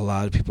thing: a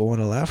lot of people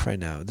want to laugh right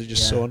now. They're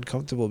just so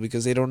uncomfortable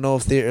because they don't know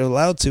if they're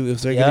allowed to, if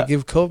they're going to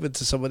give COVID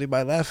to somebody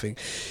by laughing.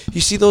 You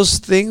see those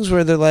things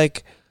where they're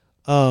like,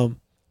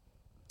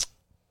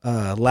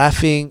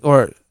 laughing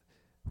or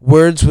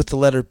words with the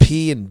letter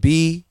P and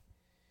B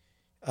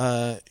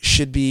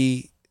should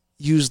be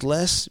used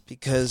less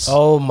because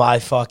oh my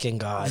fucking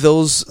god,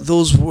 those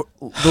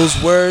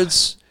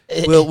words.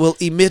 Will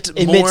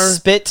emit more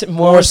spit,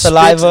 more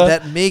saliva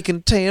that may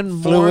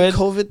contain fluid.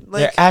 More COVID.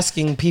 Like, they're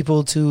asking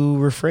people to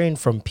refrain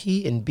from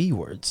P and B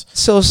words.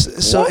 So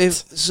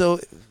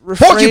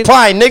refrain,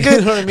 porcupine, nigga.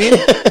 You know what I mean?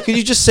 Can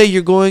you just say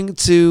you're going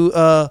to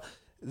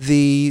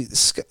the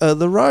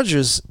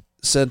Rogers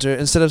Center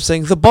instead of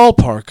saying the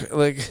ballpark?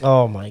 Like,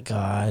 oh my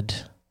god,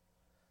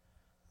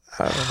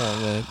 I don't know,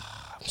 man.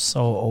 I'm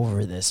so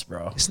over this,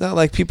 bro. It's not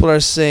like people are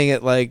saying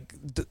it like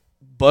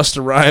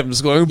Busta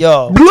Rhymes going,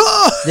 yo,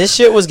 blah! This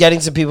shit was getting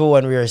to people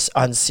when we were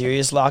on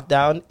serious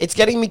lockdown. It's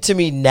getting to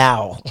me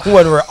now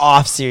when we're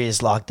off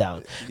serious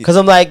lockdown. Because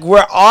I'm like,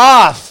 we're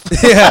off.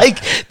 Yeah.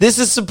 Like, this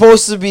is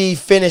supposed to be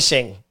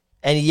finishing.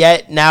 And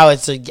yet now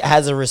it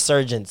has a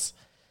resurgence.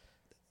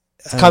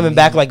 It's coming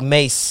back like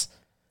Mace.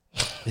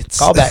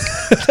 Call back.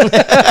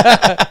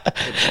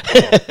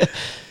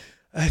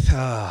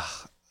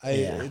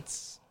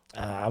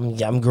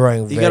 I'm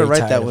growing very You got to write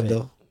tired that of one, it.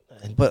 though.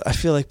 But I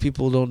feel like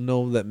people don't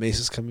know that Mace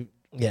is coming.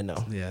 Yeah,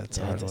 no. Yeah, it's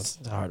a hard one. It's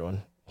a hard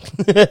one.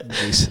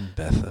 Mace and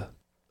Betha.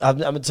 I'm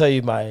gonna tell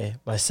you my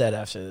set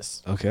after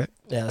this. Okay.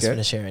 Yeah, let's Okay.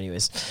 finish here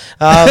anyways.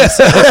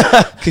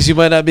 Because you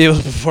might not be able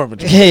to perform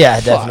it. Yeah,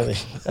 definitely.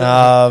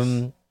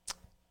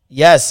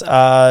 Yes.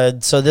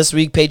 So this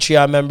week,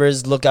 Patreon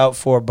members, look out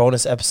for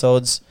bonus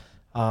episodes.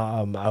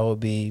 I will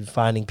be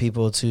finding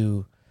people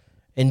to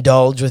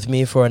indulge with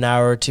me for an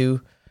hour or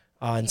two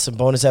on some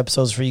bonus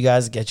episodes for you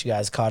guys, get you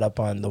guys caught up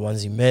on the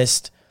ones you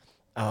missed.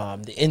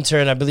 The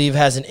intern, I believe,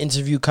 has an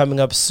interview coming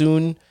up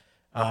soon.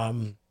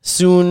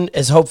 Soon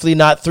is hopefully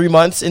not 3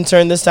 months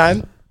intern this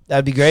time.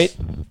 That'd be great.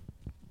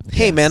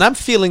 Hey, man, I'm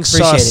feeling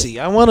Appreciate saucy.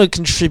 I want to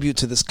contribute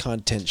to this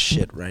content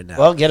shit right now.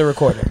 Well, get a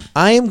recorder.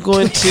 I am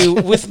going to,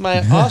 with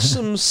my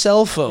awesome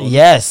cell phone.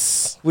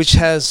 Yes. Which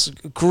has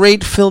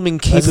great filming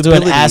Let's do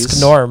capabilities. an Ask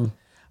Norm.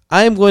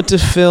 I am going to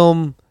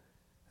film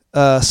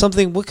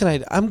something. What can I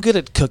do? I'm good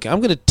at cooking. I'm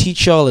going to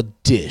teach y'all a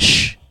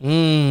dish.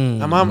 I'm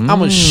going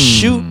to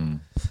shoot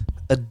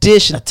a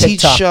dish and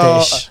teach TikTok y'all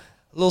dish.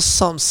 a little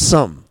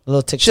something. A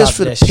little TikTok just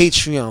for dish. the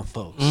Patreon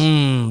folks.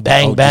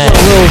 Bang, Oh, bang.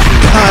 just a little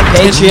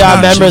content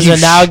Patreon members are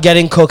contribution. now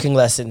getting cooking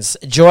lessons.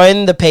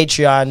 Join the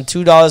Patreon,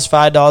 $2,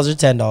 $5, or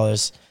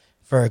 $10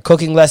 for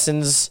cooking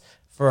lessons,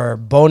 for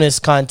bonus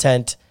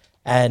content,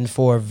 and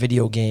for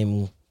video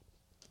game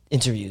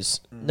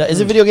interviews. Now, is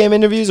it video game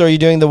interviews, or are you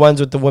doing the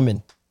ones with the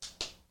women?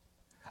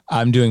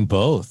 I'm doing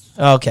both.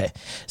 Okay.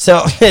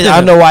 So I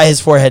don't know why his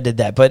forehead did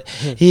that, but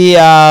he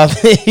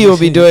will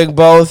be doing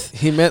both.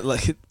 He meant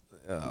like...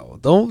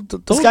 Don't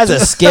This guy's a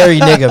scary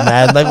nigga,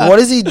 man. Like, what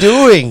is he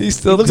doing? He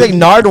looks like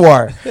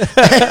Nardwar.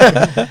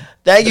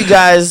 Thank you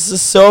guys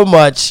so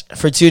much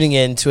for tuning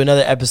in to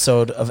another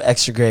episode of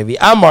Extra Gravy.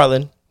 I'm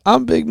Marlon.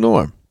 I'm Big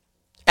Norm.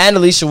 And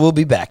Alicia will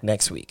be back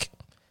next week.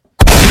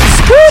 Bam,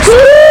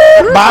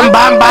 bam,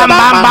 bam, bam,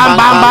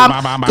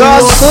 bam, bam, bam.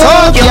 Go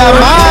suck your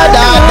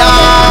mother,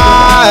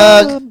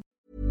 dog.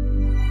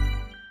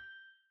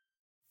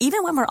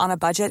 Even when we're on a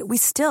budget, we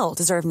still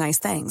deserve nice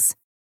things.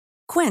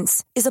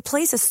 Quince is a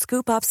place to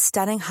scoop up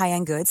stunning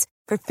high-end goods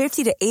for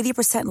 50 to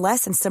 80%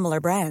 less than similar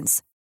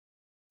brands.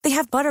 They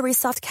have buttery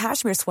soft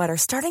cashmere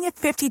sweaters starting at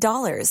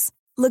 $50,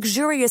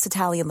 luxurious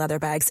Italian leather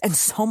bags, and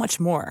so much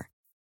more.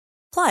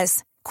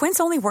 Plus,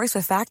 Quince only works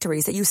with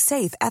factories that use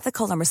safe,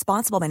 ethical, and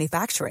responsible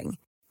manufacturing.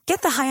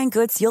 Get the high-end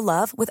goods you'll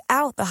love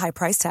without the high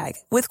price tag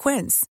with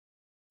Quince.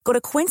 Go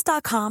to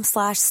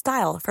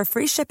quince.com/style for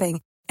free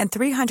shipping and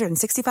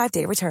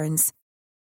 365-day returns.